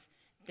 programs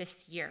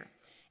this year.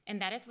 And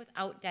that is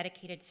without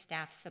dedicated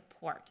staff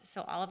support.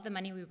 So all of the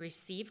money we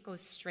receive goes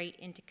straight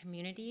into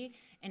community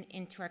and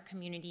into our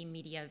community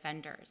media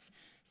vendors.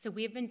 So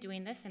we have been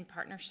doing this in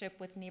partnership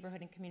with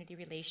Neighborhood and Community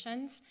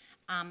Relations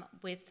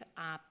with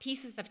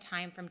pieces of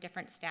time from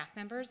different staff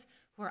members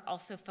who are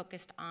also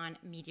focused on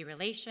media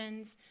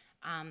relations,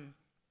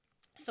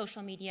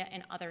 social media,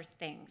 and other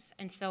things.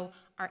 And so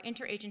our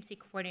interagency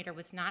coordinator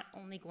was not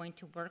only going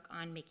to work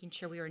on making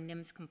sure we were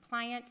NIMS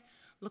compliant,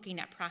 looking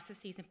at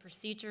processes and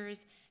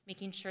procedures,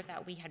 making sure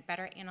that we had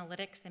better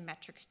analytics and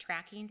metrics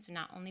tracking, so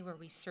not only were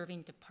we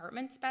serving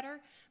departments better,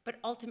 but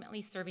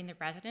ultimately serving the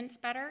residents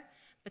better,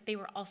 but they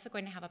were also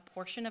going to have a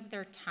portion of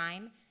their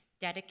time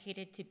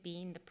dedicated to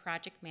being the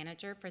project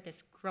manager for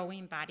this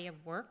growing body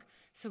of work.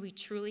 So we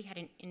truly had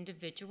an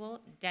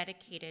individual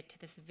dedicated to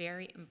this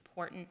very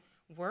important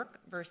work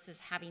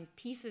versus having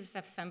pieces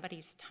of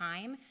somebody's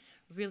time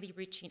really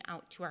reaching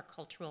out to our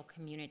cultural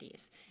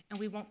communities. And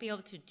we won't be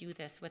able to do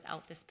this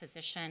without this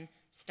position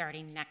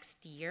starting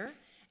next year.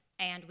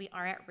 And we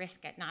are at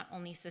risk at not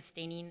only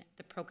sustaining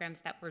the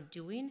programs that we're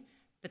doing,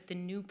 but the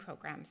new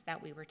programs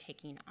that we were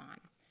taking on.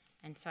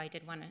 And so I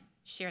did want to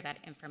share that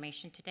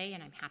information today,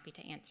 and I'm happy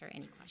to answer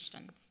any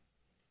questions.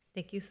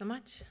 Thank you so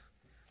much.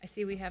 I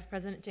see we have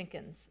President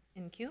Jenkins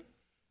in queue.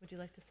 Would you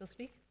like to still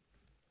speak?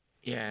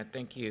 Yeah,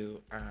 thank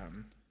you,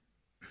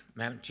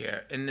 Madam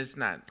Chair. And this is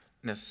not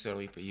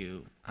necessarily for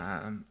you,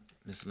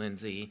 Ms.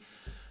 Lindsay.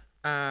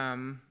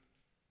 You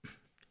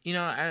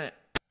know,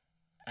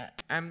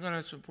 I'm going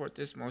to support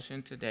this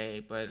motion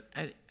today, but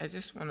I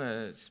just want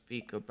to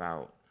speak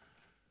about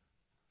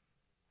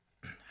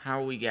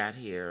how we got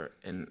here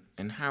and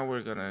how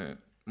we're going to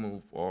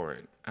move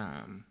forward.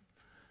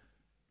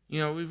 You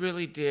know, we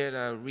really did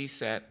a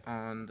reset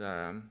on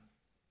the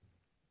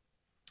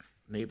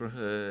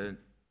neighborhood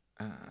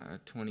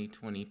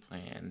 2020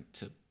 plan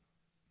to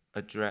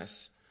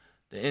address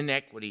the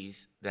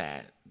inequities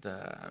that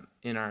the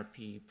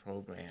NRP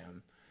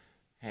program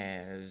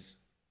has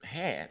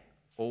had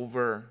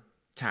over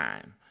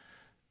time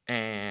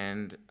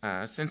and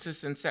since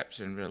its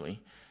inception,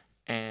 really.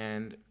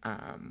 And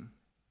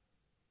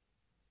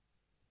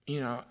you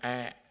know,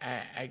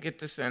 I get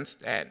the sense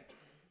that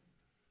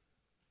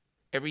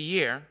every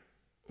year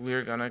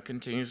we're going to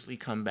continuously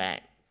come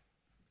back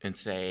and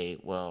say,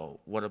 well,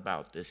 what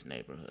about this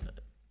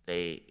neighborhood?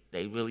 They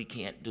really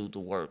can't do the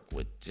work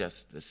with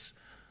just this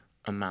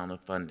amount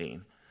of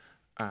funding.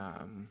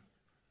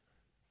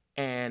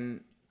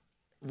 And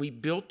we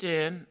built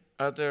in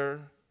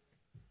other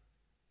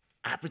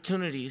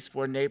opportunities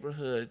for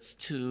neighborhoods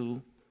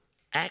to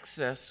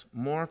access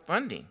more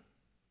funding.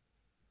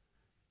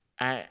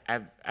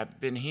 I've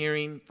been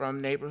hearing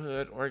from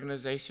neighborhood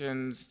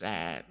organizations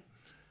that,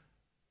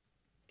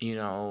 you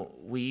know,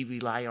 we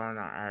rely on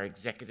our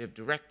executive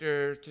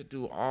director to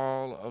do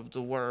all of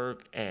the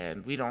work,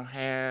 and we don't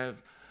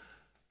have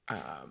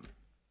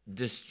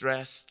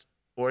distressed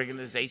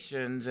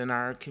organizations in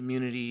our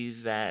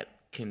communities that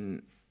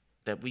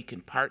we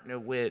can partner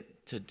with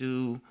to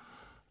do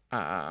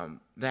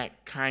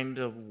that kind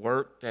of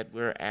work that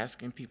we're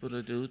asking people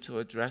to do to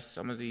address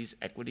some of these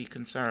equity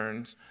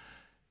concerns.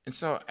 And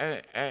so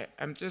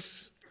I'm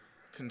just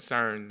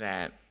concerned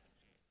that,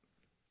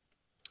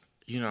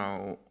 you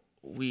know,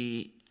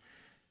 we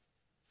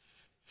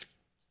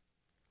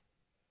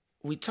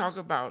talk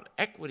about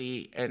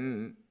equity,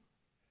 and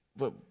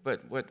but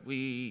what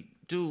we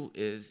do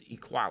is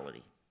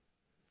equality.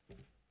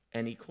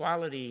 And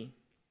equality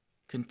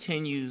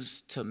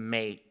continues to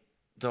make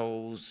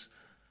those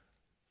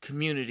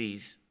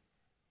communities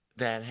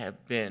that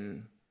have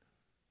been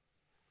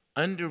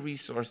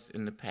under-resourced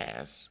in the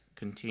past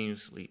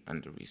continuously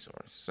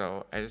under-resourced.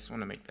 So I just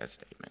want to make that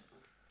statement.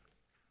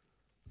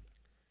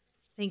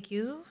 Thank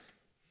you.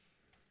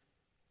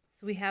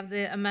 So we have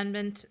the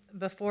amendment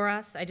before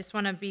us. I just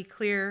want to be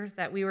clear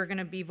that we were going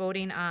to be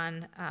voting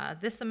on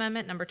this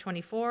amendment, number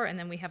 24, and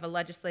then we have a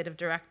legislative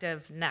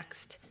directive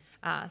next,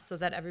 so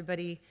that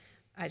everybody,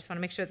 I just want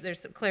to make sure that there's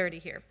some clarity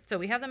here. So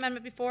we have the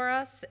amendment before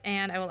us,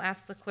 and I will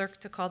ask the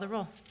clerk to call the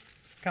roll.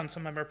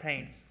 Councilmember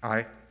Payne.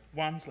 Aye.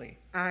 Wansley.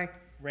 Aye.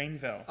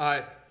 Rainville.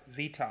 Aye.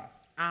 Vita.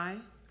 Aye.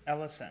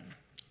 Ellison.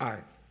 Aye.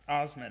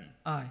 Osman.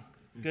 Aye.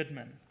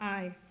 Goodman.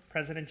 Aye.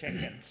 President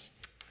Jenkins.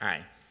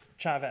 Aye.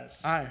 Chavez.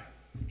 Aye.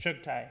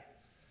 Chugtai.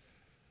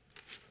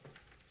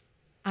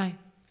 Aye.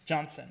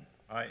 Johnson.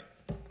 Aye.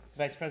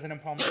 Vice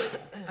President Palmer.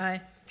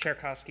 Aye. Chair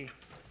Koski.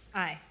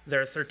 Aye.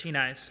 There are 13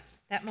 ayes.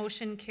 That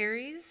motion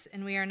carries,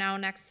 and we are now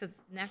next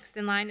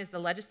in line is the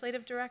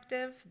legislative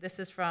directive. This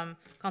is from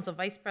Council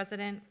Vice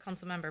President,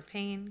 Councilmember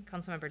Payne,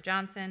 Councilmember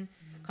Johnson,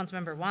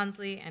 Councilmember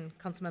Wansley, and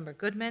Councilmember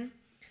Goodman.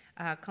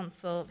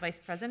 Council Vice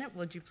President,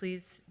 would you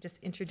please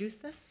just introduce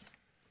this,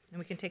 and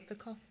we can take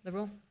the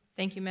roll.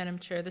 Thank you, Madam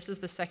Chair. This is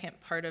the second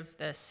part of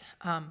this.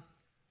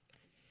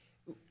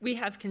 We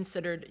have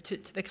considered,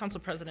 to the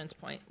Council President's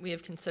point, we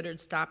have considered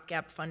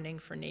stopgap funding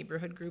for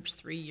neighborhood groups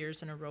 3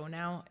 years in a row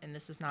now, and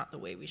this is not the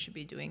way we should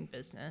be doing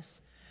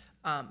business.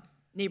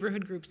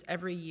 Neighborhood groups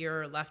every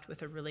year are left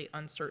with a really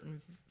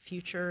uncertain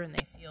future, and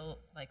they feel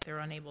like they're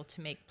unable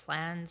to make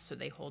plans, so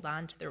they hold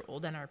on to their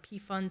old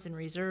NRP funds in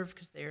reserve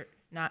because they're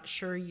not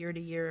sure year to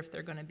year if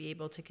they're going to be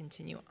able to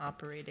continue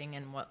operating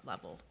and what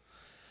level.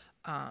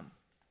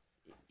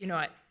 You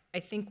know, I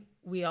think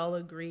we all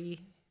agree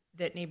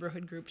that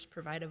neighborhood groups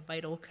provide a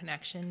vital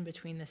connection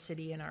between the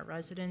city and our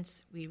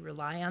residents. We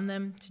rely on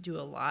them to do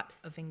a lot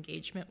of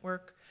engagement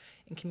work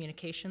and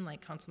communication,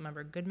 like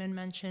Councilmember Goodman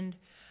mentioned.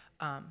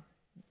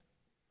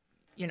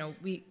 You know,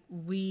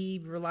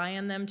 we rely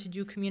on them to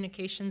do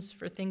communications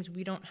for things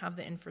we don't have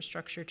the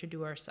infrastructure to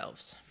do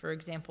ourselves. For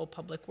example,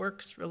 Public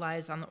Works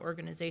relies on the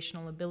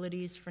organizational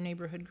abilities for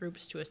neighborhood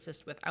groups to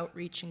assist with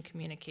outreach and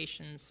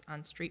communications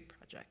on street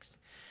projects.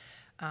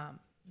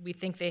 we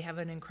think they have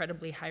an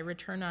incredibly high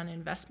return on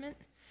investment.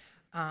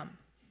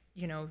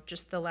 You know,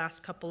 just the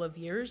last couple of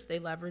years, they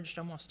leveraged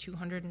almost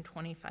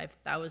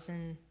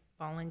 225,000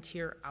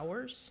 volunteer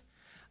hours.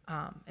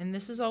 And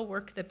this is all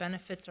work that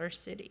benefits our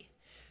city.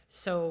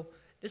 So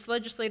this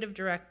legislative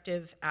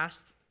directive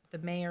asked the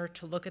mayor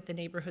to look at the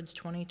Neighborhoods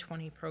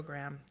 2020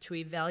 program to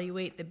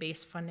evaluate the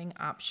base funding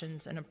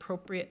options an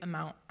appropriate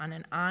amount on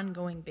an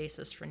ongoing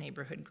basis for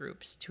neighborhood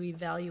groups, to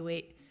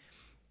evaluate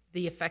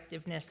the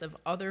effectiveness of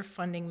other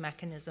funding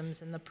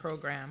mechanisms in the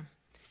program.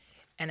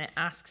 And it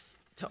asks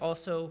to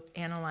also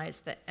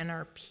analyze the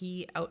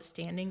NRP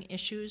outstanding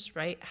issues,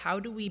 right? How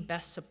do we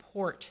best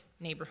support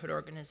neighborhood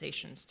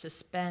organizations to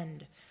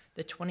spend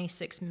the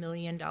 $26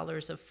 million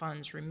of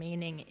funds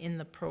remaining in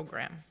the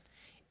program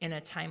in a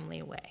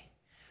timely way?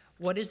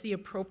 What is the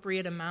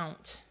appropriate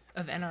amount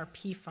of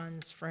NRP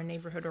funds for a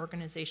neighborhood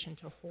organization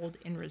to hold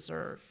in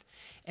reserve?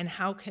 And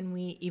how can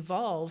we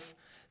evolve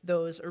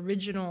those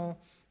original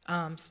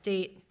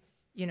state,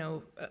 you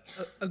know,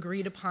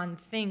 agreed upon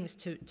things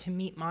to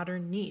meet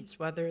modern needs,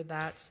 whether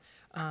that's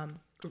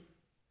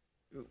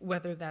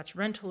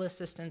rental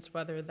assistance,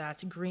 whether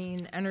that's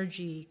green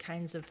energy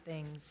kinds of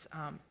things.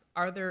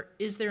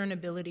 Is there an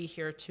ability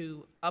here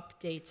to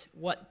update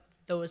what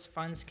those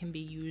funds can be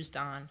used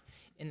on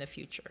in the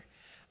future?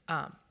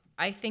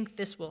 I think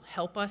this will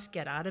help us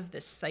get out of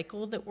this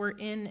cycle that we're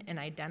in and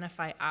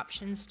identify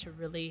options to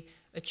really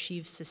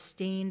achieve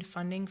sustained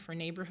funding for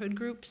neighborhood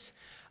groups.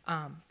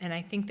 And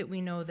I think that we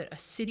know that a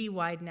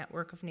citywide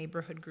network of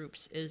neighborhood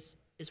groups is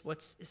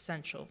what's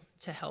essential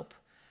to help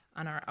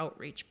on our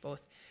outreach,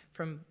 both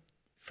from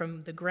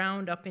the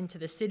ground up into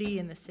the city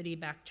and the city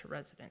back to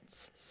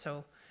residents.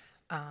 So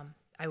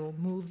I will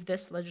move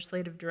this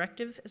legislative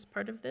directive as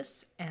part of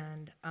this,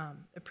 and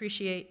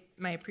appreciate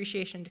my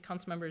appreciation to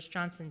Councilmembers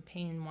Johnson,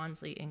 Payne,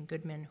 Wansley, and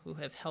Goodman, who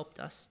have helped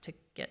us to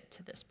get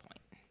to this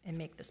point and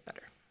make this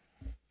better.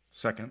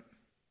 Second.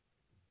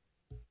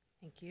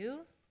 Thank you.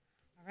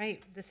 All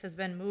right, this has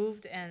been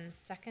moved and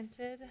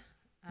seconded.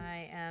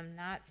 I am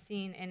not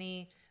seeing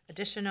any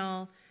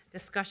additional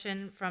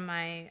discussion from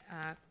my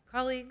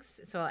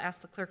colleagues, so I'll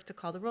ask the clerk to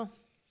call the roll.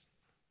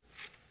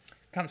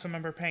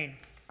 Councilmember Payne.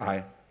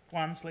 Aye.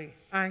 Wansley.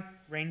 Aye.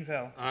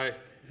 Rainville. Aye.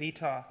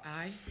 Vita.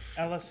 Aye.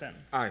 Ellison.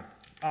 Aye.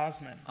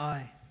 Osman.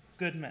 Aye.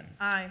 Goodman.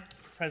 Aye.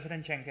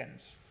 President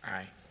Jenkins.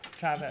 Aye.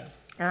 Chavez.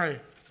 Aye.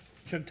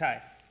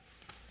 Chugtai.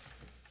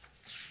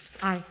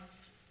 Aye.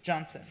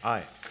 Johnson.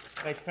 Aye.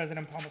 Vice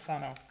President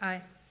Palmisano.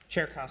 Aye.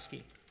 Chair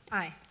Koski.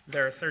 Aye.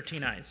 There are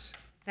 13 ayes.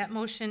 That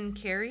motion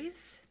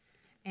carries.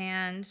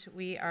 And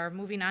we are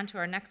moving on to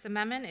our next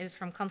amendment. It is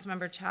from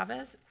Councilmember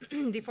Chavez.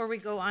 Before we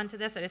go on to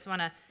this, I just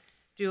want to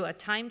do a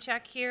time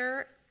check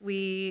here.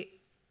 We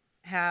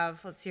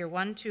have, let's see here,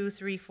 1, 2,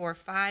 3, 4,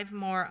 5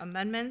 more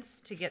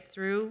amendments to get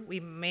through. We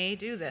may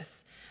do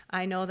this.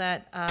 I know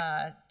that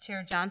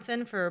Chair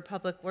Johnson for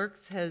Public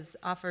Works has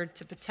offered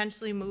to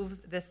potentially move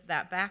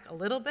that back a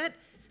little bit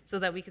so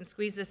that we can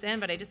squeeze this in,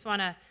 but I just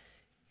want to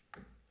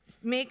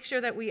make sure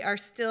that we are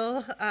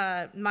still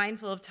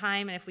mindful of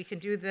time, and if we can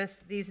do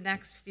these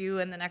next few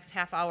in the next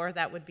half hour,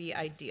 that would be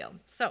ideal.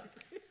 So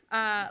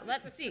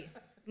let's see.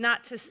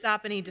 Not to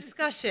stop any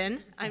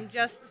discussion, I'm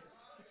just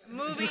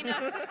moving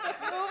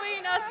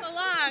us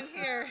along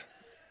here.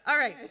 All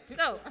right,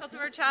 so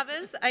Councilmember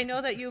Chavez, I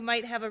know that you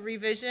might have a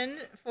revision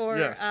for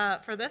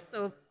this,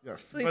 so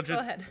Yes. please go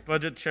ahead.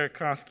 Budget Chair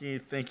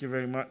Koski, thank you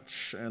very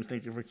much, and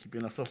thank you for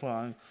keeping us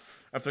along.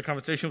 After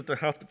conversation with the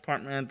Health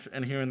Department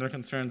and hearing their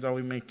concerns, I'll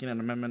be making an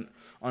amendment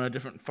on a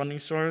different funding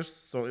source.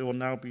 So it will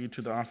now be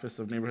to the Office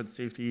of Neighborhood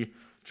Safety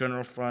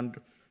General Fund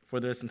for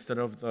this instead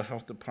of the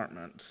Health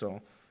Department.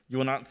 So you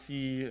will not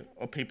see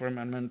a paper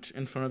amendment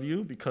in front of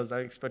you because I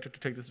expected to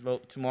take this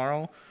vote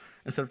tomorrow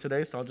instead of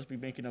today. So I'll just be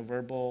making a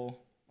verbal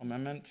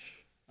amendment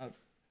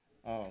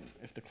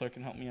if the clerk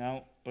can help me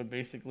out. But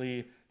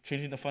basically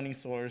changing the funding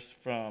source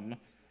from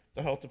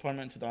the Health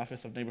Department to the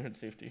Office of Neighborhood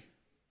Safety.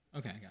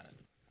 Okay, I got it.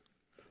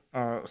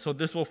 So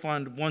this will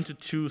fund 1 to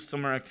 2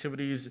 summer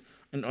activities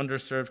in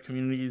underserved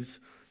communities.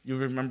 You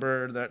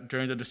remember that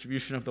during the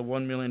distribution of the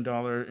 $1 million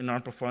in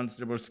ARPA funds,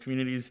 there was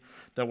communities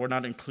that were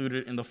not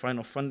included in the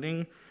final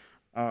funding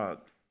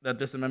that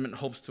this amendment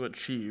hopes to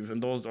achieve,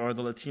 and those are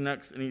the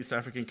Latinx and East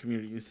African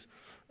communities.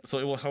 So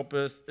it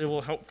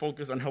will help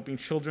focus on helping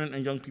children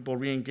and young people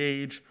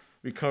re-engage,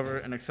 recover,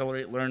 and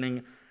accelerate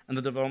learning and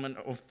the development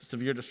of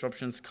severe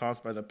disruptions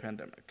caused by the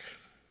pandemic.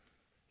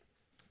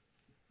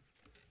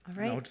 All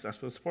right. Now just ask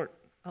for the support.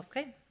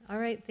 Okay, all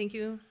right, thank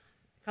you.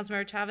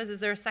 Councilmember Chavez, is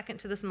there a second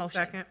to this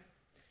motion? Second.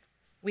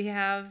 We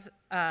have,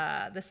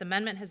 this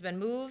amendment has been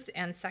moved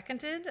and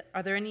seconded.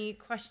 Are there any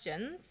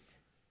questions?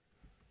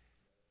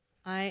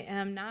 I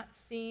am not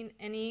seeing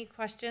any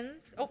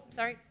questions. Oh,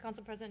 sorry,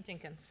 Council President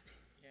Jenkins.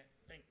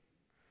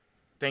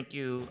 Thank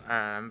you,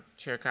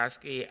 Chair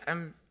Koski.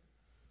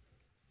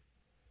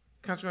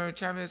 Councilmember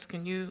Chavez,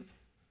 can you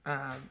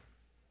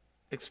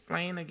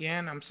explain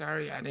again? I'm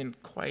sorry, I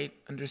didn't quite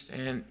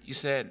understand. You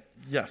said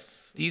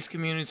yes. These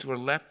communities were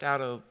left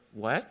out of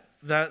what?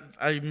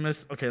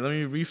 Okay, let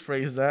me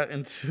rephrase that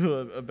into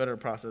a better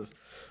process.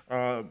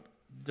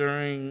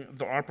 During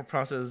the ARPA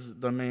process,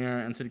 the mayor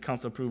and city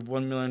council approved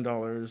 $1 million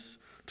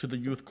to the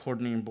youth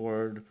coordinating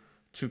board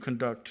to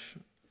conduct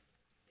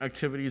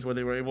activities where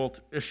they were able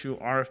to issue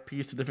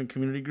RFPs to different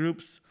community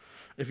groups.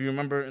 If you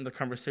remember in the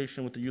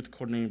conversation with the youth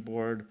coordinating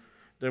board,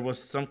 there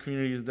was some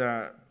communities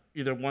that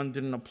either one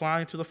didn't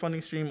apply to the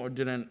funding stream or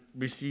didn't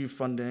receive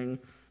funding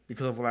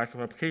because of a lack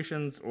of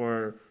applications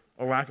or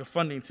a lack of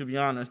funding, to be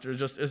honest. There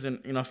just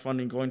isn't enough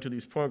funding going to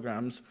these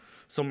programs.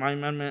 So my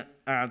amendment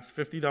adds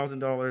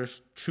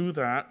 $50,000 to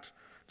that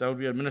would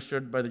be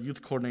administered by the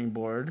youth coordinating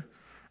board,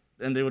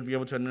 and they would be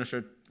able to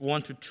administer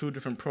 1 to 2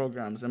 different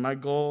programs. And my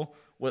goal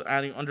with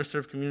adding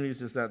underserved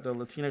communities is that the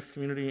Latinx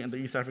community and the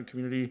East African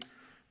community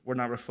were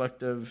not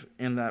reflective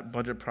in that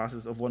budget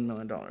process of $1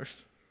 million.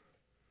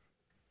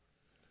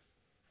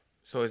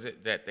 So is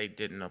it that they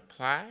didn't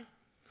apply,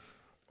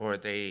 or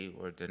they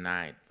were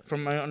denied?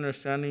 From my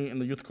understanding, in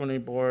the youth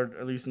coordinating board,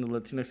 at least in the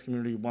Latinx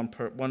community,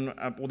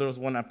 there was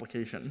one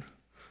application,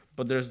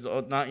 but there's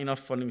not enough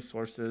funding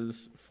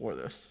sources for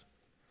this.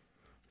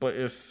 But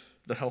if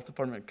the health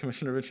department,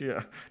 Commissioner Ritchie,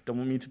 don't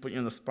want me to put you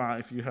on the spot.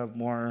 If you have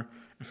more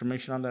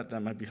information on that,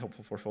 that might be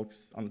helpful for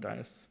folks on the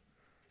dais.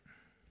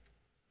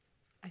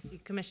 I see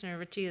Commissioner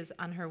Ritchie is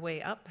on her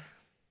way up.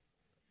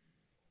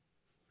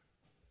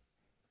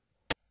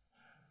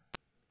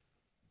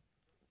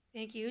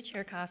 Thank you,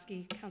 Chair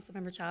Koski,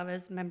 Councilmember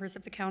Chavez, members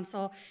of the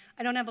council.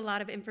 I don't have a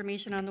lot of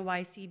information on the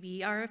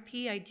YCB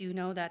RFP. I do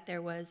know that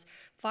there was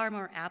far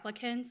more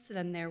applicants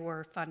than there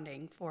were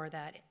funding for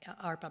that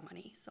ARPA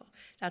money. So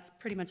that's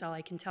pretty much all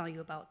I can tell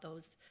you about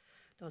those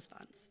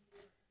funds.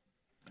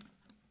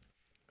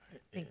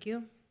 Thank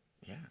you.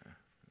 Yeah.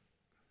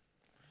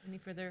 Any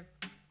further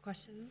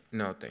questions?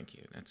 No, thank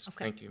you. Okay.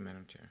 Thank you,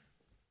 Madam Chair.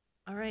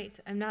 All right,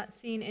 I'm not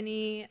seeing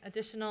any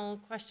additional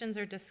questions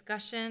or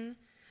discussion.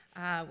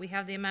 We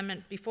have the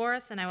amendment before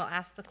us, and I will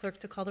ask the clerk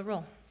to call the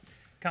roll.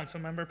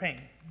 Councilmember Payne.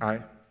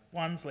 Aye.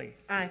 Wansley.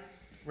 Aye.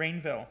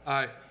 Rainville.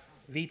 Aye.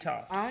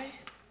 Vito. Aye.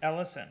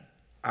 Ellison.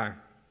 Aye.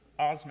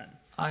 Osman.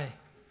 Aye.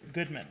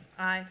 Goodman.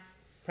 Aye.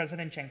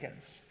 President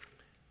Jenkins.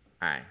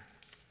 Aye.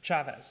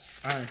 Chavez.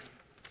 Aye.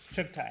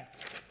 Chugtai.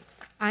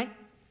 Aye.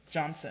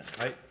 Johnson.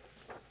 Aye.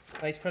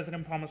 Vice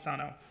President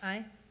Palmisano.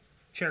 Aye.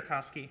 Chair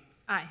Koski.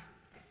 Aye.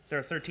 There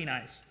are 13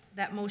 ayes.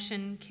 That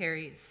motion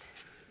carries.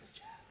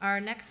 Our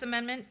next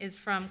amendment is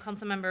from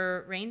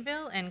Councilmember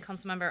Rainville and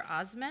Councilmember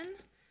Osman.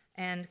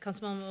 And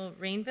Councilmember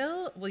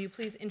Rainville, will you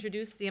please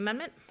introduce the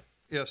amendment?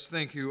 Yes,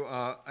 thank you.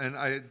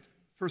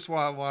 First of all,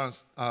 I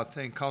want to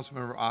thank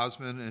Councilmember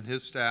Osman and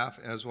his staff,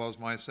 as well as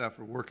my staff,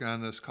 for working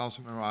on this.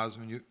 Councilmember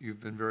Osman,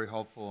 you've been very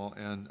helpful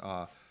in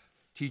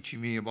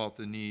teaching me about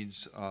the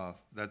needs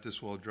that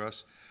this will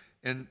address.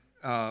 And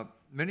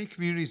many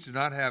communities do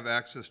not have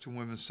access to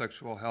women's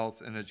sexual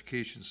health and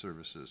education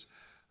services.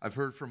 I've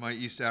heard from my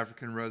East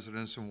African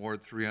residents in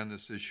Ward 3 on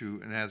this issue,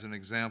 and as an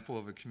example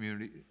of a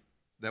community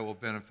that will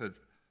benefit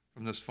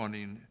from this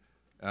funding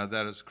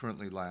that is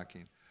currently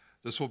lacking.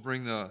 This will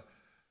bring the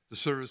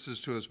services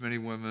to as many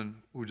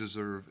women who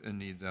deserve and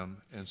need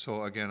them. And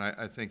so again,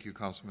 I thank you,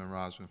 Councilmember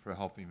Osman, for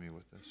helping me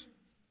with this.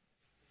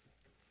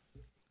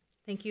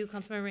 Thank you,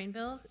 Councilmember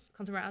Rainville.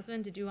 Councilmember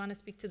Osman, did you want to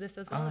speak to this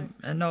as well?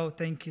 No,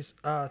 thank you,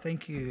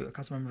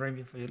 Councilmember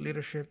Rainville, for your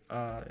leadership.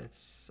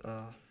 It's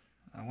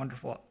a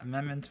wonderful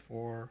amendment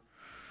for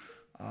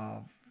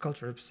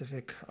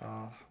culture-specific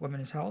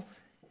women's health,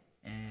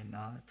 and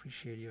I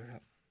appreciate your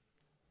help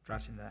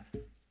drafting that.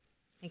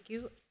 Thank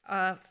you.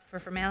 For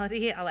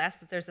formality, I'll ask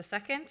that there's a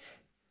second.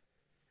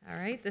 All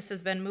right, this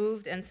has been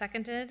moved and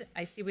seconded.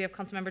 I see we have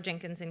Councilmember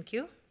Jenkins in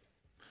queue.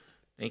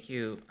 Thank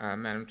you,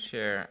 Madam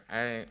Chair.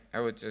 I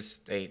would just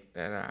state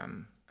that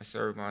I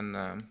serve on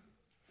the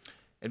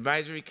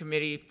advisory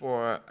committee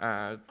for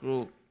a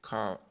group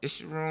called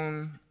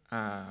Isharoon,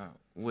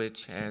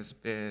 which has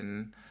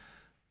been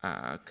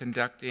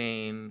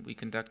we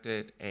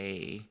conducted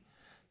a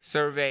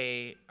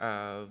survey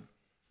of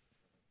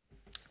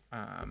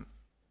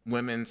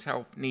women's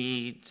health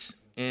needs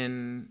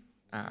in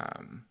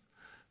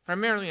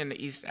primarily in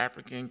the East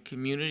African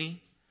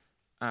community.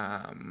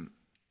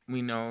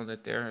 We know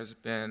that there has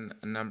been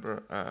a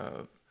number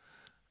of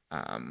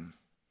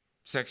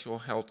sexual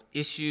health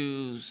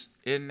issues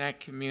in that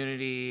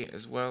community,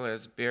 as well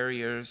as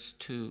barriers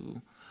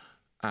to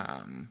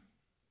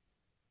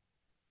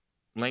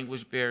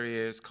language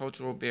barriers,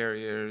 cultural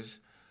barriers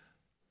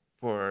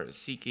for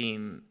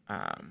seeking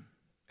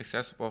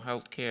accessible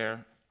health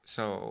care.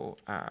 So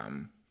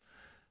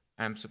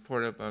I'm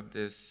supportive of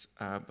this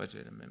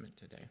budget amendment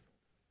today.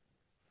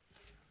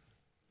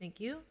 Thank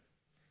you.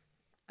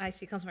 I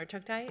see Councilmember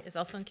Chugtai is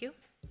also in queue.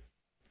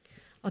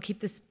 I'll keep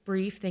this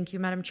brief. Thank you,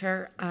 Madam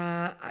Chair.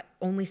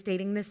 Only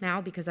stating this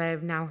now because I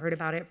have now heard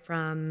about it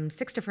from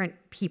 6 different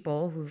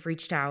people who've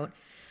reached out.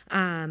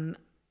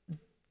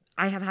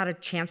 I have had a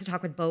chance to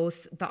talk with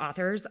both the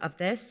authors of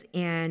this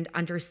and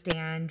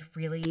understand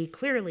really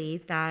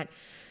clearly that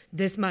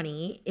this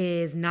money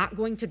is not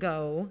going to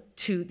go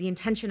to, the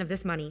intention of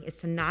this money is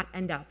to not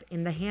end up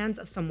in the hands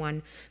of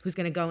someone who's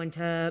going to go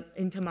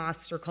into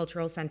mosques or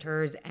cultural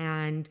centers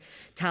and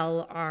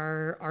tell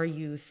our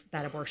youth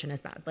that abortion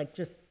is bad. Like,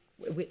 just,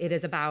 it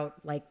is about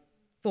like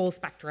full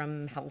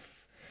spectrum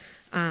health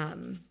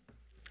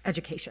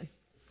education.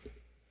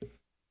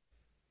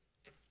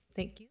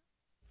 Thank you.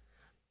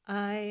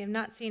 I am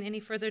not seeing any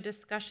further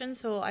discussion,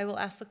 so I will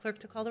ask the clerk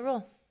to call the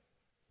roll.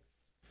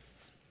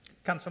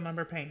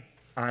 Councilmember Payne.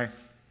 Aye.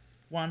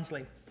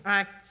 Wansley.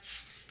 Aye.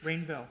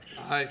 Rainville.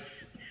 Aye.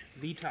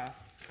 Vita.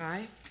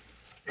 Aye.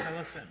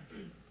 Ellison.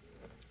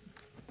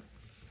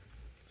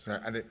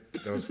 Sorry,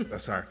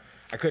 sorry,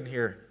 I couldn't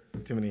hear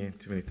too many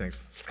things.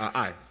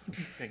 Aye.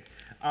 Okay.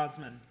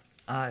 Osman.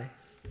 Aye.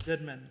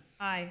 Goodman.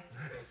 Aye.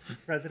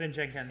 President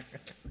Jenkins.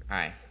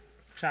 Aye.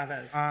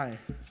 Chavez. Aye.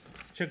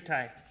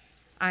 Chugtai.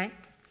 Aye.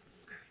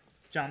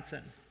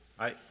 Johnson.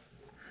 Aye.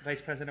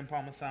 Vice President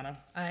Palmisano.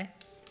 Aye.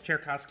 Chair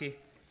Koski.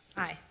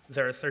 Aye.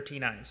 There are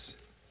 13 ayes.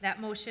 That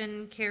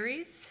motion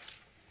carries.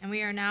 And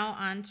we are now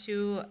on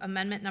to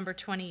amendment number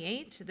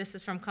 28. This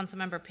is from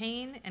Councilmember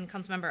Payne and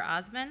Councilmember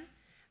Osman.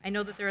 I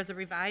know that there is a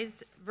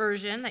revised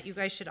version that you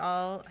guys should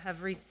all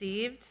have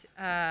received.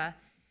 And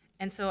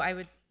so I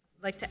would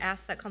like to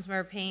ask that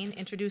Councilmember Payne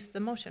introduce the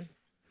motion.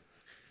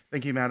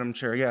 Thank you, Madam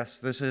Chair. Yes,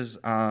 this is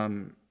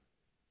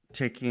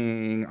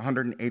taking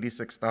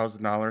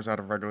 $186,000 out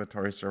of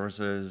regulatory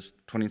services,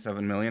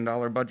 $27 million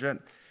budget,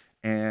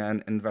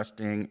 and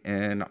investing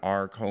in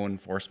our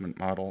co-enforcement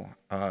model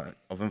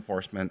of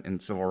enforcement in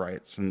civil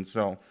rights. And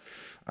so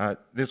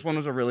this one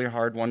was a really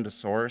hard one to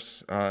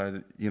source.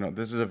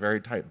 This is a very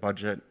tight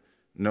budget.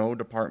 No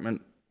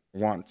department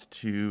wants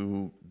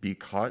to be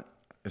cut,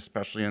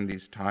 especially in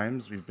these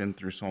times. We've been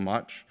through so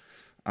much.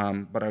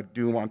 But I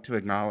do want to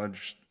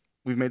acknowledge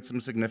we've made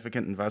some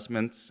significant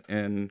investments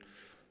in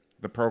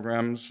the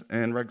programs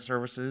and reg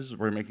services.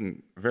 We're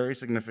making very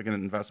significant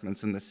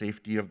investments in the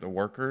safety of the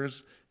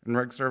workers in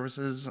reg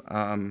services,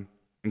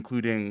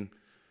 including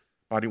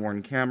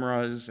body-worn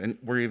cameras, and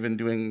we're even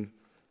doing,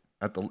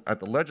 at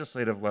the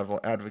legislative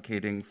level,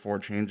 advocating for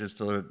changes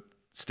to the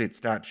state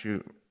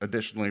statute,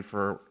 additionally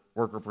for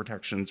worker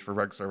protections for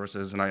reg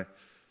services, and I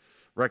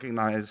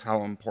recognize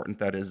how important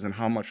that is and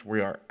how much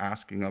we are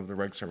asking of the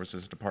reg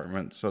services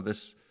department. So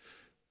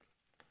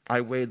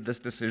I weighed this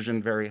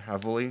decision very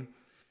heavily,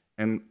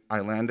 and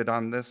I landed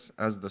on this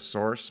as the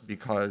source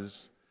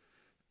because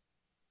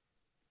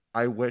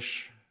I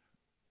wish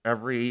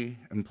every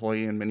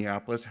employee in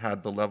Minneapolis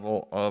had the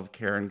level of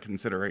care and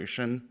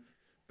consideration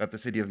that the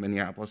city of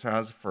Minneapolis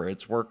has for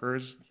its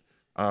workers.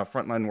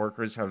 Frontline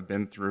workers have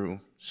been through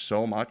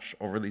so much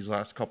over these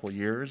last couple of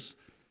years,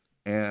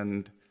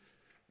 and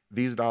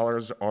these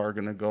dollars are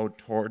going to go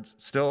towards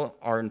still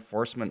our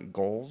enforcement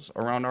goals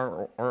around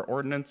our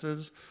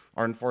ordinances,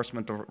 our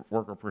enforcement of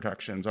worker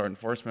protections, our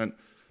enforcement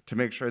to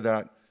make sure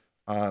that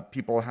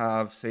people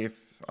have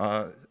safe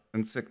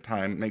and sick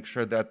time, make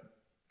sure that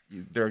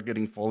they're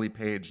getting fully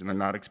paid and they're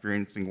not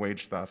experiencing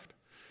wage theft.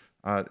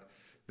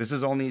 This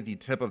is only the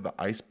tip of the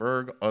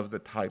iceberg of the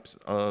types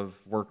of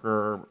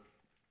worker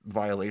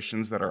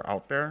violations that are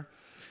out there.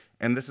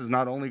 And this is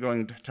not only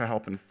going to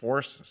help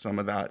enforce some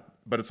of that,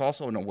 but it's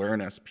also an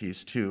awareness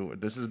piece too.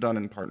 This is done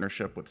in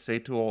partnership with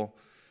SATOL.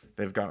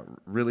 They've got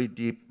really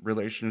deep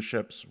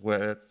relationships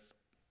with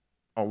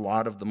a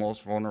lot of the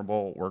most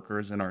vulnerable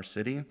workers in our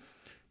city.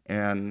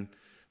 And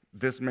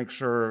this makes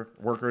sure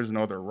workers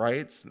know their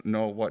rights,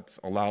 know what's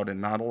allowed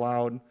and not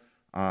allowed.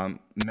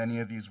 Many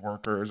of these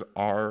workers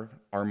are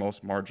our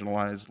most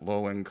marginalized,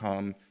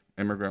 low-income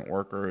immigrant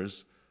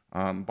workers,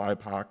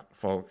 BIPOC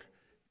folk,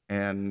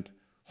 and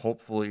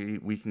hopefully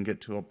we can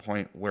get to a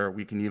point where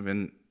we can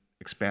even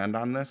expand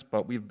on this,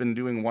 but we've been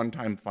doing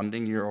one-time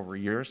funding year over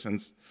year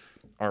since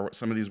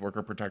some of these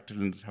worker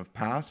protections have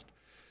passed.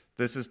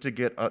 This is to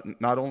get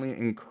not only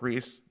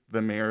increase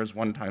the mayor's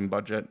one-time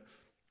budget,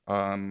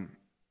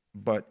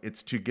 but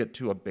it's to get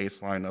to a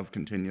baseline of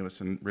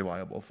continuous and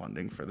reliable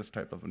funding for this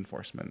type of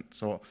enforcement.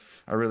 So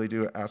I really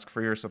do ask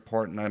for your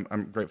support, and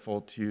I'm grateful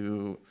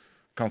to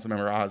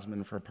Councilmember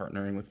Osman for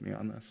partnering with me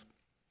on this.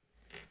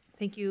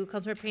 Thank you,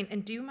 Councilmember Payne.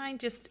 And do you mind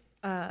just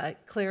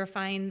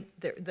clarifying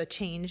the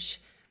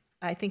change?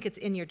 I think it's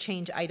in your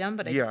change item,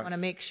 but I just want to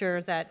make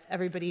sure that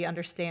everybody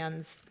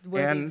understands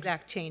where the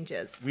exact change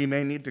is. We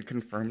may need to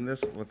confirm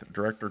this with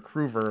Director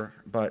Kruver,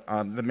 but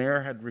the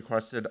mayor had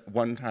requested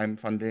one-time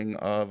funding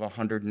of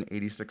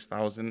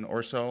 $186,000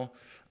 or so.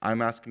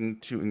 I'm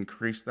asking to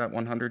increase that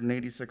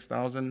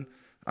 $186,000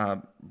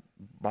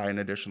 by an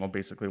additional,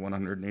 basically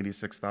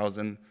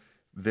 $186,000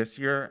 this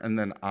year and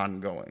then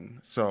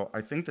ongoing. So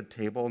I think the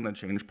table in the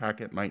change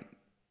packet might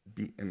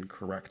be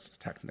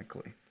incorrect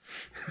technically.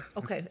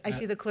 Okay, I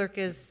see the clerk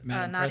is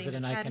Madam nodding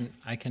President, his head.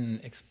 I can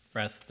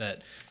express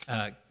that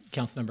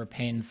Councilmember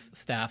Payne's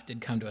staff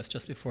did come to us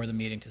just before the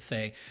meeting to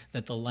say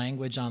that the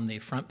language on the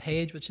front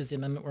page, which is the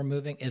amendment we're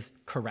moving, is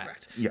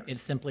correct. Yes.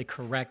 It's simply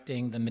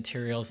correcting the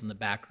materials in the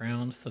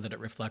background so that it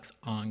reflects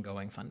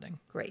ongoing funding.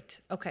 Great,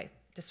 okay.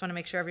 just want to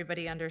make sure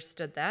everybody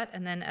understood that.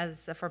 And then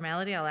as a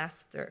formality, I'll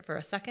ask for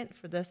a second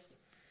for this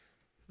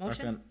motion.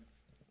 Second.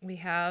 We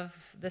have,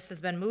 this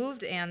has been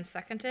moved and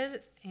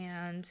seconded,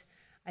 and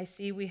I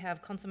see we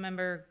have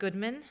Councilmember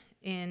Goodman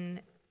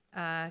in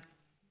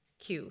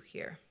queue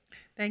here.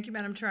 Thank you,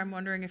 Madam Chair. I'm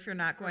wondering if you're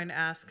not going to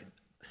ask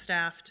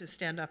staff to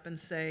stand up and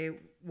say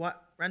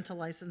what rental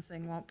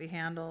licensing won't be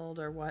handled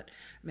or what.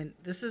 I mean,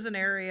 this is an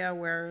area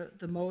where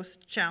the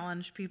most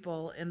challenged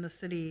people in the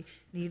city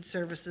need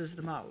services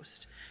the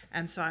most.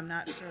 And so I'm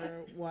not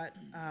sure what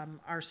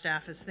our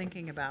staff is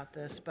thinking about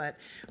this, but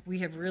we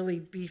have really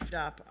beefed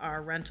up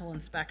our rental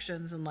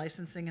inspections and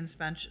licensing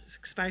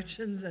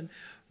inspections and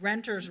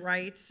renters'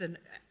 rights and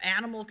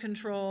animal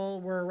control.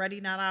 We're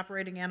already not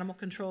operating animal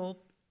control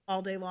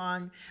all day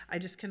long. I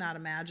just cannot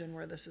imagine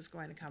where this is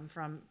going to come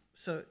from.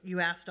 So you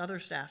asked other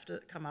staff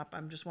to come up.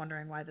 I'm just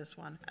wondering why this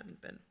one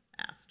hadn't been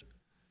asked.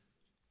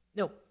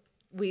 No,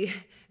 we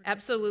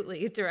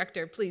absolutely.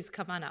 Director, please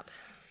come on up.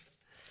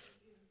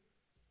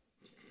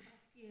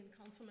 And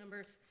council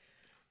members,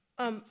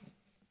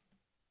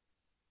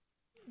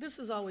 this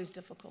is always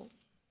difficult.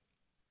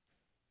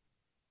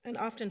 And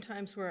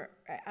oftentimes we're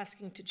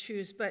asking to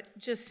choose, but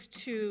just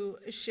to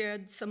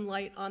shed some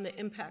light on the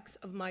impacts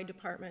of my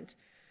department.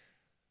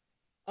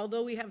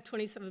 Although we have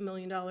 $27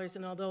 million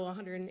and although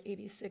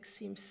 186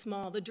 seems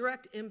small, the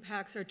direct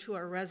impacts are to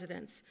our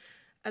residents.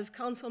 As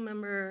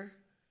Councilmember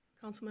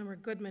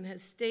Goodman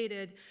has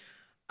stated,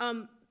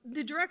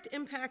 the direct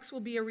impacts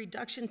will be a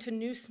reduction to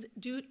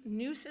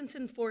nuisance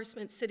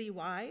enforcement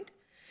citywide,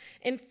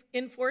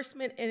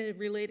 enforcement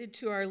related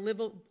to our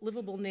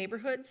livable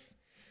neighborhoods.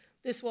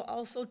 This will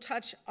also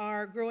touch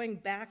our growing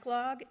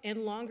backlog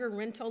and longer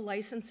rental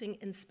licensing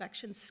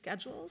inspection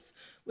schedules,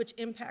 which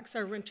impacts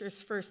our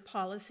Renters First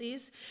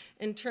policies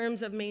in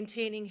terms of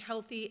maintaining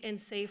healthy and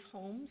safe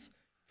homes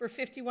for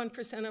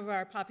 51% of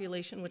our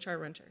population, which are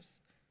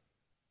renters.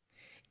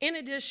 In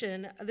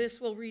addition,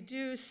 this will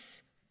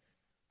reduce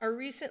our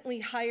recently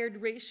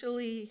hired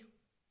racially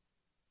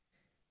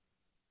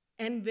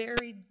and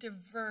very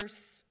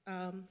diverse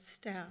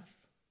staff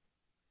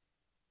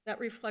that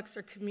reflects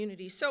our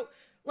community. So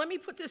let me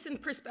put this in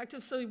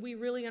perspective so we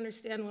really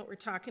understand what we're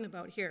talking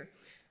about here.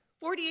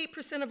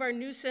 48% of our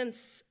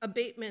nuisance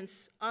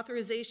abatements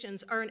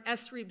authorizations are in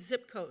SREAP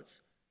zip codes,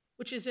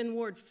 which is in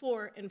Ward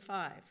 4 and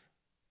 5.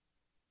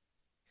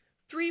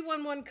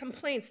 311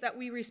 complaints that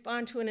we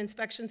respond to in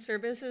inspection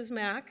services,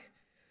 MAC,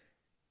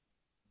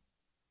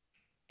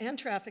 and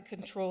traffic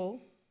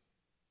control,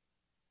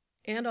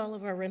 and all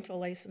of our rental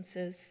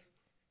licenses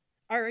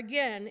are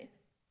again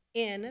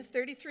in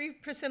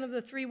 33% of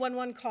the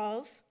 311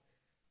 calls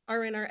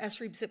are in our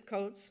SREAP zip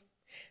codes.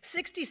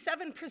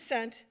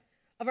 67%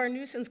 of our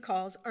nuisance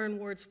calls are in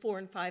wards 4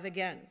 and 5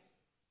 again.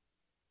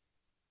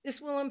 This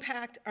will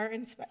impact our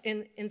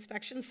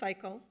inspection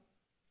cycle.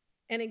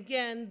 And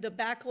again, the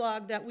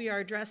backlog that we are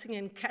addressing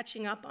and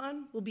catching up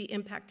on will be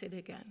impacted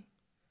again.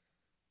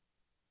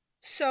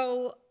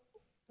 So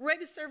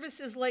Reg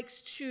Services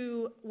likes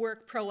to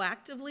work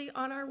proactively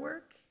on our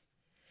work.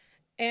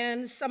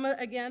 And some of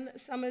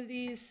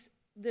these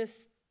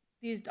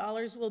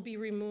dollars will be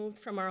removed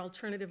from our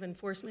alternative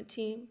enforcement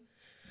team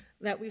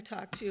that we've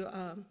talked to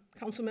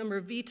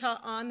Councilmember Vita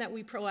on, that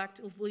we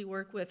proactively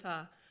work with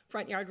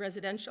Front Yard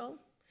Residential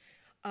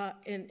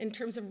in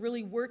terms of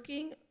really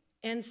working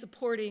and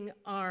supporting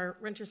our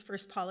Renters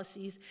First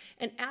policies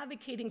and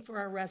advocating for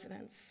our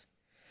residents.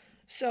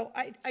 So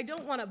I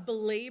don't want to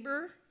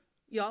belabor.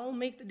 Y'all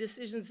make the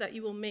decisions that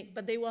you will make,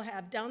 but they will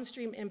have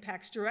downstream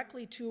impacts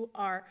directly to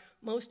our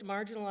most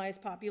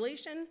marginalized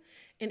population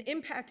and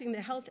impacting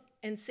the health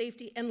and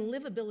safety and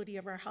livability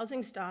of our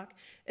housing stock,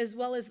 as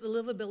well as the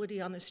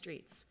livability on the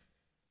streets.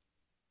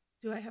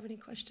 Do I have any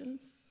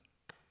questions?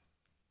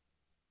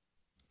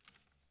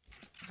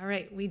 All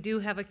right, we do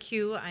have a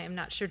queue. I am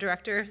not sure,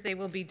 Director, if they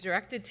will be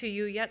directed to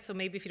you yet, so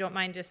maybe if you don't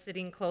mind just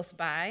sitting close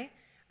by.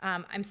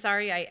 I'm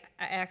sorry, I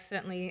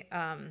accidentally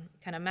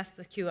kind of messed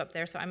the queue up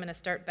there, so I'm going to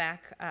start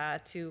back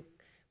to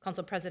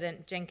Council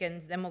President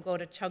Jenkins, then we'll go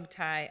to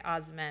Chugtai,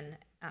 Osman,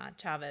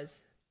 Chavez,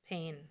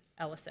 Payne,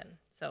 Ellison.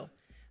 So,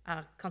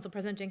 Council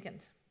President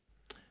Jenkins.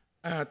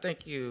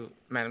 Thank you,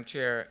 Madam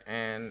Chair.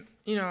 And,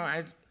 you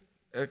know,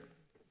 a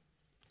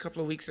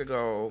couple of weeks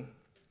ago,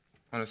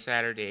 on a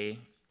Saturday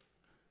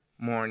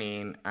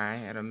morning, I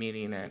had a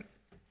meeting at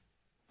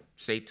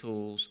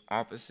SATOOL's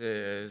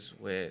offices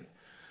with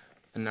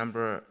a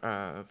number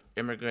of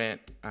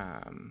immigrant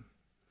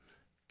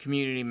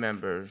community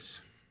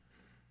members,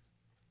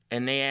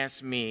 and they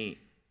asked me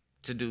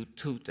to do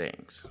two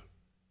things: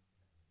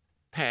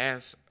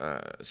 pass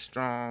a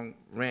strong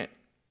rent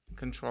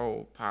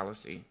control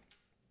policy,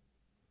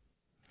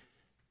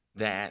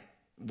 that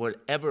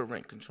whatever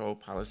rent control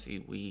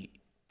policy we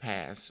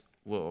pass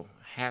will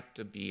have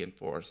to be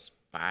enforced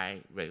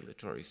by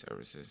regulatory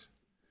services.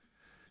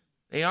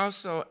 They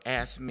also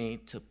asked me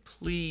to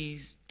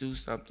please do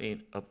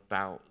something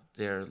about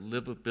their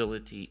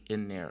livability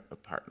in their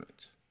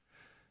apartments.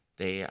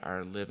 They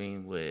are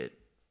living with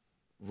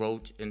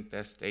roach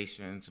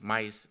infestations,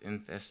 mice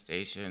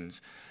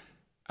infestations,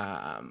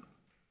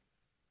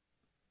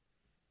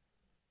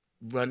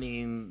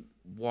 running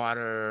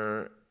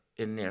water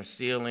in their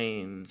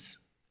ceilings,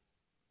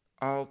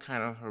 all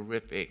kind of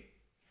horrific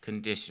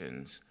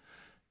conditions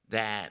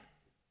that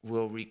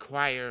will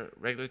require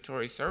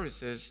regulatory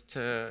services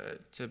to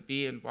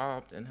be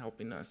involved in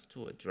helping us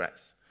to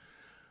address.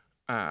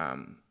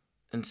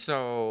 And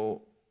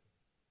so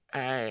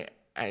I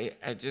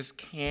just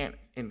can't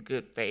in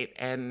good faith,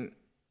 and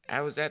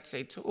I was at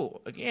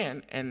Seytoul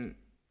again, and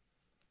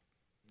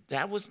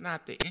that was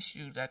not the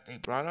issue that they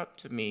brought up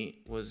to me,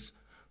 was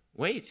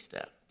wage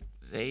theft.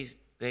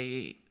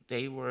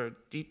 They were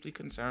deeply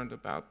concerned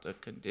about the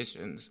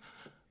conditions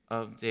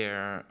of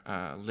their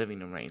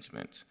living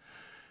arrangements.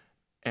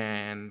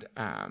 And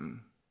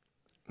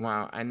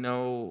while I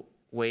know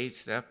wage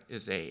theft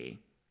is a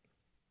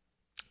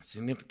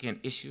significant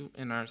issue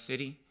in our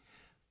city,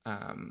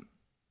 I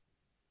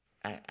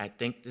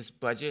think this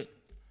budget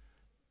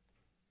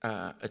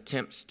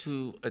attempts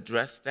to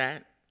address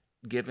that,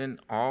 given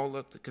all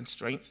of the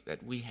constraints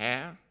that we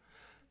have.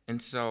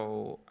 And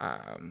so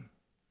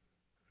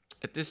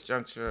at this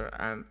juncture,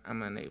 I'm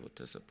unable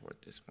to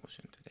support this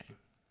motion today.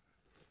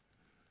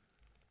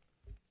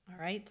 All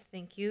right,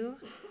 thank you.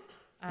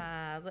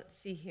 Let's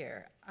see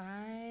here.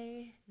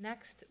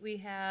 Next we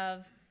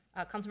have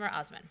Councilmember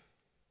Osman.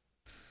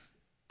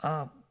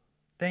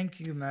 Thank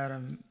you,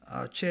 Madam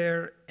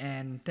Chair,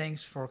 and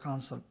thanks for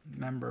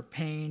Councilmember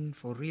Payne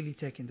for really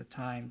taking the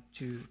time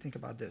to think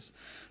about this.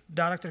 The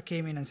director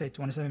came in and said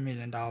 $27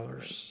 million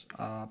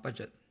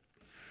budget.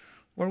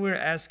 What we're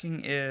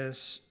asking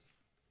is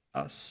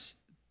us,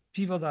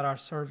 people that are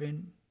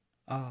serving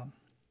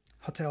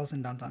hotels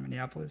in downtown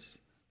Minneapolis,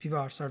 people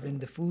are serving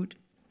the food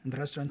in the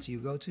restaurants you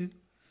go to,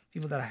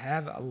 people that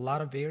have a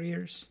lot of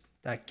barriers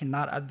that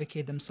cannot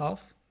advocate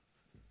themselves,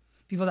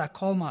 people that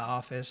called my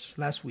office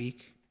last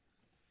week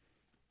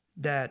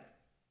that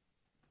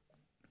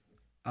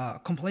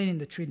complaining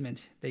the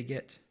treatment they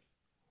get.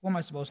 Who am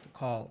I supposed to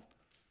call?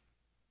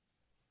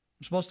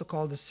 I'm supposed to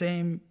call the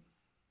same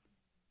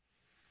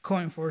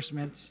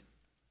co-enforcement,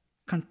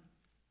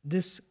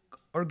 this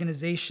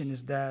organization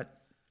is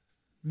that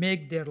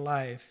make their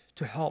life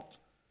to help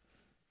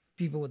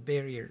people with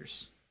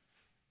barriers.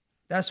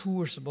 That's who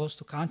we're supposed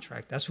to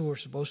contract. That's who we're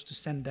supposed to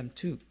send them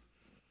to.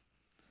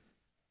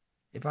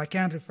 If I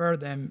can't refer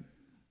them,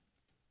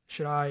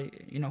 should I,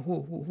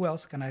 who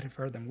else can I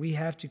refer them? We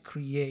have to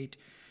create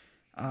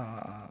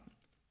a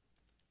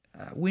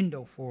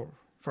window for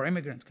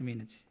immigrant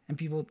community and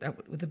people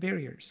with the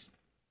barriers.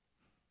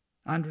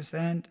 I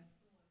understand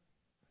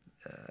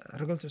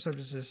regulatory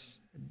services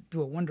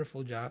do a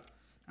wonderful job,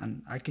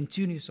 and I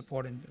continue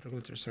supporting the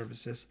regulatory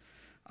services.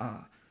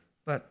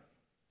 But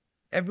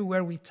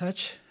everywhere we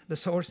touch the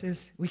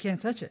sources, we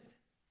can't touch it.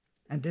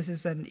 And this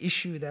is an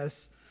issue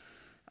that's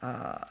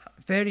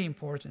very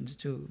important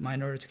to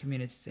minority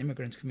communities,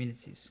 immigrant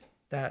communities,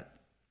 that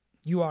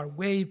you are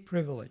way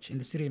privileged in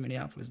the city of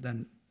Minneapolis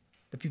than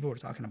the people we're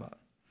talking about.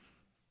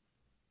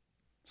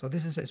 So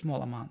this is a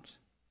small amount.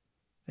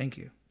 Thank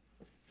you.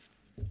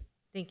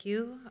 Thank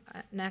you.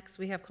 Next,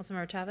 we have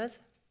Councilmember Chavez.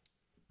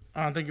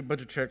 Thank you,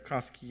 Budget Chair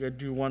Koski. I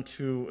do want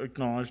to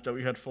acknowledge that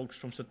we had folks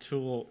from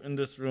Seytoul in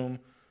this room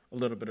a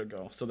little bit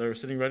ago. So they were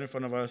sitting right in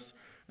front of us,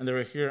 and they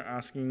were here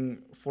asking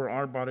for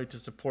our body to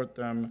support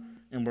them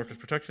in workers'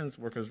 protections,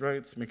 workers'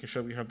 rights, making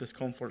sure we have this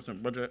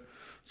co-enforcement budget.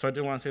 So I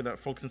did want to say that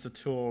folks in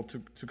Seytoul,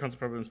 to Council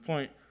President's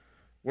point,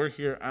 we're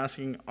here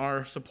asking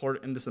our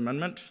support in this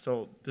amendment.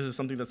 So this is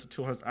something that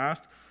Seytoul has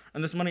asked.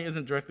 And this money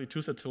isn't directly to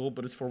Seytoul,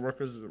 but it's for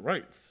workers'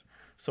 rights.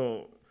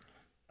 So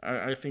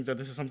I think that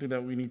this is something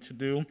that we need to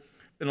do.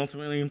 And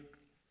ultimately,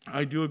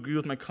 I do agree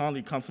with my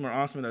colleague, Councilmember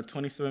Osman, that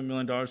 $27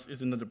 million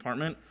is in the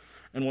department,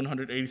 and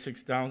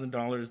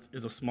 $186,000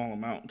 is a small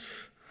amount.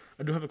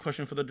 I do have a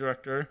question for the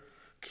director.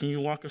 Can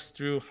you walk us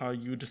through how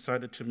you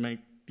decided to make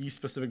these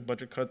specific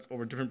budget cuts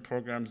over different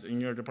programs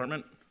in your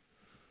department?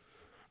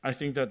 I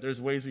think that there's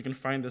ways we can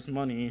find this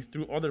money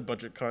through other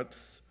budget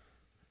cuts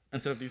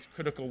instead of these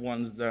critical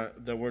ones that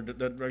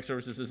Reg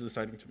Services is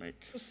deciding to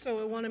make. So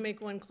I want to make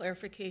one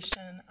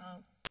clarification.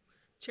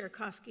 Chair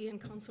Koski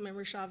and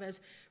Councilmember Chavez,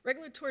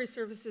 Regulatory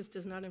Services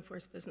does not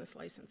enforce business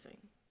licensing.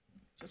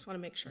 Just want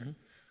to make sure.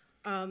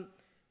 Mm-hmm.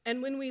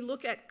 And when we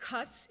look at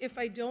cuts, if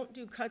I don't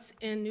do cuts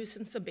in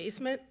nuisance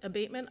abatement,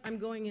 I'm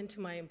going into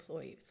my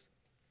employees,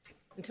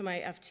 into my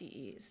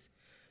FTEs.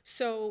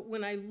 So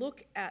when I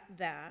look at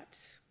that,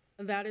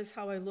 that is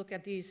how I look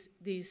at these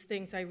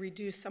things. I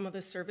reduce some of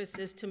the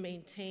services to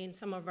maintain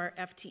some of our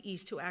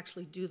FTEs to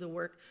actually do the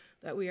work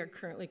that we are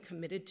currently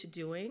committed to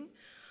doing.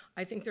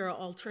 I think there are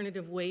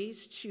alternative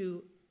ways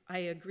I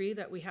agree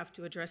that we have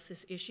to address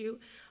this issue.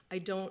 I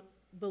don't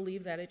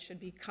believe that it should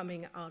be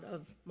coming out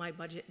of my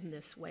budget in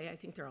this way. I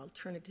think there are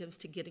alternatives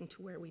to getting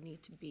to where we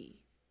need to be.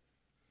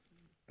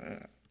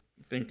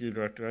 Thank you,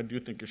 Director. I do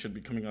think it should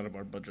be coming out of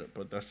our budget,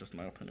 but that's just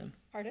my opinion.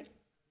 Pardon?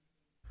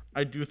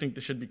 I do think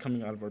this should be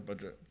coming out of our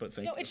budget, but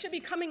thank you. No, it should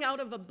be coming out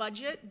of a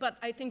budget, but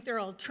I think there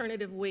are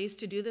alternative ways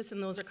to do this,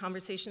 and those are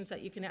conversations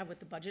that you can have with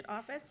the budget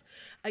office.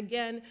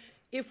 Again,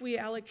 if we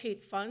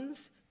allocate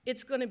funds,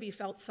 it's going to be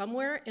felt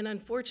somewhere, and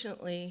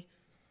unfortunately,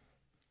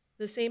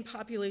 the same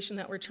population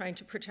that we're trying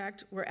to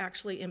protect, we're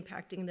actually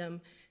impacting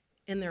them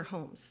in their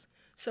homes.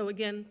 So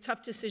again,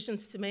 tough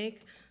decisions to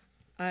make.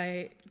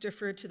 I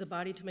defer to the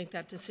body to make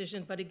that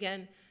decision, but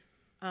again,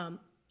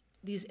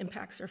 these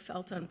impacts are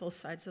felt on both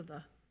sides of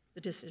the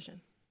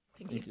decision.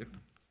 Thank you.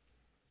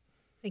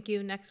 Thank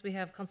you. Next, we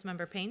have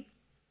Councilmember Payne.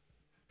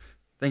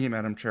 Thank you,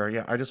 Madam Chair.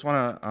 Yeah, I just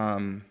want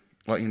to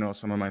let you know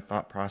some of my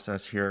thought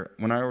process here.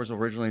 When I was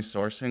originally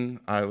sourcing,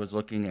 I was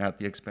looking at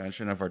the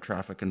expansion of our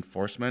traffic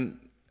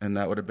enforcement, and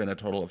that would have been a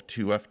total of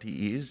 2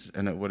 FTEs,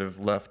 and it would have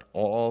left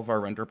all of our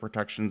renter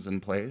protections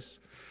in place.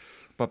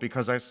 But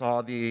because I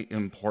saw the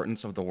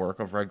importance of the work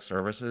of Reg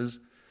Services,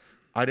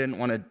 I didn't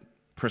want to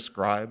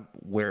prescribe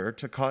where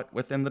to cut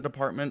within the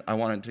department. I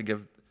wanted to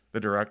give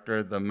the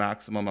director the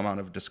maximum amount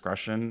of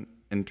discretion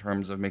in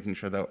terms of making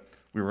sure that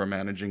we were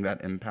managing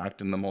that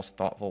impact in the most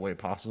thoughtful way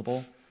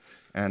possible.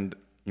 And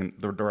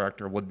the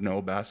director would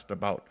know best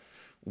about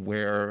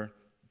where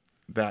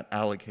that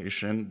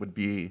allocation would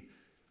be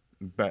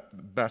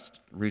best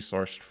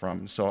resourced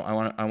from. So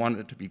I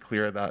wanted it to be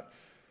clear that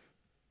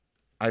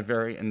I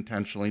very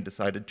intentionally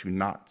decided to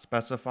not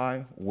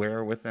specify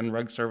where within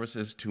Reg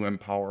Services to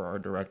empower our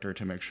director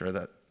to make sure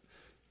that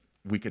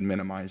we can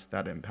minimize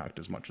that impact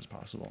as much as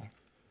possible.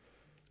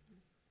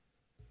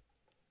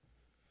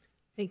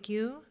 Thank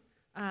you.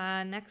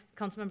 Next,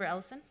 Councilmember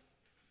Ellison.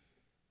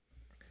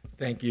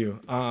 Thank you.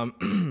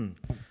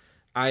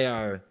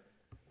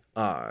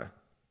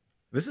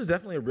 This is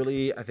definitely a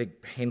really, I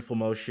think, painful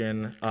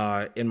motion.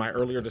 In my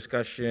earlier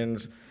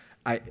discussions,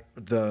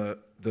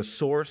 the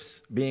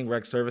source being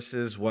Reg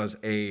Services was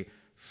a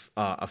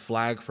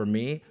flag for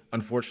me.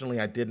 Unfortunately,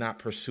 I did not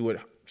pursue it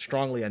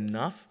strongly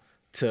enough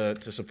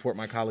to support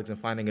my colleagues in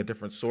finding a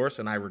different source,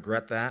 and I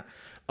regret that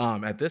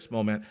at this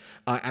moment.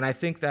 And I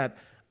think that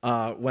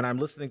when I'm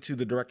listening to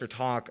the director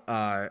talk,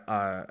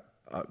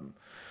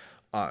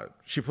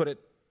 she put it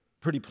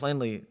pretty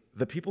plainly.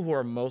 The people who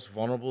are most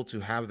vulnerable to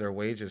have their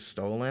wages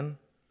stolen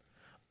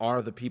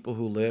are the people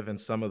who live in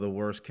some of the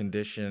worst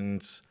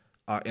conditions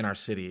in our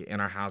city, in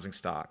our housing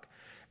stock.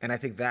 And I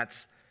think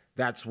that's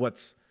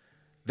what's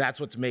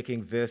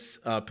making this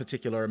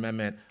particular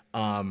amendment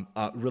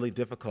really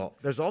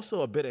difficult. There's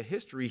also a bit of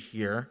history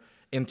here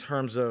in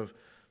terms of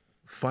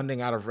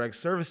funding out of Reg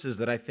Services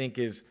that I think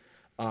is,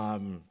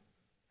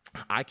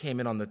 I came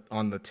in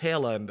on the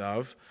tail end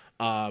of,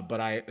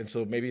 and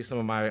so maybe some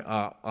of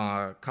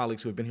my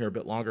colleagues who have been here a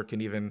bit longer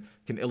can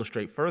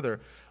illustrate further.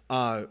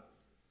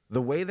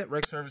 The way that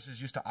Reg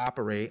Services used to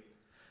operate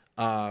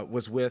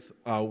was with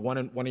one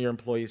of your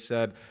employees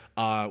said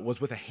was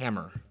with a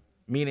hammer,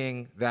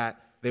 meaning that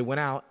they went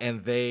out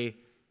and they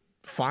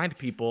fined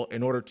people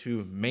in order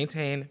to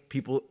maintain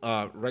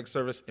Reg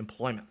Service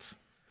employment.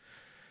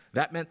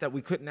 That meant that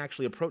we couldn't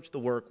actually approach the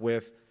work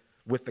with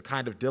the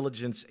kind of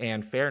diligence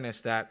and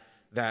fairness that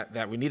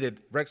we needed.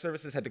 Reg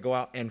Services had to go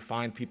out and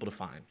find people to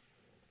find,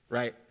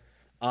 right?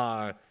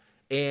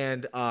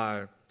 And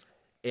I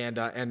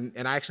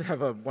actually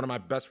have one of my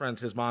best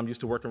friends. His mom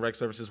used to work in Reg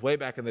Services way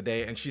back in the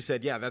day, and she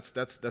said, "Yeah,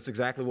 that's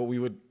exactly what we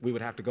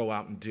would have to go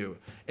out and do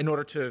in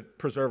order to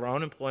preserve our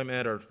own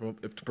employment or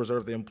to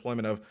preserve the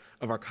employment of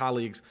our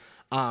colleagues."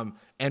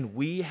 And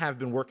we have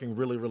been working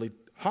really, really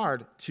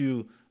hard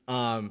to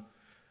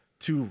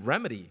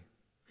remedy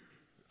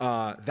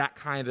that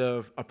kind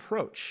of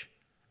approach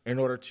in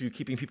order to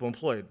keeping people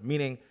employed.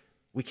 Meaning,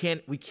 we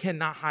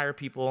cannot hire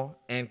people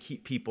and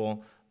keep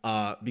people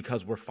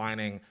because we're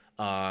finding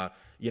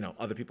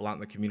other people out in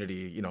the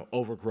community,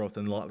 overgrowth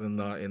in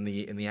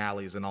the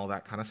alleys and all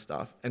that kind of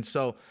stuff. And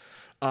so,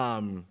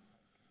 I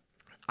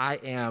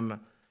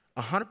am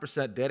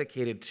 100%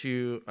 dedicated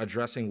to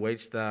addressing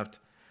wage theft.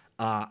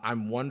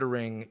 I'm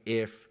wondering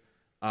if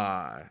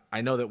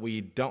I know that we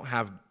don't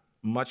have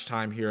much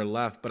time here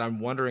left, but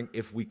I'm wondering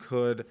if we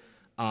could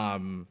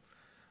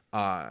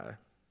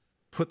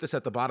put this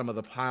at the bottom of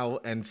the pile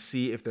and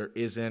see if there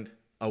isn't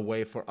a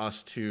way for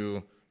us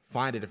to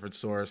find a different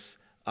source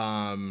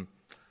for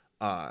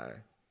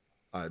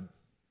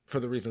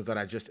the reasons that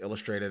I just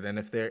illustrated. And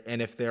if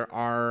there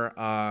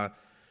are,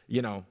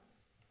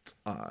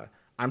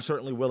 I'm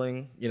certainly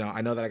willing.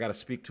 I know that I got to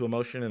speak to a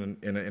motion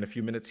in a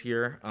few minutes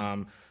here,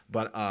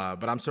 but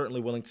I'm certainly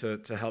willing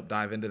to help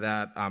dive into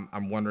that.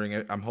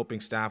 I'm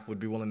hoping staff would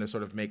be willing to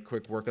sort of make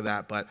quick work of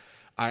that. But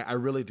I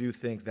really do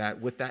think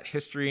that with that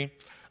history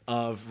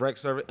of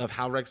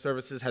how Reg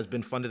Services has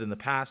been funded in the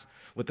past,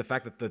 with the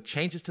fact that the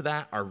changes to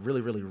that are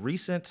really, really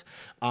recent,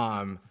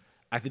 I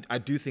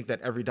do think that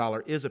every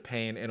dollar is a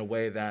pain in a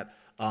way that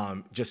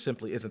just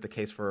simply isn't the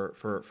case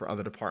for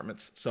other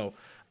departments. So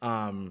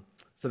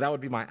that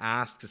would be my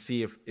ask, to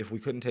see if we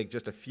couldn't take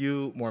just a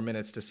few more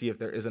minutes to see if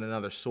there isn't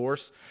another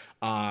source.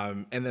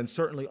 And then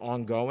certainly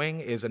ongoing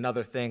is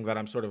another thing that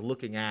I'm sort of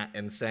looking at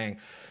and saying,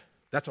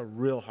 that's a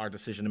real hard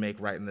decision to make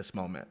right in this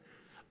moment.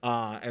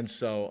 And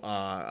so,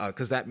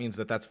 because that means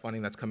that's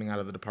funding that's coming out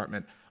of the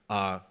department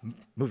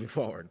moving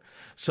forward.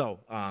 So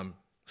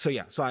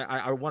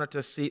I wanted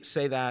to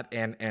say that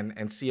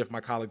and see if my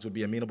colleagues would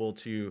be amenable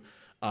to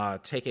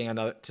taking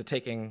a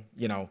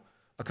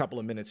a couple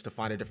of minutes to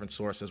find a different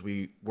source as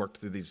we worked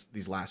through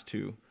these last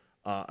two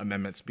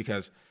amendments,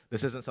 because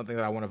this isn't something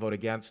that I want to vote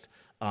against,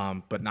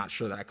 but not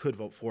sure that I could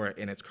vote for it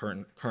in its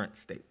current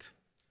state.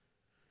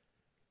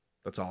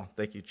 That's all.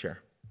 Thank you, Chair.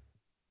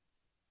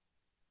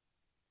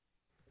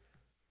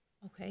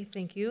 Okay,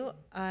 thank you.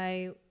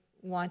 I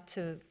want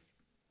to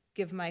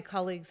give my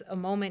colleagues a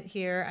moment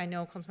here. I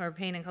know Councilmember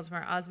Payne and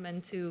Councilmember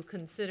Osmond to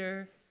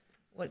consider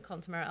what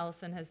Councilmember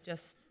Ellison has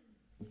just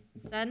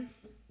said.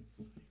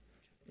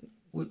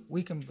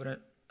 We can put it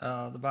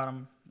the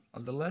bottom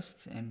of the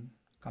list and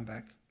come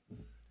back.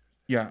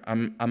 Yeah,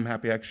 I'm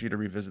happy actually to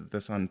revisit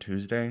this on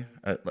Tuesday.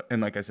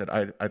 And like I said,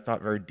 I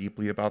thought very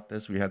deeply about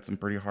this. We had some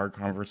pretty hard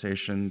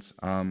conversations.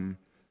 I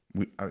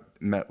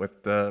met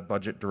with the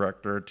budget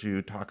director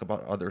to talk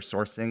about other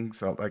sourcing.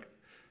 So like,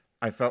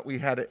 I felt we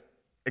had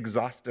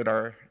exhausted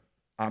our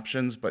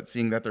options, but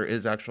seeing that there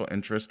is actual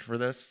interest for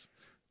this,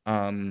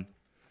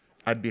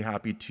 I'd be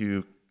happy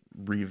to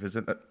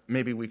revisit that.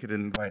 Maybe we could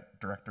invite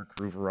Director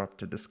Krueger up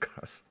to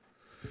discuss.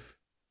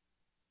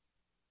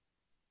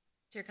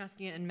 Chair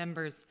Koski and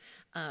members,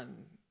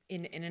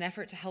 in an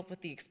effort to help with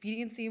the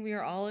expediency we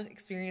are all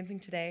experiencing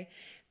today,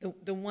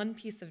 the one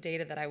piece of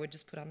data that I would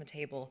just put on the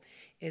table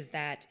is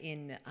that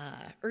in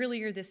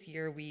earlier this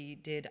year we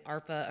did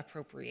ARPA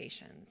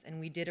appropriations, and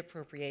we did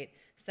appropriate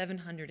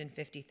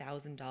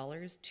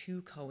 $750,000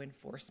 to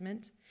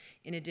co-enforcement,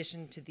 in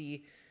addition to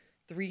the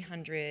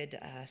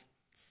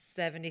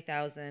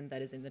 $370,000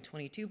 that is in the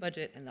 22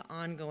 budget and the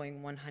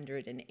ongoing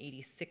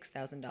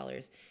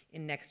 $186,000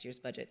 in next year's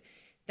budget.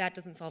 That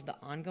doesn't solve the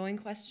ongoing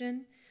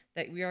question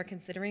that we are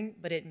considering,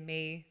 but it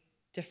may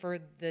defer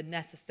the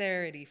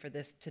necessity for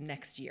this to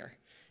next year.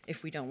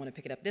 If we don't want to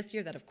pick it up this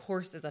year, that of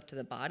course is up to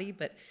the body,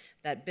 but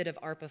that bit of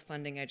ARPA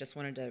funding, I just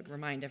wanted to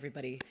remind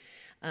everybody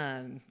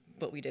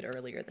what we did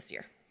earlier this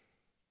year.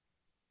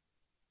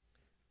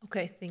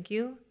 Okay, thank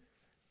you.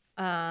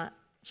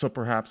 So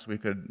perhaps we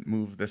could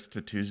move this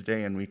to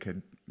Tuesday and we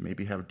could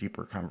maybe have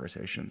deeper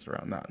conversations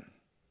around that.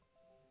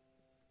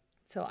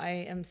 So I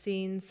am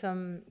seeing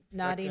some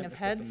nodding of if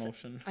that's a heads.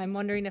 motion. I'm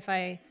wondering if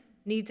I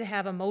need to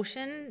have a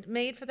motion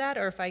made for that,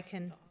 or if I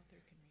can.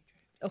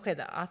 Okay,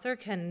 the author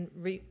can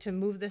to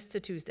move this to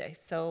Tuesday.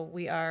 So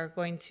we are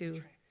going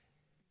to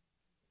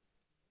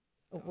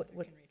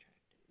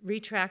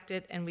retract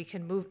it, and we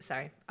can move.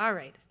 Sorry. All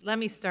right. Let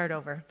me start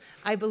over.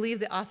 I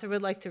believe the author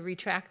would like to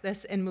retract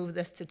this and move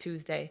this to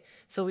Tuesday.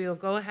 So we will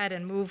go ahead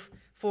and move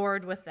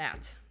forward with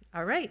that.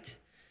 All right.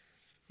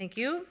 Thank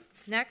you.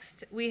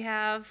 Next, we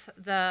have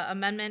the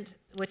amendment,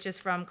 which is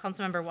from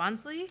Councilmember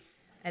Wansley.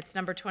 It's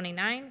number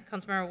 29.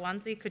 Councilmember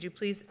Wansley, could you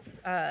please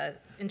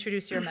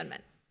introduce your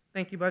amendment?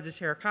 Thank you, Budget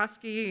Chair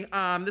Koski.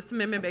 This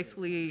amendment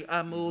basically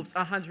moves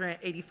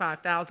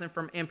 $185,000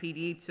 from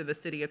MPD to the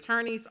City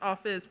Attorney's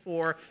Office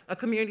for a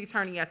community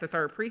attorney at the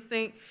 3rd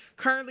Precinct.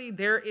 Currently,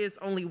 there is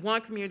only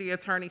one community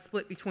attorney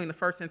split between the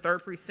 1st and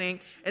 3rd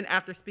Precinct, and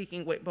after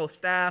speaking with both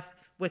staff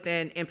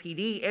within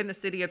MPD and the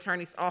City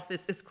Attorney's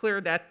Office, it's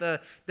clear that the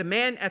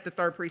demand at the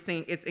 3rd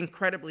Precinct is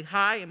incredibly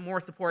high and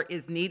more support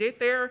is needed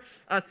there.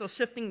 So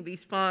shifting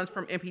these funds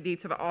from MPD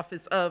to the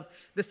Office of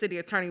the City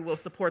Attorney will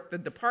support the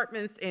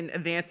departments in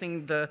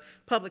advancing the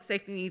public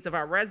safety needs of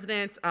our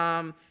residents,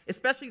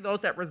 especially those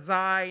that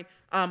reside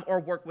or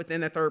work within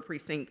the 3rd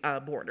Precinct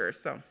borders.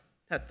 So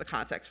that's the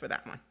context for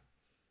that one.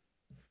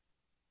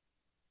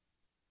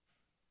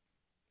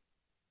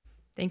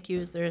 Thank you.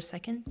 Is there a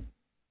second?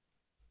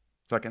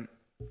 Second.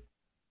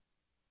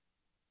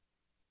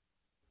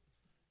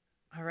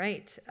 All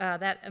right.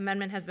 That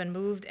amendment has been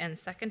moved and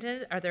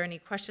seconded. Are there any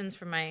questions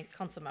from my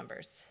council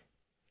members?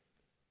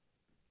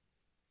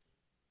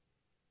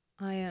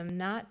 I am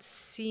not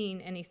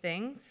seeing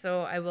anything,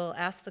 so I will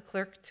ask the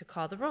clerk to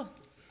call the roll.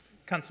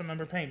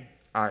 Councilmember Payne.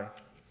 Aye.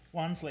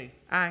 Wansley.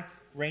 Aye.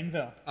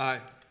 Rainville.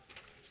 Aye.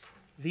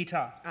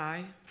 Vita.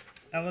 Aye.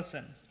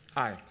 Ellison.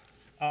 Aye.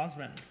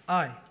 Osmond.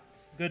 Aye.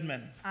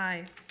 Goodman.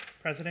 Aye.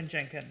 President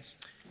Jenkins.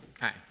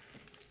 Aye.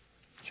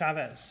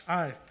 Chavez.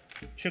 Aye.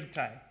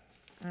 Chugtai.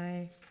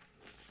 Aye.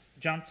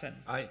 Johnson.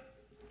 Aye.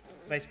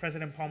 Vice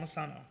President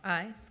Palmisano.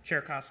 Aye.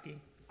 Chair Koski.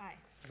 Aye.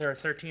 There are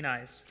 13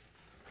 ayes.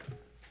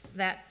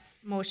 That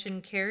motion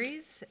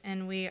carries,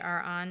 and we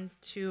are on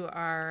to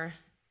our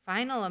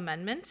final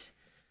amendment,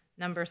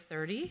 number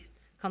 30.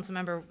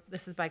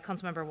 This is by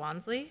Councilmember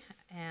Wansley,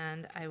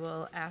 and I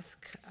will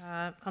ask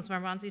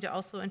Councilmember Wansley to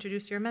also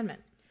introduce your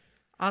amendment.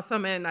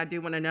 Awesome, and I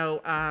do want to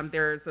know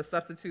there's a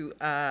substitute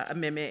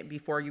amendment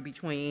before you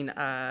between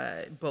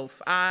both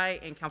I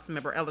and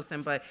Councilmember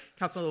Ellison, but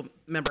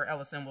Councilmember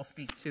Ellison will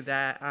speak to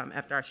that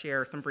after I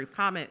share some brief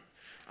comments.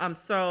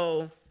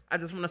 So I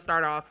just want to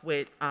start off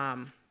with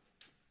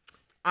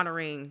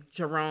honoring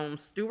Jerome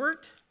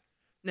Stewart,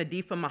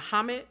 Nadifa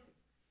Muhammad,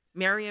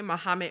 Mariam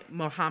Muhammad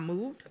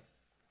Mohamud,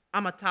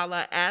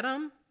 Amatala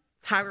Adam,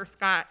 Tyler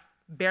Scott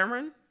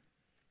Barron.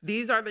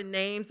 These are the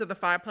names of the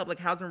 5 public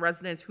housing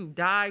residents who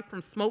died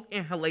from smoke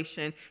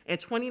inhalation in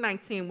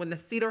 2019 when the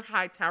Cedar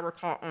High Tower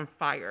caught on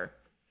fire.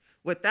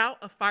 Without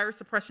a fire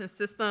suppression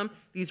system,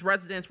 these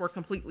residents were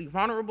completely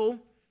vulnerable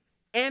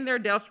and their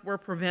deaths were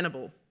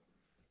preventable.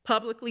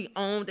 publicly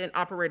owned and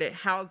operated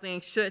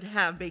housing should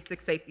have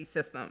basic safety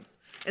systems.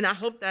 And I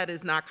hope that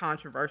is not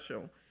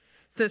controversial.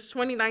 Since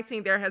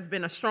 2019, there has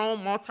been a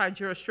strong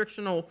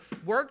multi-jurisdictional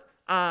work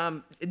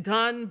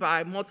done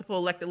by multiple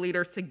elected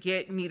leaders to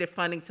get needed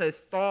funding to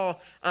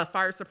install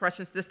fire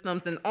suppression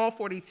systems in all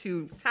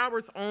 42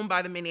 towers owned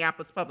by the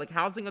Minneapolis Public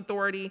Housing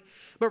Authority.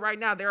 But right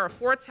now, there are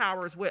 4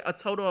 towers with a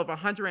total of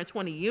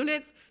 120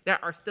 units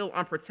that are still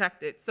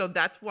unprotected. So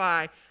that's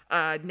why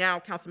now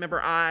Councilmember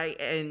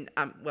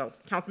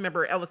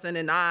Councilmember Ellison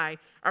and I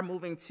are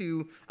moving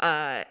to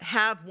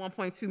have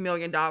 $1.2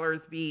 million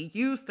be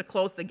used to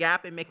close the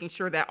gap in making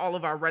sure that all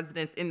of our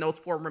residents in those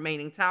 4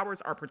 remaining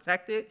towers are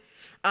protected.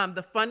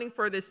 The funding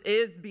for this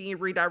is being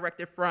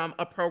redirected from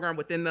a program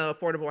within the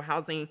Affordable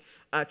Housing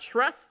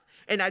Trust.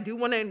 And I do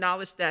want to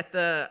acknowledge that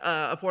the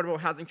Affordable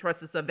Housing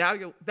Trust is a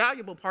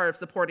valuable part of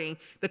supporting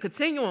the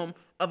continuum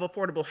of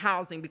affordable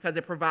housing because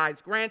it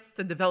provides grants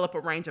to develop a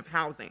range of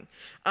housing.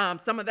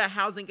 Some of that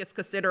housing is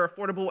considered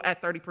affordable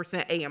at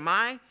 30%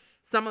 AMI.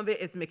 Some of it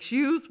is mixed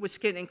use, which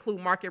can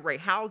include market rate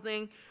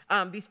housing.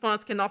 These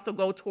funds can also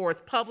go towards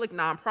public,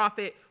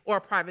 nonprofit, or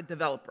private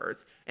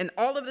developers. And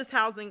all of this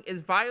housing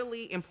is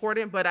vitally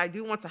important, but I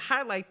do want to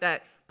highlight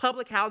that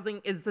public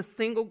housing is the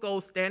single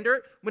gold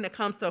standard when it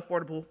comes to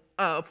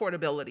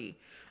affordability.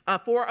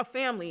 For a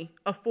family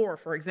of 4,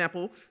 for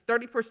example,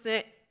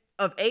 30%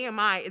 of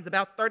AMI is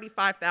about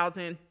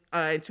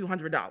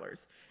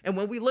 $35,200. And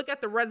when we look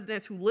at the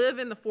residents who live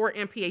in the 4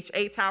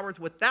 MPHA towers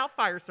without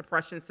fire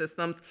suppression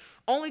systems,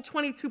 only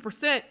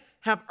 22%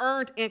 have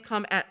earned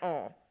income at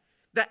all.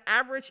 The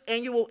average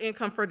annual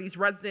income for these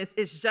residents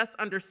is just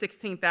under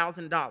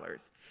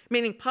 $16,000,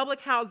 meaning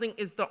public housing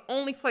is the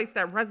only place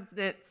that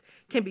residents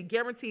can be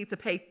guaranteed to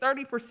pay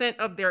 30%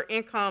 of their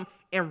income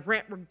in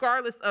rent,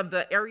 regardless of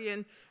the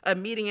area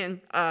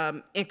median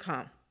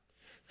income.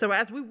 So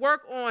as we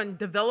work on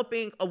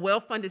developing a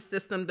well-funded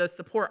system to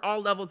support all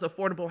levels of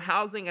affordable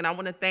housing, and I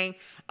want to thank,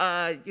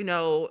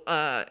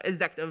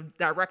 Executive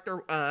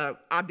Director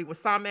Abdi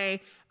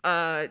Wasame,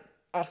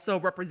 also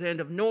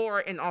Representative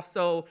Noor, and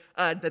also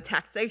the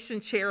Taxation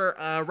Chair,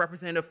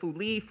 Representative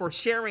Fuli, for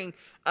sharing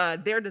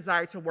their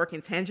desire to work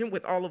in tangent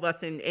with all of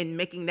us in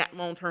making that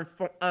long-term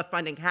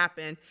funding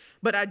happen.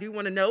 But I do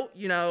want to note,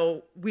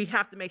 we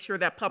have to make sure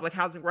that public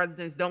housing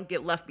residents don't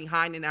get left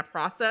behind in that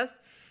process.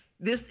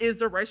 This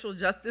is a racial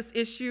justice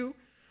issue.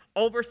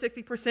 Over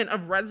 60%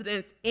 of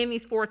residents in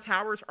these 4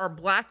 towers are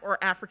Black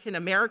or African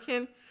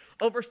American.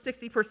 Over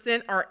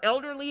 60% are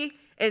elderly,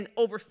 and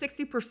over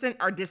 60%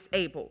 are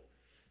disabled.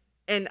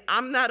 And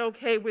I'm not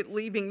okay with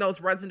leaving those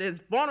residents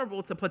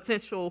vulnerable to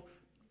potential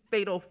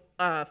fatal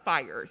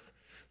fires.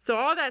 So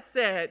all that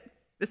said,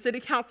 the City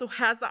Council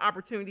has the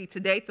opportunity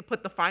today to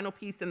put the final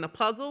piece in the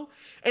puzzle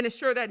and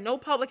ensure that no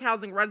public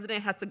housing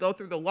resident has to go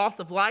through the loss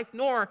of life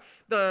nor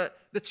the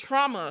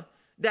trauma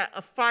that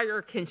a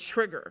fire can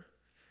trigger.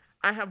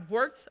 I have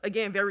worked,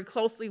 again, very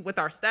closely with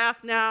our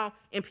staff now,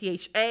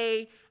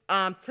 MPHA,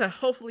 to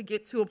hopefully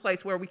get to a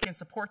place where we can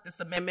support this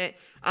amendment,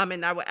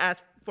 and I would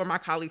ask for my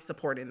colleagues'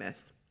 support in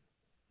this.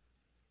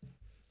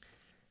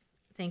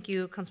 Thank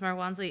you, Councilmember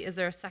Wansley. Is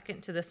there a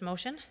second to this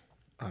motion?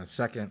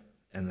 Second,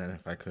 and then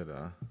if I could.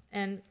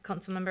 And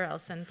Councilmember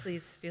Ellison,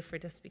 please feel free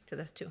to speak to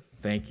this too.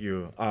 Thank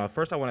you.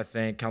 First, I want to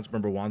thank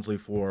Councilmember Wansley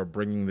for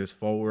bringing this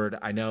forward.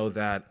 I know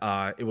that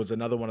it was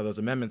another one of those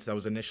amendments that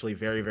was initially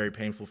very, very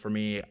painful for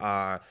me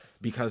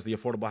because the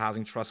Affordable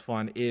Housing Trust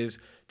Fund is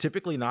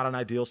typically not an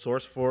ideal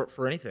source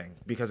for anything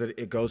because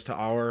it goes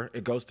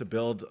to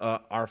build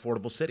our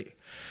affordable city.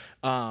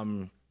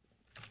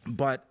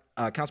 But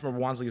Councilmember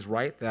Wansley is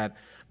right that,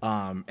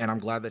 and I'm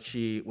glad that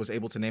she was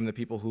able to name the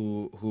people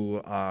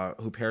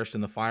who perished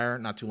in the fire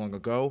not too long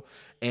ago,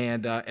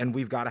 and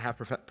we've got to have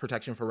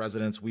protection for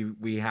residents.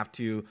 We have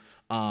to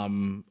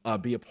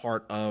be a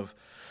part of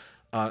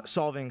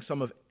solving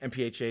some of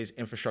MPHA's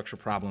infrastructure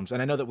problems,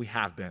 and I know that we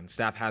have been.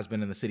 Staff has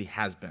been, and the city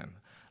has been.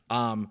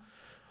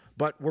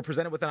 But we're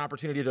presented with an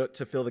opportunity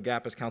to fill the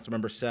gap, as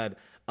Councilmember said.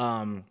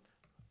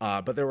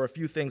 But there were a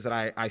few things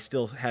that I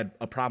still had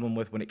a problem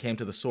with when it came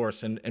to the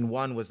source, and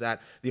one was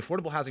that the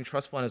Affordable Housing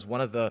Trust Fund is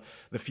one of the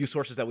few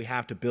sources that we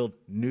have to build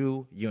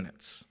new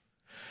units.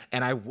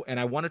 And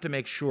I wanted to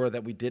make sure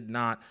that we did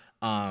not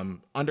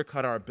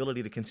undercut our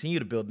ability to continue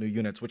to build new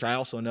units, which I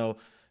also know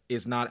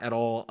is not at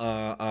all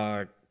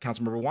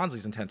Councilmember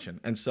Wansley's intention.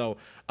 And so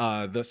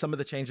some of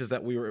the changes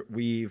that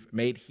we've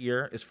made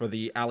here is for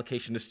the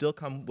allocation to still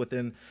come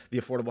within the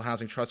Affordable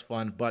Housing Trust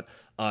Fund, but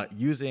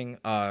using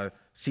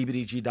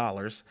CBDG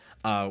dollars,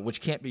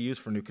 which can't be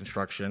used for new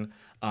construction.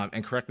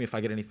 And correct me if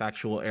I get any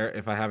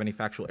if I have any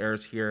factual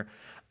errors here.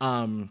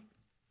 And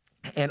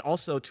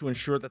also to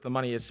ensure that the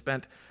money is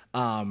spent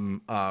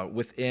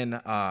within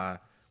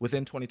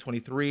within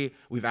 2023,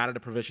 we've added a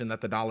provision that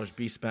the dollars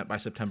be spent by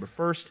September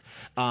 1st.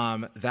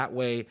 That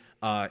way,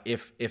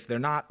 if they're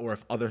not, or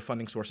if other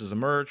funding sources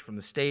emerge from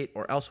the state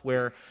or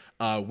elsewhere,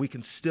 we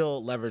can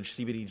still leverage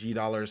CBDG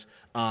dollars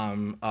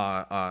and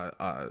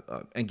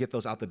get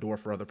those out the door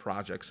for other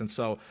projects. And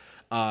so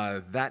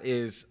that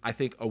is, I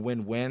think, a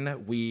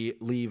win-win. We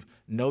leave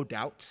no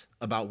doubt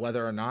about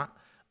whether or not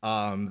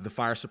the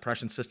fire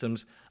suppression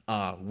systems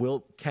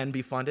can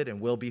be funded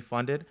and will be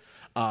funded,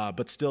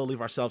 but still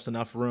leave ourselves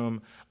enough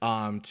room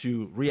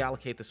to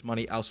reallocate this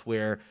money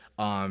elsewhere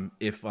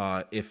if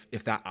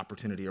that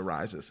opportunity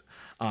arises.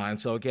 And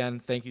so again,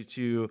 thank you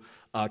to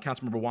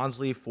Councilmember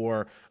Wansley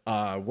for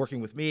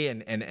working with me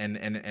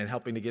and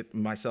helping to get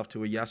myself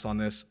to a yes on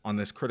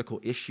this critical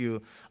issue,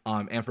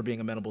 and for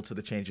being amenable to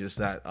the changes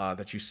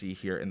that you see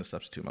here in the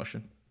substitute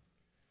motion.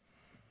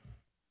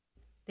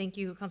 Thank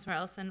you, Councilmember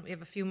Ellison. We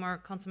have a few more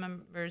council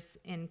members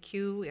in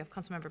queue. We have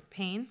Councilmember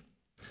Payne.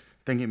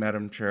 Thank you,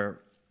 Madam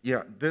Chair.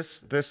 Yeah,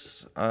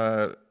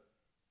 I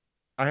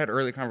had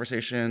early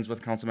conversations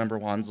with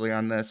Councilmember Wansley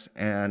on this,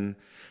 and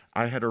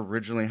I had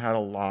originally had a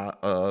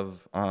lot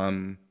of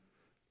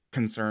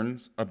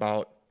concerns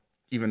about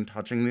even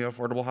touching the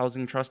Affordable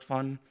Housing Trust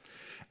Fund.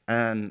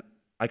 And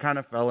I kind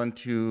of fell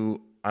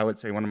into, I would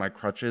say, one of my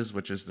crutches,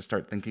 which is to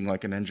start thinking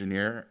like an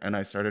engineer. And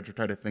I started to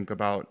try to think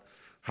about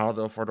how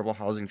the Affordable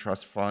Housing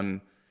Trust Fund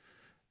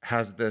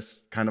has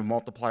this kind of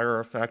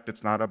multiplier effect.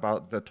 It's not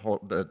about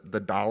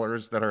the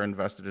dollars that are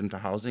invested into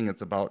housing.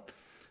 It's about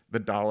the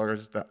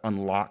dollars that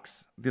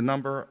unlocks the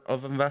number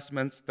of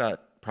investments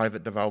that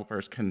private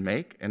developers can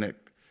make. And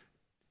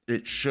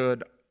it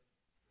should,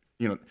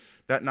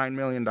 that $9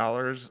 million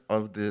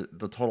of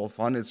the total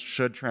fund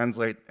should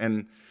translate.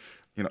 And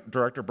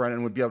Director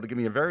Brennan would be able to give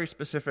me a very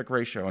specific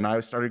ratio. And I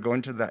started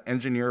going to that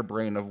engineer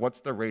brain of what's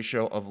the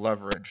ratio of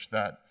leverage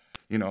that,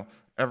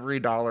 every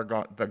dollar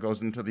that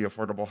goes into the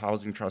Affordable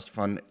Housing Trust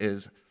Fund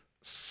is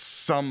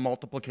some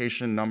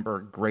multiplication number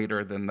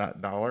greater than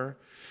that dollar.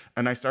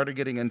 And I started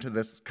getting into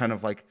this kind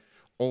of like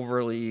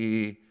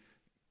overly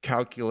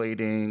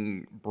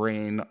calculating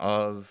brain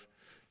of,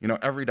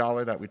 every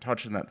dollar that we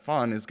touch in that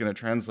fund is going to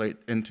translate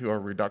into a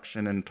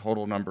reduction in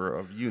total number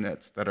of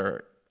units that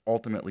are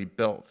ultimately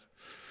built.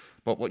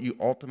 But what you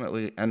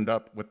ultimately end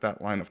up with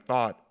that line of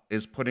thought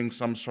is putting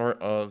some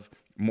sort of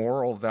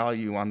moral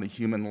value on the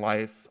human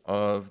life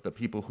of the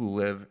people who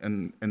live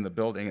in the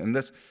building. And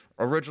this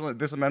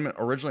amendment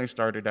originally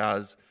started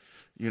as,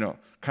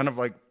 kind of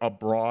like a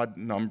broad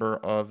number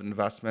of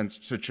investments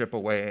to chip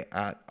away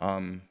at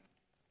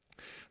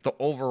the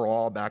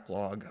overall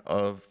backlog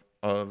of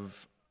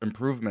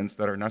improvements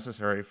that are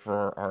necessary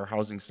for our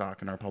housing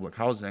stock and our public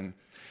housing.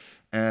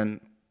 And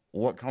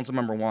what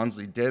Councilmember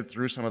Wansley did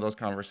through some of those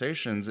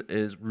conversations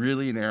is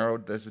really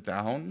narrowed this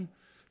down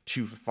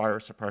to fire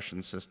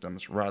suppression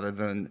systems rather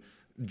than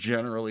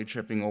generally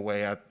chipping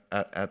away at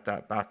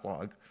that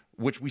backlog,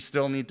 which we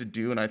still need to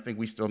do. And I think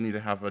we still need to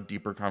have a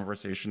deeper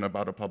conversation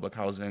about a public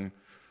housing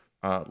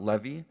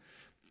levy.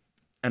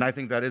 And I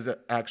think that is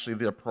actually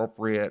the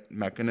appropriate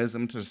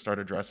mechanism to start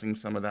addressing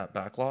some of that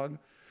backlog.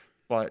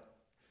 But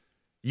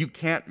you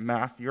can't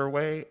math your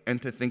way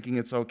into thinking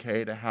it's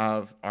okay to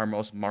have our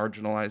most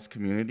marginalized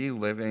community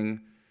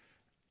living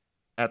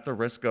at the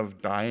risk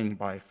of dying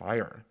by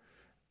fire.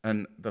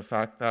 And the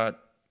fact that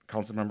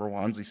Councilmember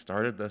Wansley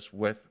started this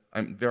with,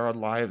 there are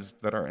lives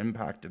that are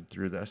impacted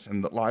through this,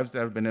 and the lives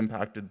that have been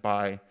impacted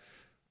by,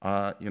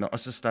 a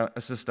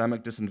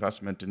systemic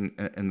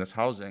disinvestment in this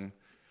housing.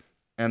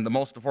 And the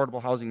most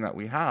affordable housing that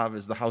we have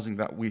is the housing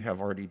that we have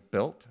already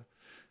built.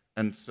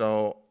 And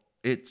so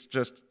it's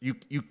just,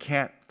 you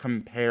can't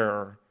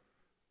compare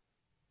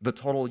the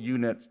total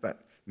units that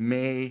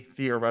may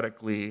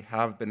theoretically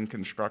have been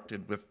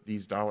constructed with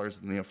these dollars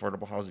in the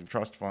Affordable Housing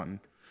Trust Fund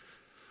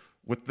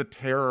with the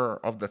terror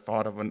of the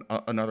thought of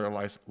another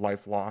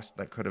life lost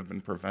that could have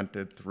been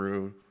prevented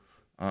through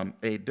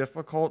a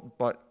difficult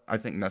but I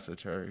think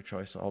necessary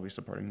choice. So I'll be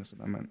supporting this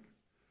amendment.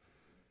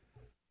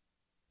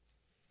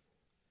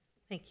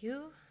 Thank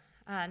you.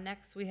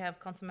 Next, we have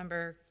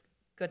Councilmember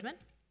Goodman.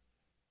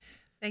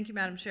 Thank you,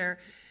 Madam Chair.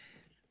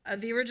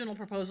 The original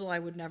proposal I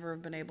would never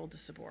have been able to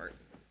support.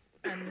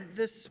 And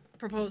this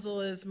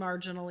proposal is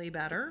marginally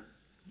better.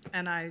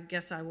 And I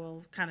guess I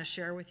will kind of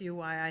share with you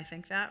why I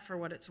think that for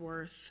what it's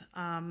worth.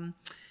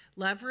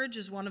 Leverage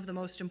is one of the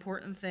most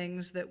important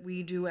things that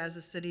we do as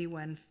a city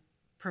when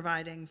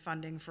providing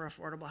funding for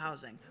affordable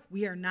housing.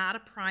 We are not a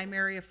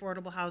primary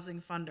affordable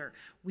housing funder.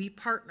 We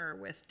partner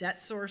with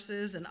debt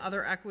sources and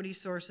other equity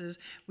sources.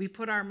 We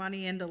put our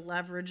money in to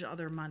leverage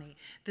other money.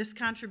 This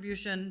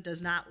contribution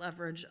does not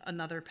leverage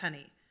another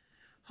penny.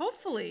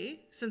 Hopefully,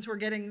 since we're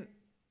getting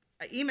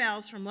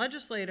emails from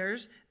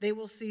legislators, they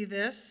will see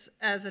this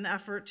as an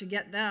effort to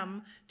get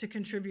them to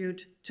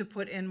contribute to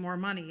put in more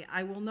money.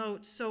 I will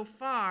note, so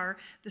far,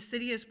 the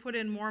city has put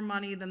in more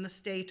money than the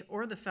state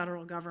or the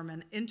federal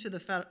government into the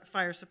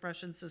fire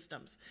suppression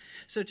systems.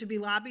 So to be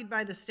lobbied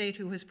by the state,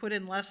 who has put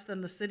in less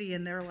than the city,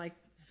 and they're like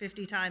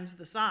 50 times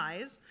the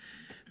size,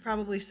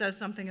 probably says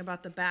something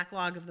about the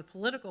backlog of the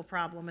political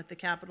problem at the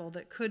Capitol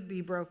that could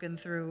be broken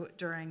through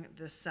during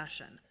this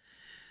session.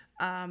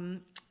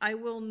 I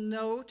will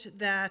note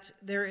that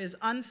there is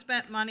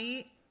unspent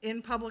money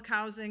in public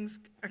housing's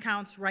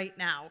accounts right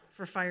now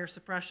for fire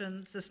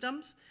suppression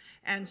systems.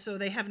 And so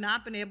they have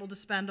not been able to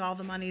spend all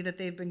the money that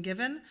they've been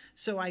given.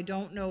 So I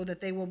don't know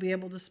that they will be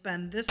able to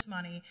spend this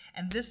money,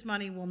 and this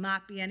money will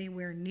not be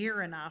anywhere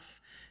near enough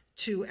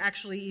to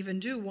actually even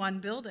do one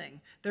building.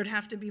 There'd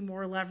have to be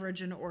more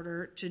leverage in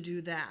order to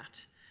do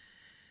that.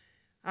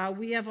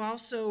 We have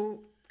also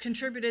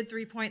contributed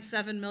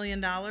 $3.7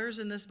 million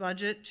in this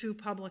budget to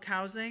public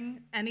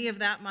housing. Any of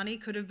that money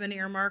could have been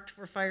earmarked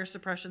for fire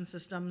suppression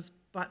systems,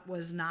 but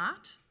was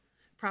not.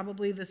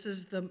 Probably this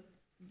is the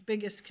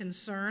biggest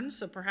concern,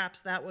 so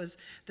perhaps that was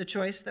the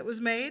choice that was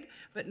made,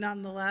 but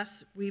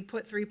nonetheless, we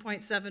put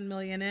 $3.7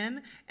 million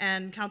in,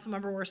 and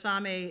Councilmember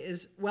Warsame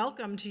is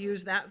welcome to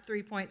use that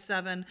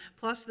 3.7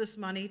 plus this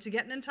money to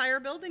get an entire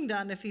building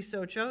done if he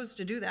so chose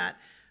to do that.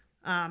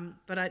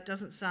 But it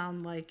doesn't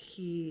sound like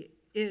he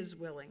is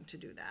willing to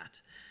do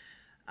that.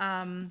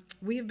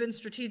 We've been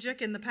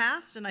strategic in the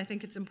past, and I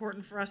think it's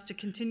important for us to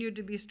continue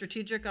to be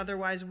strategic.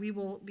 Otherwise, we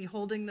will be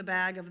holding the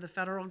bag of the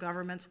federal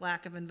government's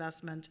lack of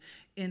investment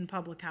in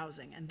public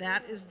housing. And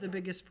that is the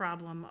biggest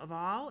problem of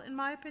all, in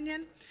my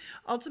opinion.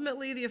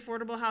 Ultimately, the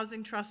Affordable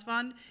Housing Trust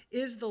Fund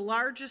is the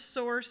largest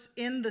source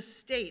in the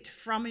state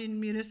from a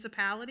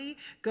municipality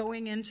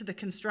going into the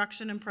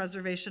construction and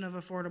preservation of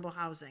affordable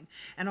housing.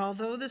 And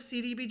although the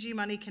CDBG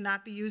money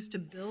cannot be used to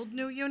build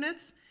new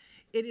units,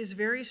 it is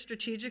very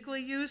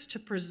strategically used to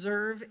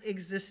preserve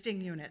existing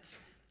units.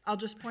 I'll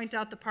just point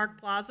out the Park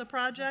Plaza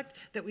project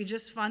that we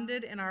just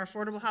funded in our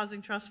Affordable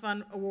Housing Trust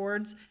Fund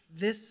awards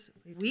this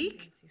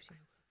week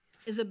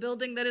is a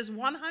building that is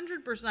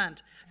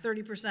 100%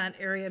 30%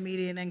 area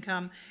median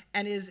income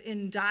and is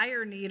in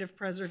dire need of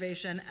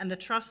preservation, and the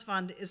trust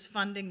fund is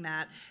funding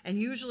that. And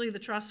usually the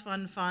trust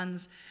fund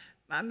funds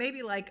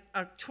maybe like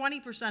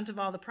 20% of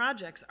all the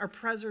projects are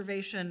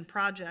preservation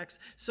projects,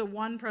 so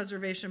one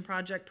preservation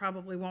project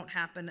probably won't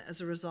happen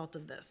as a result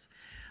of this.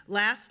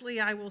 Lastly,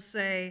 I will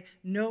say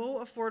no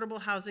Affordable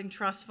Housing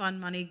Trust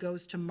Fund money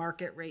goes to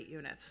market rate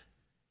units.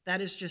 That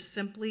is just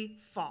simply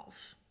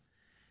false.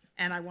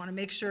 And I want to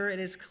make sure it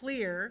is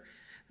clear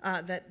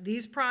that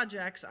these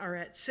projects are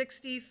at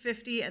 60,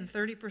 50, and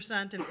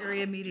 30% of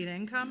area median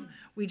income.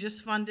 We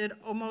just funded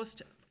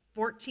almost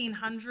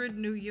 1,400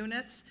 new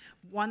units,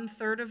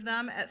 1/3 of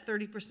them at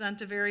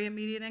 30% of area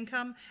median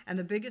income. And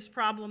the biggest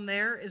problem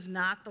there is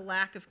not the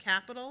lack of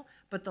capital,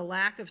 but the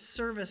lack of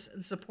service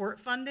and support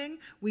funding.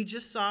 We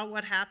just saw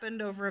what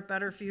happened over at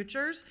Better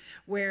Futures,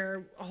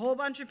 where a whole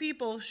bunch of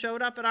people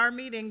showed up at our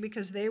meeting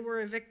because they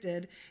were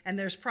evicted, and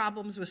there's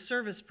problems with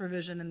service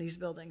provision in these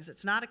buildings.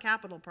 It's not a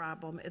capital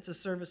problem, it's a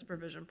service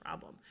provision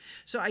problem.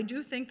 So I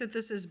do think that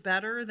this is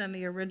better than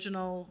the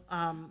original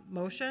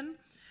motion.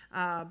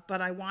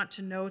 But I want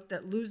to note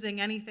that losing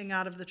anything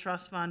out of the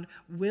trust fund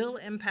will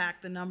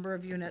impact the number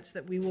of units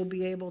that we will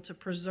be able to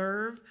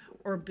preserve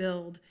or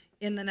build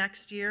in the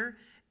next year.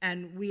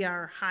 And we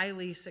are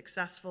highly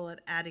successful at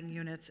adding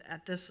units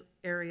at this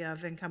area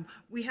of income.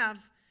 We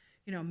have,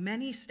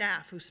 many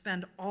staff who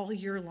spend all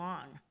year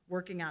long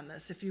working on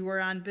this. If you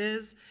were on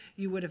Biz,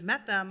 you would have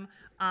met them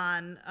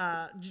on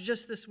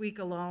just this week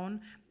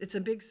alone. It's a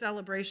big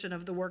celebration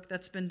of the work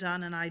that's been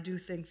done, and I do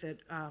think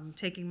that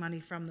taking money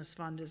from this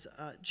fund is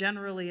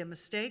generally a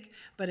mistake,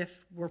 but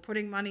if we're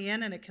putting money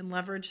in and it can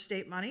leverage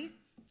state money,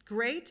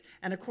 great,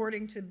 and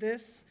according to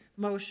this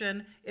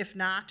motion, if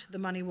not, the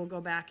money will go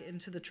back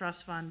into the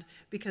trust fund,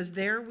 because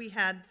there we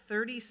had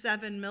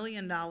 $37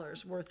 million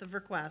worth of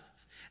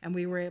requests, and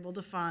we were able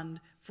to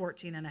fund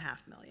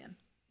 $14.5 million.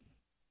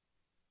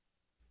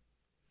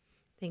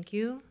 Thank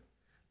you.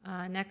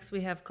 Next,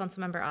 we have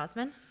Councilmember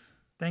Osman.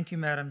 Thank you,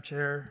 Madam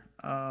Chair.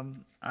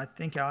 I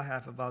think I'll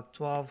have about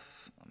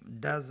 12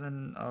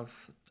 dozen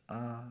of,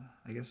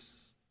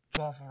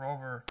 12 or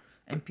over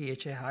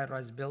MPHA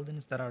high-rise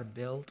buildings that are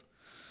built,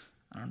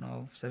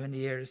 70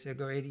 years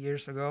ago, 80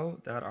 years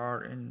ago, that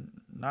are in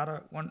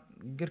not one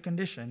good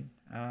condition.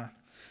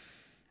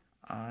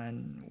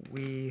 And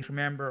we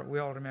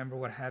all remember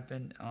what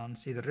happened on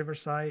Cedar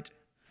Riverside.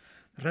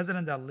 The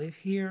residents that live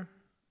here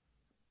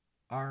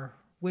are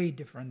way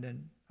different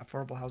than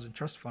Affordable Housing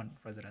Trust Fund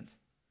residents.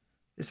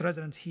 These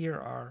residents here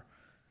are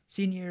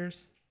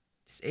seniors,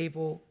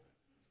 disabled,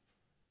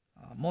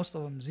 most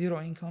of them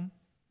zero income,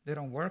 they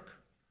don't work.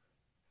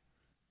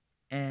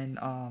 And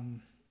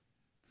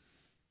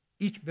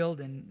each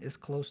building is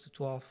close to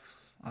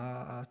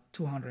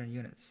 200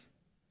 units.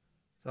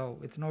 So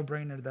it's no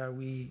brainer that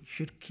we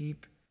should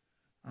keep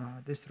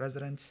these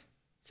residents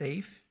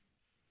safe.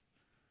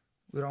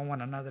 We don't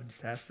want another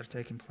disaster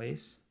taking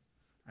place.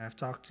 I have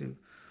talked to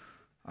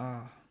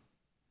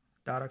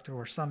Director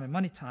Warsame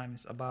many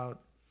times about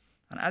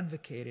and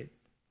advocated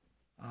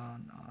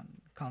on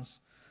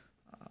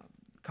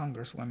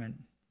congresswomen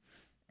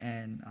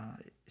and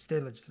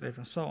state legislators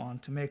and so on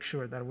to make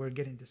sure that we're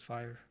getting this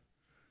fire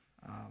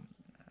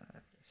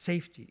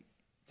safety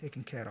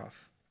taken care of.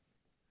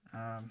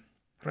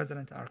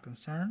 residents are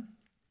concerned.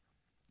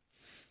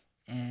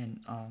 And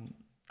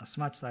as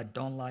much as I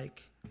don't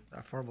like the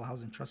Affordable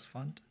Housing Trust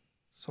Fund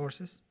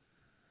sources,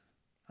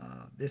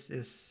 this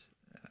is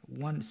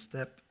one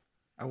step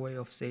away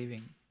of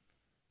saving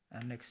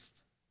a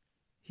next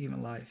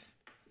human life.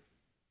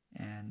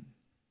 And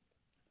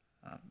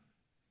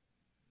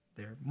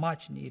there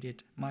much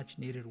needed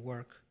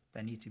work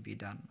that needs to be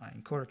done. I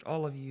encourage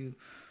all of you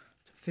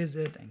to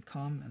visit and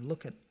come and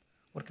look at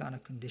what kind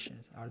of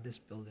conditions these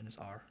buildings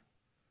are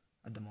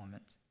at the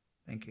moment.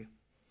 Thank you.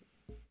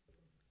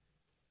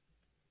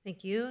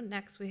 Thank you.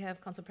 Next, we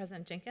have Council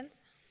President Jenkins.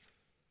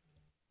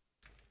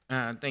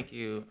 Thank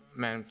you,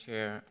 Madam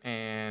Chair.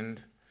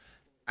 And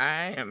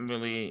I am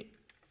really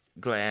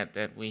glad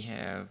that we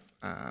have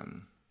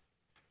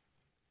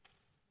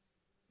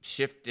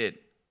shifted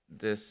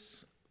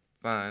this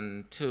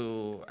fund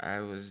to,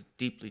 I was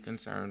deeply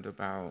concerned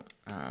about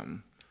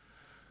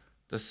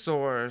the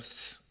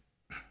source.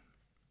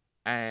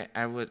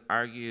 I would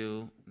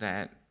argue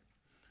that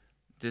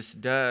this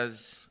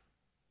does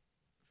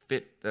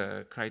fit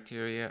the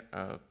criteria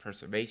of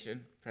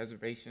preservation.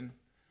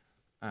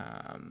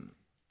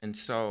 And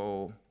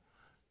so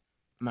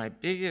my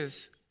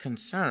biggest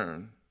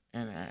concern,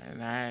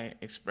 and I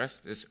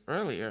expressed this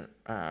earlier,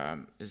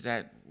 is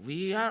that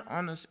we are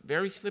on a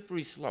very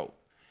slippery slope.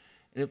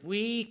 And if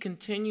we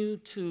continue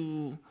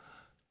to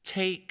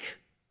take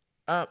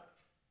up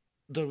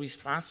the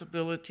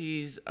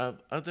responsibilities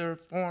of other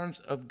forms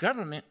of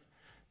government,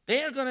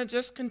 they are going to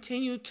just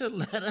continue to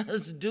let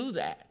us do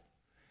that.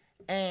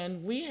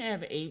 And we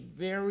have a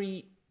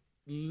very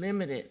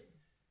limited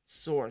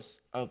source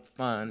of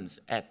funds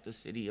at the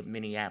city of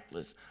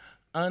Minneapolis,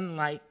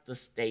 unlike the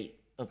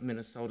state of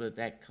Minnesota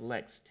that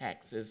collects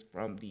taxes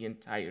from the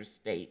entire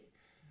state,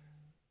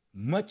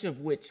 much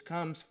of which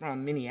comes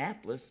from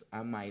Minneapolis,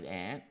 I might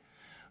add,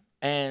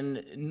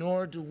 and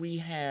nor do we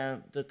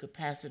have the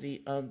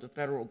capacity of the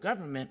federal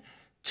government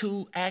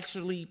to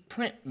actually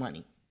print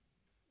money.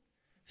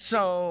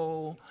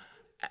 So,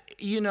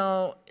 you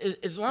know,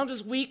 as long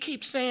as we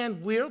keep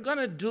saying we're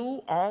gonna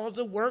do all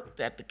the work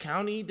that the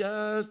county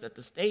does, that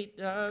the state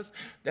does,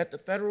 that the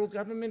federal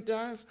government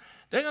does,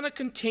 they're gonna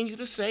continue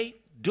to say,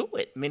 do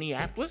it,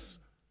 Minneapolis.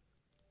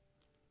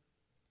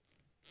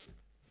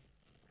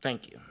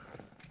 Thank you.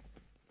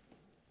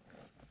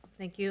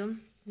 Thank you.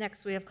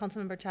 Next, we have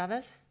Councilmember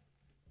Chavez.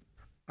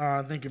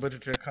 Thank you,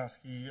 Budget Chair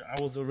Koski. I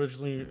was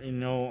originally a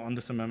no on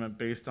this amendment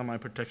based on my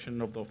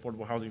protection of the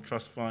Affordable Housing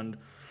Trust Fund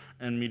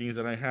and meetings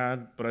that I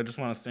had, but I just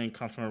want to thank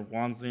Councilmember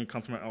Wansley and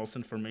Councilmember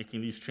Ellison for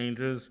making these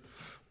changes,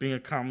 being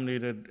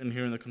accommodated and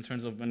hearing the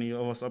concerns of many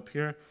of us up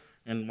here,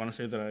 and want to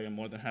say that I am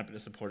more than happy to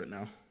support it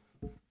now.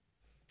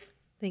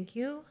 Thank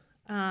you.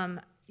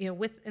 You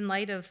know, in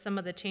light of some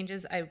of the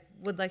changes, I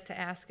would like to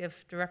ask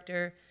if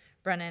Director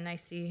Brennan, I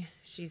see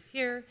she's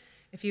here,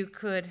 if you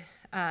could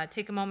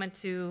take a moment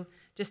to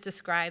just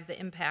describe the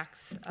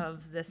impacts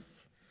of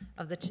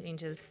the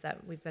changes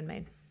that we've been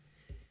made.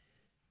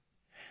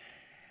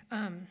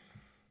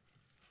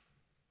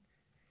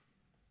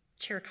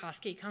 Chair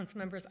Koski, council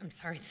members, I'm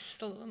sorry, this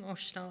is a little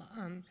emotional.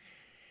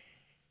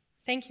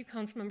 Thank you,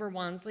 Councilmember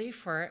Wansley,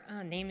 for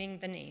naming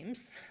the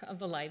names of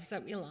the lives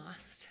that we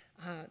lost.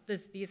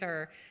 These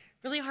are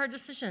really hard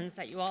decisions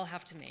that you all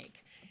have to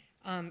make.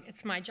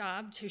 It's my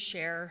job to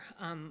share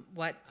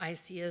what I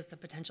see as the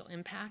potential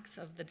impacts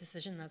of the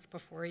decision that's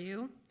before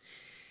you.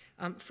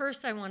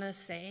 First, I want to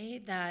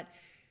say that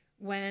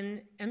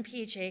when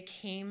MPHA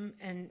came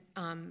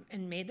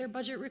and made their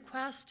budget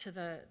request to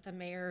the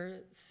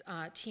mayor's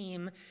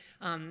team,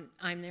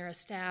 I'm there as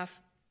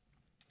staff,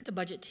 the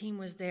budget team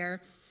was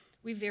there,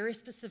 we very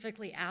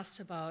specifically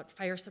asked about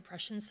fire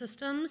suppression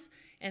systems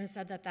and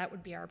said that that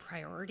would be our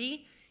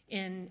priority.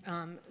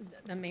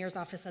 The mayor's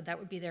office said that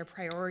would be their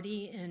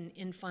priority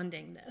in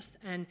funding this.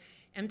 And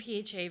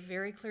MPHA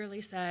very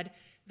clearly said,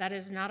 that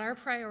is not our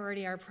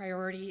priority. Our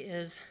priority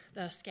is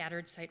the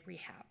scattered site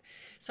rehab.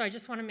 So I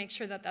just want to make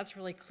sure that that's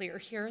really clear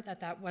here, that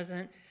that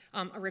wasn't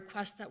a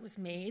request that was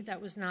made,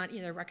 that was not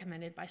either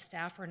recommended by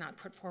staff or not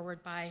put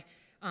forward by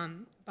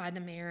the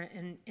mayor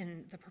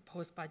in the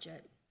proposed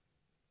budget.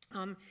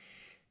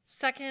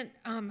 Second,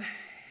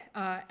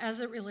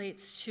 as it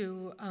relates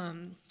to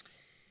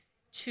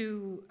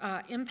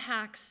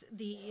impacts,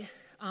 the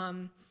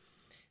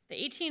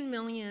 $18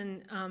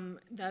 million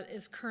that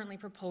is currently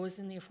proposed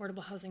in the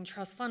Affordable Housing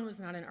Trust Fund was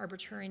not an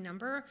arbitrary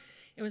number.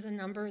 It was a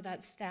number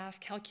that staff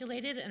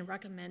calculated and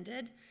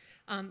recommended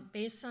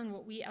based on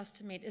what we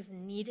estimate is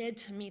needed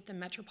to meet the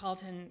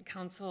Metropolitan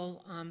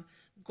Council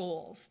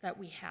goals that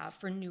we have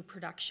for new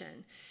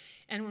production.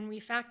 And when we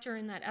factor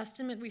in that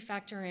estimate, we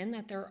factor in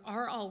that there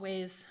are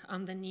always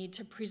the need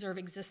to preserve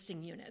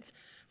existing units.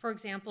 For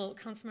example,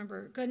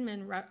 Councilmember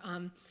Goodman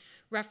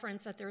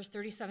referenced that there's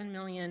 $37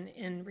 million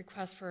in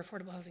requests for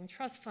Affordable Housing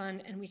Trust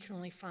Fund, and we can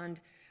only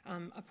fund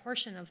a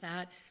portion of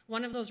that.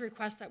 One of those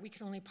requests that we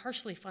could only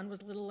partially fund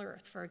was Little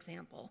Earth, for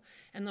example.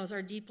 And those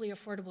are deeply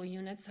affordable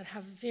units that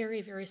have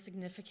very, very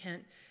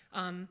significant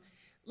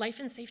life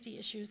and safety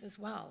issues as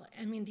well.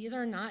 I mean, these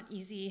are not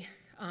easy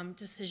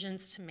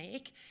decisions to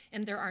make,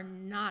 and there are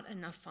not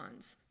enough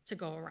funds to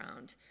go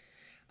around.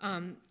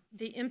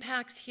 The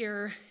impacts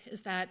here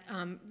is that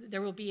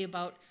there will be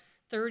about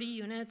 30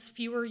 units,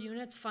 fewer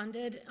units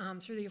funded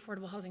through the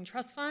Affordable Housing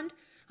Trust Fund.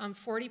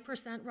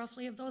 40%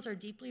 roughly of those are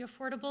deeply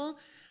affordable,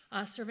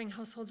 serving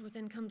households with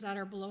incomes that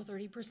are below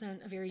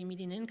 30% of area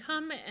median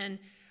income, and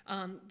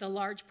the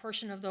large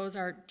portion of those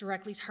are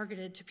directly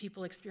targeted to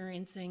people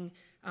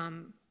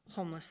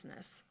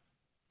homelessness.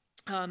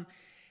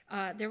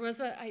 There was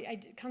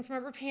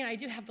Councilmember Payne, I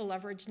do have the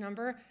leverage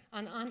number.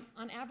 On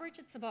average,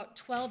 it's about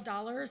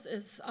 $12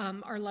 is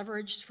our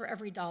leverage for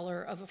every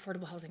dollar of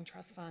Affordable Housing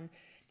Trust Fund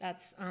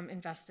that's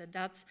invested.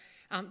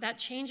 That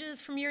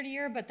changes from year to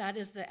year, but that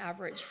is the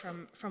average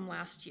from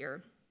last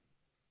year.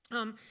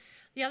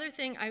 The other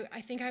thing,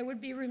 I think I would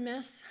be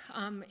remiss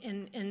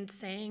in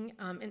saying,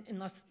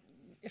 unless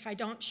if I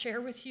don't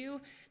share with you,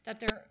 that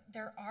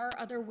there are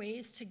other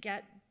ways to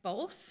get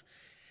both.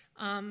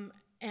 I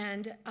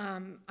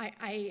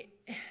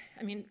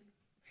mean,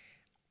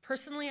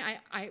 personally,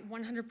 I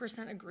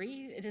 100%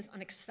 agree. It is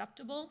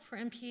unacceptable for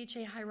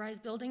MPHA high-rise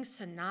buildings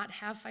to not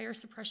have fire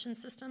suppression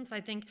systems.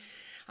 I think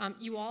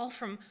you all,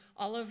 from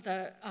all of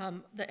the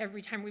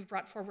every time we've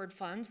brought forward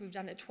funds, we've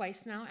done it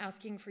twice now,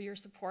 asking for your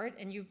support,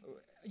 and you've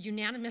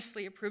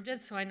unanimously approved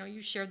it, so I know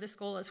you share this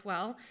goal as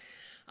well.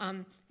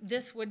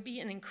 This would be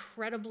an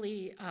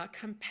incredibly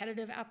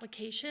competitive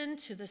application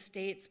to the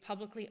state's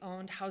publicly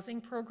owned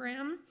housing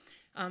program.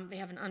 They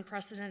have an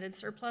unprecedented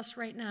surplus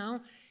right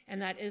now,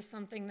 and that is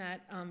something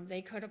that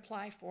they could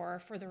apply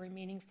for the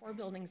remaining 4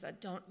 buildings that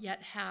don't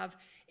yet have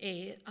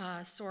a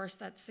source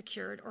that's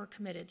secured or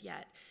committed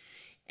yet.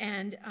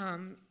 And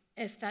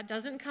if that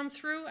doesn't come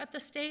through at the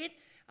state,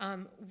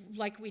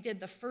 like we did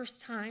the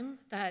first time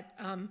that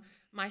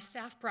my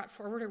staff brought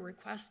forward a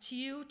request to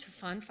you to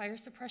fund fire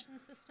suppression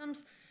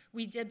systems,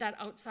 we did that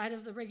outside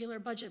of the regular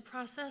budget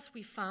process.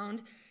 We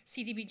found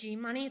CDBG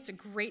money. It's a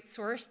great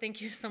source.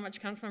 Thank you so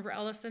much, Councilmember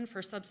Ellison,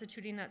 for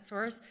substituting that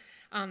source.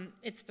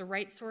 It's the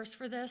right source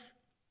for this.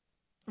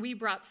 We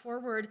brought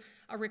forward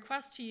a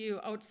request to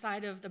you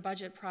outside of the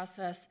budget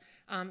process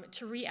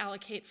to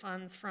reallocate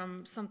funds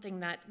from something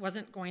that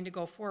wasn't going to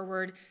go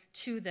forward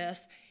to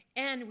this.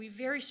 And we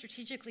very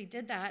strategically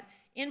did that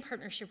in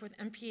partnership with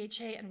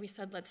MPHA, and we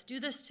said, let's do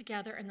this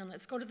together, and then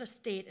let's go to the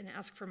state and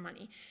ask for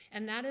money.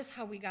 And that is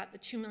how we got the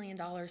 $2 million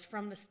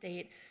from the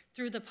state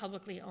through the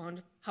publicly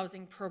owned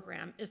housing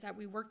program, is that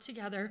we worked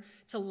together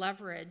to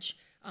leverage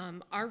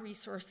our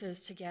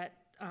resources to get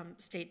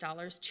state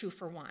dollars 2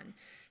 for 1.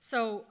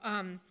 So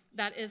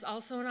that is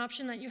also an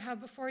option that you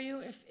have before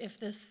you if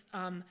this,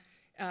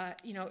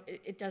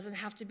 it doesn't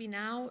have to be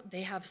now.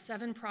 They have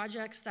 7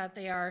 projects that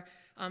they are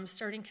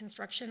starting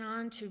construction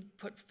on to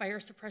put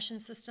fire suppression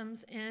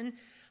systems in.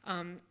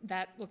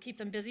 That will keep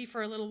them busy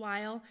for a little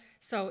while.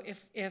 So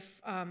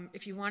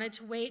if you wanted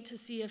to wait to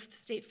see if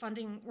state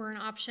funding were an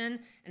option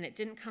and it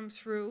didn't come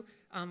through,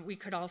 we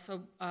could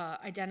also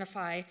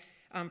identify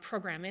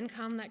program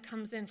income that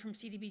comes in from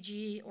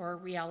CDBG, or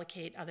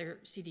reallocate other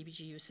CDBG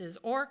uses,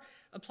 or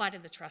apply to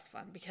the trust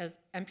fund, because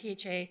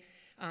MPHA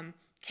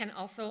can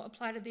also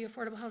apply to the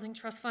Affordable Housing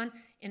Trust Fund.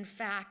 In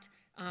fact,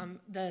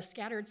 the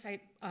scattered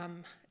site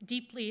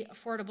deeply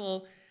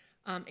affordable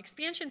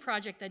expansion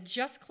project that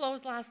just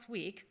closed last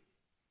week,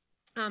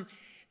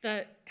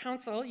 the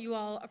council, you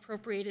all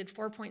appropriated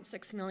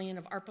 $4.6 million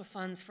of ARPA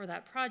funds for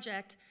that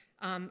project.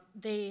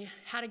 They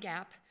had a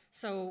gap,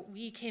 so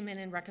we came in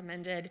and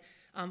recommended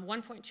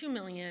 $1.2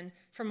 million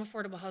from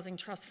Affordable Housing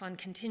Trust Fund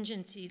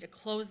contingency to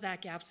close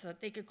that gap so that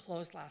they could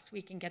close last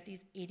week and get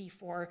these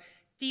 84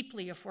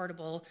 deeply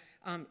affordable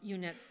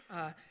units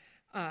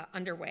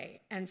underway.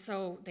 And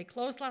so they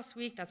closed last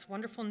week. That's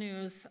wonderful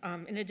news.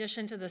 In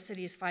addition to the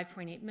city's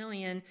 $5.8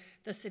 million,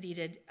 the city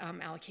did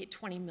allocate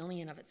 $20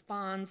 million of its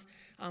bonds,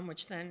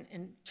 which then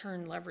in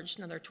turn leveraged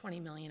another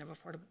 $20 million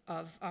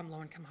of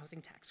low-income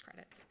housing tax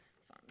credits.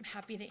 So I'm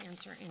happy to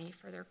answer any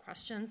further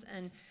questions.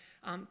 And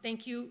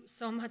thank you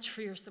so much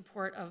for your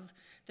support of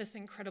this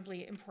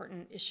incredibly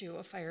important issue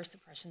of fire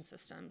suppression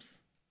systems.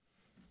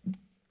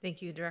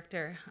 Thank you,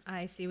 Director.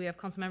 I see we have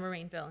Councilmember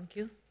Rainville in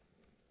queue.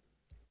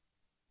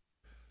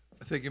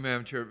 Thank you,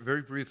 Madam Chair.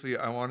 Very briefly,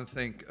 I want to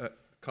thank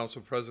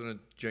Council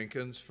President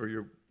Jenkins for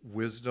your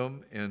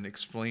wisdom in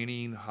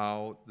explaining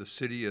how the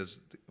city is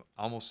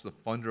almost the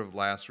funder of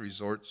last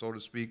resort, so to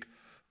speak,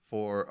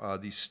 for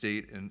these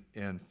state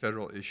and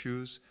federal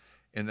issues,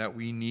 and that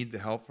we need the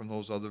help from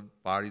those other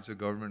bodies of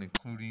government,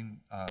 including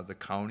the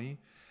county.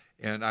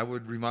 And I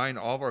would remind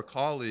all of our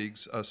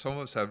colleagues, some of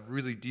us have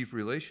really deep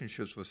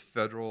relationships with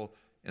federal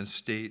and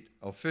state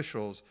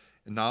officials,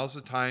 and now's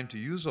the time to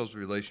use those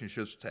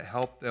relationships to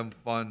help them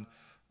fund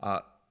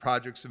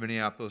projects in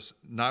Minneapolis,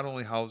 not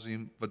only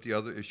housing, but the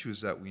other issues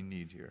that we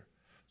need here.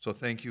 So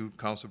thank you,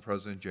 Council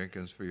President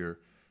Jenkins, for your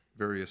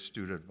very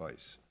astute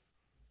advice.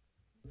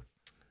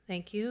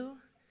 Thank you.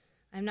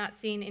 I'm not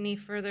seeing any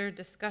further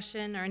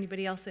discussion or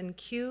anybody else in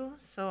queue,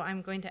 so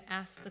I'm going to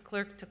ask the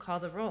clerk to call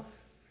the roll.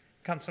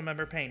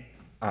 Councilmember Payne.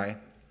 Aye.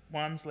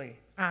 Wansley.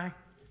 Aye.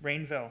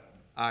 Rainville.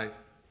 Aye.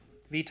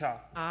 Vita.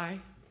 Aye.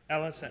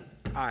 Ellison.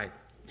 Aye.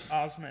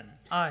 Osman.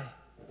 Aye.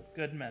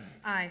 Goodman.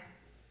 Aye.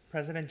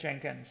 President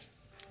Jenkins.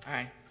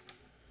 Aye.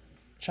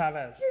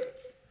 Chavez.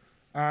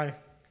 Aye.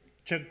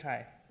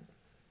 Chugtai.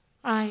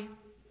 Aye.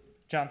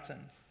 Johnson.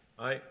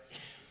 Aye.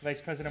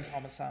 Vice President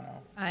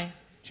Palmisano. Aye.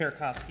 Chair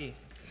Koski.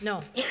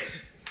 No.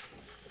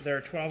 There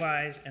are 12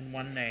 ayes and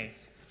 1 nay.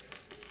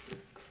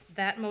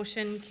 That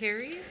motion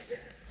carries.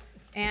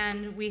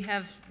 And we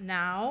have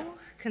now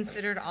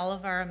considered all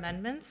of our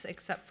amendments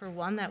except for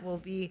one that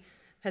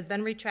has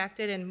been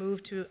retracted and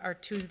moved to our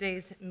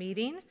Tuesday's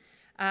meeting.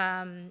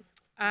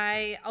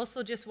 I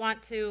also just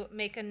want to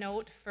make a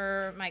note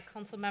for my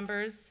council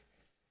members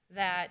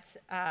that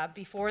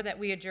before that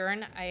we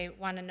adjourn, I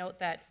want to note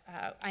that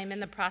I'm in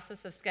the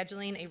process of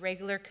scheduling a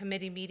regular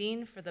committee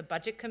meeting for the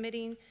budget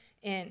committee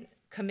in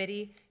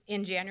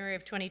January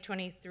of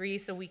 2023,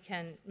 so we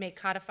can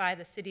codify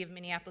the City of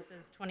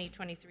Minneapolis's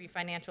 2023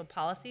 financial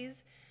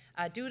policies.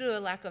 Due to a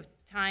lack of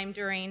time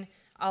during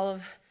all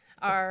of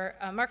our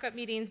markup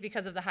meetings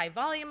because of the high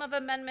volume of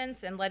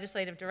amendments and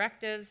legislative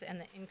directives and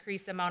the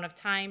increased amount of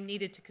time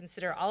needed to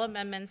consider all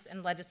amendments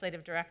and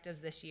legislative directives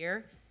this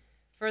year.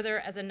 Further,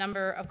 as a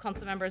number of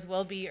council members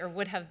will be or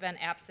would have been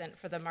absent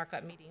for the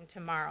markup meeting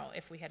tomorrow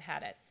if we had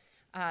had it.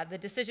 The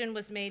decision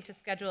was made to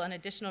schedule an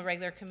additional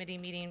regular committee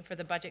meeting for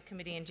the Budget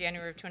Committee in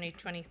January of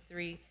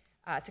 2023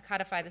 to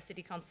codify the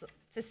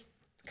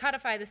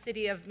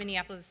City of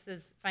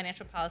Minneapolis's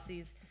financial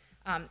policies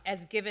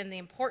as given the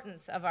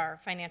importance of our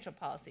financial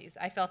policies.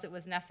 I felt it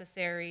was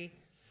necessary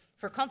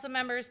for council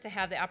members to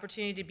have the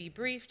opportunity to be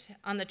briefed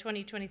on the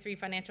 2023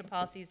 financial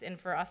policies and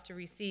for us to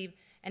receive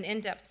an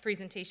in-depth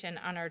presentation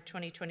on our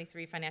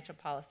 2023 financial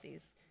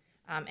policies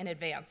in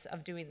advance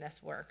of doing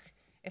this work.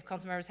 If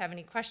council members have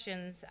any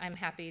questions, I'm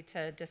happy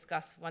to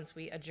discuss once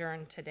we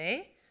adjourn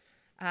today.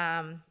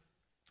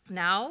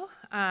 Now,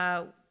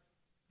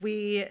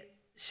 we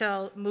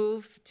shall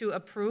move to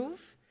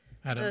approve.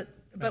 Madam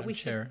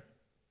Chair.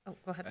 Oh,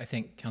 go ahead. I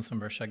think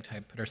Councilmember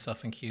Chugtai put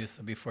herself in queue,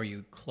 so before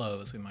you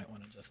close, we might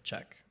want to just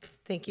check.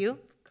 Thank you.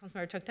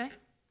 Councilmember Chugtai.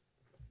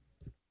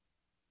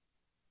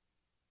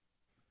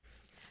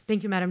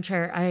 Thank you, Madam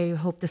Chair. I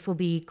hope this will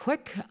be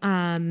quick.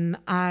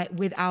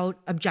 Without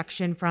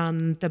objection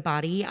from the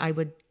body, I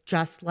would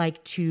just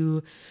like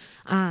to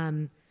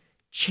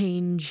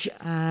change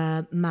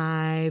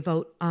my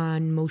vote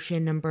on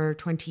motion number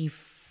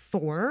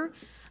 24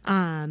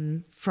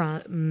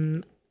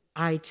 from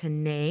aye to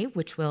nay,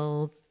 which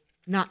will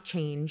not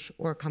change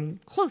or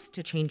come close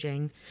to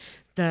changing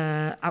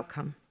the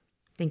outcome.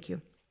 Thank you.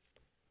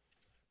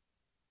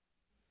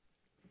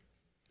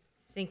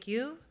 Thank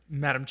you.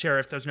 Madam Chair,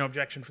 if there's no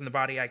objection from the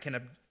body, I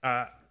can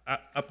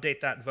update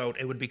that vote.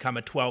 It would become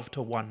a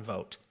 12-to-1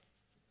 vote.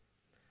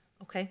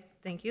 Okay,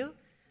 thank you.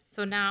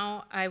 So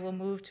now I will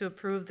move to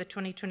approve the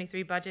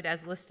 2023 budget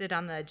as listed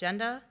on the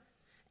agenda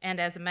and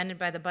as amended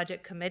by the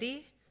Budget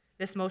Committee.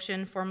 This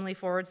motion formally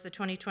forwards the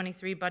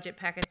 2023 budget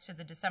package to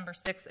the December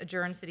 6th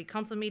adjourned City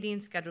Council meeting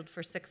scheduled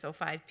for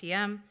 6:05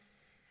 p.m.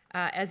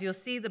 As you'll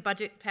see, the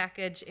budget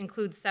package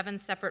includes 7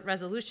 separate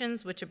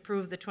resolutions which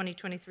approve the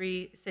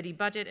 2023 city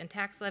budget and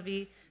tax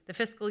levy, the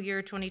fiscal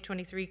year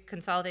 2023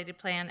 consolidated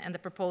plan, and the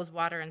proposed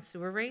water and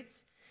sewer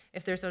rates.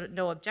 If there's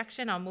no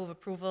objection, I'll move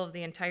approval of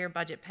the entire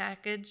budget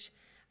package.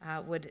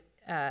 Would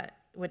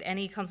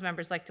any council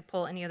members like to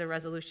pull any other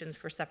resolutions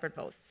for separate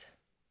votes?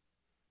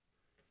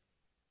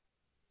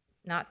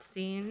 Not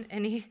seeing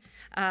any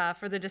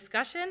further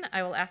discussion,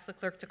 I will ask the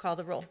clerk to call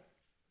the roll.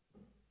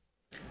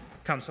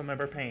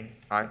 Councilmember Payne.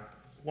 Aye.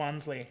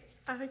 Wansley.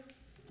 Aye.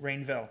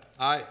 Rainville.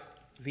 Aye.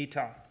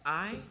 Vita.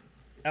 Aye.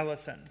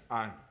 Ellison.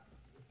 Aye.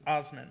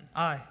 Osman.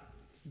 Aye.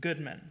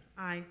 Goodman.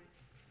 Aye.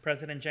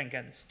 President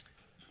Jenkins.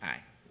 Aye.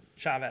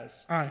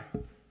 Chavez. Aye.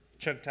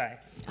 Chugtai.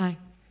 Aye.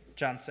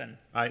 Johnson.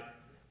 Aye.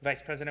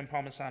 Vice President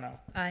Palmisano.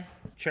 Aye.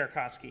 Chair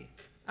Koski.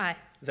 Aye.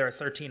 There are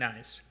 13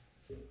 ayes.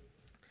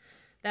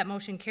 That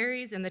motion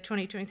carries, and the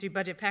 2023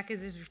 budget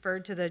package is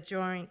referred to the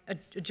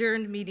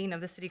adjourned meeting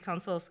of the City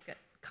Council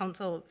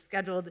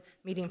scheduled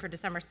meeting for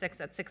December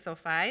 6th at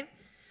 6:05.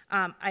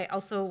 I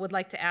also would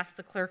like to ask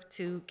the clerk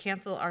to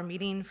cancel our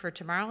meeting for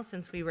tomorrow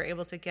since we were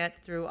able to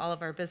get through all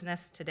of our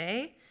business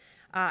today.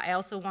 I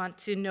also want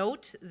to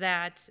note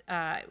that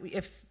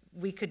if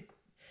we could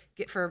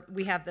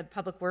we have the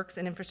Public Works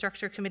and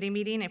Infrastructure Committee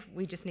meeting, if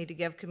we just need to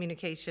give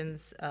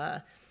communications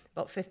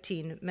about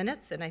 15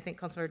 minutes, and I think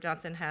Councilmember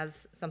Johnson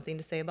has something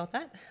to say about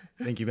that.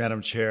 Thank you, Madam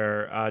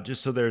Chair.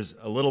 Just so there's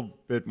a little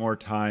bit more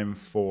time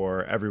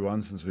for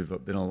everyone, since we've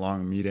been a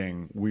long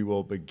meeting, we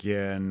will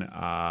begin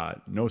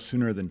no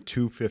sooner than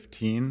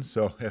 2:15.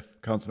 So if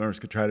council members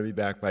could try to be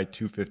back by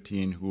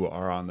 2:15 who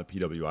are on the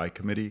PWI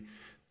committee,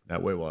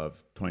 that way we'll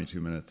have 22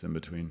 minutes in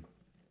between.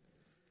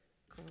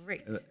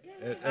 Great.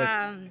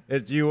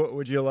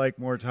 Would you like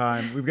more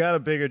time? We've got a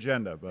big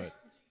agenda, but.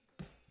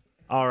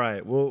 All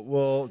right,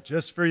 we'll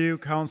just for you,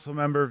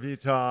 Councilmember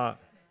Vita,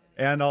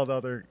 and all the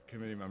other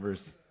committee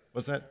members.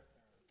 What's that?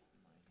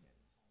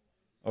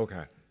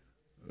 Okay.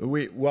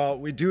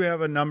 We do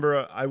have a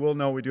number. I will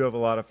know we do have a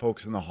lot of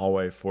folks in the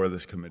hallway for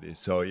this committee.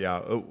 So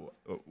yeah,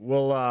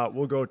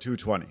 we'll go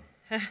 220.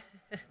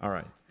 All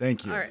right.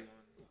 Thank you. All right.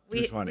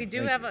 We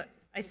do have a,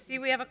 I see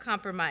we have a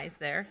compromise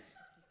there.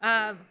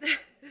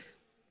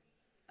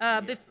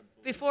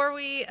 Before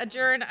we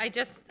adjourn, I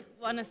just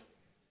want to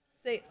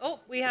say,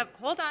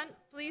 hold on,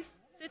 please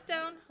sit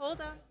down,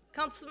 hold on.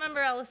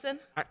 Councilmember Ellison.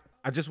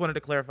 I just wanted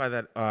to clarify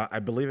that I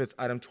believe it's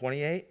item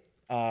 28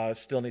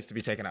 still needs to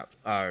be taken out.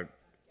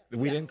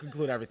 We didn't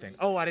conclude everything.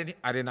 Oh, I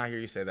did not hear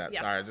you say that.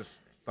 Yes. Sorry, I just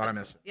thought I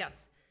missed it.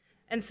 Yes.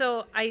 And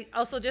so I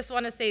also just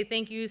want to say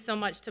thank you so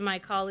much to my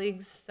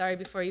colleagues. Sorry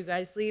before you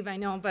guys leave, I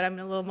know, but I'm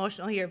a little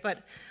emotional here.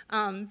 But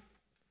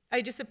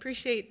I just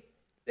appreciate,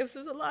 this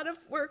is a lot of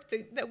work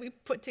that we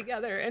put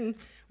together, and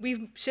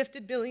we've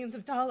shifted billions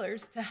of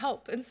dollars to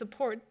help and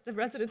support the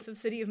residents of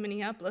the city of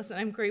Minneapolis. And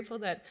I'm grateful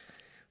that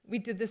we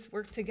did this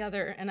work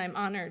together, and I'm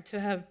honored to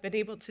have been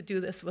able to do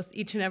this with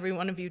each and every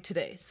one of you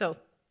today. So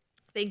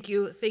thank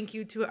you. Thank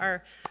you to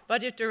our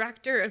budget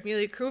director,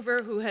 Amelia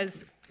Kruver, who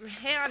has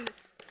held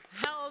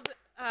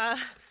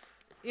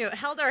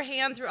our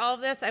hand through all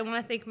of this. I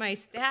want to thank my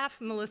staff,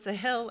 Melissa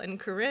Hill and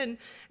Corinne,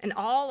 and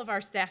all of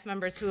our staff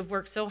members who have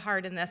worked so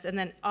hard in this, and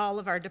then all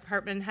of our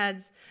department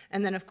heads,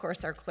 and then, of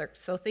course, our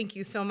clerks. So thank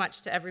you so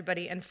much to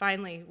everybody. And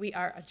finally, we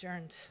are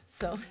adjourned.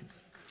 So.